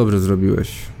 ale dobrze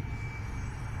zrobiłeś.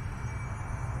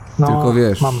 No, tylko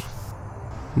wiesz,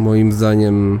 moim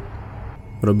zdaniem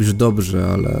robisz dobrze,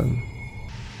 ale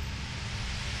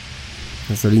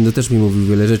Zelindo też mi mówił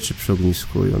wiele rzeczy przy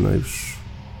ognisku i ona już...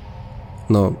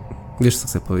 No, wiesz co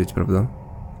chcę powiedzieć, prawda?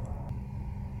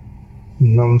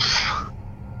 No...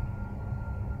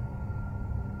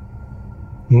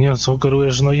 Nie,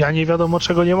 sugerujesz, no ja nie wiadomo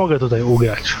czego nie mogę tutaj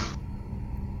ugrać.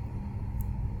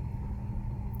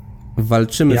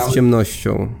 Walczymy z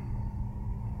ciemnością.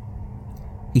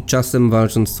 I czasem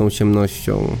walcząc z tą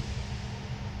ciemnością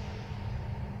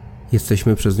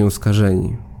jesteśmy przez nią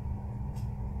skażeni.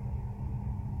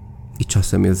 I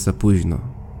czasem jest za późno.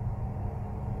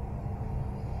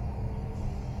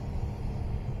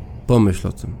 Pomyśl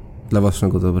o tym, dla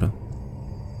waszego dobra.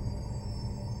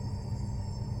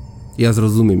 Ja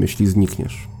zrozumiem, jeśli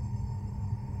znikniesz.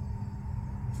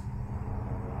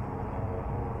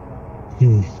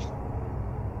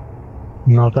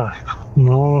 No tak.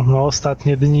 No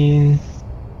ostatnie dni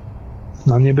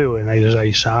no nie były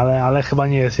najlżejsze, ale chyba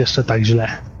nie jest jeszcze tak źle.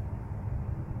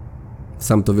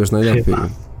 Sam to wiesz najlepiej. Chyba.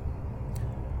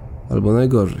 Albo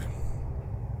najgorzej.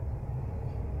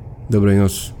 Dobrej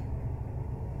nocy.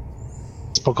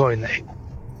 Spokojnej.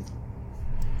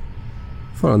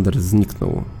 Falander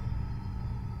zniknął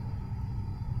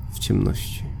w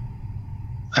ciemności.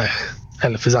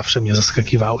 Elfy zawsze mnie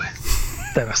zaskakiwały.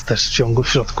 Teraz też w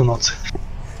środku nocy.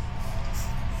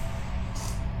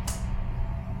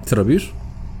 Co robisz?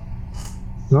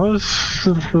 No,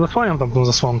 zasłaniam tam tą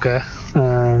zasłonkę.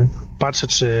 Patrzę,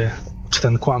 czy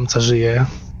ten kłamca żyje.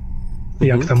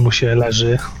 Jak tam mu się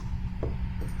leży.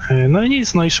 No i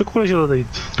nic, no i szykuję się do tej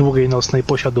długiej nocnej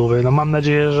posiadówy. No mam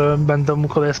nadzieję, że będę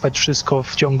mógł odespać wszystko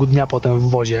w ciągu dnia potem w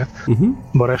wozie,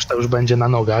 bo reszta już będzie na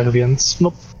nogach, więc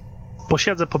no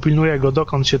posiedzę, popilnuję go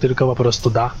dokąd się tylko po prostu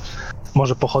da.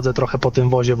 Może pochodzę trochę po tym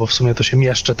wozie, bo w sumie to się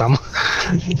mieszczę tam.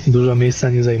 Dużo miejsca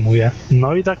nie zajmuje.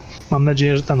 No i tak mam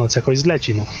nadzieję, że ta noc jakoś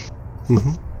zleci, no.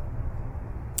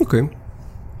 Okej.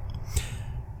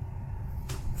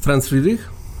 Franz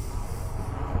Friedrich?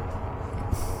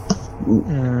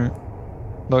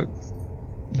 No,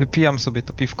 wypijam sobie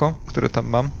to piwko, które tam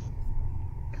mam.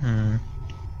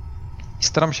 I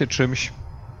staram się czymś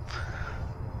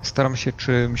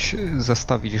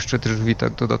zastawić jeszcze drzwi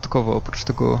tak dodatkowo, oprócz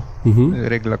tego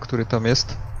regla, który tam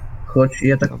jest. Choć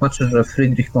ja tak patrzę, że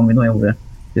Friedrich kombinuje, mówię,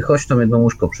 ty chodź tam jedno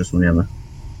łóżko przesuniemy.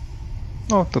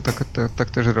 No, to tak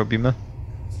też robimy.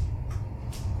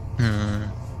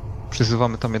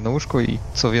 Przyzywamy tam jedno łóżko i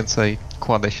co więcej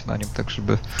kładę się na nim, tak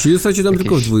żeby... Czyli zostajecie tam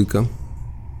tylko w dwójkę?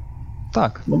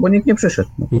 Tak. No bo nikt nie przyszedł.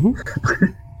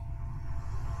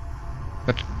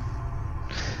 Znaczy,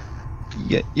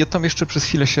 ja tam jeszcze przez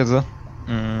chwilę siedzę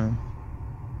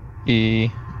i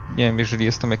nie wiem, jeżeli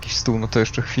jest tam jakiś stół, no to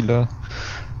jeszcze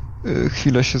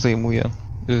chwilę się zajmuję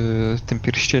tym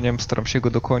pierścieniem, staram się go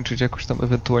dokończyć, jakoś tam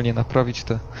ewentualnie naprawić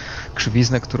tę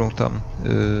krzywiznę, którą tam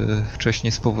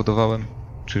wcześniej spowodowałem,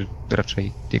 czy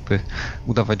raczej jakby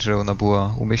udawać, że ona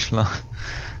była umyślna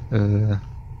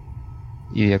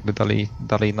i jakby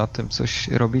dalej na tym coś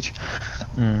robić.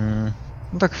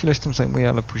 No tak chwilę się tym zajmuję,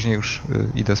 ale później już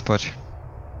idę spać.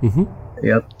 Mhm.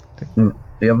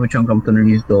 Ja wyciągam ten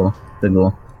list do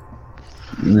tego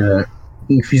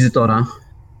inkwizytora.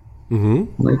 Mhm.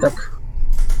 No i tak,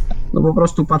 no po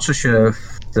prostu patrzę się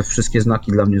w te wszystkie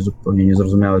znaki dla mnie zupełnie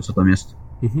niezrozumiałe, co tam jest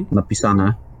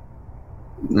napisane.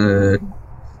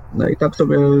 No i tak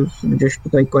sobie gdzieś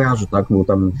tutaj kojarzę, tak, bo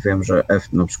tam wiem, że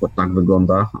F na przykład tak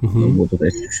wygląda, no bo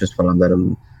tutaj się z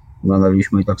Falanderem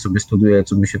nadaliśmy i tak sobie studiuję,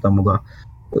 co mi się tam uda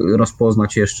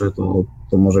rozpoznać jeszcze,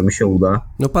 to może mi się uda.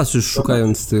 No patrzysz,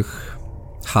 szukając tych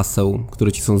haseł,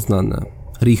 które ci są znane.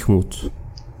 Richmut,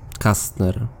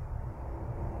 Kastner,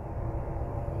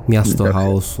 Miasto Tak.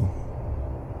 Chaosu.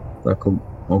 Tak,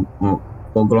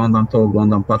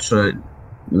 oglądam, patrzę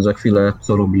za chwilę,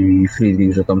 co robi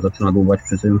Friedrich, że tam zaczyna dłubać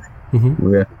przy czymś.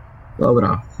 Mówię,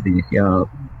 dobra, Friedrich,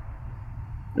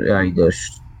 ja idę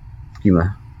w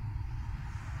kimę.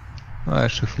 A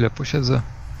jeszcze chwilę posiedzę.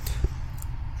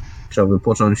 Trzeba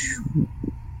wypocząć,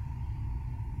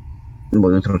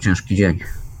 bo jutro ciężki dzień.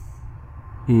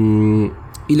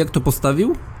 Ile kto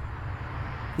postawił?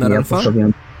 Na Ja Ralfa?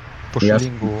 postawiłem Po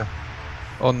szylingu.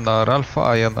 On na Ralfa,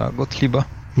 a ja na Gottlieba.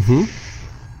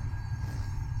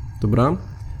 Dobra.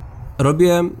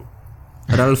 Robię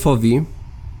Ralfowi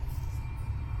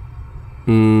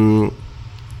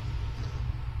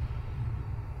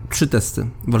trzy testy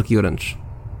walki wręcz.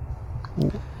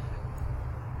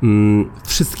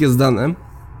 Wszystkie zdane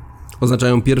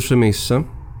oznaczają pierwsze miejsce.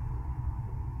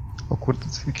 O kurde,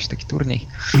 to jakiś taki turniej.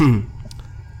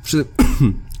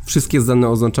 Wszystkie zdane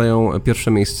oznaczają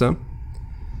pierwsze miejsce.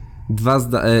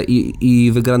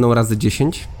 I wygraną razy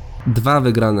 10. 2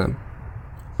 wygrane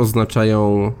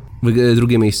oznaczają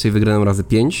drugie miejsce i wygraną razy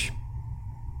 5.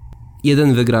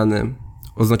 1 wygrany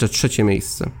oznacza trzecie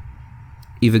miejsce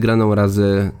i wygraną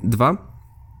razy 2.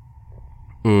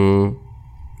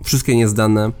 Wszystkie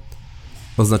niezdane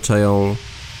oznaczają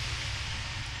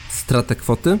stratę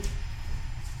kwoty.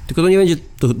 Tylko to nie będzie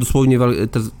dosłownie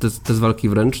test walki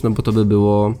wręcz, no bo to by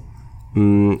było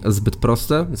zbyt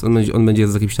proste, więc on będzie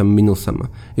z jakimś tam minusem.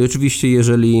 I oczywiście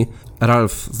jeżeli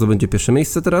Ralf zdobędzie pierwsze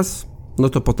miejsce teraz, no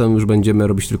to potem już będziemy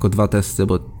robić tylko 2 testy,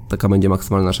 bo taka będzie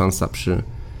maksymalna szansa przy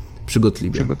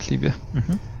Gottlibie. Przy Gottliebie.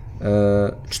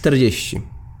 40.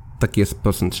 Taki jest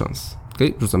procent szans.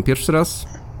 Okej, rzucam pierwszy raz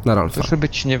na Ralfa. To żeby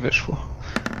ci nie wyszło.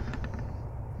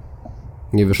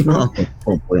 Nie wyszło? No,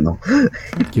 popłynął.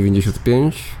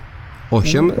 95.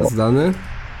 8 zdany.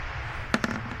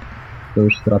 To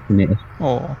już straty nie jest.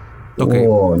 O, Okej,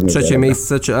 O, nie trzecie wiadomo.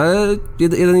 miejsce, ale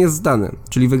jeden jest zdany,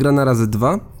 czyli wygrana razy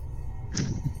 2.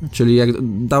 Czyli jak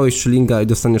dałeś szylinga i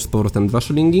dostaniesz z powrotem 2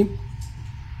 szylingi.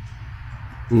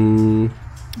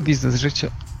 biznes życia.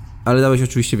 Ale dałeś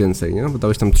oczywiście więcej, nie? Bo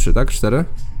dałeś tam 3, tak? 4?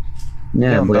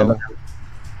 Nie, on bo ja dał. dałem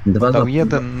 2 Dał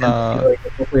jeden na...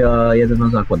 ja 1 na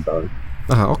zakład dałem.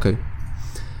 Aha, okej.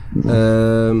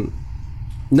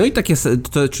 No i takie,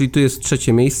 czyli tu jest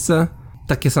trzecie miejsce.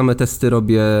 Takie same testy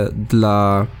robię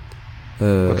dla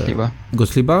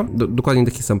Gottlieba. Dokładnie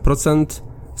taki sam procent.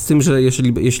 Z tym, że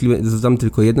jeśli zdam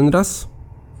tylko jeden raz,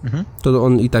 to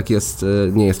on i tak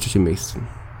nie jest trzecim miejscem.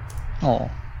 O.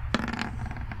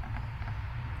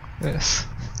 Jest.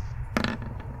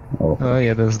 O.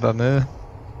 Jeden zdany.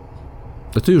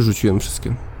 To ty już rzuciłem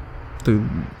wszystkie. To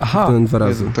Aha, ten 2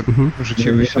 razy. tak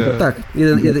rzuciły się... Tak,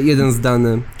 jeden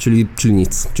zdany, czyli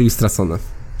nic, czyli stracone.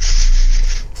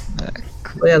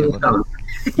 To ja zostałem.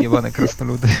 Jebane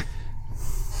krasnoludy.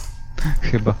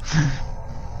 Chyba.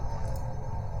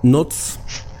 Noc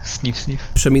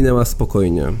Sniff. przeminęła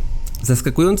spokojnie.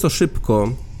 Zaskakująco szybko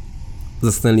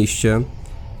zasnęliście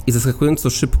i zaskakująco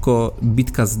szybko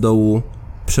bitka z dołu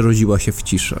przerodziła się w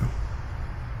ciszę.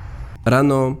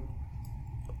 Rano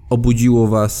obudziło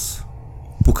was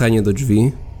pukanie do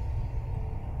drzwi.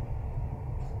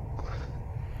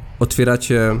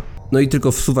 Otwieracie, no i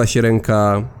tylko wsuwa się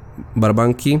ręka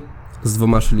barbanki z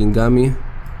 2 szylingami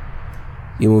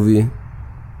i mówi: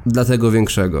 dla tego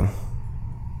większego.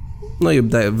 No i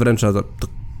wręcza to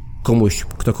komuś,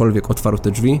 ktokolwiek otwarł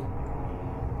te drzwi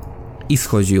i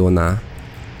schodzi ona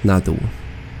na dół.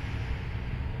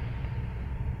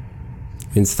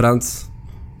 Więc Franz,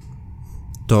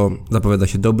 to zapowiada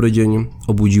się dobry dzień.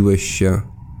 Obudziłeś się,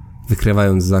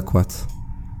 wykrywając zakład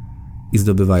i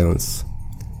zdobywając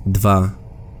 2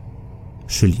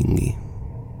 szylingi.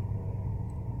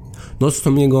 Noc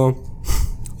Tomiego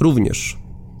również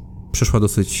przeszła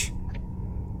dosyć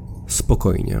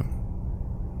spokojnie.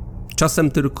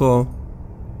 Czasem tylko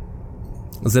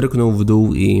zerknął w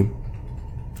dół i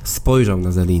spojrzał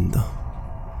na Zelindo,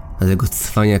 na tego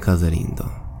cwaniaka Zelindo.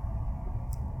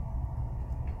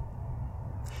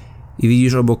 I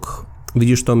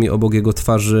widzisz Tomi obok jego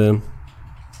twarzy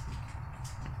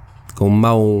taką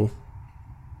małą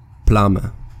plamę,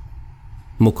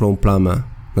 mokrą plamę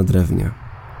na drewnie.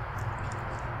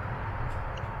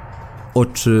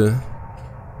 Oczy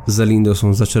Zelindo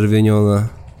są zaczerwienione,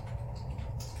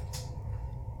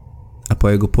 a po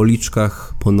jego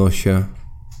policzkach, po nosie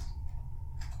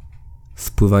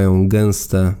spływają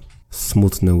gęste,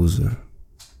 smutne łzy.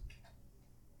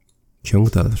 Ciąg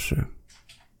dalszy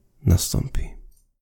nastąpi.